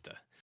pasta."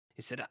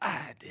 He said,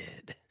 "I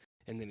did."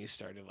 And then he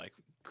started like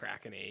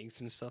cracking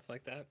eggs and stuff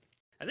like that.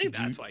 I think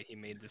that's why he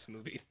made this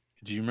movie.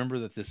 Do you remember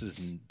that this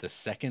is the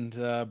second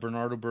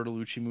Bernardo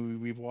Bertolucci movie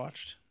we've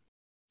watched?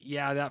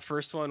 Yeah, that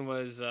first one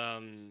was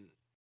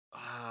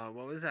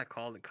what was that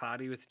called? The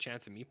Cloudy with a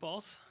Chance of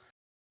Meatballs?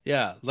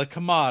 Yeah, La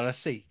Camara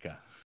Seca.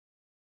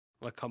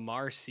 La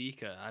Camara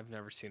Seca. I've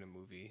never seen a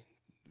movie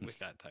with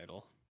that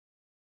title.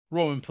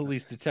 Roman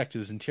police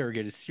detectives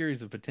interrogate a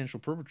series of potential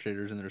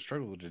perpetrators in their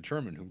struggle to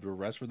determine whom to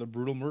arrest for the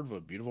brutal murder of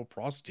a beautiful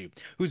prostitute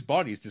whose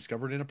body is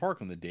discovered in a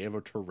park on the day of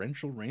a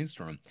torrential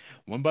rainstorm.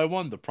 One by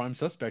one, the prime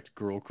suspect,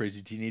 girl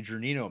crazy teenager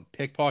Nino,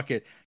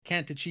 pickpocket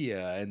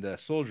Cantaccia, and the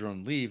soldier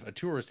on leave, a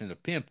tourist and a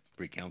pimp,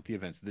 recount the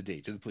events of the day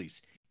to the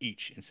police,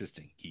 each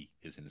insisting he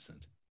is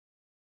innocent.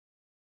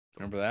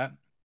 Remember that?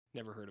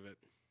 Never heard of it.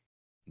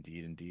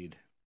 Indeed.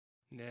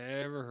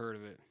 Never heard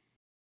of it.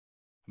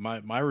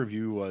 My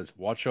review was,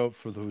 watch out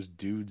for those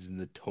dudes in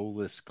the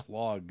toeless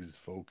clogs,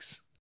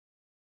 folks.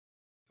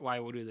 Why?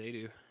 What do they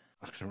do?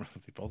 I don't know.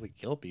 They probably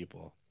kill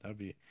people.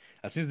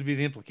 That seems to be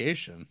the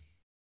implication.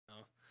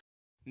 Oh,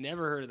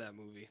 never heard of that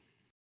movie.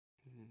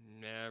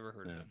 Never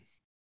heard of it.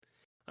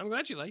 I'm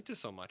glad you liked it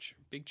so much.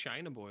 Big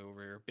China boy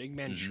over here. Big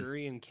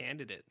Manchurian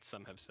candidate,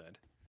 some have said.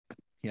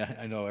 Yeah,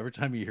 I know. Every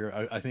time you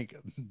hear, I think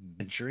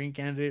Manchurian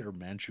Candidate or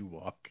Manchu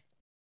Walk.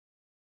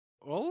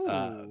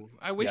 Oh,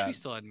 I wish we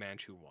still had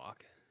Manchu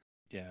Walk.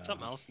 Yeah. It's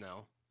something else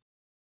now.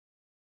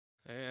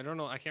 I don't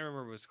know. I can't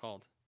remember what it's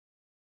called.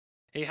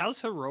 Hey, how's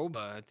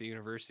Haroba at the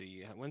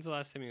university? When's the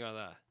last time you got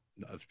that?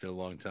 No, it's been a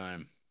long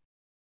time.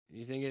 Do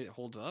you think it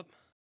holds up?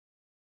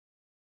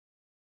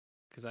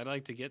 Because I'd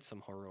like to get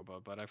some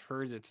Haroba, but I've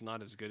heard it's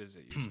not as good as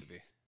it used to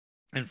be.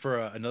 And for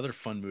another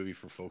fun movie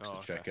for folks to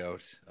check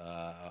out,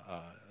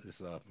 this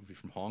is a movie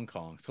from Hong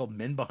Kong. It's called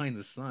Men Behind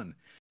the Sun.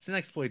 It's an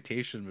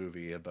exploitation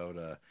movie about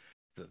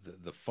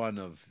the fun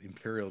of the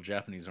Imperial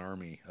Japanese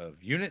Army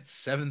of Unit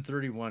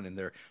 731 and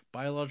their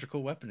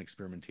biological weapon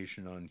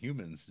experimentation on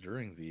humans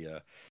during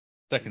the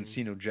Second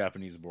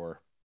Sino-Japanese War.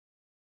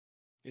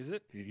 Is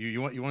it? You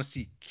want to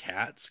see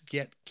cats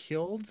get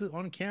killed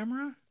on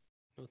camera?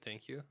 No,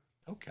 thank you.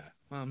 Okay,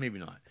 well maybe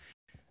not.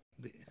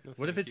 No,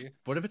 what if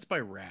it's by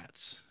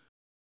rats?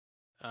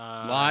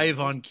 Live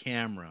on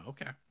camera.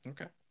 Okay.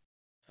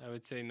 I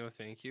would say no,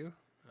 thank you.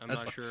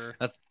 Not sure.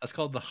 That's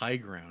called the high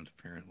ground,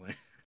 apparently.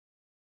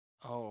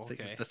 Oh,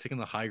 okay. That's taking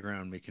the high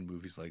ground, making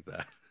movies like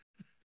that.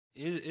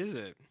 Is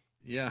it?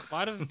 Yeah. A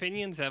lot of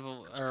opinions a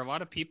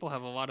lot of people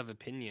have a lot of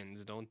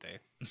opinions, don't they?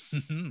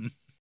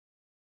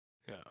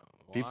 Yeah.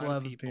 People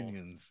have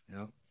opinions.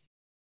 Yeah.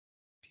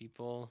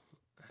 People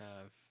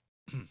have.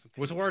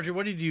 So, RJ,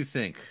 what did you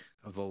think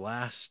of The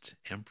Last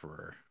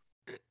Emperor?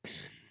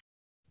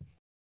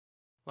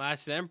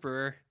 Last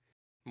Emperor,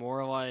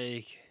 more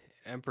like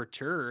Emperor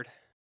Turd,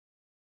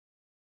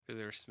 because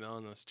they were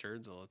smelling those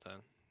turds all the time.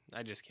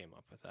 I just came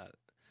up with that.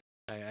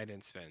 I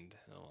didn't spend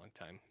a long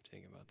time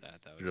thinking about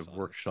that. That was should have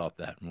workshopped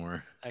that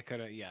more. I could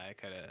have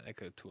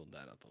tooled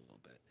that up a little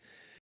bit.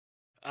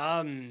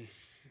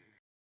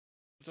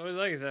 So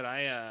like I said,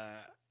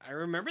 I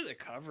remember the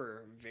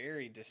cover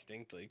very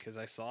distinctly because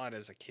I saw it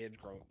as a kid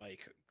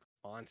like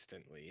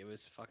constantly. It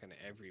was fucking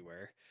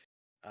everywhere.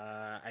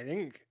 I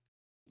think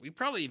we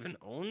probably even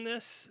own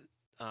this.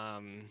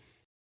 And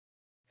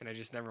I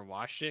just never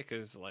watched it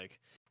because like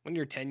when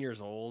you're 10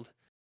 years old,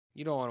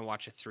 you don't want to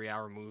watch a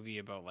 3-hour movie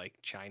about like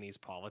Chinese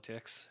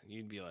politics.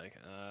 You'd be like,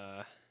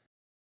 I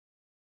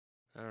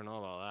don't know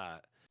about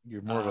that.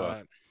 You're more of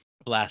a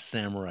Last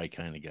Samurai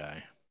kind of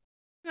guy.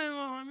 Yeah,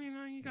 well, I mean,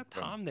 you got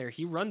Tom there.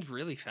 He runs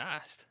really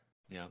fast.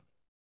 Yeah.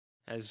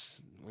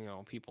 As you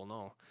know, people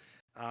know.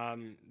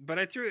 But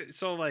I threw it.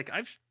 So like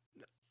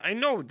I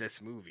know this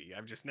movie.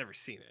 I've just never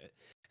seen it.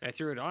 And I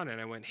threw it on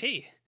and I went,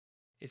 hey,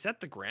 is that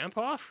the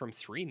grandpa from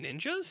Three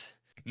Ninjas?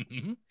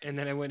 And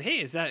then I went, hey,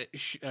 is that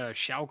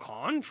Shao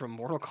Kahn from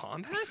Mortal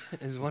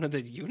Kombat? Is one of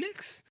the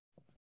eunuchs?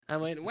 I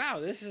went, wow,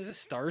 this is a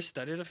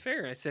star-studded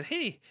affair. I said,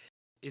 hey,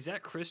 is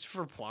that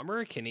Christopher Plummer,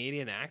 a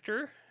Canadian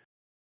actor?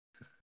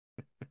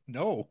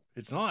 No,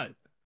 it's not.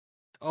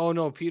 Oh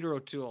no, Peter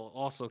O'Toole,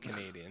 also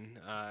Canadian.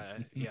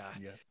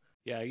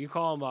 Yeah. You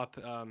call him up.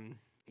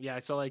 Yeah.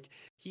 So like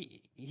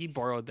he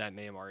borrowed that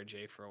name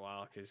RJ for a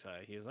while because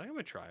he was like, I'm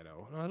gonna try it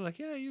out. And I was like,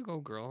 yeah, you go,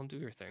 girl, and do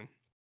your thing.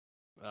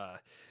 So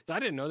I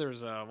didn't know there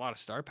was a lot of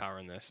star power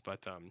in this,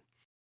 but so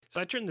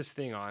I turned this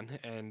thing on,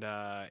 and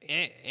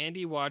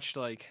Andy watched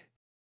like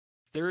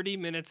 30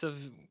 minutes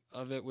of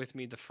it with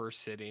me the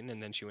first sitting,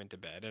 and then she went to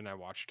bed, and I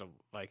watched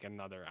like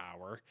another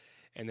hour.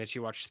 And then she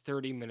watched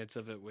 30 minutes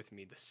of it with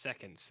me the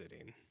second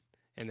sitting.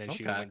 And then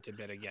she went to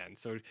bed again.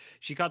 So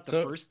she got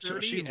the first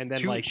 30 and then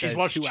she's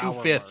watched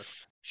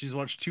 2/5. She's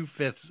watched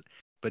 2/5,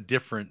 but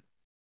different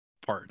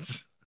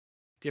parts.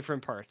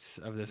 Different parts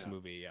of this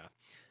movie, yeah.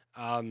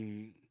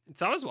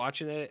 So I was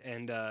watching it,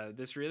 and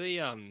this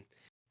really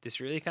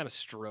kind of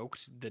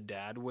stroked the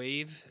dad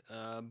wave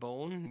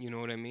bone. You know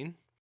what I mean?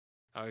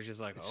 I was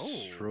just like,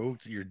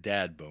 stroked your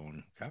dad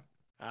bone. Okay.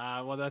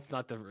 Well, that's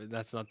not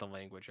the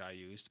language I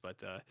used,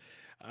 but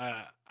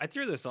I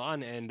threw this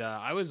on, and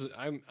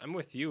I'm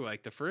with you.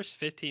 Like the first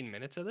 15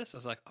 minutes of this, I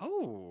was like,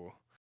 oh,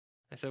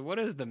 I said, what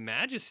is the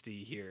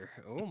majesty here?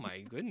 Oh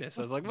my goodness!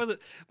 I was like, look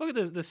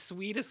at the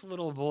sweetest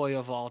little boy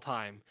of all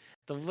time,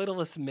 the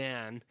littlest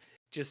man,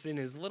 just in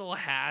his little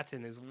hat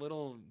and his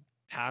little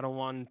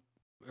Padawan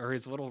or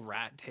his little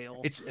rat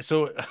tail. It's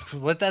so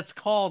what that's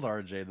called,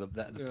 RJ, the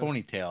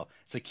ponytail.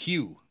 It's a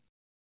Q.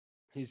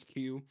 His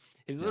Q,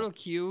 his little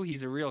Q.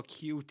 He's a real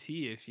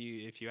QT, if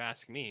you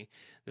ask me.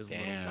 This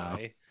little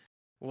guy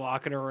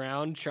walking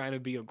around trying to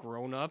be a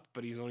grown up,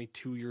 but he's only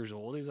 2 years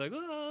old. He's like,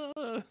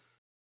 you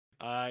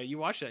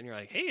watch that and you're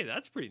like, hey,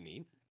 that's pretty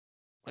neat.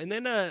 And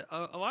then a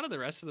lot of the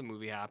rest of the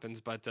movie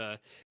happens, but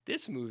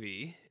this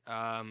movie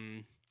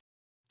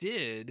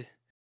did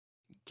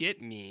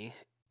get me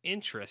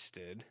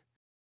interested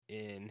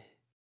in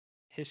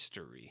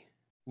history.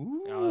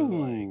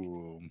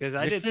 Ooh, because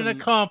I did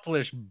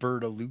accomplished,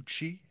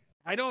 Bertolucci.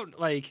 I don't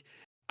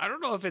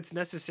know if it's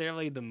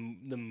necessarily the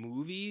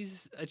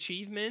movie's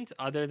achievement,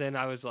 other than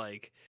I was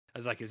like,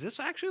 is this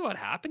actually what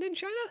happened in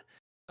China?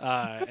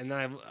 And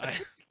then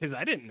because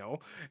I didn't know,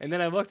 and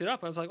then I looked it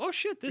up. I was like, oh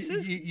shit, this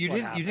is you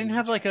didn't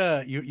have like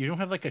you don't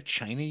have like a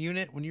China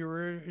unit when you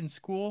were in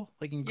school,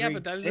 like in grade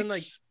but that 6? was in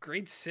like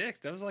grade 6.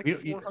 That was like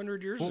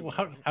 400 years ago.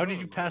 How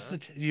did you pass the?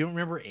 You don't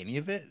remember any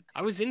of it?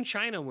 I was in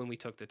China when we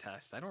took the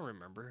test. I don't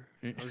remember.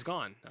 I was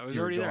gone. I was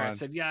already there. I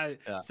said, I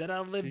said I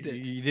lived it.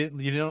 You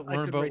didn't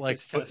learn about like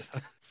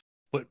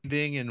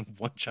footbanding and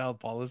one-child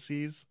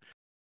policies.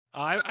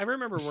 I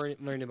remember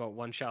learning about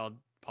one-child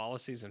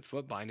policies and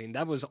foot binding.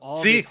 That was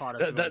all they taught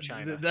us about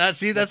China. Isn't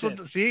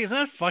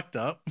that fucked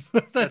up?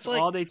 that's like,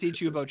 all they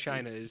teach you about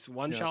China is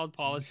one-child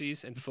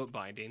policies and foot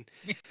binding.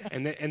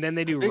 And then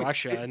they do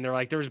Russia, and they're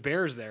like, there's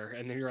bears there,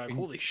 and then you're like,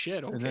 holy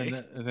shit,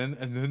 okay. And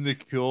then they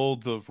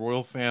killed the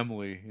royal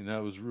family, and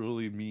that was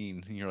really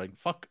mean. And you're like,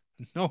 fuck,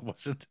 no, it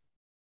wasn't.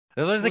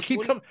 Otherwise, they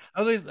keep coming.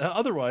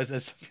 Otherwise,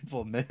 as some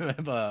people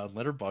have a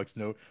letterbox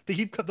note,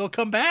 they'll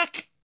come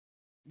back.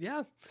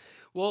 Yeah.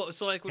 Well,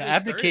 so like when you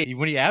abdicate,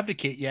 when you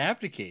abdicate,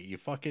 you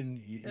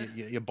fucking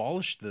you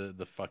abolish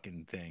the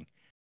fucking thing.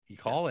 You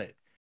call it.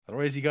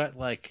 Otherwise, you got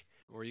like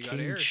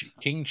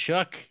King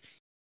Chuck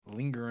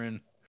lingering.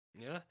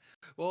 Yeah.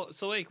 Well,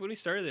 so like when we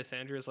started this,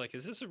 Andrew was like,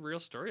 "Is this a real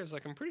story?" I was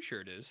like, "I'm pretty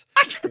sure it is."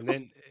 And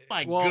then,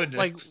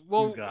 goodness,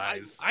 you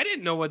guys. I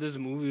didn't know what this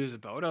movie was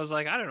about. I was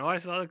like, I don't know. I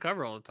saw the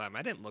cover all the time.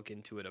 I didn't look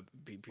into it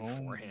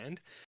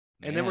beforehand.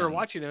 And then we were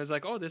watching it. I was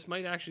like, oh, this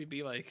might actually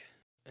be like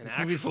this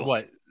movie's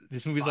what?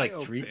 This movie's like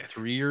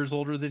 3 years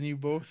older than you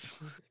both.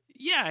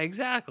 Yeah,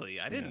 exactly.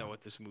 I didn't know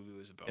what this movie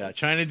was about. Yeah,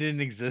 China didn't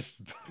exist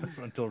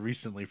until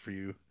recently for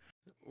you.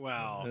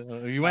 Wow.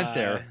 You went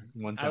there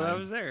one time. I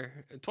was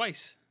there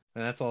twice.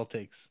 And that's all it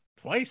takes.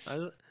 Twice?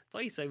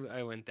 Twice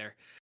I went there.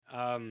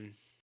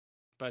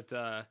 But what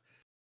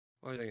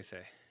was I going to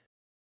say?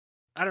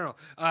 I don't know.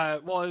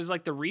 Well, it was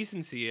like the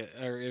recency,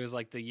 or it was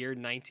like the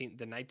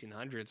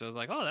 1900s. I was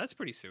like, oh, that's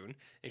pretty soon.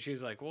 And she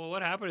was like, well,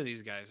 what happened to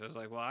these guys? I was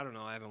like, well, I don't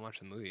know. I haven't watched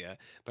the movie yet.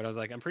 But I was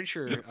like, I'm pretty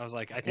sure. I was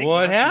like, I think.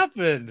 What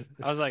happened?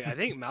 I was like, I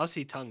think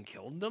Mousy Tongue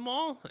killed them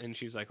all. And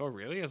she was like, oh,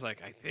 really? I was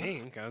like, I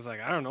think. I was like,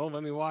 I don't know.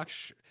 Let me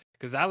watch.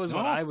 Because that was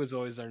what I was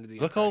always under the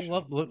impression.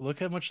 Look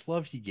how much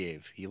love he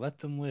gave. He let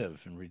them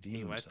live and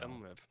redeem himself. Let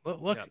them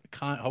live. Look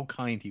how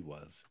kind he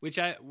was. Which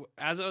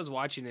as I was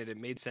watching it, it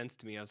made sense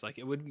to me. I was like,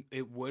 it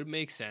would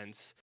make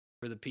sense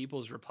for the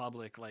People's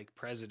Republic, like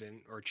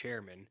president or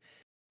chairman,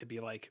 to be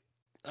like,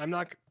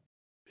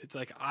 it's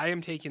like, I am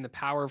taking the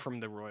power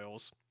from the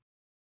royals,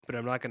 but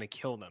I'm not going to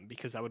kill them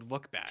because that would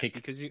look bad.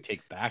 Because you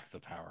take back the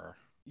power.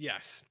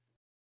 Yes.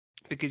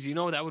 Because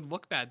that would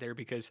look bad there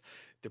because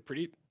they're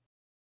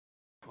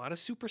a lot of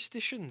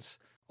superstitions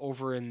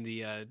over in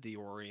the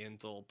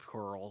Oriental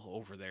Pearl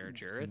over there,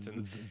 Jarrett.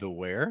 And the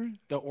where?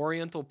 The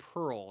Oriental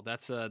Pearl.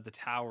 That's the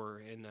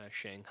tower in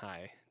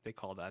Shanghai. They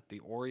call that the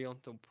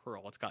Oriental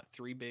Pearl. It's got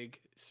 3 big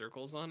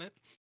circles on it.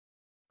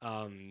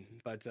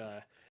 But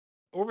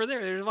over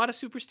there's a lot of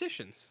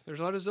superstitions.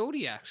 There's a lot of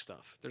zodiac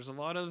stuff. There's a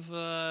lot of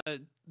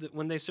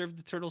when they serve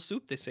the turtle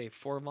soup, they say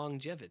for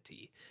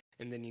longevity,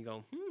 and then you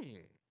go,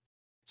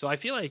 So I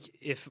feel like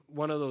if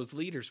one of those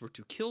leaders were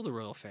to kill the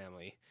royal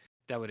family,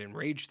 that would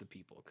enrage the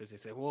people because they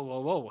say,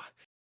 whoa,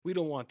 we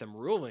don't want them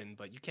ruling,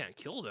 but you can't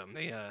kill them.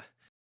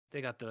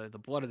 They got the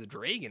blood of the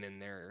dragon in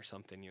there or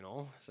something,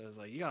 So it's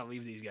like, you gotta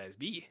leave these guys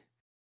be.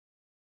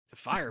 The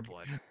fire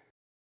blood.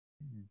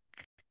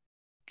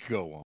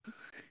 Go on.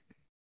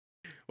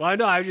 Well, I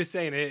know. I was just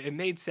saying it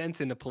made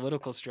sense in the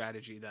political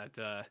strategy that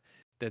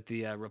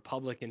the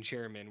Republican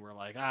chairmen were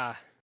like,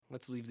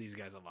 let's leave these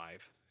guys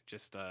alive.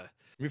 Just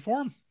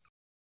reform.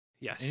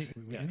 Yes.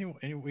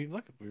 Anyway,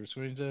 look, we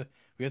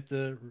have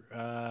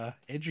to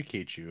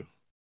educate you.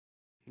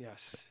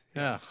 Yes.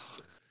 Yeah. Yes.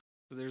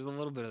 So there's a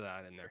little bit of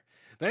that in there.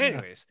 But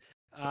anyways,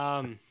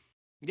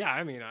 yeah,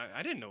 I mean,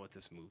 I didn't know what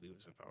this movie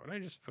was about. I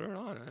just put it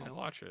on and I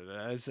watch it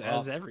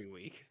as every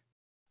week.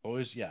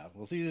 Always, yeah.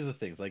 Well, see, these are the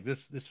things. Like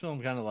this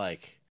film kind of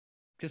like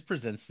just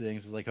presents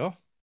things as like, oh,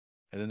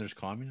 and then there's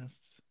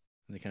communists,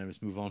 and they kind of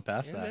just move on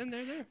past that. And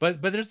then they're there.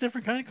 But there's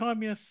different kind of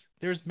communists.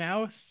 There's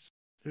Maoists.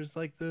 There's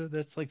like they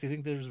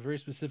think there's a very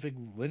specific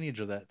lineage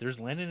of that. There's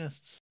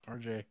Leninists,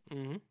 RJ.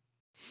 Mm-hmm.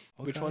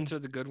 Which ones are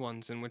the good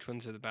ones and which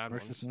ones are the bad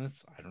ones?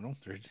 I don't know.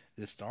 They're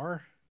the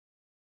Star.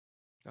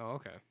 Oh,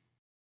 okay.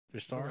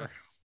 They're Star. Okay.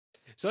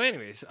 So,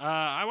 anyways,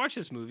 I watched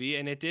this movie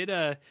and it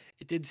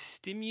did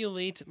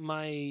stimulate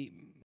my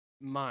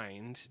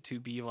mind to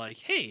be like,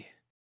 hey,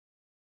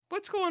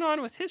 what's going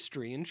on with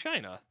history in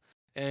China?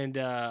 And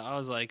I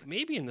was like,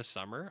 maybe in the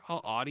summer I'll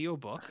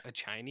audiobook a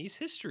Chinese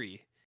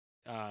history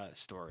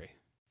story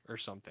or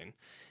something,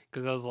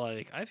 because I was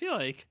like, I feel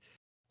like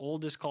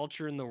oldest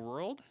culture in the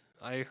world.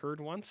 I heard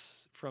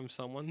once from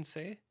someone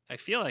say, I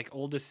feel like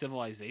oldest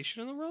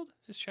civilization in the world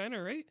is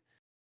China, right?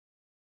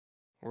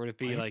 Or would it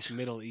be like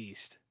Middle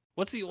East?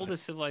 What's the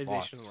oldest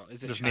civilization in the world?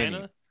 Is it China?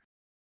 Many.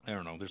 I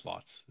don't know. There's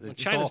lots. Well,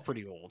 China's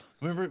pretty old.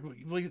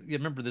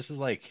 Remember, this is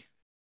like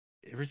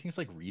everything's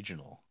like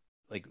regional.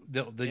 Like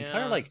the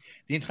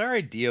entire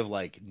idea of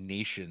like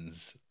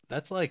nations.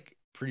 That's like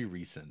pretty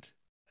recent.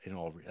 In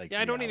all, like,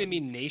 I don't even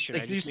mean nation.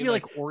 Like, I just mean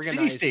like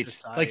organized city-states,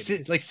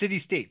 society. like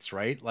city-states,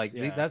 right? Like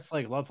that's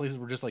like a lot of places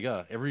were just like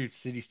every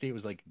city-state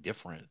was like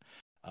different.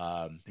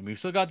 And we've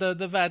still got the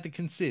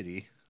Vatican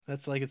City.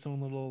 That's like its own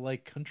little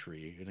like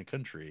country in a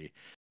country.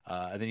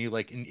 And then you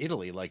like in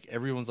Italy, like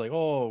everyone's like,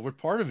 oh, what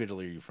part of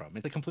Italy are you from?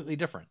 It's like completely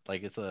different.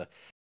 Like it's I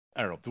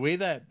don't know, the way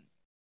that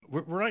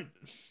we're not.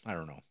 I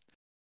don't know.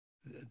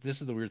 This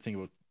is the weird thing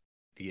about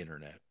the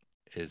internet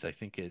is I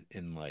think it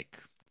in like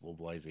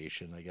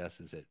globalization, I guess,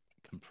 is it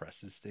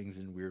compresses things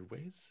in weird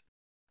ways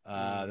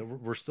that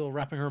we're still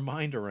wrapping our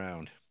mind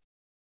around.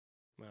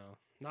 Well,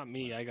 not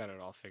me. I got it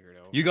all figured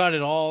out. You got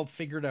it all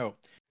figured out.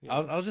 Yeah.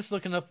 I was just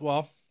looking up.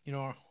 Well,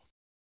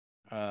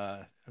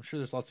 I'm sure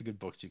there's lots of good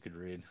books you could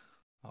read.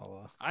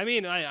 I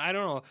mean, I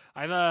don't know.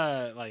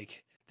 I've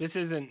like this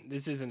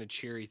isn't a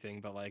cheery thing,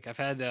 but like I've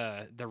had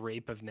The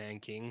Rape of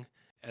Nanking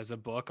as a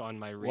book on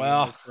my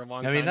reading list for a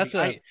long time. I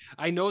mean,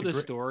 I know the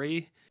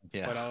story,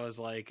 but I was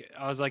like,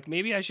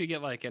 maybe I should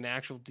get like an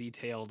actual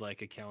detailed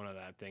like account of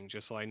that thing,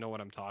 just so I know what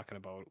I'm talking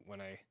about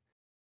when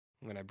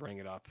I bring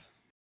it up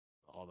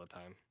all the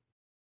time.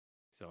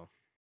 So,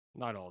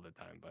 not all the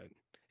time, but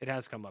it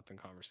has come up in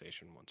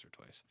conversation once or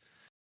twice.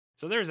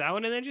 So there's that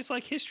one, and then just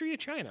like history of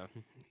China,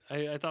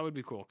 I thought would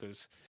be cool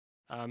because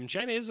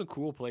China is a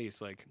cool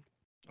place. Like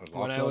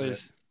when I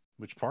was,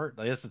 which part?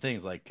 Like, that's the thing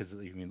is like because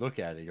if you look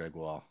at it, you're like,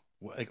 well.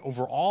 Like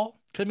overall,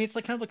 cause I mean, it's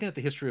like kind of looking at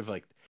the history of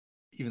like,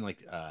 even like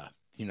the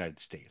United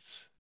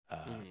States.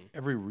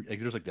 Every like,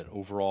 there's like that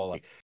overall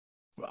like,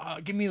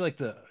 give me like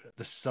the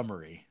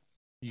summary.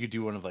 You could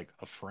do one of like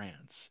of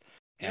France,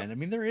 and I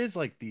mean there is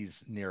like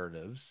these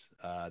narratives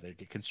that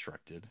get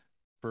constructed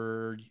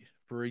for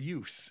a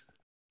use,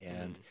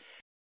 and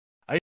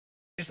I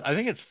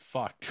think it's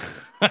fucked.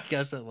 I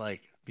guess that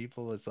like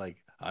people is like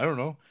I don't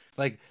know,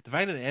 like the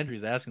fact that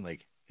Andrew's asking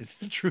like. is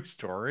it a true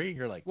story?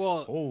 You're like,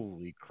 Well,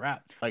 holy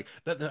crap! Like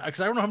that, because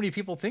I don't know how many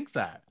people think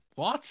that.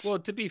 Lots. Well,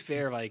 to be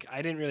fair, like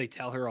I didn't really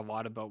tell her a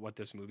lot about what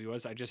this movie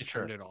was. I just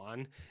Sure. turned it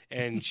on,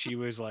 and she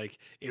was like,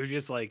 it was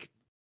just like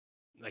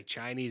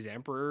Chinese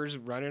emperors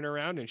running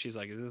around, and she's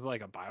like, "Is this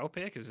like a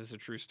biopic? Is this a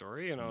true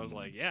story?" And I was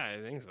like, "Yeah,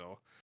 I think so."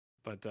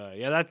 But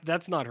yeah,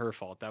 that's not her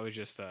fault. That was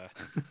just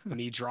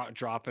me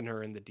dropping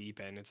her in the deep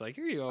end. It's like,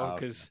 here you go,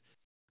 because.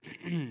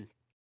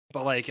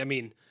 But like, I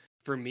mean,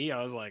 for me,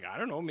 I was like, I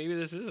don't know, maybe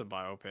this is a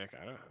biopic.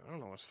 I don't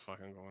know what's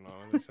fucking going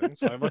on with this thing.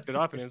 So I looked it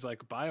up, and it's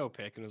like a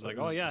biopic, and it was like,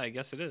 oh yeah, I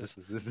guess it is.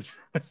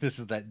 This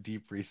is that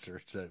deep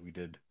research that we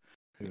did.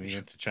 We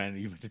went to China.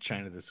 You went to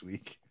China this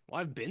week. Well,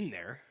 I've been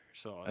there,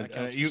 so that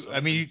counts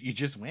you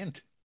just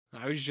went.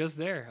 I was just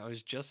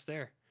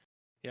there.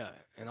 Yeah,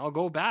 and I'll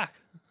go back.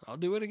 I'll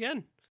do it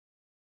again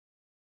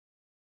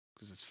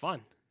because it's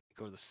fun.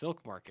 Go to the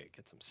silk market,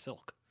 get some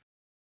silk.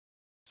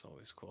 It's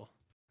always cool.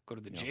 Go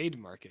to the jade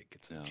market,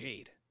 get some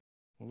jade.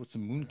 What was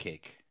some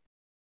mooncake?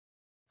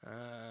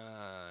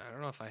 I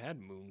don't know if I had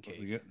mooncake.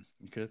 You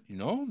could,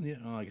 Yeah,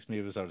 I guess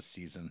maybe it was out of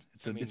season.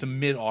 It's a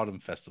mid-autumn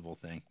festival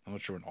thing. I'm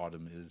not sure when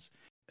autumn is.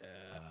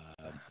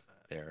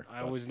 There.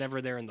 I was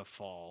never there in the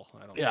fall.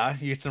 I don't. Yeah,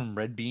 you get some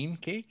red bean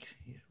cake.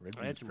 Yeah,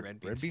 I had some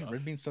red bean stuff.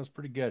 Red bean stuff's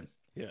pretty good.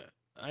 Yeah,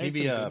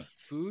 maybe good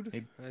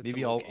food.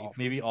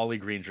 Maybe Ollie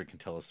Granger can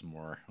tell us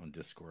more on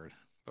Discord.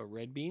 But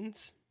red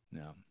beans?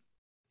 No.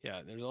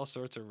 Yeah, there's all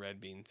sorts of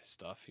red bean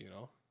stuff,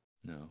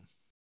 No.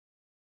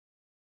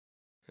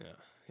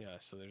 Yeah.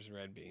 So there's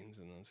red beans,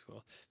 and that's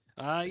cool.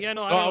 Yeah,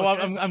 no.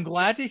 I'm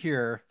glad to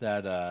hear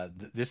that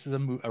this is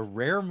a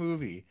rare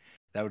movie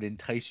that would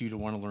entice you to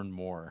want to learn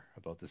more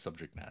about the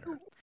subject matter.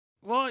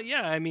 Well,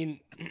 yeah, I mean,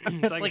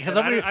 it's like I said,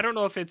 I don't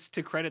know if it's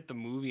to credit the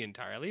movie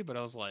entirely, but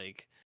I was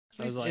like,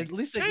 at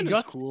least you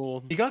got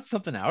cool. You got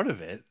something out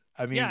of it.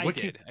 I mean, yeah, I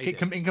did.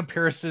 In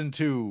comparison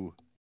to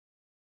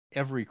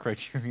every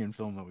Criterion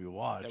film that we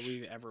watch, that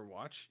we've ever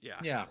watched.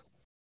 Yeah.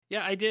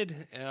 I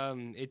did.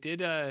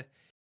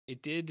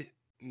 It did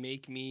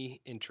make me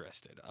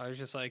interested. I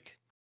was like,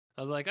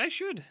 I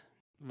should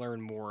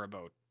learn more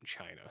about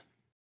China,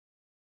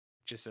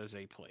 just as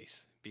a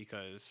place,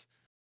 because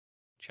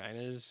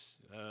China's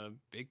a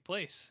big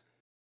place,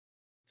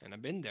 and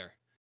I've been there,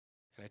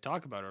 and I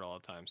talk about it all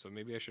the time. So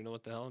maybe I should know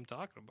what the hell I'm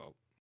talking about.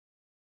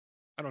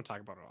 I don't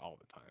talk about it all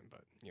the time,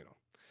 but you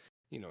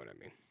know what I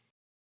mean.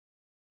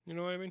 You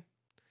know what I mean?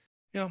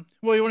 Yeah.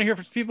 Well, you want to hear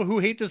from people who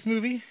hate this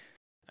movie?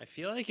 I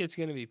feel like it's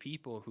gonna be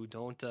people who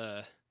don't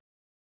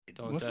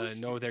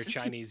know their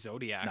Chinese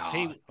zodiacs. Nah.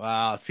 Hey,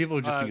 wow, people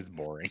who just think it's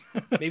boring.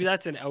 Maybe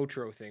that's an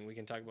outro thing. We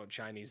can talk about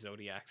Chinese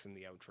zodiacs in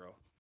the outro.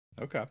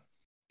 Okay.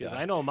 Because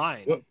I know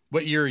mine.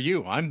 What year are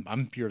you?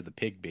 I'm year of the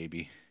pig,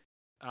 baby.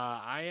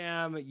 I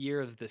am year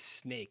of the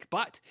snake.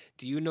 But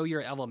do you know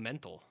your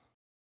elemental?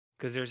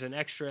 Because there's an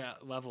extra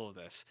level of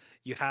this.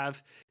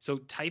 So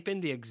type in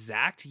the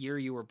exact year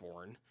you were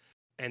born,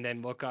 and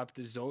then look up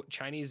the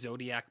Chinese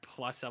zodiac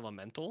plus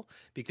elemental,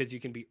 because you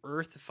can be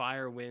earth,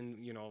 fire, wind,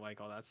 like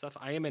all that stuff.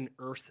 I am an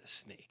earth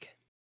snake.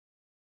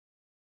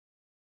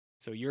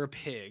 So you're a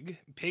pig.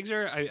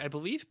 I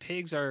believe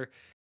pigs are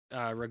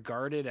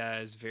regarded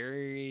as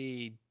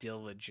very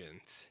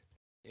diligent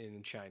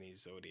in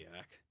Chinese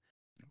zodiac.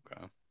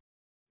 Okay.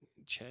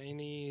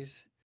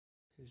 Chinese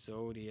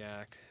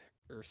zodiac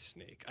earth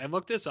snake. I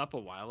looked this up a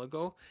while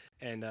ago,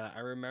 and I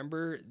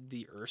remember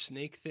the earth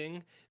snake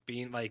thing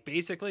being like,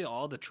 basically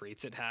all the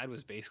traits it had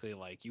was basically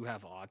like, you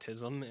have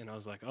autism, and I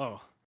was like,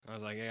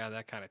 yeah,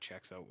 that kind of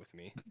checks out with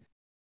me.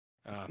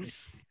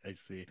 I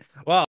see.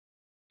 Well,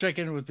 check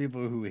in with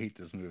people who hate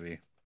this movie.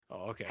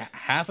 Oh, okay.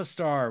 Half a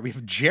star. We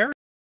have Jerry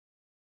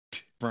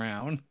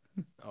Brown.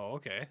 Oh,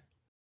 okay.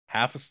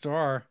 Half a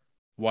star.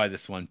 Why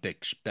this one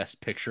best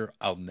picture?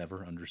 I'll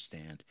never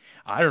understand.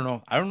 I don't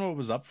know what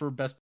was up for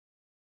best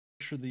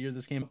picture of the year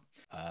this came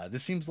out.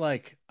 This seems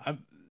like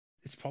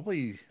it's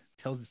probably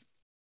tells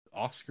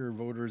Oscar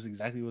voters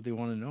exactly what they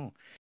want to know.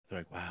 They're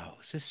like, wow,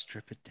 let's just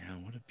strip it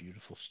down. What a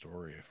beautiful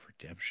story of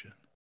redemption.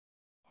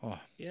 Oh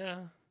yeah.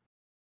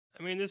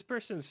 I mean, this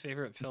person's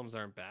favorite films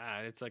aren't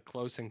bad. It's like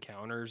Close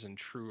Encounters and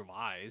True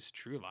Lies.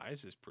 True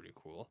Lies is pretty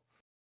cool.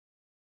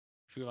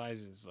 True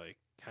Lies is like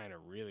kind of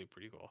really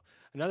pretty cool.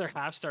 Another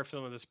half-star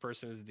film of this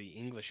person is The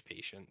English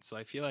Patient. So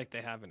I feel like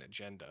they have an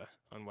agenda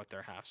on what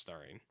they're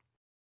half-starring.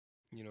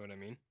 You know what I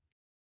mean?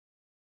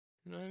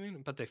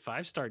 But they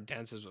 5-star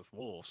Dances with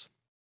Wolves.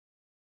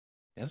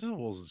 Dances with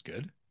Wolves is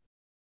good.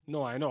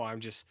 No, I know.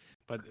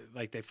 But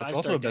like they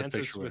 5-star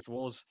Dances with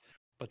Wolves,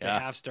 but they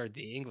half-starred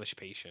The English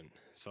Patient.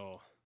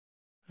 So.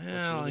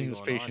 Well,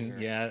 English Patient.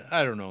 Yeah,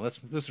 I don't know.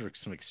 Those are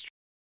some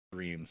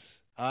extremes.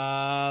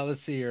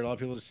 Let's see here. A lot of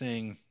people are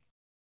saying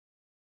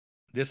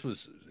this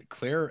was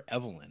Claire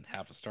Evelyn,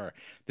 half a star.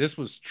 This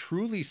was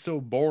truly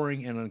so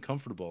boring and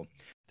uncomfortable.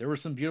 There were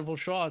some beautiful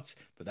shots,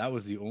 but that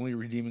was the only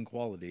redeeming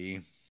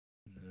quality.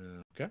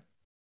 Okay.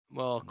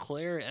 Well,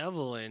 Claire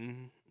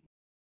Evelyn,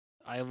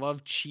 I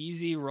love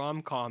cheesy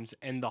rom-coms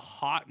and the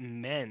hot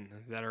men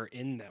that are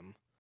in them.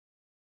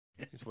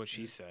 Is what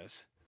she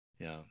says.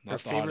 Yeah. Her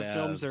favorite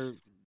films are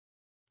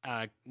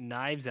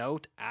Knives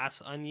Out,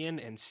 Ass Onion,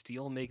 and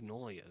Steel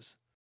Magnolias.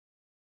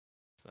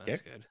 So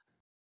that's good.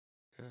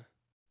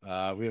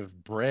 Yeah. We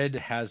have Bread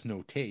Has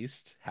No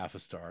Taste, half a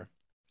star.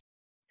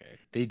 Okay.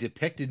 They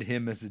depicted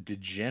him as a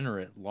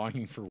degenerate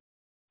longing for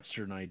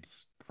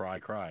westernized cry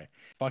cry.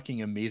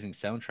 Fucking amazing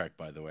soundtrack,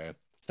 by the way.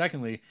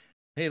 Secondly,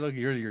 hey, look,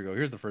 here you go.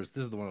 Here's the first.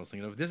 This is the one I was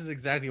thinking of. This is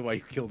exactly why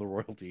you kill the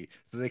royalty,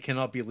 so they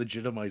cannot be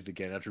legitimized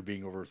again after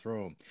being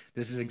overthrown.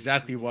 This is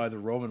exactly why the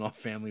Romanov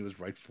family was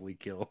rightfully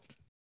killed.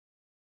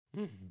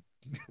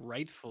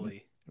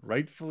 Rightfully.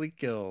 Rightfully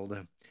killed.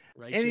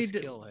 Righteous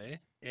kill, eh?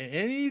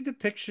 Any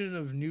depiction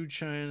of New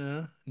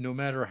China, no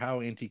matter how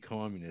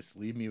anti-communist,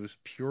 leave me with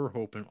pure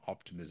hope and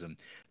optimism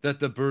that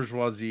the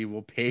bourgeoisie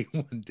will pay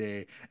one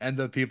day and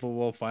the people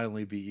will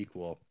finally be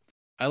equal.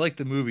 I like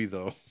the movie,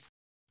 though.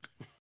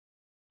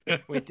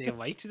 Wait, they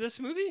liked this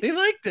movie? They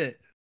liked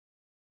it.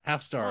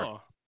 Half star.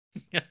 Oh.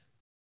 Yeah.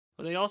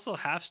 Well, they also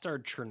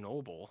half-starred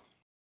Chernobyl,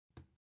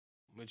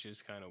 which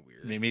is kind of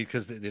weird. Maybe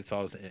because they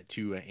thought it was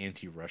too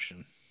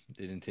anti-Russian.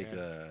 They didn't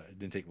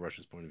take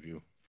Russia's point of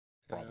view.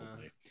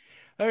 Probably.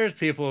 There's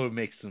people who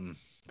make some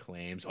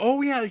claims.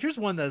 Oh yeah, here's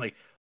one that like,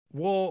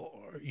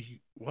 well,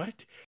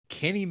 what?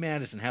 Kenny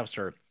Madison, half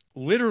star.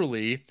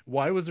 Literally,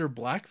 why was there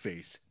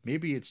blackface?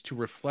 Maybe it's to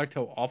reflect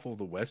how awful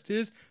the West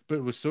is, but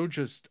it was so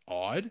just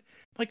odd.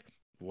 Like,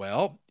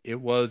 well, it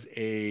was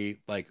a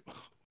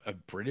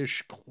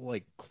British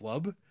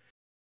club,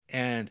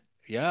 and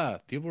yeah,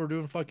 people were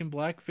doing fucking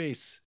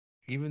blackface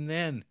even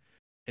then,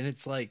 and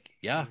it's like,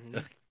 yeah,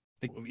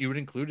 you would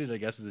include it, I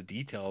guess, as a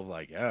detail of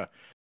like, yeah,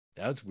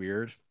 that's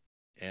weird.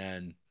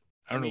 And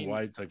I don't know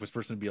why it's like this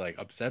person would be like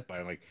upset by it.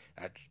 I'm like,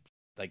 that's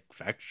like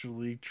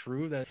factually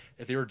true that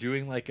if they were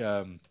doing like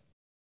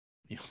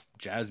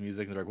jazz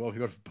music and they're like, well, if you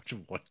got a bunch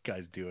of white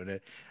guys doing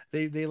it,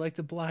 they like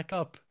to black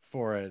up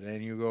for it,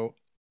 and you go,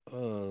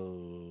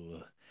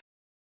 oh,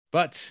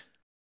 but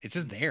it's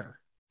just there,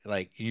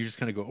 like, and you just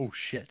kind of go, oh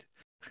shit,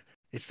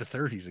 it's the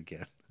 30s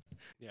again.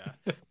 Yeah,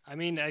 I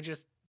mean, I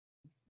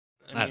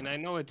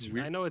know it's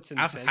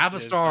insensitive. Half a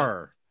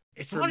star.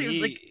 It's for not me,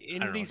 even like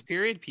in these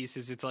period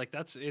pieces. It's like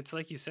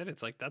you said.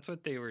 It's like that's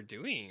what they were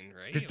doing,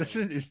 right? This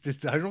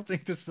doesn't. I don't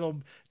think this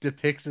film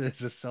depicts it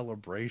as a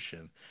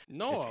celebration.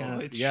 No,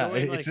 it's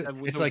showing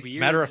it's like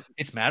weird...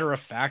 matter of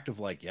fact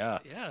of like, yeah.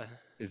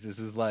 This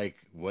is like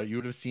what you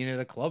would have seen at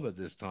a club at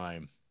this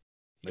time.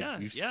 Like,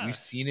 we've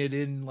seen it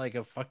in like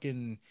a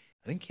fucking.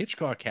 I think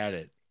Hitchcock had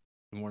it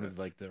in one of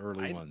like the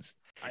early ones.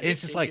 I didn't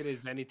think it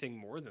is anything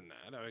more than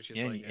that. I was just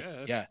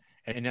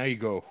And now you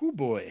go, oh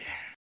boy.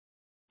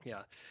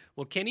 Yeah.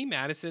 Well, Kenny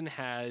Madison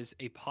has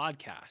a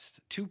podcast,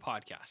 2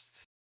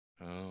 podcasts.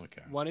 Oh,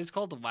 okay. One is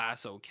called the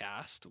Lasso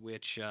Cast,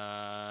 which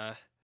no,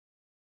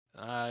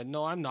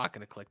 I'm not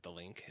going to click the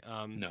link.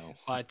 No.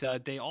 But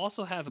they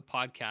also have a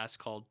podcast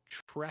called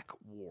Trek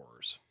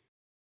Wars.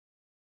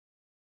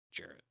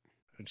 Jarrett.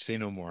 Say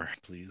no more,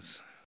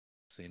 please.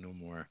 Say no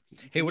more.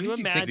 Hey, what do you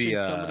imagine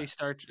somebody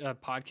start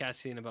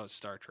podcasting about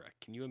Star Trek?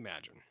 Can you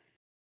imagine?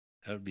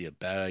 That would be a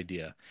bad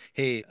idea.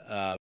 Hey,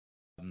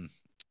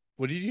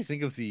 what did you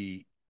think of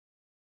the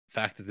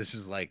fact that this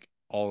is like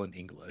all in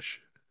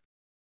English?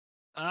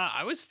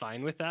 I was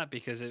fine with that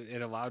because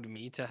it allowed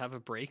me to have a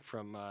break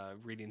from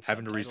reading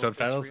having to read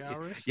subtitles subtitles. For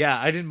 3 hours. Yeah,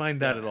 I didn't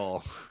mind that at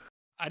all.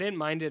 I didn't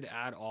mind it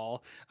at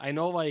all. I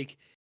know, like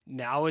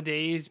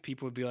nowadays,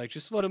 people would be like,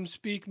 "Just let them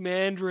speak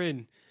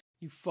Mandarin,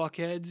 you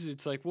fuckheads."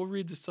 It's like, we'll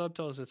read the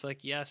subtitles. It's like,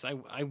 yes,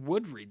 I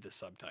would read the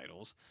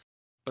subtitles,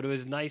 but it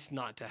was nice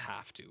not to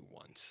have to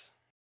once.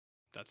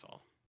 That's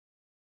all.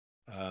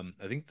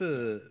 I think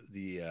the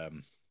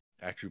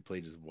actor who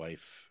played his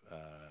wife,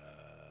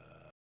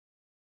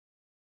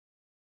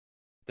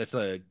 that's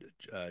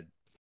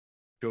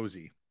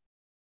Josie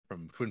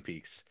from Twin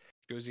Peaks.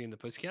 Josie and the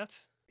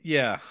Pussycats?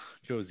 Yeah,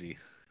 Josie,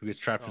 who gets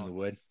trapped in the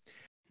wood.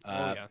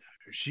 Yeah.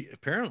 She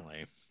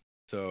apparently,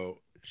 so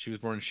she was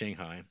born in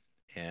Shanghai,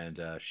 and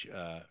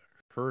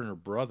her and her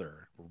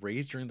brother were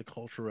raised during the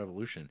Cultural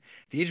Revolution.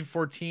 At the age of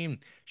 14,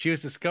 she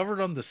was discovered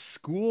on the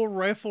school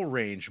rifle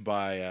range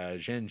by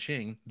Zhen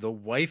Qing, the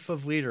wife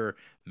of leader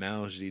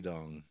Mao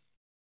Zedong.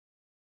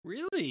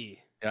 Really?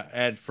 Yeah,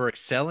 and for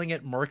excelling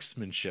at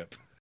marksmanship.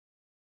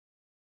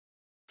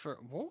 What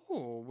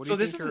do you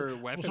think her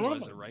weapon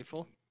was? A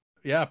rifle?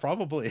 Yeah,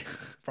 probably.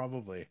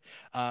 Probably.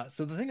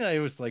 So the thing that I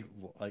always like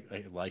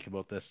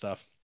about this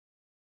stuff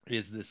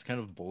is this kind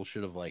of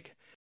bullshit of like,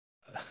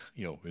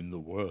 in the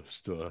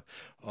West,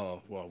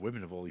 well,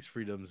 women have all these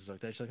freedoms and stuff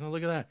like that. She's like, oh,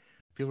 look at that.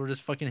 People are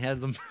just fucking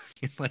had them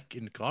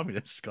in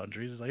communist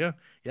countries. It's like, oh,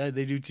 yeah,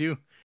 they do too.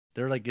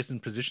 They're like just in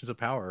positions of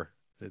power.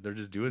 They're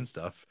just doing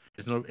stuff.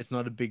 It's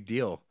not a big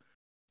deal.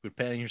 Quit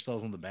patting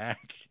yourself on the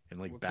back and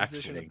like what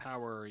backsliding. Position of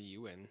power are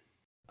you in?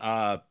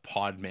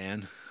 Pod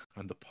man.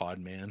 I'm the pod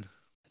man.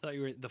 I thought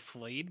you were the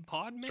flayed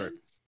pod man. Sorry,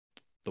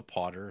 the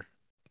pottery.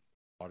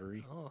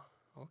 Oh,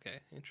 okay,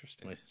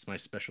 interesting. It's my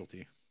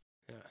specialty.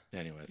 Yeah.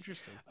 Anyways,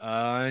 interesting.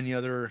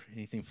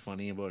 Anything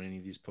funny about any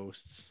of these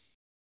posts?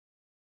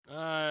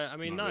 I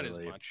mean, not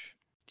really. as much.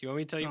 Do you want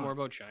me to tell you more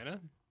about China?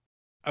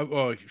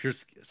 Oh,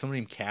 here's someone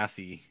named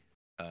Kathy.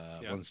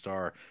 1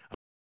 star.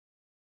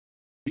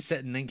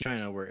 Set in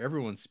China, where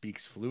everyone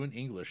speaks fluent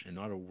English and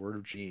not a word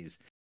of Chinese.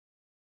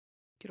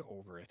 Get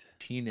over it.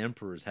 Teen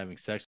emperors having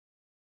sex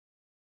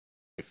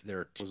if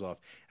their toes off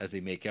as they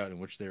make out, in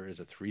which there is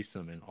a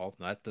threesome, and all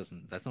that's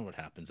not what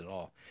happens at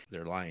all.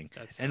 They're lying.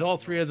 And all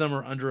 3 of them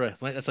are under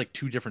that's like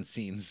 2 different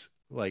scenes.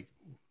 Like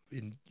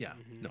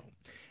no.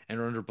 And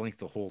are under blank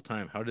the whole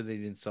time. How did they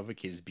didn't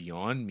suffocate is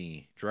beyond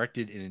me.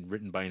 Directed and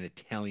written by an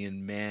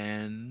Italian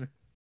man.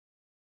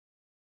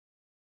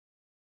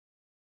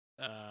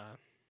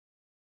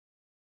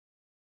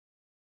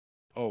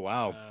 Oh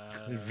wow.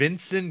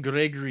 Vincent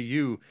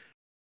Gregory,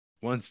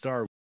 1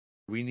 star.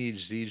 We need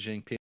Xi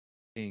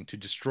Jinping to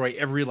destroy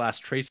every last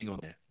tracing on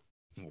it.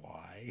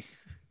 Why?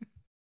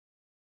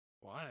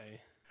 Why?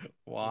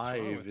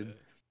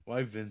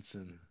 Why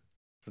Vincent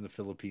from the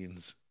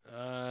Philippines?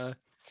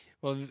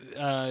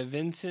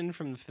 Vincent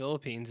from the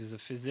Philippines is a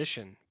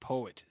physician,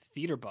 poet,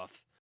 theater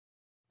buff.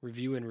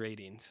 Review and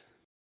ratings.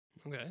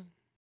 Okay,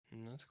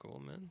 that's cool,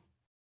 man.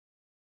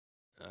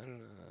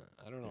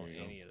 I don't know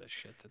any of the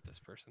shit that this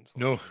person's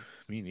watching. No,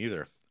 me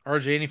neither.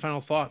 RJ, any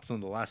final thoughts on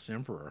The Last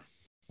Emperor?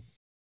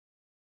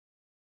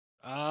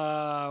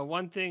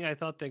 One thing I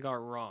thought they got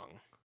wrong.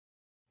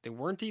 They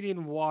weren't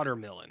eating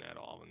watermelon at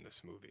all in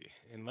this movie.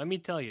 And let me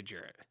tell you,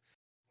 Jarrett,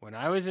 when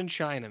I was in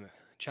China,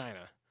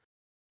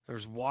 there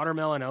was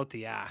watermelon out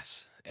the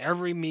ass.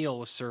 Every meal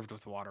was served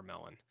with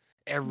watermelon.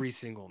 Every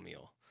single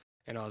meal.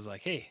 And I was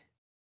like, hey,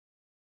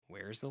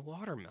 where's the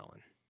watermelon?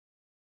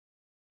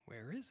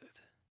 Where is it?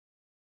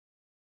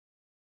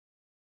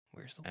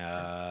 Where's the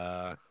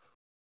watermelon?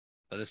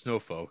 Let us know,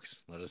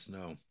 folks. Let us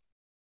know.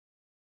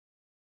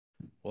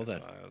 Well then.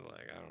 So I was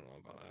like, I don't know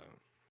about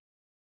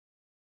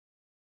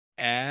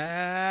that.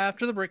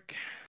 After the break,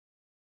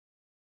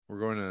 we're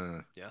going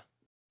to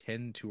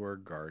tend to our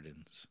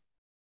gardens.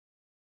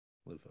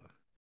 Live a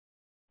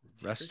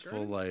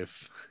restful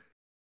life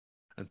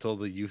until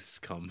the youths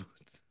come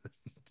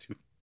to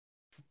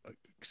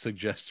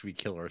suggest we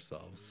kill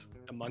ourselves.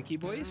 The Monkey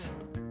Boys?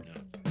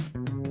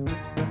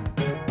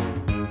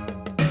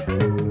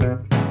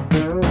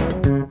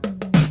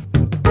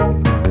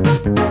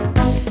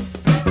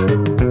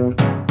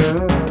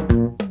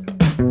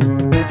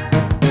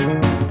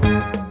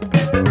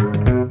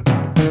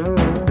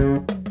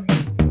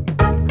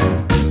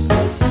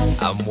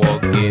 I'm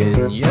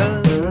walking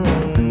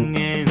young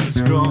and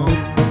strong,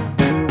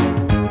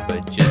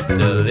 but just a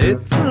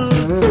little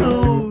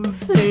too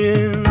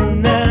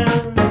thin. I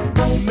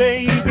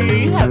may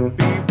be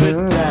happy,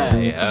 but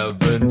I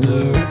haven't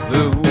a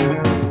clue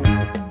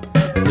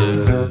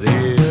to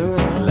this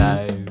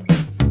life.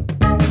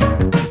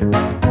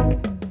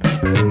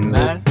 In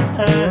my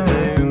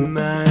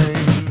mind,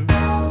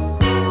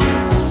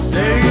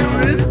 stay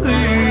with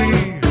me.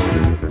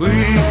 We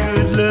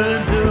could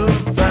learn to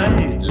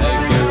fight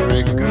like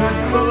every good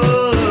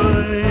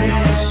boy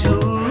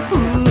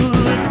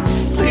should.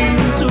 Cling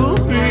to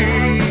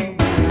me.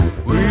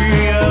 We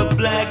are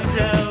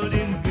blacked out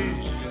in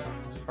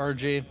visions.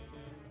 RJ,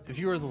 if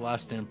you were the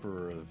last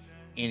emperor of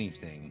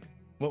anything,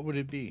 what would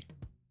it be?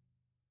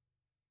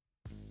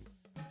 I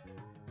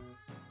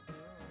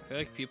feel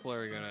like people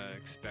are going to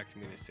expect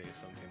me to say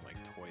something like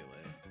toilet.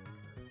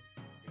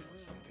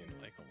 Something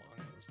like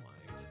along those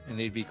lines. And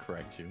they'd be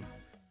correct too.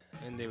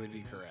 And they would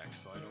be correct,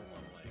 so I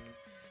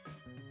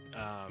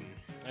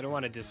don't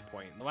want to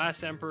disappoint. The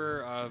last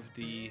emperor of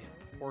the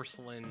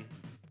porcelain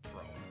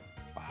throne.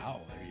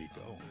 Wow, there you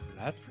go.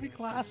 That's pretty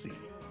classy.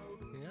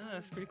 Yeah,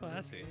 that's pretty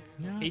classy.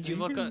 Yeah, hey, did you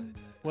look up?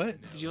 What?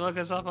 Did you look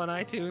us up on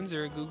iTunes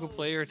or Google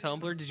Play or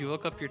Tumblr? Did you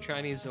look up your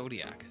Chinese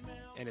zodiac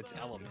and its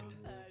element?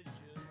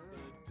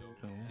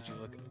 No. Did you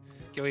look?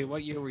 Okay, wait,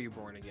 what year were you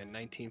born again?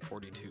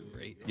 1942,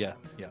 right? Yeah.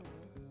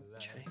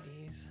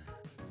 Chinese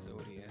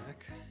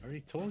zodiac. I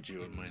already told you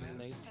what mine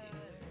is.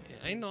 Yeah,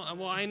 I know.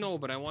 Well, I know,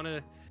 but I want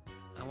to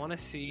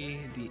see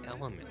the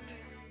element.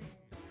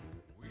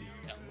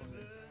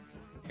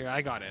 Here,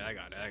 I got it.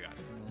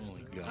 Oh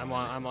my god.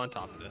 I'm on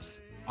top of this.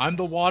 I'm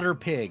the water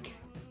pig.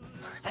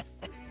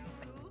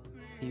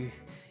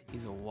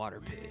 He's a water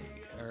pig.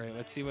 All right,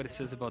 let's see what it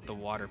says about the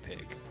water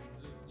pig.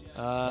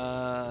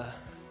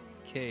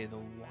 Okay, the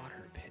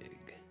water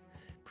pig.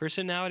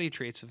 Personality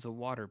traits of the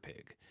water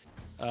pig.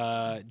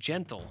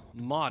 Gentle,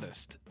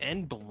 modest,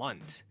 and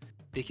blunt.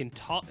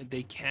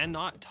 They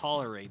cannot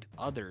tolerate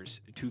others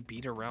to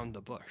beat around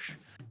the bush.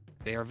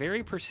 They are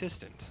very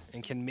persistent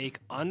and can make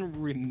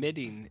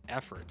unremitting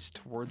efforts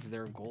towards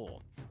their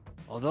goal.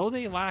 Although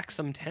they lack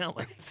some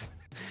talents,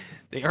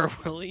 they are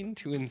willing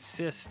to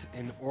insist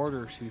in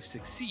order to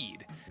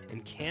succeed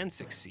and can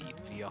succeed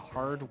via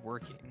hard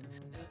working.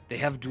 They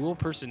have dual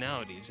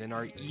personalities and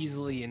are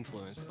easily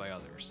influenced by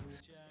others.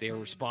 They are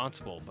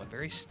responsible but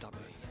very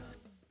stubborn.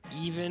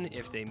 Even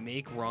if they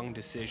make wrong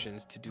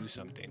decisions to do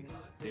something,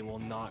 they will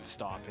not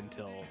stop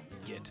until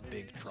get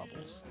big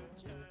troubles.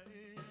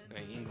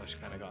 My English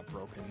kind of got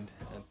broken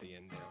at the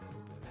end there a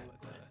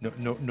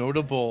little bit.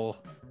 Notable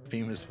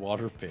famous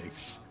water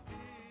pigs.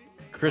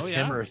 Chris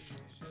Hemsworth.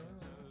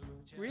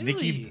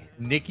 Really?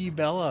 Nikki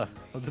Bella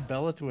of the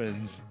Bella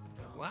Twins.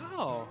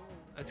 Wow,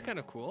 that's kind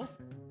of cool.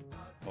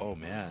 Oh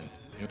man,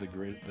 you know the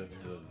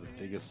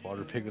biggest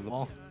water pig of them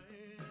all?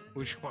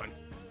 Which one?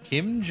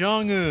 Kim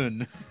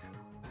Jong-un.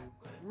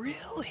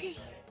 Really?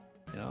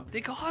 Yeah.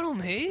 They got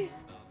him, hey?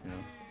 Yeah.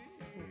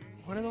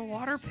 One of the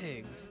water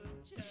pigs.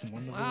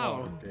 One of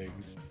Wow. the water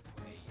pigs.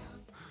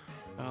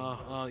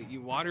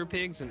 You water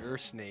pigs and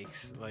earth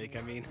snakes. Like,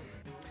 I mean,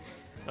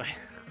 like,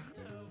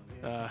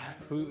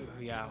 who?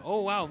 Yeah.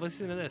 Oh wow,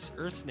 listen to this.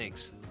 Earth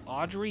snakes.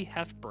 Audrey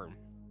Hepburn.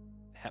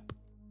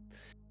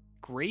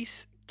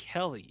 Grace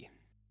Kelly.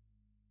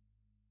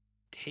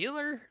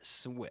 Taylor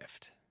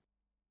Swift.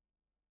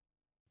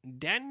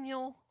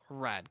 Daniel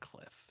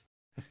Radcliffe.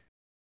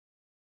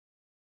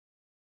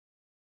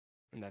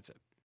 And that's it.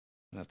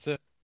 That's it.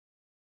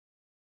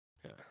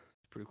 Yeah,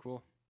 pretty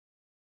cool.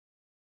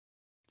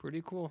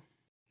 Pretty cool.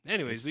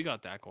 Anyways, we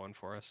got that going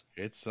for us.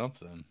 It's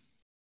something.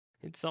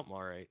 It's something,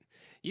 all right.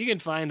 You can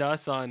find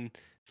us on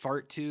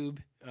FartTube,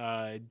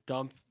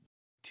 Dump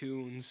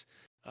Tunes,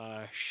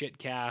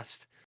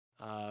 Shitcast,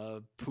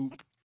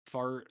 Poop,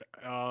 Fart,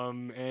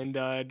 and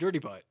Dirty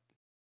Butt.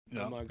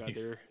 Yeah. Among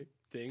other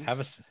things.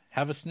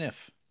 Have a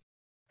sniff.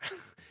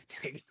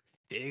 Take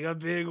a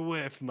big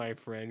whiff, my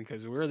friend,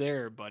 because we're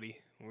there, buddy.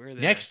 We're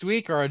there. Next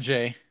week,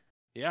 RJ.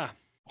 Yeah.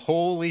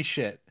 Holy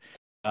shit.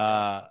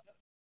 We're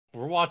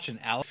watching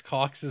Alex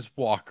Cox's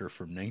Walker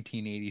from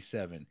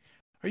 1987.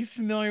 Are you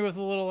familiar with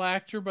a little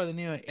actor by the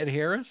name of Ed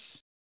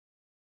Harris?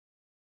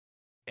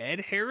 Ed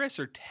Harris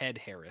or Ted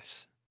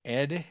Harris?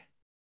 Ed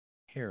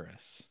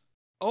Harris.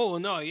 Oh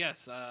no,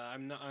 yes.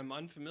 I'm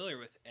unfamiliar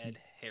with Ed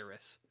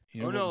Harris.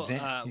 You know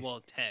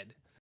Ted.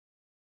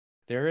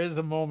 There is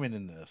a moment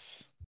in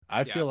this.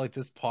 I feel like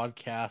this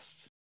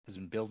podcast has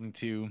been building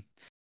to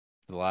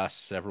for the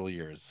last several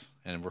years,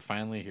 and we're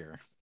finally here.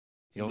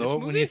 You'll know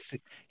it when you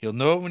see. You'll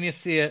know it when you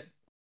see it,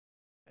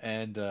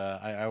 and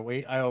I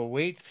await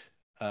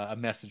a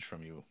message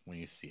from you when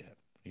you see it.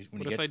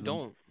 When what if I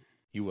don't?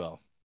 You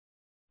will.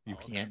 You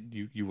okay. can't.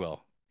 You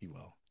will. You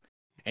will.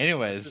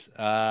 Anyways,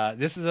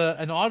 this is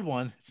an odd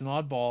one. It's an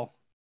oddball.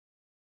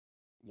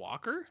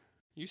 Walker,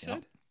 you said?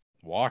 Yep.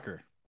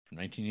 Walker from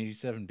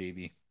 1987,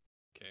 baby.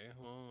 Okay,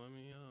 well, let me.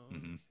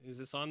 Is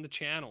this on the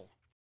channel?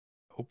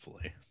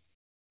 Hopefully.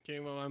 Okay,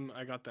 well,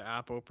 I got the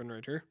app open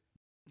right here.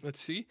 Let's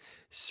see.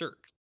 Search.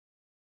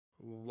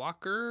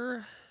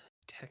 Walker,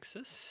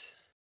 Texas.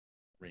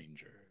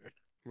 Ranger.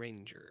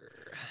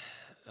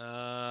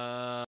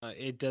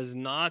 It does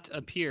not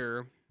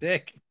appear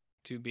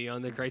to be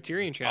on the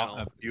Criterion channel.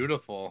 Oh,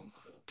 beautiful.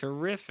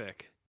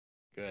 Terrific.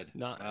 Good.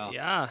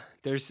 Yeah.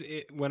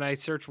 When I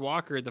search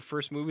Walker, the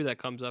first movie that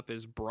comes up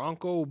is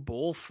Bronco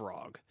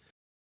Bullfrog.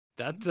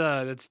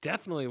 That's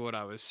definitely what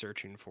I was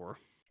searching for.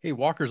 Hey,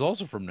 Walker's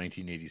also from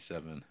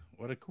 1987.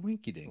 What a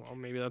coinkydink. Well,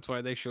 maybe that's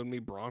why they showed me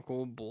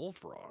Bronco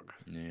Bullfrog.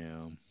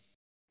 Yeah.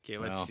 Okay,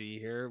 let's see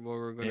here. Well,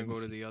 we're gonna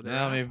go to the other.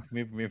 No,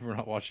 maybe we're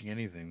not watching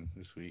anything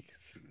this week.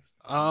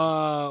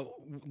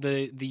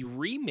 The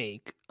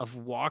remake of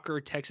Walker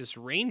Texas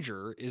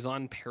Ranger is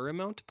on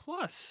Paramount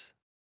Plus.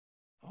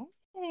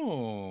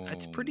 Oh,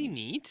 that's pretty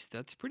neat.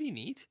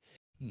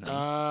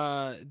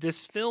 Nice. This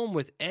film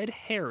with Ed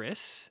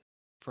Harris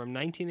from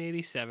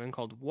 1987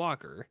 called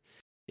Walker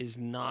is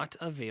not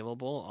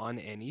available on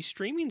any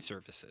streaming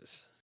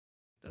services.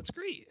 That's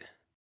great.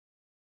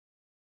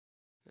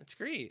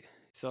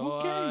 So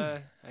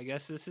I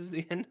guess this is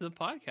the end of the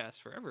podcast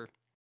forever.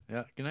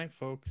 Yeah. Good night,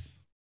 folks.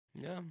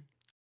 Yeah.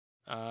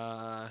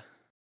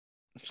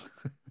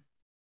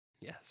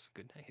 Yes.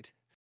 Good night.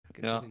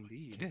 Good night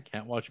indeed.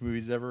 Can't watch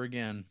movies ever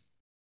again.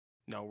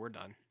 No, we're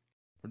done.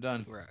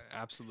 We're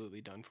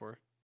absolutely done for.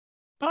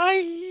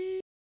 Bye.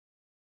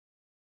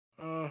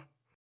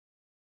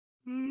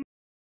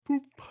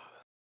 Poop.